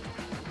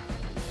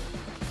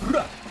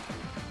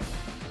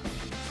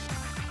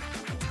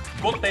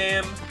 Got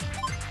them.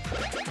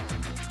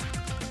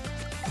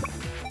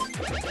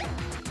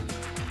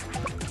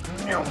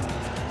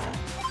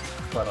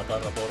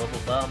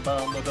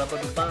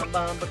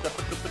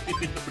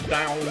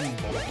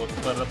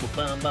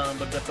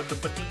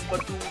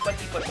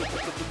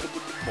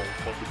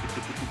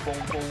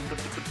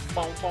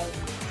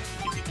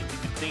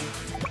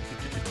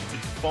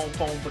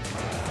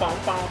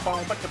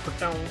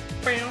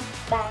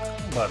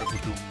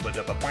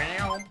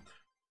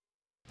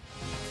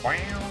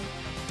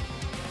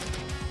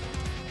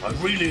 I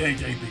really hate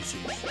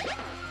APCs.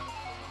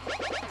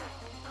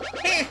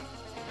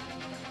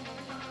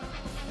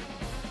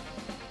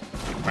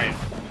 Bam.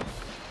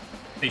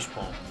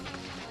 Facepalm.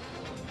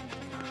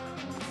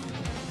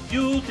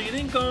 You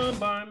didn't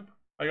combine.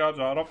 I got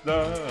out of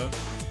the.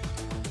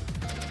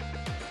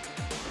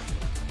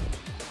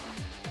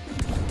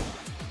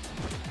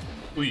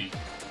 Ui.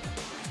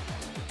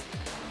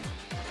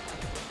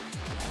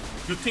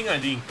 Good thing I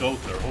didn't go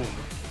there.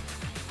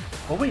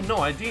 Oh wait, no,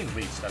 I didn't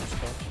reach that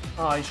spot.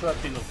 Ah, I should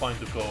have been fine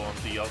to go on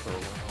the other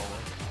one.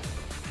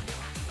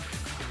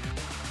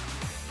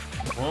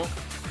 Well.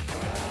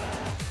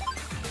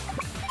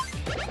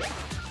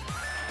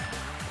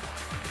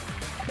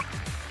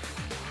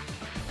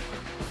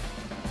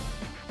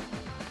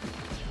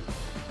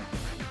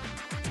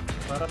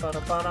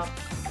 Para.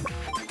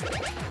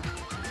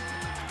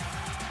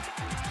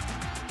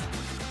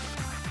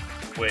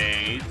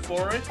 Wait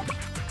for it.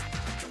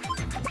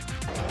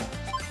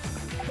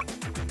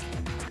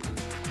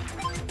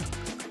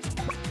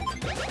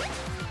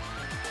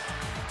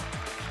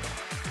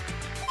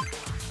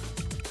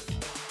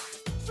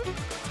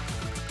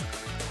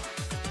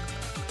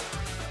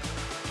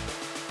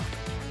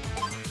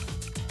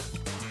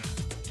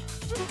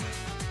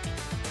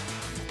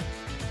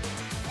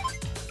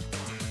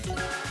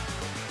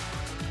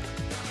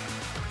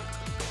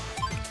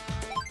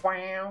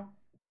 Wow.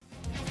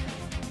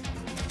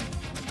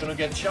 Gonna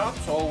get shot,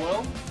 oh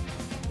well.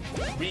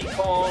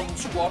 Recon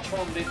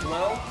Squadron did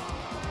well.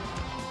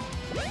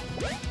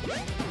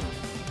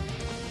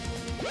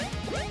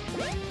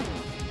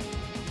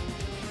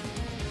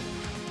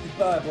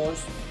 Goodbye,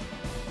 boys.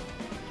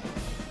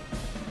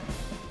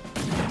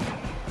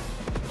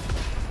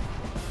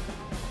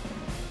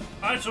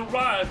 I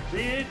survived,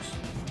 bitch!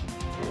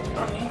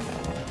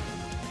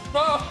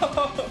 No!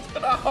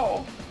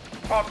 No!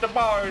 Off the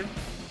bar!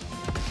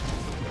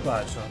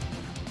 Goodbye, son.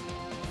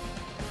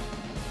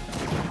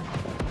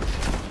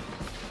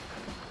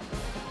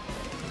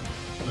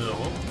 No.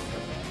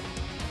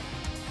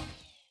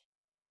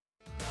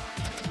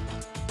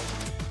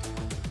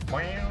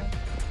 Wow.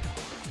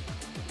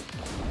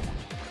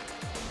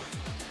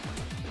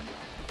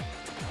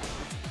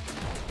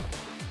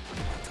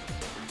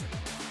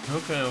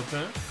 Okay,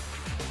 okay.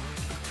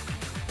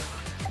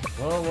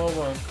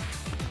 Well.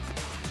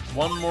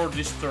 One more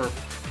disturb.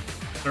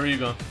 There you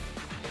go.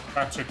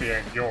 That city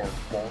ain't yours,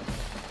 boy.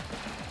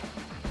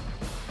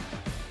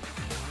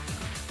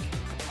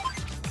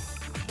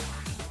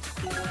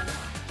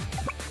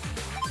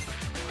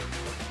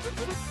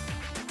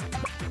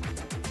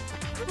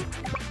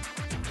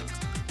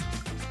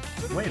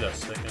 Wait a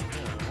second.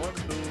 Yeah. 1,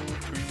 2,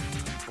 3,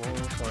 4,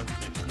 5,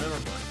 6. Never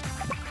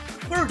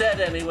mind. We're dead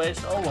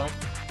anyways. Oh well.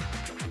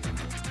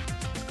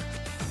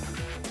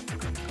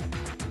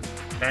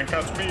 Can't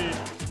catch me.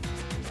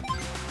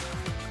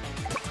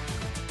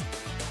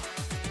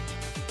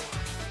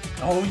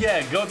 Oh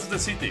yeah, go to the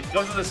city.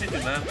 Go to the city,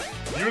 man.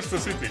 Use the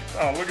city.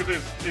 Oh, look at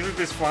this. Isn't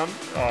this fun?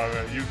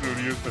 Oh, you should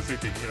use the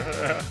city.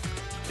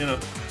 You know,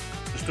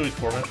 just do it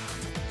for me.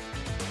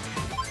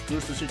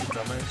 Use the city,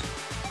 dumbass.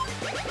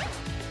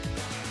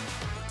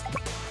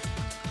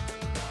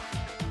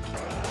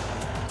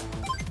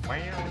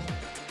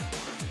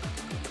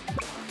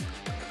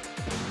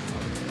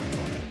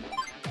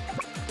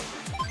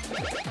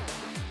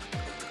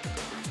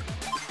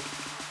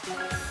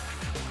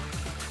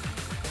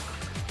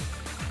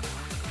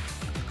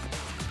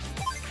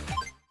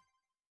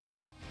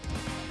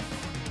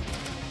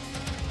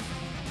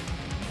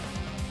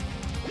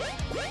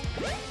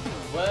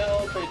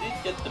 Well, they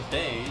did get the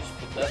base,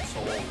 but that's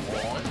all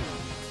one.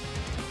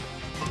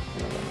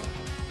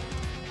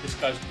 This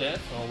guy's dead.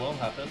 Oh well,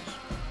 happens.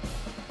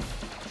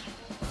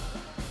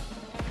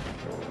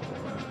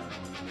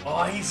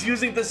 Oh, he's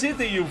using the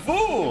city, you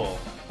fool!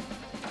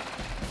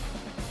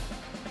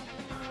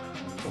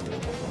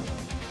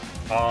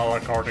 All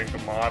according to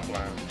my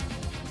plan.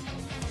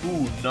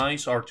 Ooh,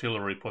 nice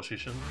artillery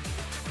position.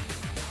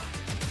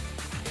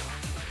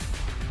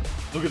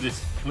 Look at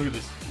this. Look at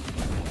this.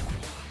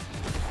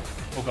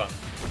 Oh god.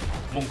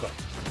 Monka.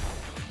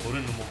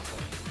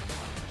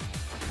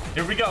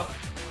 Here we go.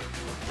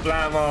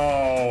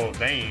 Blammo!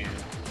 Damn.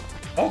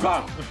 Oh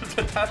god!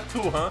 That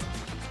too, huh?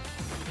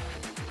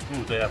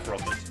 Ooh, they have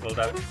rockets. Well,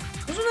 that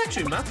doesn't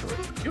actually matter.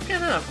 You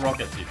can have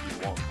rockets if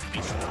you want.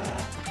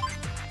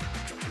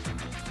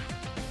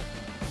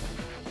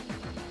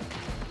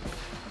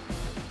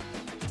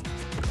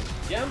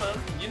 Yeah, man.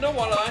 You know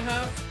what I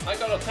have? I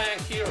got a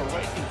tank here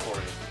waiting for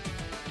you.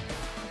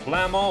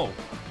 Blammo!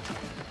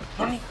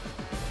 Honey.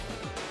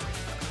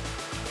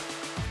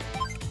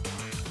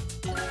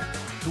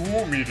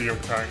 2 medium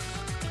tanks.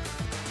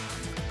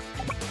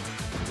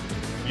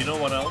 You know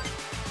what else?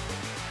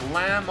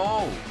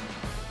 Blammo!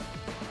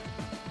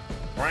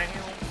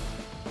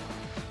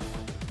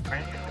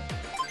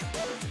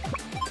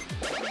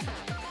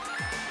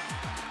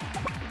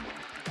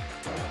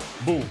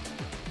 Boom.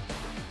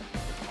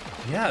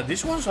 Yeah,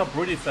 this one's a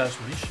pretty fast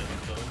mission,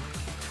 so.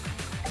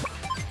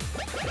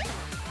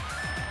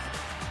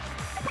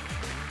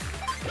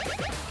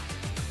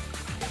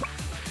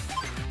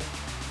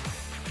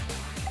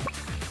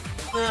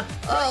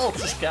 I'll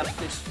just cap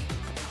this.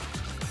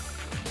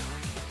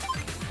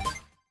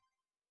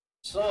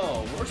 So,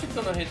 where's it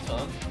gonna hit,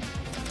 huh?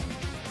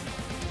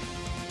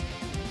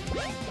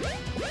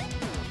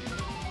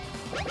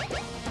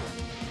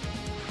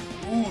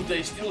 Ooh,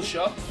 they still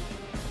shot.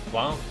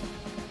 Wow.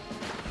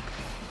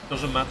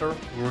 Doesn't matter,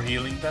 we're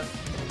healing that.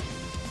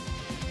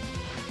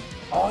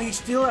 Oh, he's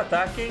still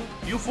attacking?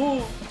 You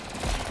fool!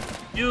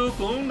 You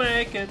couldn't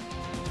make it.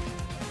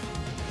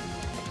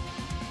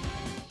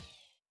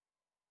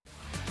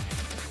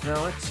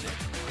 Now let's see.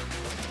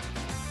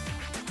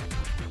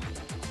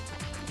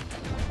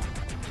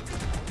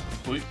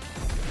 Wait.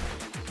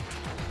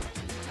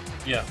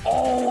 Yeah.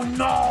 Oh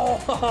no!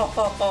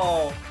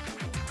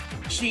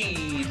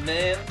 Gee,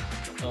 man.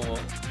 Oh well.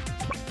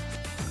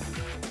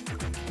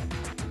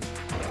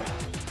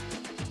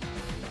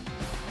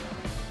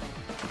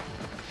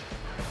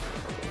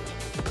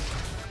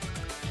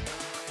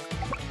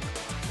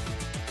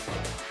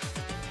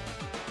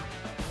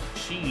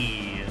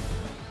 Gee.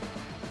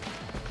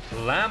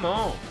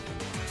 Blammo.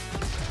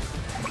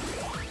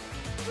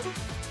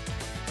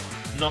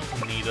 Not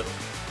needed.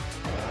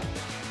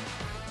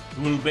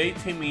 We'll bait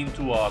him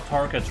into a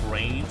target's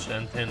range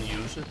and then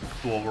use it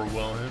to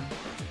overwhelm him.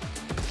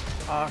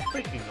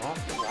 Speaking of,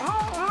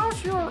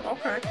 how's your...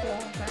 Okay,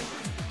 cool, thanks.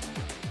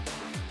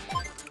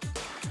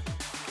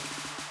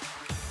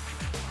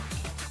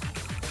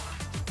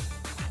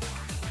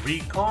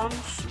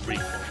 Recons.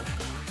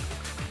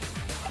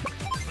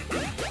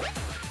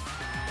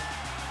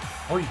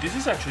 Oh, this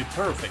is actually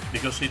perfect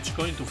because it's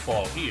going to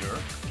fall here.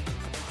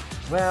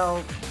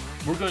 Well,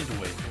 we're going to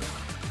wait here.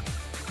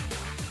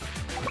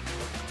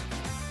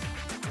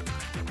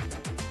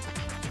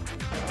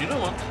 You know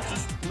what?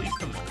 Just leave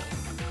them.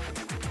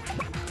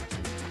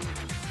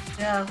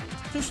 Yeah,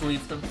 just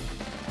leave them.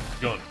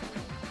 Good.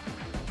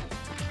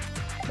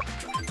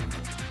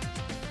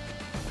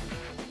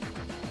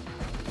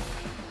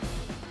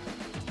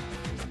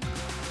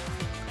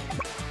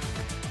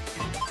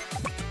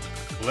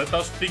 Let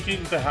us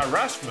begin the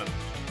harassment.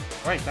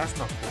 Right, that's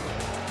not cool.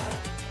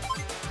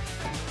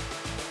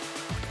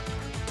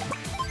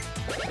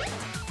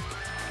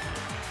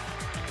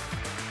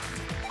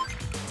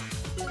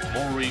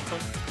 More recon.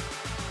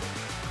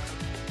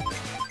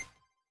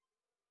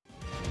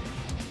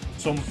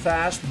 Some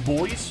fast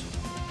boys.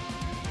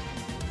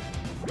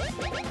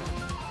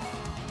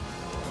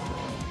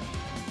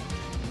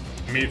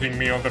 Meeting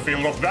me on the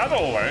field of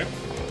battle, eh?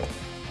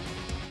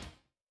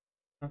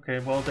 Okay,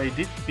 well, they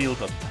did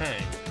build a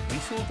tank. We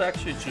should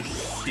actually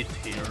just sit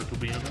here, to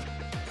be honest.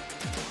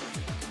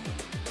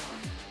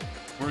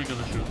 Where are you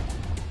gonna shoot?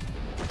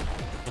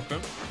 Okay.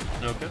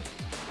 Okay.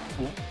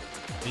 Cool.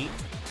 Neat.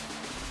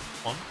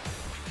 Fun.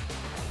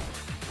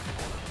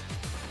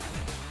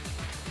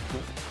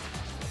 Cool.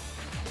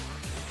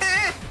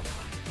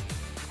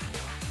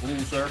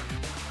 Loser.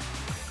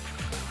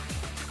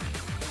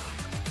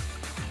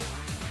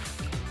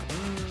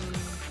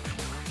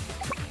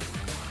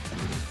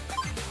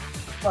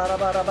 Bada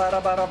bada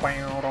bada bada bow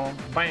bow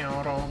bow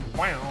bow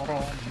bada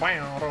bada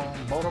bada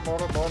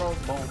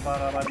boom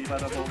bada bada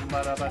bada boom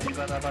bada bada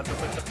bada bada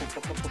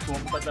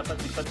boom bada bada bada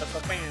bow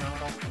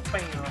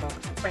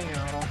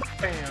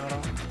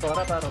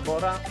bada bada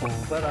bada boom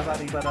bada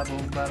bada bada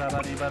boom bada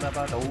bada bada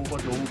bada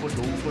over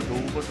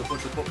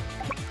over.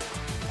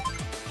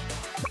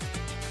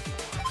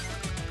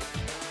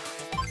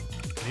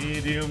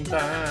 Medium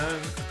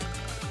tank.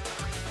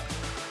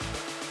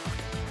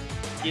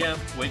 Yeah,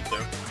 wait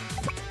there.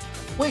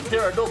 Wait,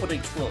 there are nobody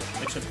explodes,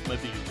 except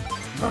maybe you.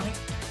 Running.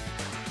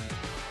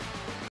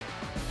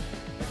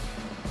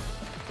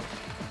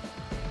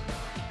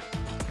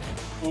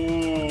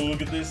 Ooh,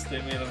 look at this,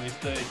 they made a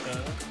mistake, huh?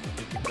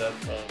 Isn't that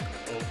fun?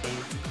 Oh,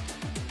 baby.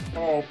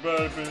 Oh,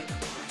 baby.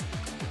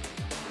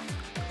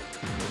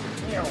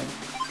 Meow.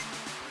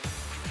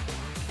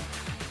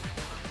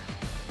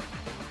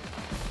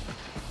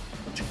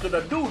 What you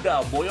gonna do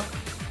now, boy?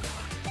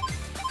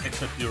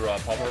 Except your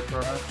power,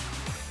 perhaps?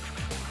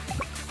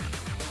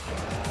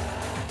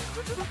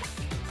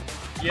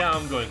 Yeah,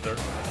 I'm going there.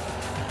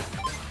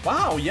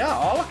 Wow, yeah,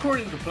 all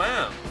according to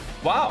plan.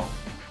 Wow.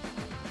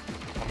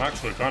 I'm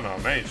actually kinda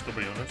amazed, to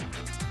be honest.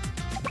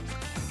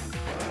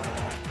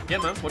 Yeah,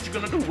 man, what you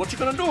gonna do? What you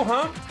gonna do,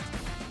 huh?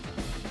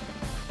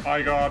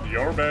 I got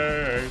your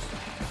base.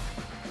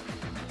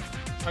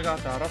 I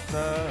got out of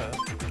there.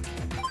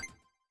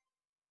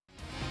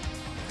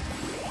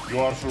 You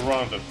are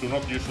surrounded. Do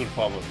not use your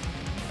power.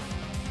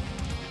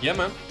 Yeah,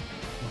 man.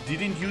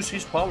 Didn't use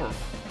his power.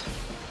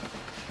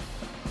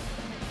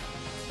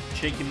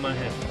 Shaking my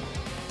head.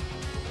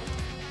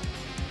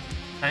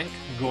 Tank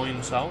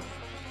going south.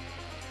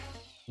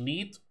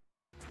 Neat.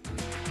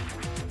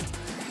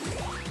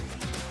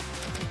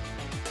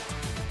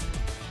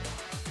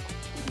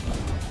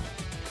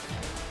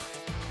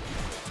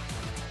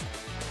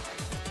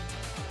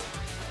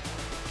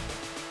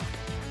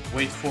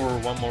 Wait for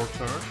one more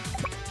turn.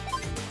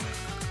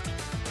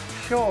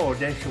 Sure,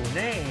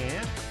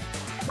 déjeuner.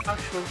 How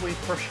should we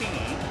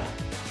proceed?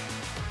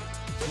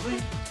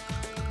 Really?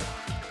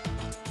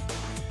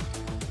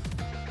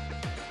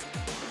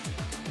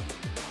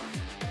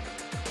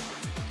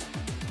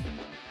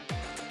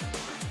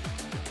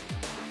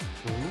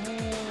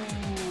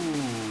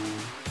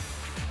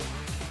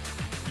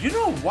 You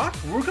know what?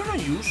 We're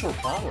gonna use our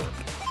power.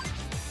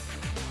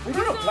 We're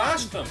gonna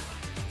blast them.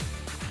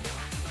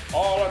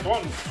 All at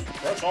once.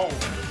 Press on.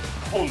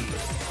 Pull.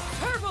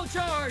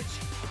 Turbocharge!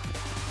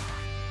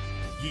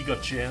 Giga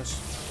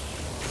Jess.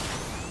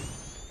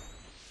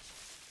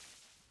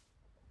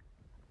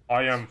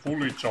 I am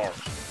fully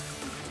charged.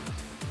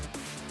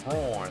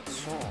 Right,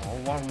 so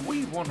what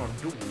we wanna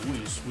do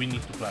is we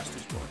need to blast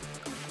this one.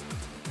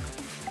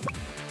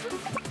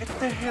 Get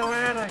the hell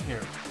out of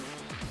here.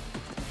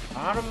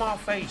 Out of my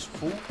face,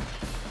 fool.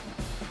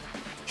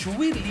 Should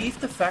we leave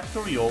the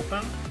factory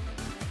open?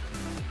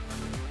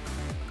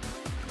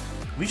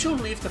 We should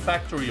leave the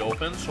factory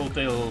open so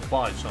they'll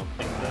buy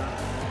something there.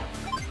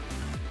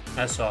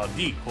 As a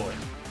decoy.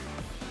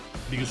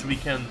 Because we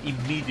can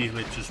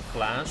immediately just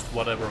blast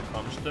whatever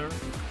comes there.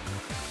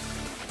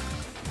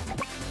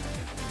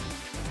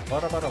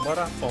 Bada bada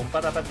bada bum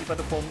bada bada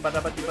bada bum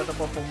bada bada bada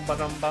bum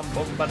bada bum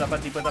bum bada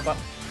bada bada bum.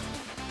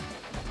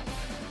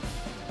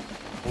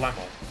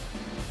 Blammo.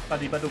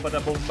 Bada bada bada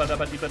bum bada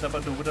bada bada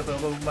bada bada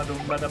bum bada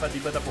bada bada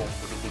bada bum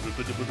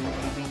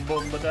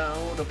bum bada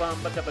bum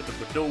bada bada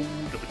bada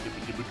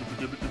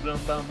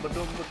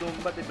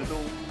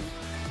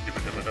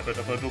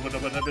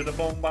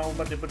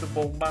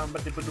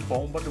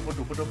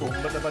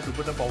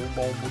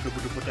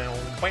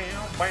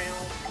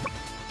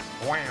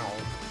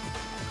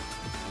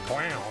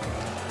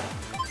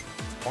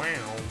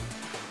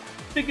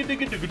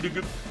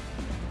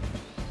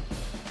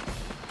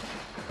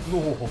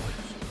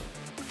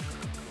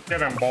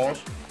Get him, boss.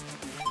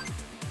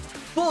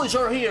 Boys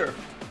are here!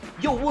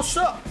 Yo, what's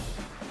up?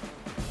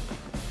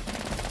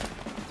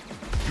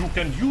 You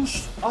can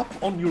use up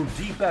on your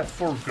D-pad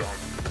for gun.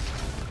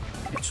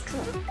 It's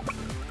true.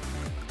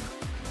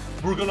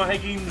 We're gonna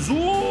hacking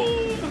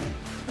zoom!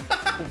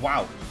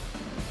 Wow.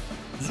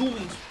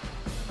 Zoomies.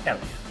 Hell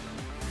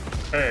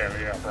yeah.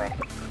 Hell yeah, bro.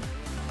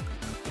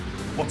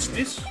 What's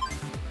this?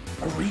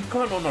 A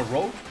recon on a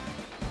road?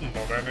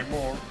 Not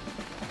anymore.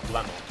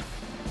 Lemon.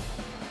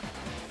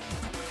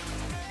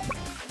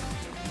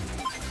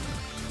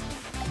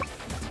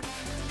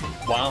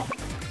 Wow.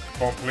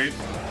 Complete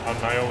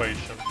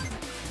annihilation.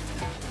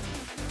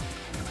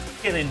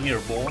 Get in here,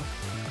 boy.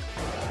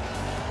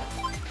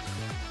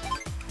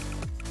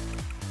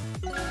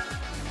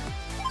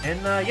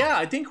 And yeah,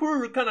 I think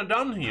we're kind of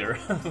done here.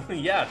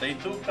 Yeah, they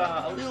took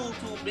a little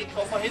too big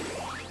of a hit.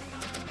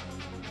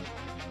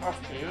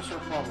 Okay, here's your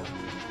problem.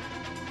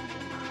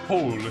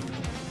 Holy.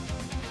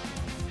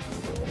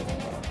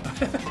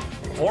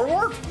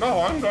 Forward?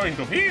 No, I'm going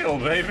to heal,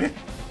 baby.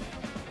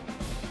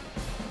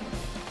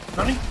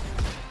 Nani?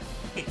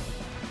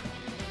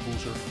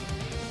 Loser.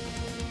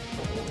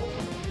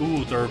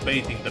 Ooh, they're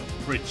baiting the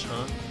bridge,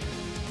 huh?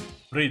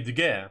 Bridge.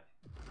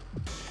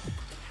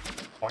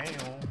 Wow.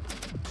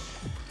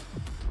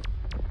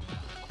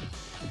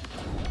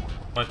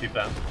 Might be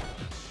bad.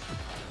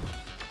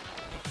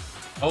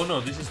 Oh no,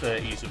 this is the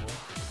easy one.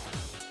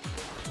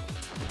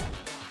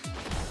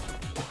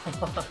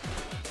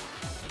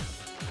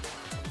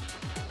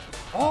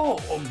 Oh,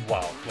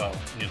 wow, well,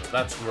 you know,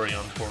 that's very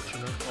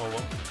unfortunate. Oh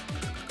well.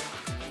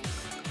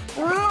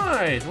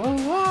 Right,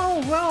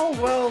 well,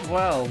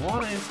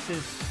 what is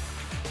this?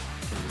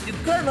 You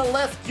kinda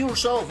left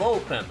yourself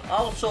open.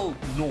 Also,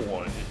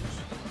 noise.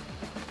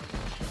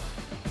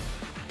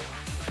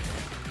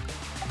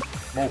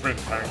 Move in,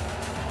 tank.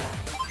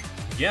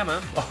 Yeah,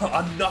 man.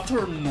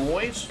 Another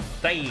noise?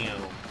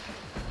 Damn.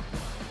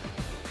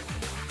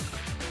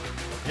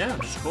 Yeah,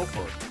 just go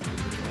for it.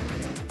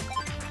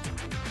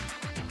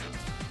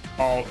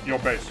 All your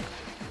base.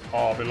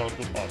 All belong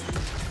to us.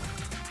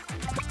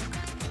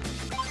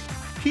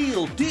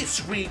 Kill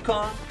this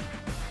recon.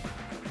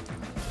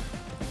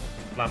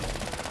 Lambo.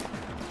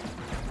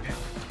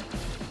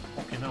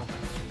 Okay, no.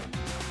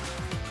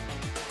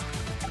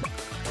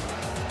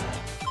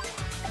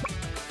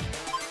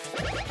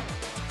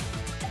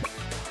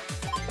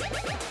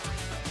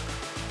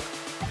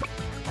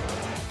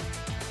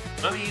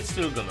 I mean, it's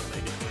still gonna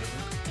make it.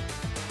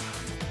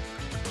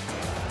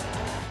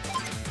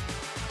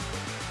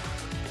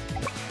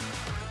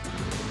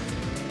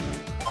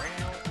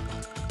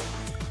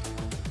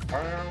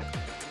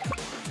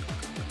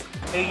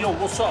 Hey, yo,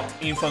 what's up,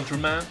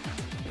 infantryman?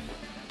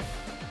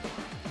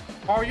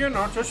 Oh, you're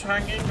not just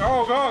hanging.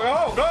 Go, go,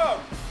 go, go!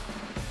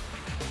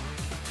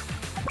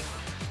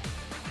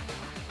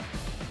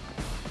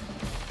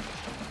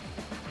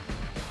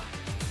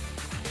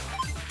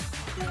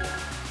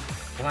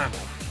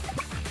 Blammo.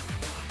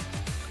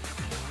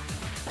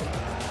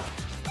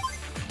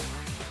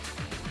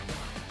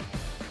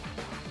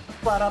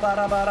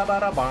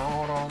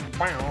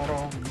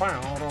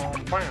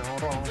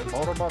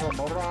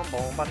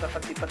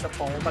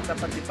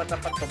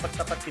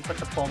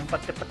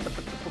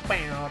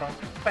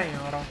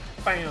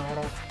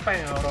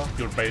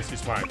 Your base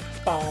is mine.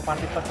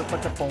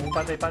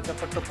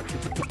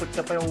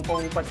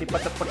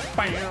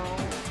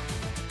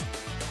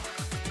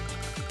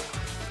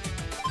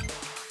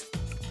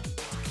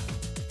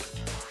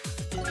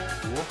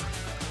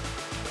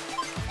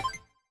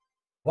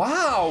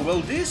 Wow,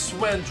 well this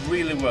went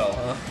really well,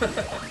 huh?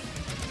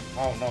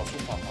 Oh no,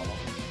 super hollow.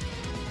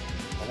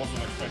 I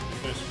wasn't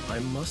expecting this. I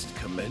must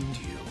commend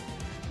you.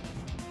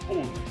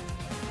 Holy.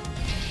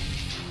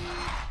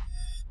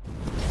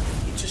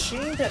 It's a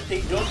shame that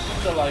they don't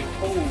do the like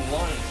whole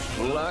lines.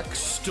 Black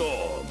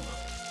Storm.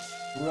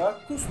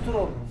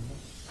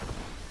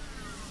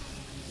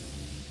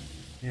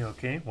 Yeah,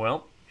 okay,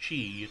 well,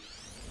 cheat.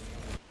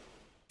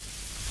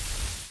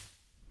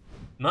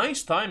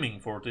 Nice timing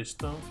for this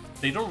though.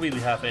 They don't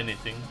really have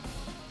anything.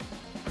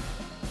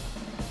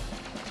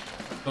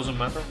 Doesn't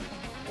matter.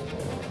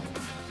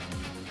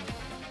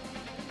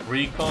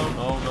 Recon,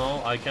 oh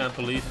no, I can't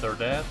believe they're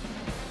dead.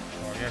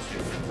 Oh, yes, you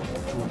do.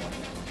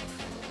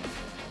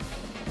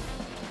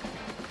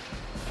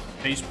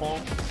 Base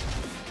bomb.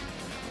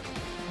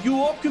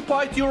 You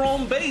occupied your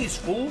own base,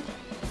 fool!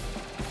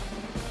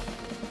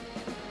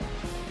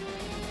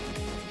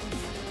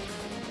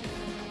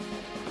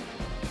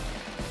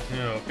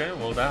 Yeah, okay,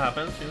 well that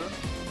happens, you know.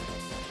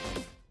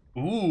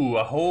 Ooh,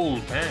 a whole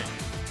tank.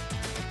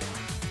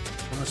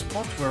 On a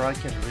spot where I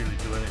can't really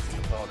do anything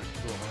about it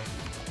too, huh?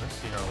 Let's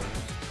see how it is.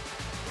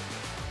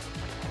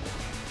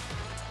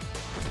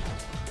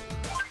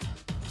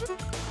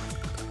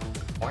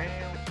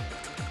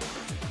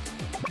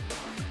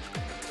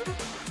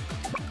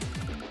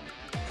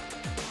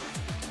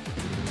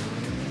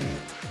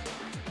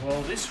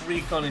 Well, this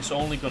recon is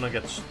only gonna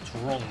get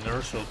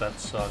stronger, so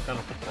that's kind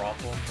of a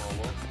problem. Oh,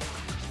 well.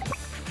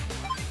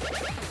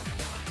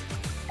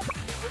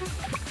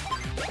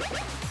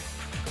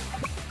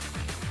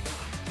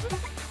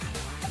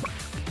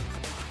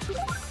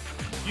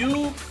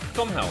 You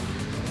come help.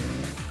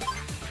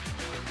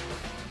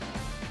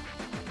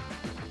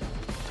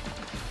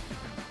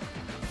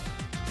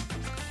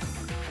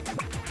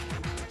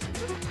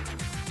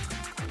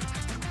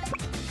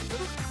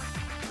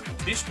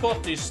 This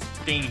spot is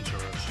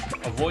dangerous.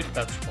 Avoid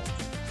that spot.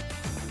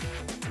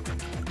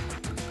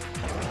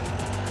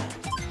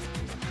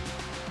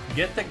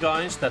 Get the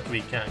guys that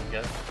we can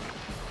get.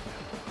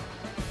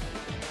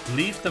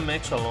 Leave the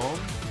mechs alone.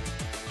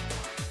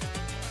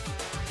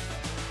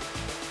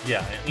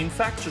 Yeah, in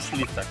fact, just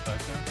leave that guy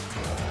there.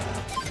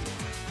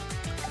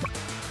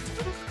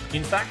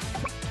 In fact,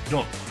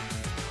 don't.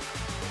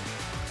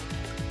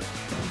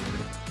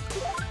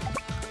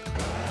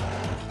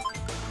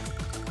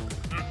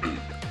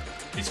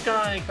 This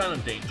guy kind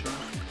of dangerous.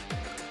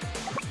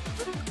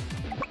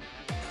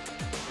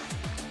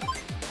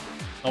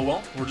 Oh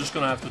well, we're just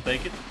gonna have to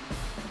take it.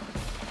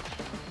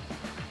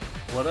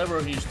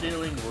 Whatever he's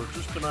stealing, we're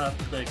just gonna have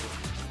to take it.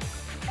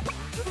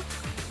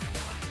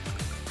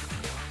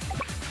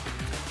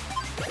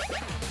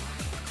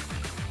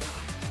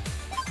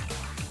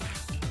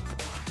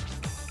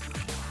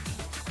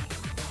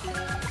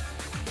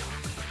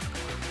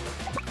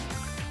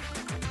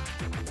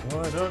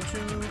 Why don't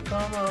you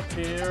come up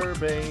here,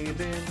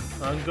 baby?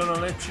 I'm gonna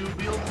let you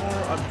build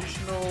more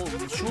additional...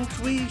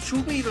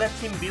 Should we let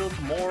him build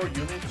more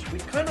units? We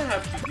kinda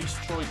have to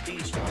destroy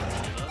these ones,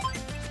 you know?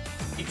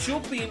 It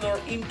should be in our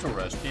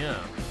interest,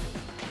 yeah.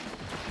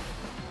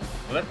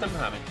 Let them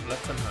have it,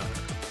 let them have it.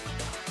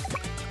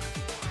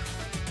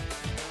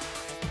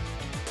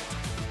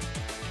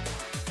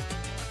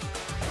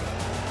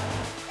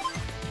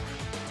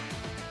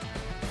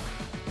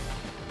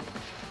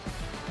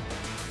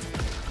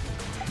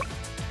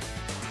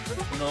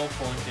 No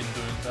point in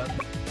doing that.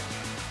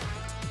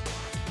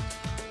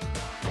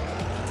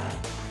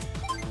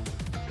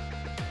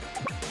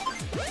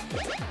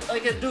 I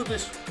can do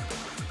this.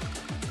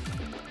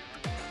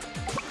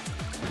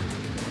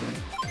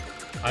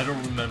 I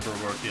don't remember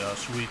where the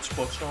sweet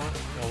spots are.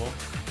 Hello.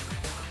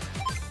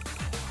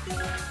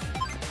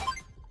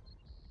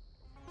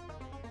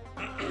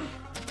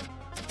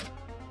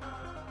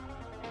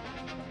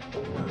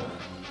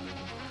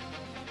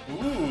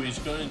 Ooh, he's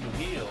going to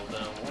heal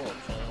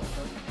downwards.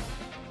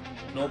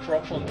 No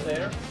problem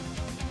there.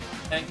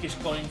 Tank is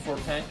going for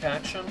tank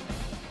action.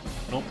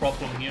 No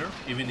problem here,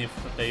 even if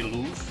they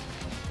lose.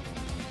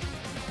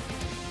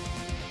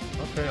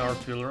 Okay,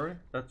 artillery.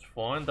 That's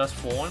fine, that's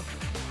fine.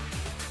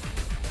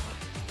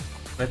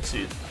 Let's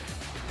see it.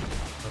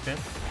 Okay,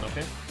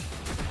 okay.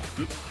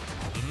 Good.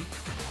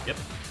 Yep.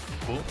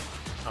 Cool.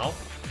 Out.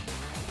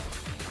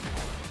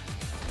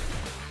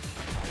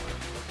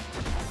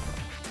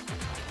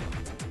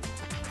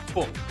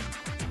 Boom.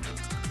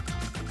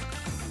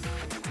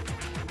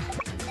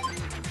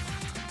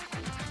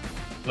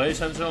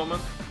 Ladies and gentlemen,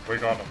 we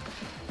got him.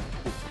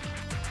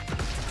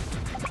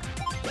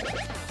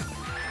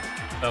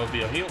 That'll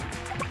be a heal.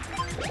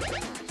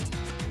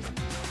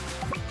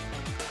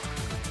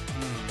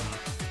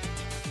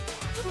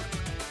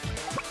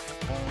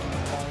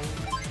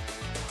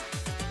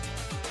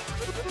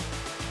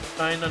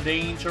 Kinda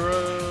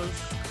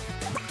dangerous.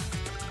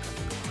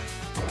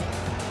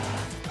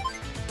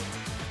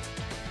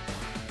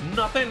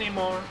 Not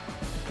anymore.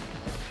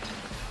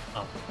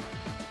 Oh.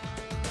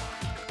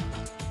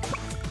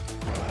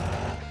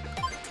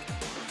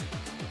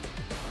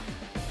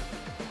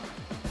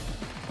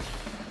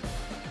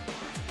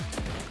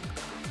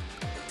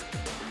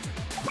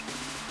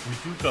 We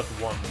do got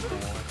one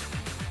boy.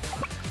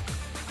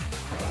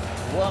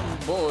 One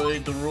boy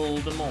to rule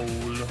them all.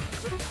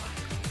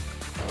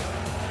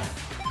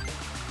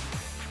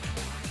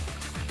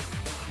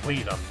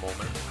 Wait a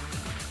moment.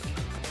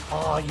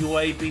 Ah, oh, you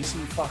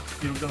APC, fuck,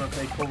 you're gonna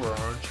take over,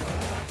 aren't you?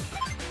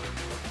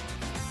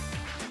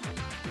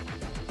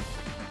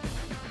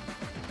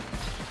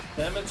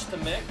 Damage the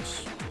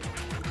mix.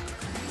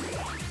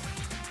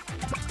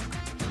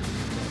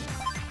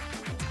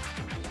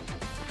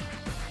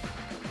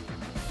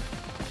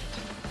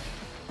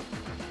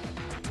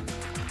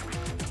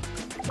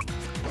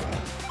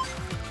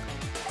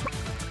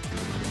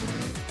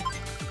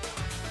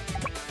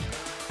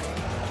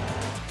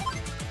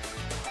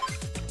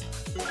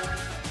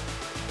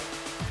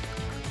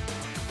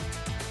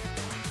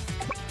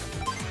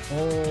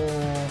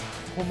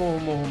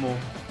 Homo.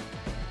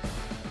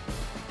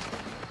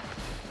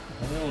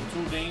 A little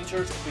too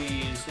dangerous to be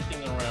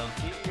sitting around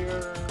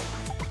here.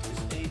 This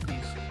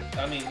APC. I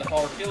mean, the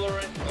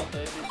artillery, not the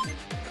APC.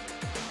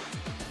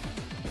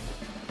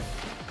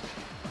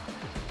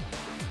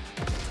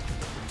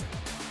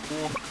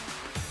 Cool.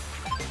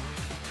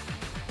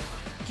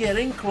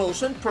 Getting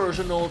close and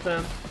personal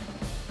then.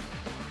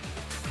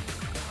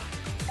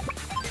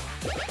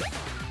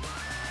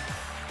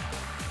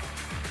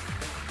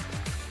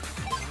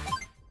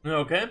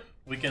 Okay,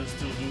 we can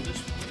still do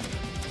this.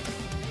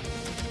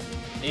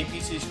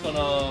 APC is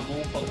gonna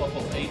move on top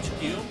of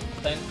HQ.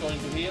 Tank going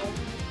to heal.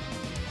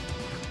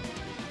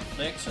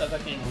 Next,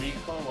 attacking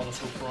Recon. What a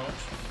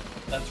surprise.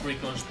 That's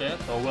Recon's dead.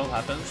 Oh well,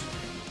 happens.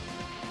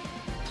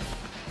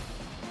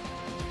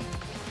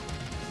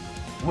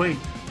 Wait.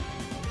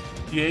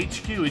 The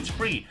HQ, it's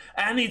free.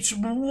 And it's...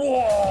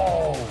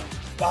 Whoa!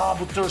 Ah,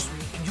 but there's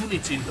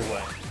units in the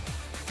way.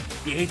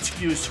 The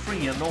HQ is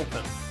free and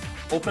open.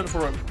 Open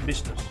for a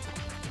business.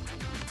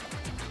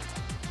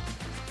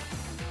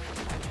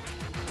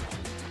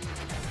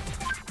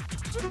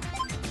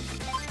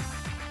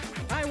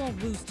 I won't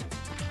boost.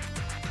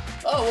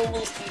 Oh, we'll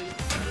lose to you.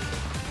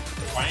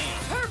 Bam.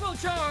 Turbo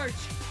charge!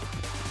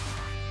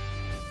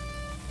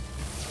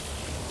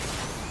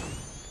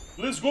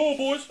 Let's go,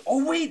 boys.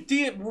 Oh, wait.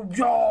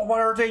 Yo, what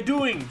are they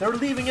doing? They're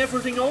leaving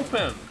everything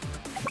open.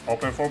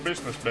 Open for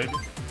business, baby.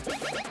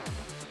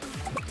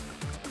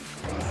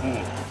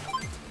 Fool.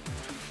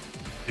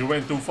 You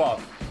went too far.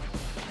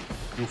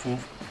 You fool.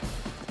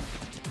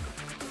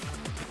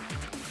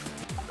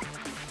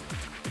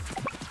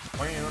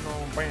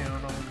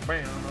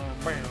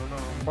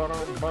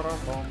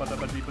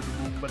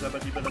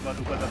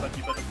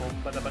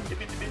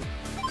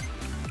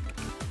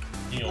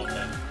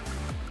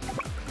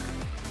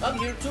 I'm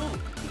here too.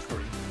 Good for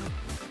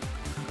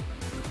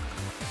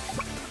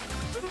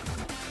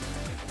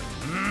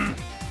you.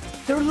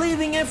 They're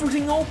leaving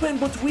everything open,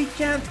 but we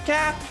can't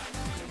cap.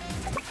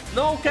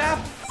 No cap.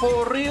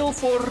 For real,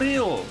 for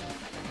real.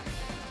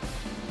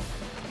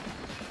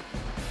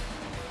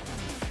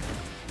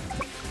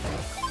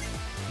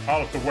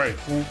 Out of the way,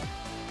 fool.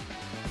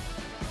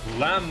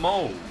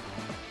 Lamo.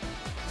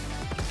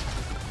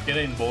 Get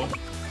in, boy.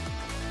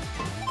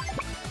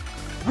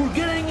 We're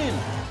getting in.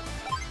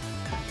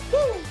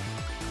 Woo.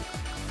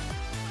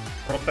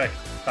 Protect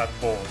that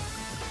boy.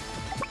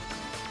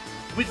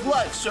 With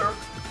life, sir.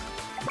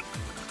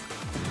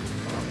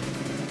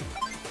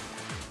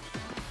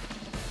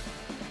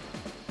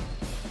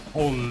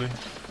 Holy.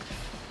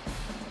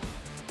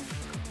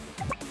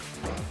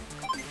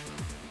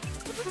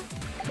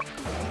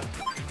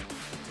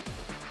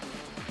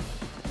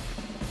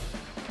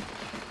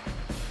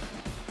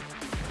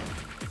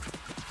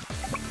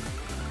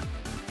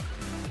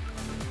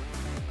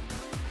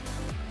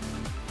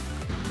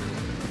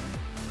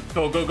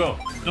 Go, go, go.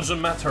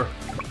 Doesn't matter.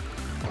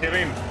 Get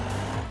in.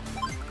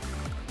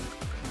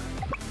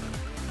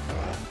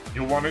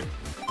 You want it?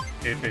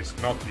 It is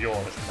not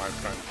yours, my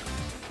friend.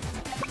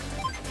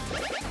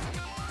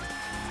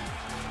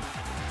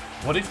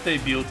 What if they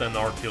build an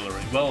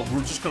artillery? Well,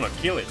 we're just gonna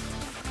kill it.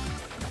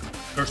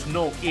 There's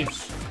no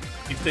ifs.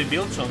 If they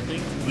build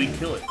something, we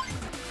kill it.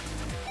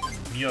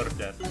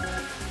 Murder.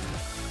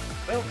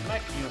 Well,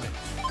 mech units.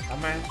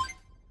 Dumbass.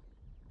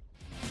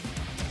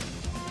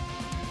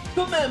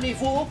 Come at me,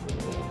 fool!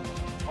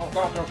 Oh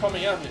god, they're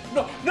coming at me.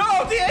 No,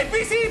 no, the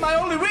APC, my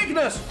only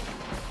weakness!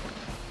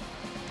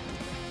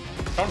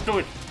 Don't do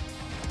it.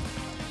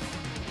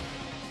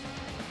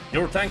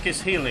 Your tank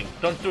is healing.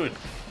 Don't do it.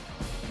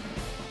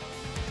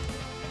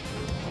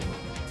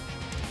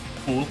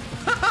 Fool.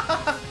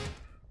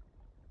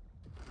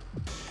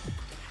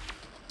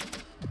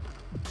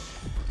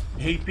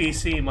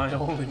 APC, my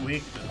only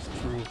weakness.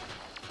 True.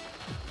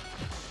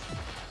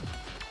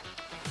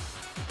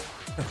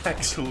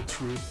 Actual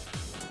truth.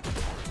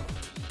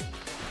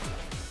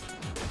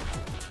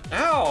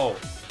 Ow!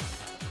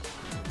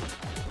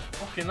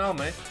 Okay, now,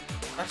 mate.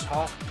 That's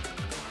hot.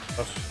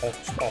 That's hot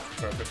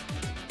stuff, baby.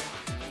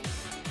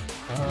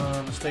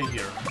 Stay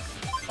here.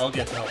 I'll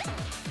get help.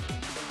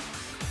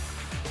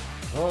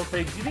 Well,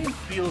 they didn't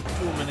build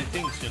too many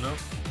things, you know?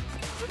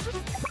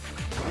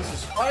 This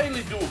is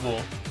highly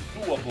doable.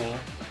 Doable.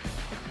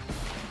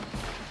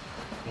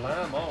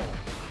 Blammo.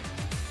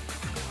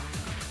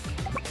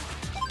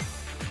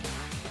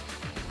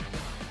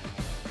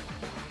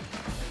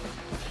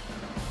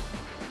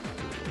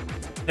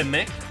 The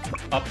mech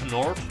up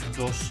north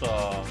does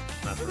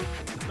matter.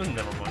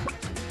 Never mind.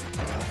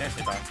 Yes,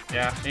 it does.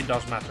 Yeah, it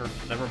does matter.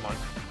 Never mind.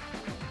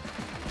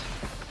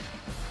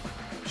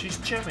 She's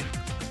jamming.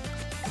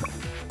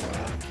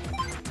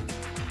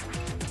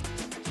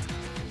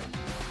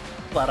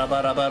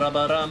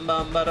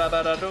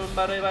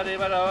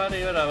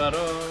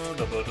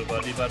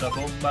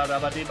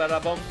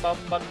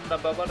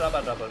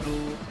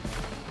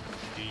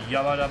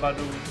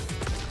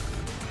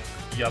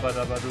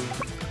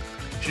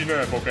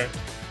 Cineb, okay.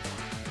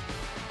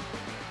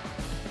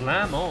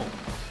 Blammo.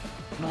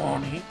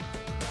 Nani?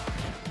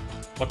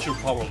 What's your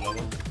power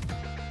level?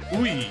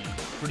 Ui,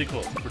 pretty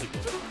close, pretty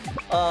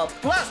close.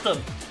 Blast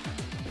them!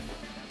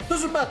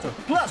 Doesn't matter,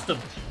 blast them!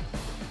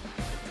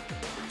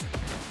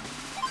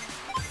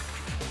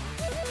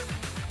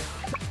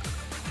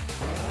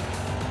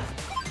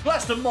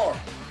 Blast them more!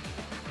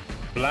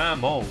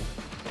 Blammo.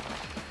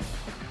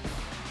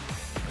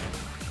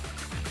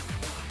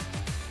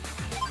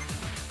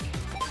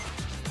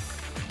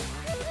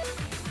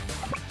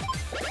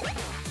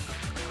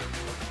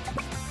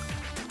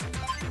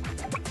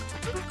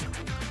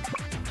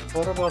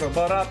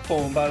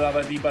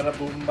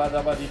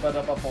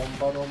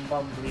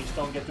 Please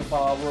don't get to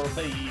power,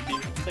 baby,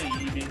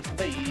 baby,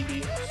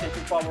 baby. Say to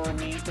power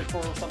me,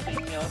 prefer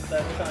something else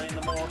that's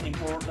kinda more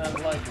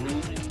important, like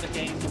losing the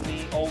game to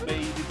me. Oh,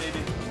 baby,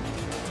 baby.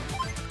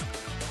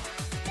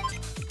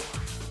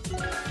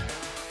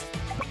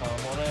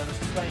 Come on, and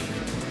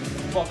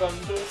Slam. Welcome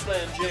to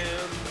Slam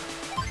Jam.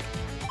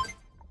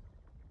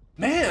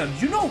 Man,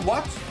 you know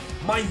what?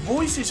 My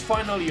voice is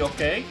finally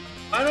okay.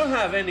 I don't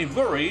have any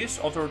worries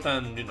other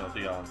than, you know,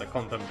 the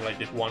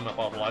contemplated one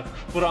about life.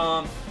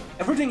 But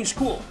everything is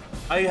cool.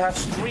 I have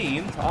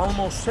streamed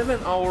almost 7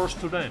 hours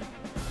today.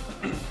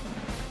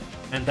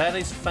 And that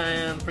is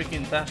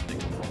fan-freaking-tastic.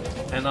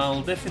 And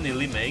I'll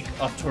definitely make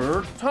a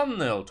 3rd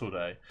thumbnail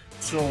today.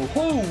 So,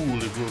 holy,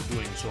 we're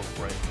doing so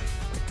great.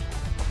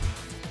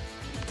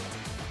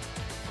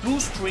 2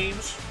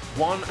 streams,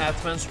 1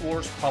 Advance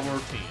Wars power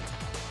team.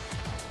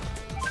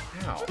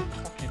 Ow,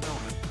 fucking hell,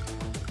 man.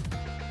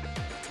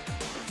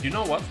 You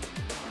know what?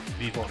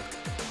 We won.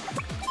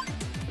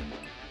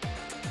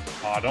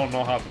 I don't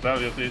know how to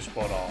tell you this,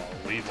 but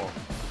we won.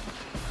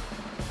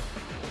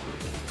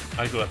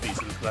 I could have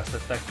easily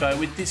blasted that guy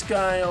with this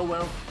guy, oh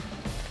well.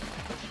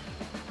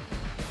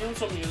 Kill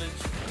some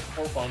units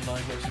for fun, I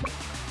guess.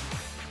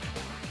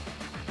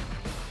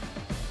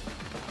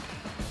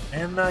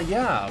 And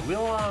yeah,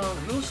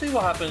 we'll see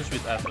what happens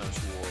with Advance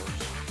Wars.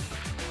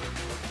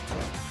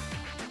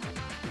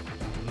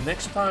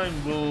 Next time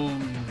will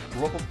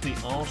probably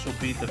also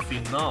be the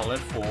finale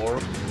for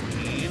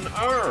Green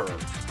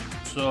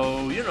Earth.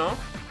 So, you know,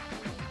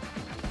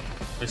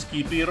 let's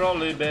keep it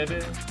rolling,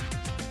 baby.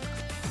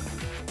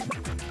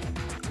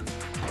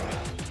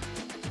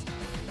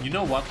 You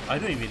know what? I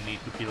don't even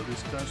need to kill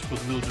these guys, but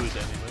we'll do it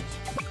anyways.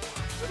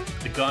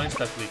 The guys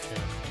that we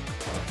can.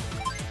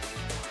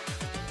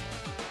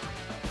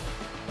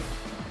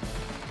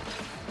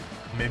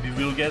 Maybe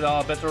we'll get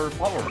a better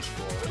power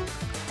score.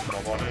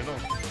 Nobody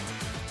knows.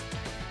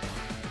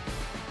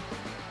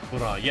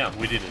 But yeah,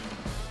 we did it.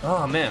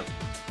 Oh man.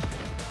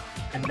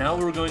 And now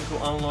we're going to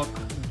unlock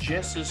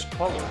Jess's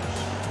colors.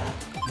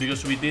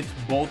 Because we did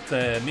both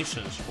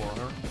missions for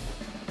her.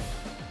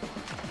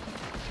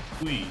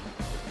 Whee.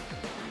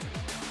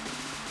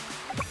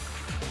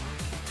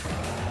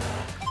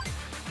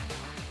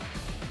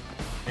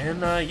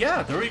 And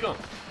yeah, there we go.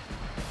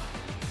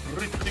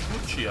 Pretty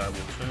Gucci, I would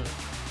say.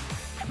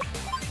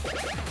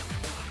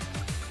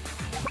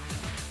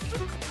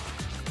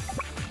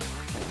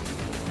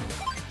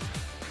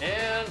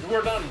 And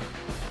we're done.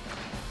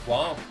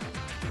 Wow.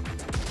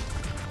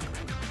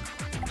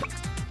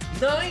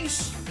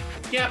 Nice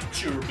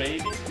capture,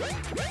 baby.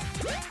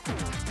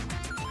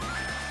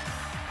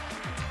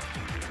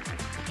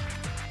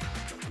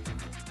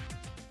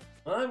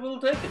 I will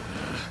take it.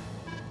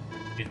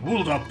 It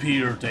would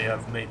appear they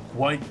have made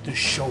quite the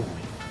showing.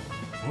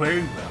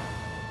 Very well.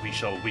 We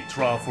shall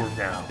withdraw for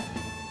now.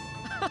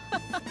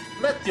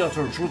 Let the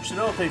other troops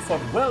know they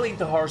fought well in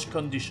the harsh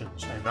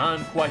conditions, and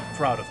I'm quite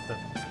proud of them.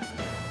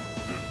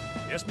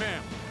 Yes,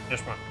 ma'am.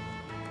 Yes, ma'am.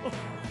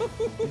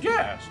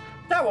 Yes,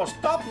 that was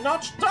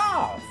top-notch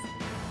stuff!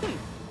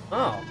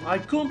 Oh, I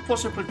couldn't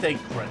possibly take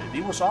credit.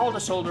 It was all the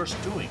soldiers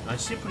doing. I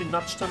simply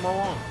nudged them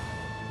along.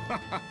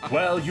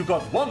 Well, you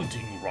got one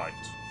thing right.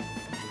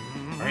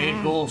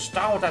 Eagle,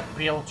 stout that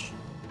pilch.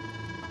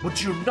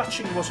 But your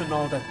nudging wasn't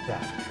all that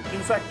bad.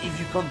 In fact, if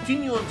you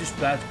continue on this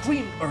path,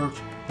 Green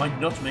Earth might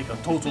not make a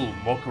total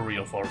mockery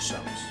of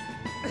ourselves.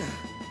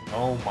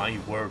 Oh my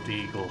word,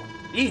 Eagle.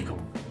 Eagle,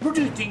 where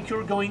do you think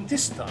you're going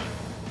this time?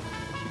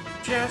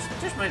 Jess,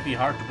 this might be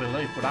hard to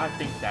believe, but I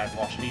think that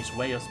was his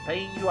way of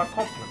paying you a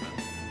compliment.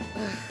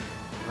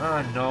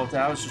 I know,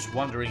 I was just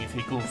wondering if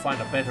he could find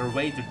a better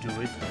way to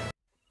do it.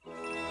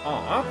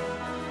 Uh-huh.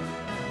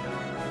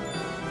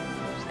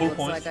 Looks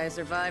like I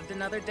survived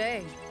another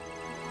day.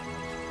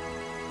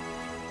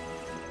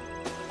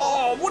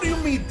 Oh, what do you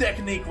mean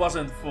technique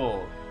wasn't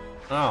full?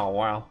 Oh,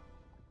 well.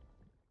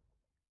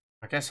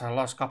 I guess I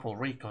lost a couple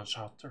recons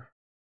out there.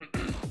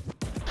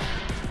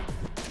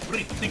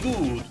 Pretty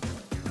good.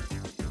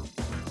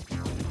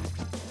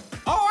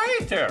 Oh,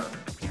 hey there!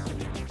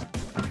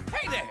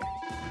 Hey there!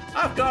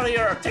 I've got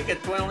here a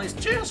ticket to enlist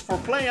just for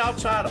play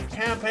outside of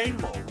campaign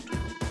mode.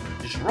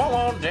 Just roll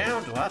on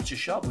down to Hachi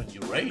Shop when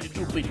you're ready to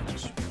do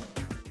business.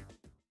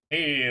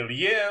 Hell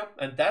yeah,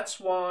 and that's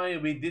why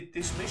we did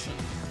this mission.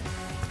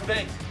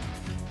 Okay.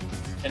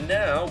 And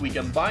now we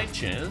can buy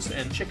Jess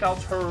and check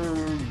out her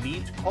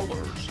neat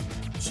colors.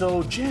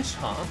 So Jess,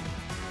 huh?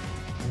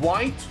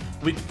 White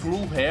with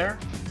blue hair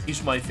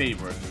is my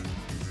favorite.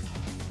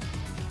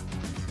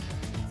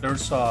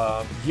 There's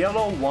a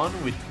yellow one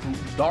with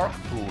dark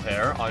blue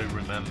hair, I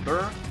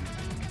remember.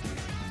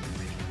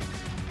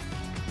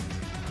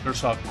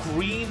 There's a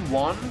green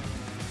one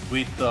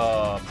with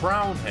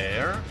brown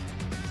hair.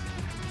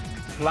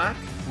 Black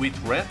with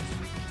red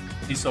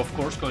is of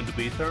course going to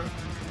be there.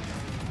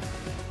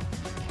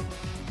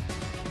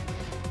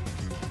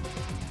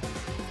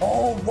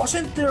 Oh,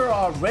 wasn't there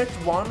a red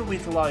one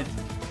with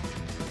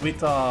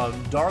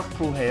dark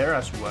blue hair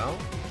as well?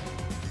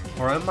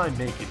 Or am I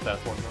making that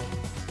one up?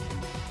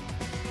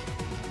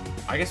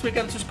 I guess we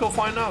can just go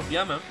find out,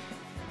 yeah man.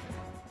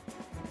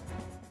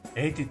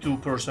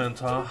 82%,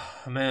 huh?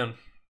 Man.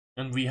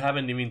 And we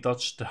haven't even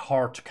touched the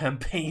hard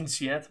campaigns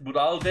yet, but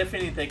I'll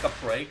definitely take a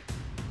break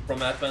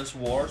from Advance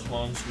Wars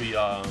once we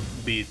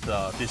beat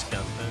this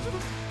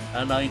campaign.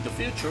 And in the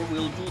future,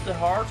 we'll do the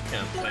hard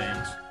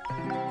campaigns.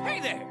 Hey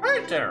there!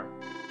 Right there!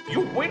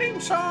 You winning,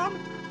 son?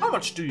 How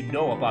much do you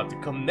know about the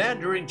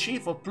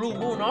Commander-in-Chief of Blue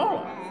Moon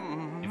Olaf?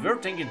 If you're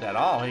thinking that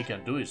all he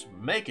can do is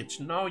make it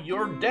snow,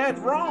 you're dead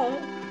wrong.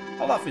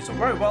 Olaf is a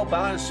very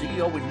well-balanced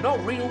CEO with no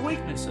real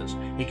weaknesses.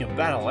 He can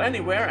battle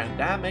anywhere, and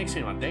that makes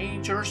him a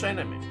dangerous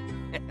enemy.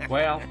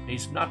 Well,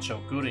 he's not so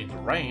good in the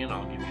rain,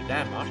 I'll give you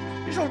that much.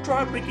 You should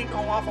try picking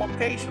Olaf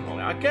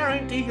occasionally. I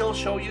guarantee he'll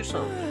show you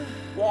something.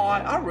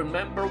 Why, I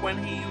remember when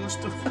he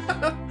used to...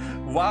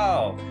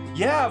 Wow.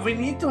 Yeah, we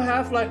need to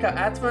have like an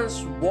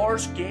Advance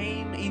Wars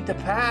game in the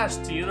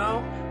past, you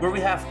know? Where we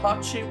have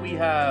Hachi, we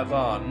have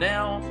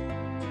Nell.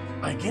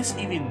 I guess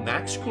even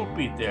Max could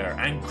be there.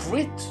 And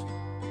Crit.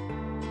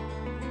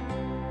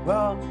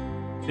 Well,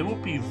 they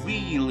would be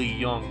really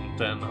young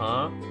then,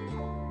 huh?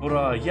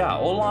 But yeah,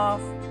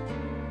 Olaf.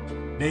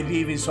 Maybe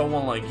even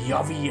someone like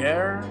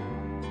Javier.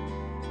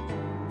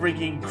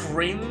 Freaking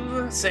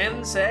Krim,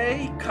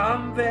 Sensei,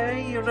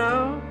 Kanbei, you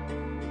know?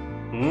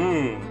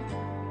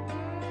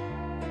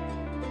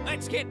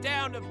 Let's get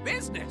down to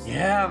business.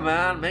 Yeah,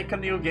 man, make a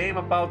new game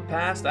about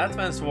past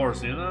Advance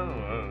Wars, you know?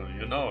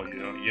 You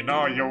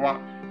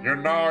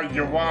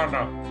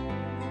wanna.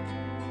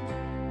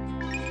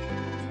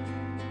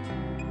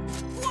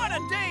 What a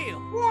deal!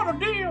 What a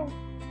deal!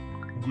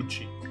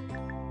 Gucci.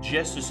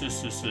 Jess's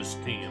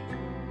team.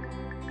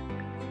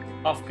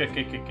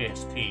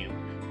 Hawke's team.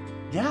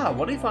 Yeah,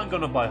 what if I'm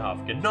gonna buy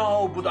Hawke?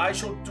 No, but I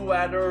should do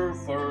Adder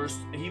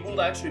first. He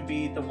will actually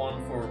be the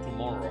one for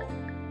tomorrow.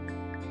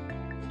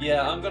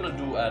 Yeah, I'm gonna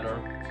do Adder.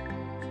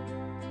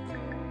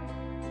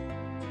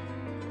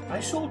 I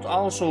should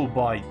also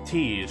buy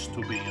Tease,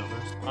 to be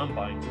honest. I'm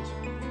buying this.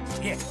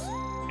 Yes.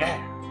 Yeah.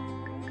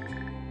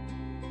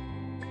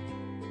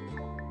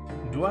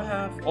 Do I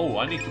have... Oh,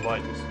 I need to buy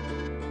this.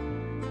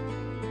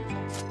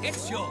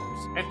 It's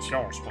yours. It's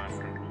yours, my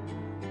friend.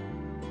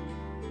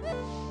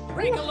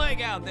 Break a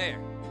leg out there.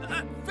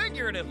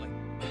 Figuratively.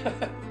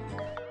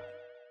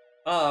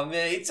 Oh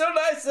man, it's so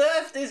nice to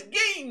have this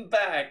game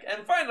back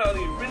and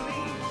finally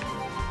released.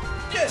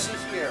 Jess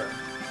is here.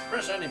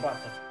 Press any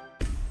button.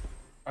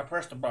 I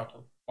pressed the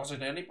button. Was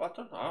it any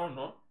button? I don't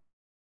know.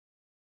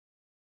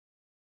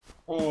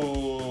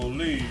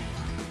 Holy.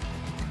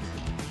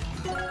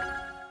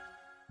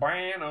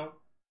 Bueno.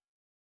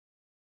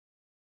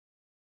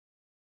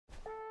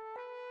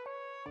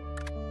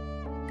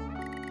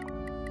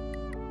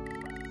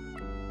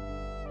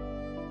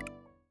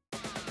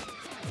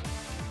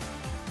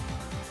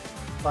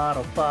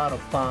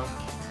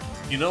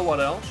 You know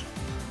what else?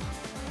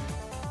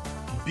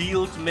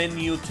 Build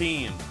menu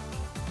team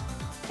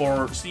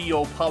or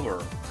CEO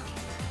power.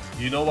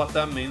 You know what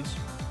that means?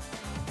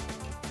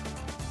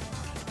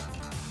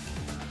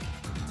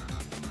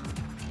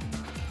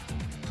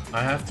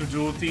 I have to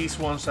do these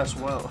ones as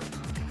well.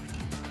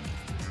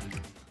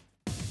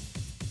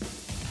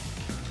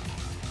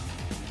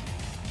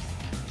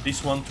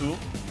 This one too.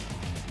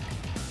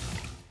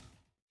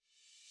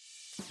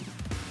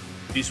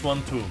 This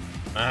one too.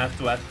 I have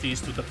to add these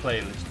to the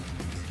playlist.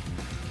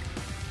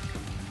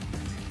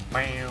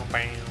 Bow,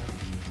 bow.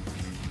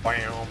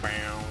 Bow,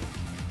 bow.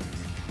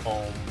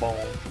 Boom,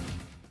 boom.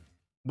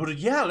 But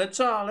yeah,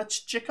 let's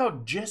check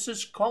out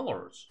Jess's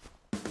colors.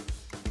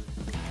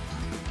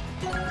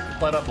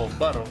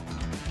 Bada.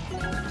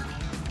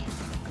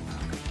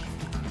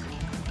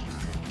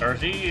 There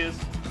she is.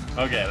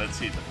 Okay, let's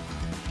see them.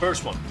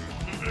 First one.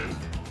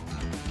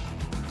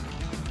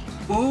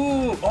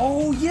 Ooh,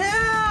 oh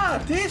yeah,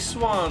 this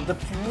one, the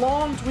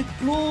blonde with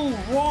blue,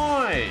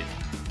 right?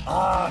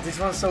 Ah, this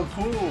one's so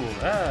cool.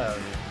 Hell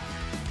yeah.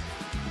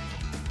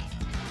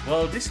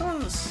 Well, this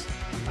one's,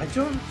 I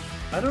don't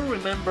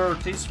remember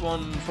this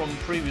one from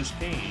previous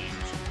games.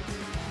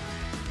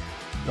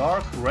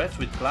 Dark red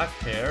with black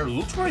hair,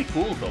 looks very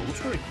cool though.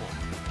 Looks very cool.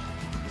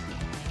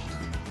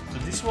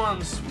 But this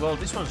one's, well,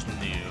 this one's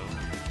new.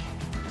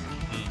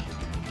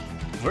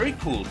 Very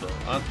cool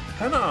though.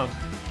 Kind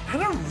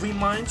of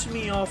reminds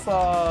me of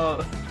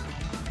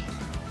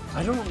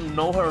I don't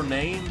know her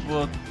name,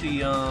 but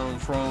the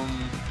from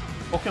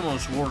Pokemon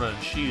Sword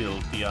and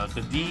Shield,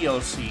 the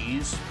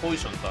DLC's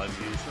poison type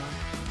user.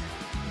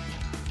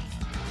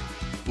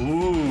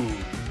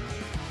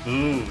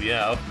 Ooh,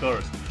 yeah, of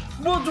course.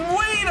 But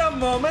wait a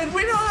moment,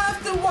 we don't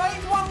have the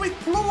white one with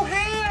blue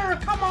hair.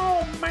 Come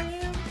on,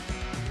 man.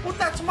 But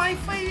that's my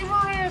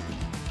favorite.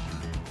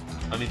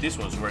 I mean, this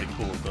one's very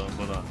cool though,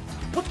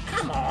 but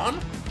come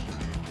on.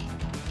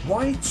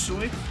 White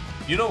suit.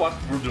 You know what?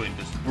 We're doing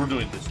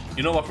this.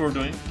 You know what we're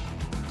doing?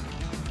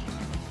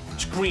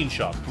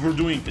 Screenshot. We're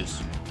doing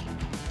this.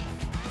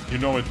 You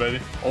know it, baby.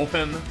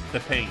 Open the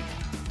paint.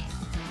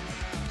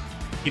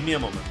 Give me a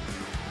moment.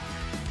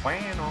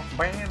 Bueno.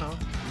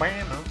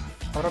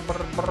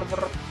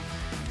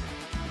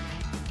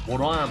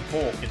 What I'm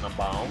talking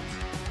about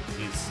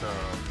is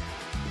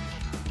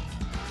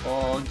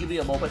give me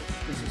a moment.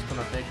 This is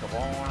gonna take a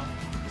while.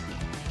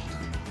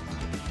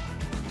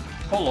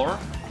 Color,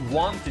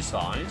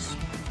 quantize.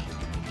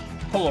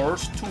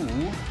 Colors 2.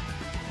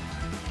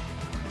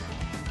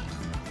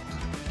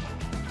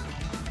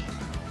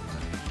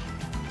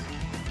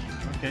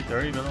 Okay,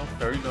 there you go,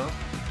 there you go.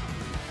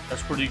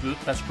 That's pretty good,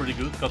 that's pretty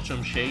good. Got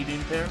some shade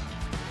in there.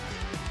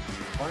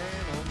 Bueno,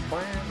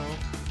 bueno,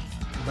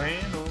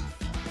 bueno.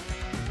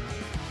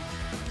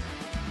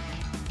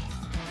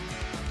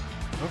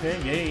 Okay,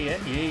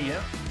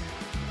 yeah.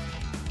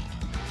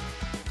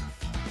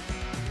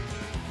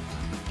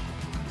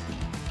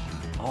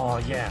 Oh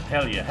yeah,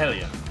 hell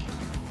yeah.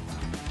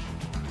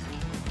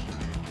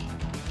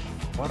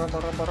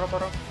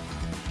 Bara.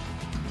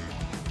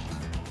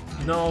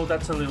 No,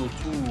 that's a little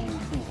too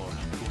much.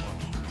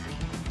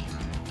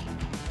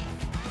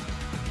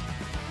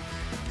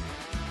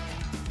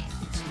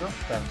 It's not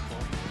that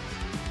fun.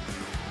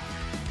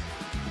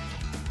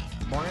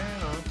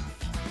 Bueno.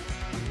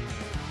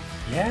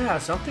 Yeah,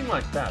 something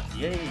like that.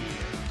 Yay.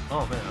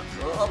 Oh man,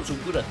 I'm so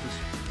good at this.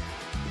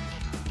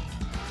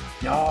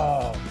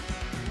 Yo,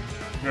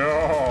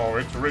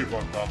 it's really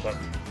fun, but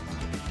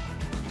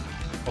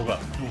oh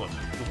god, too much.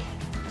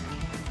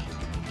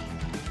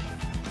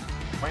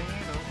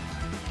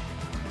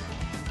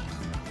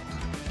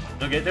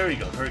 Okay, there you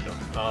go.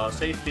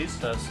 Save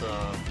this as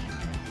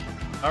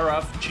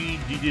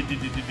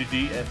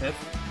RFGDDDDDDFF.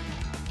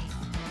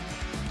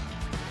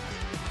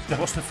 That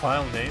was the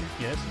file name,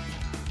 yes.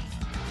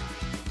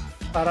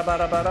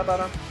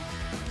 Bara.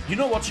 You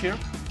know what's here?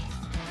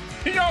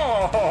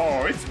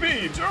 Yo, it's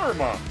me,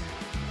 Germa.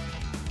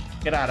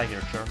 Get out of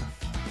here, Germa.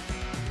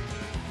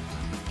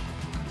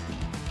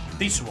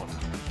 This one.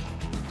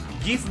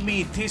 Give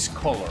me this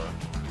color.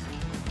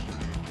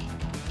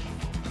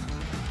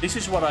 This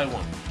is what I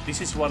want. This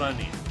is what I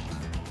need.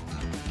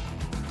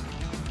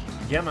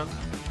 Yeah, man.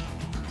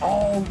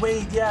 Oh,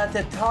 wait, yeah,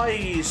 the tie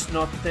is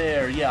not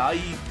there. Yeah, I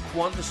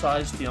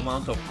quantized the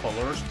amount of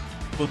colors,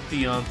 but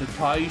the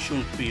tie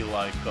should be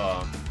like,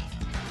 well,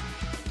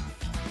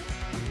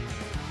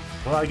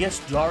 I guess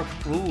dark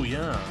blue,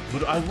 yeah.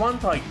 But I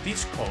want like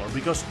this color,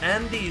 because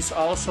Andy is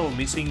also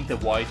missing the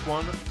white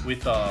one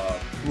with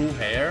blue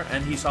hair,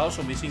 and he's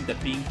also missing the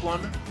pink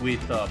one with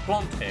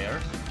blonde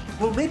hair.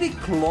 Well, maybe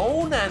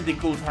clone Andy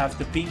could have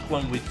the pink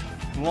one with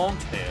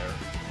blonde hair.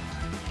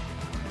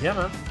 Yeah,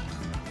 man.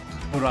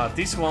 But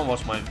this one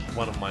was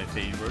one of my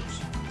favorites.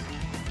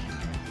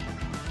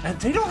 And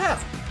they don't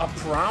have a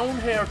brown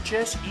hair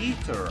Jess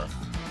either.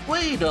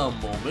 Wait a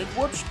moment,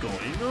 what's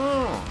going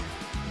on?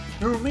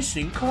 They're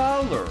missing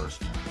colors.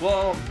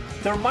 Well,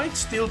 there might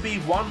still be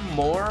one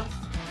more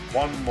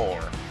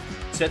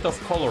set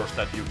of colors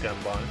that you can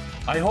buy.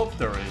 I hope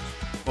there is.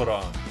 But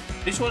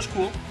this one's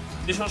cool.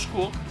 This one's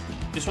cool.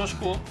 This one's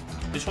cool.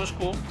 This one's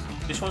cool.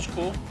 This one's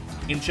cool.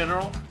 In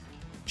general,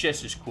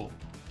 Jess is cool.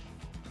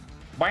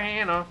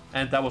 Bueno.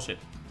 And that was it.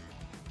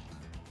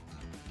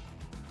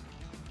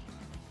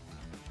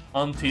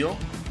 Until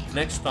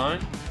next time,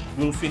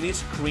 we'll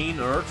finish Green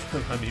Earth.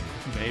 I mean,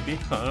 maybe.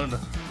 I don't know.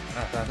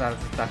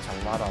 That's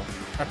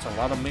a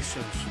lot of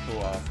missions to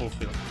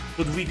fulfill.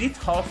 But we did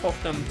half of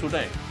them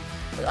today.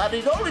 And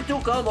it only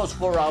took almost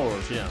 4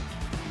 hours, yeah.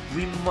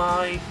 We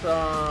might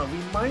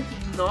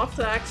not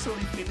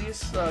actually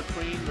finish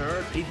Green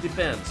Earth. It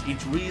depends.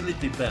 It really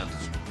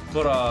depends.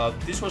 But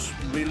this was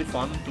really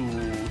fun to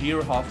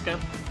hear Hawke.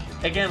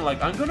 Again,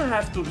 like, I'm gonna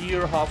have to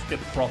hear Hawke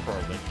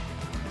properly.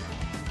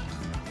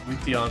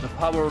 With the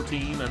power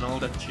team and all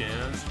that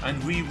jazz.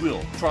 And we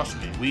will. Trust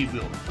me, we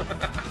will.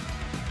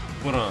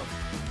 But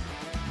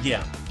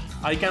yeah.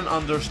 I can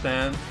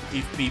understand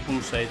if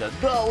people say that,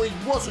 no, it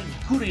wasn't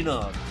good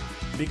enough.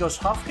 Because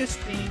Hawke's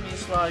team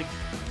is like...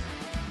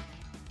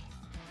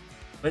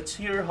 Let's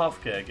hear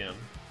Hawke again.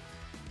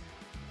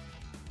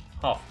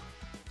 Hawke.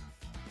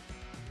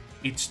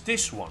 It's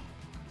this one.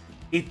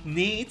 It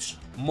needs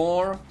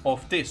more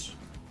of this.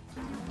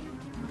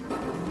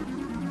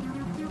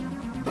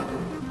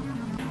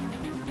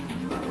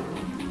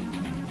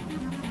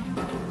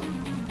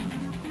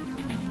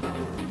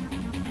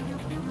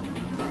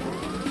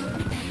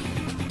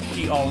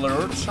 The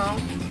alert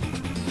sound.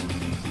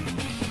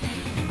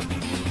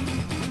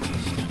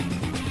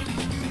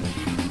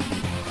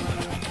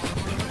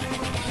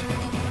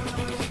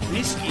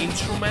 This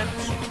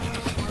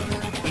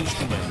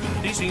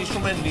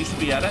instrument needs to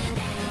be added.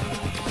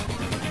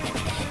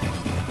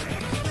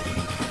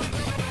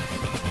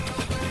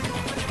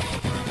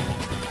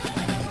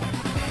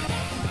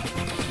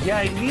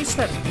 Yeah, it needs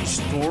that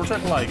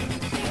distorted, like,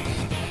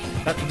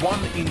 that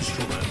one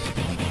instrument.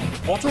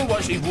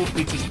 Otherwise, it would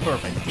be just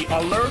perfect. The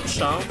alert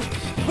sound.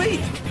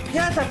 Wait!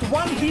 Yeah, that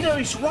one video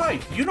is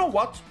right! You know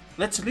what?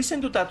 Let's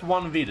listen to that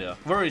one video.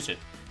 Where is it?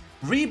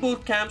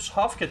 Reboot Camp's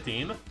Hawke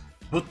team,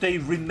 but they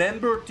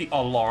remembered the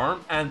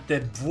alarm and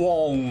the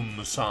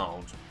boom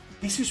sound.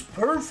 This is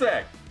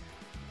perfect!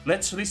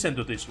 Let's listen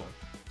to this one.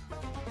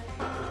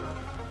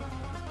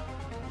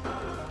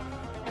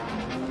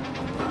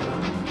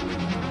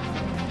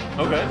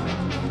 Okay.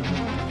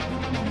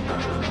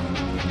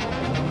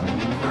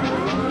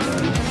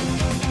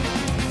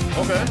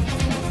 Okay.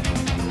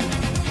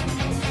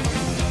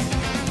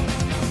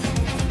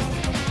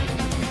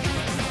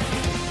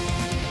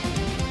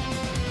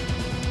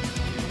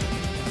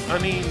 I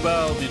mean,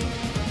 well,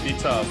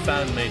 it's a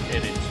fan-made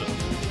edit, so...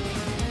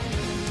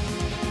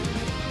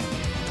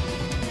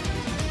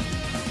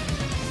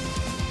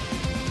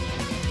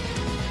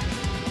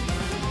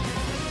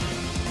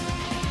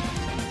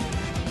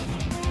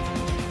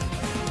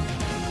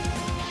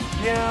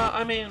 Yeah,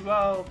 I mean,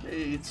 well,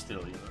 it's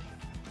still, you know.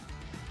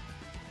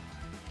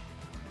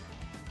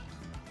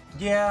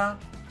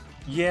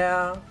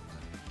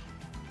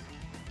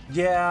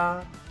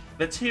 Yeah.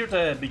 Let's hear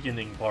the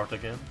beginning part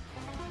again.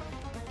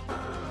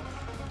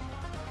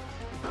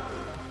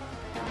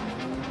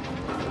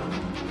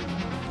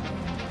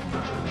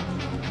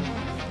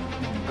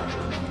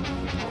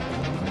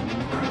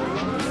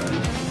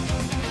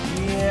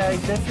 Yeah,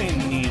 it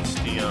definitely needs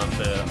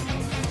the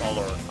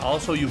color.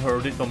 Also, you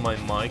heard it on my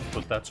mic,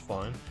 but that's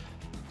fine.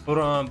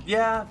 But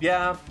yeah.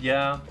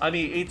 I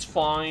mean, it's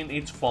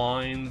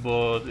fine,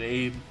 but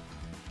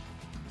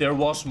there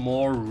was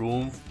more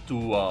room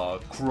to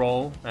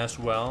grow as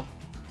well.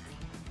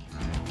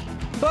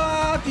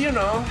 But you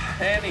know,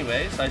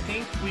 anyways, I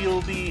think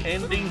we'll be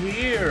ending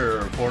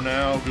here for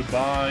now.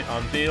 Goodbye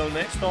until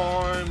next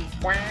time.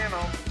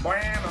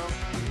 Bueno.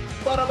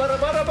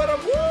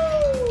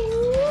 Woo!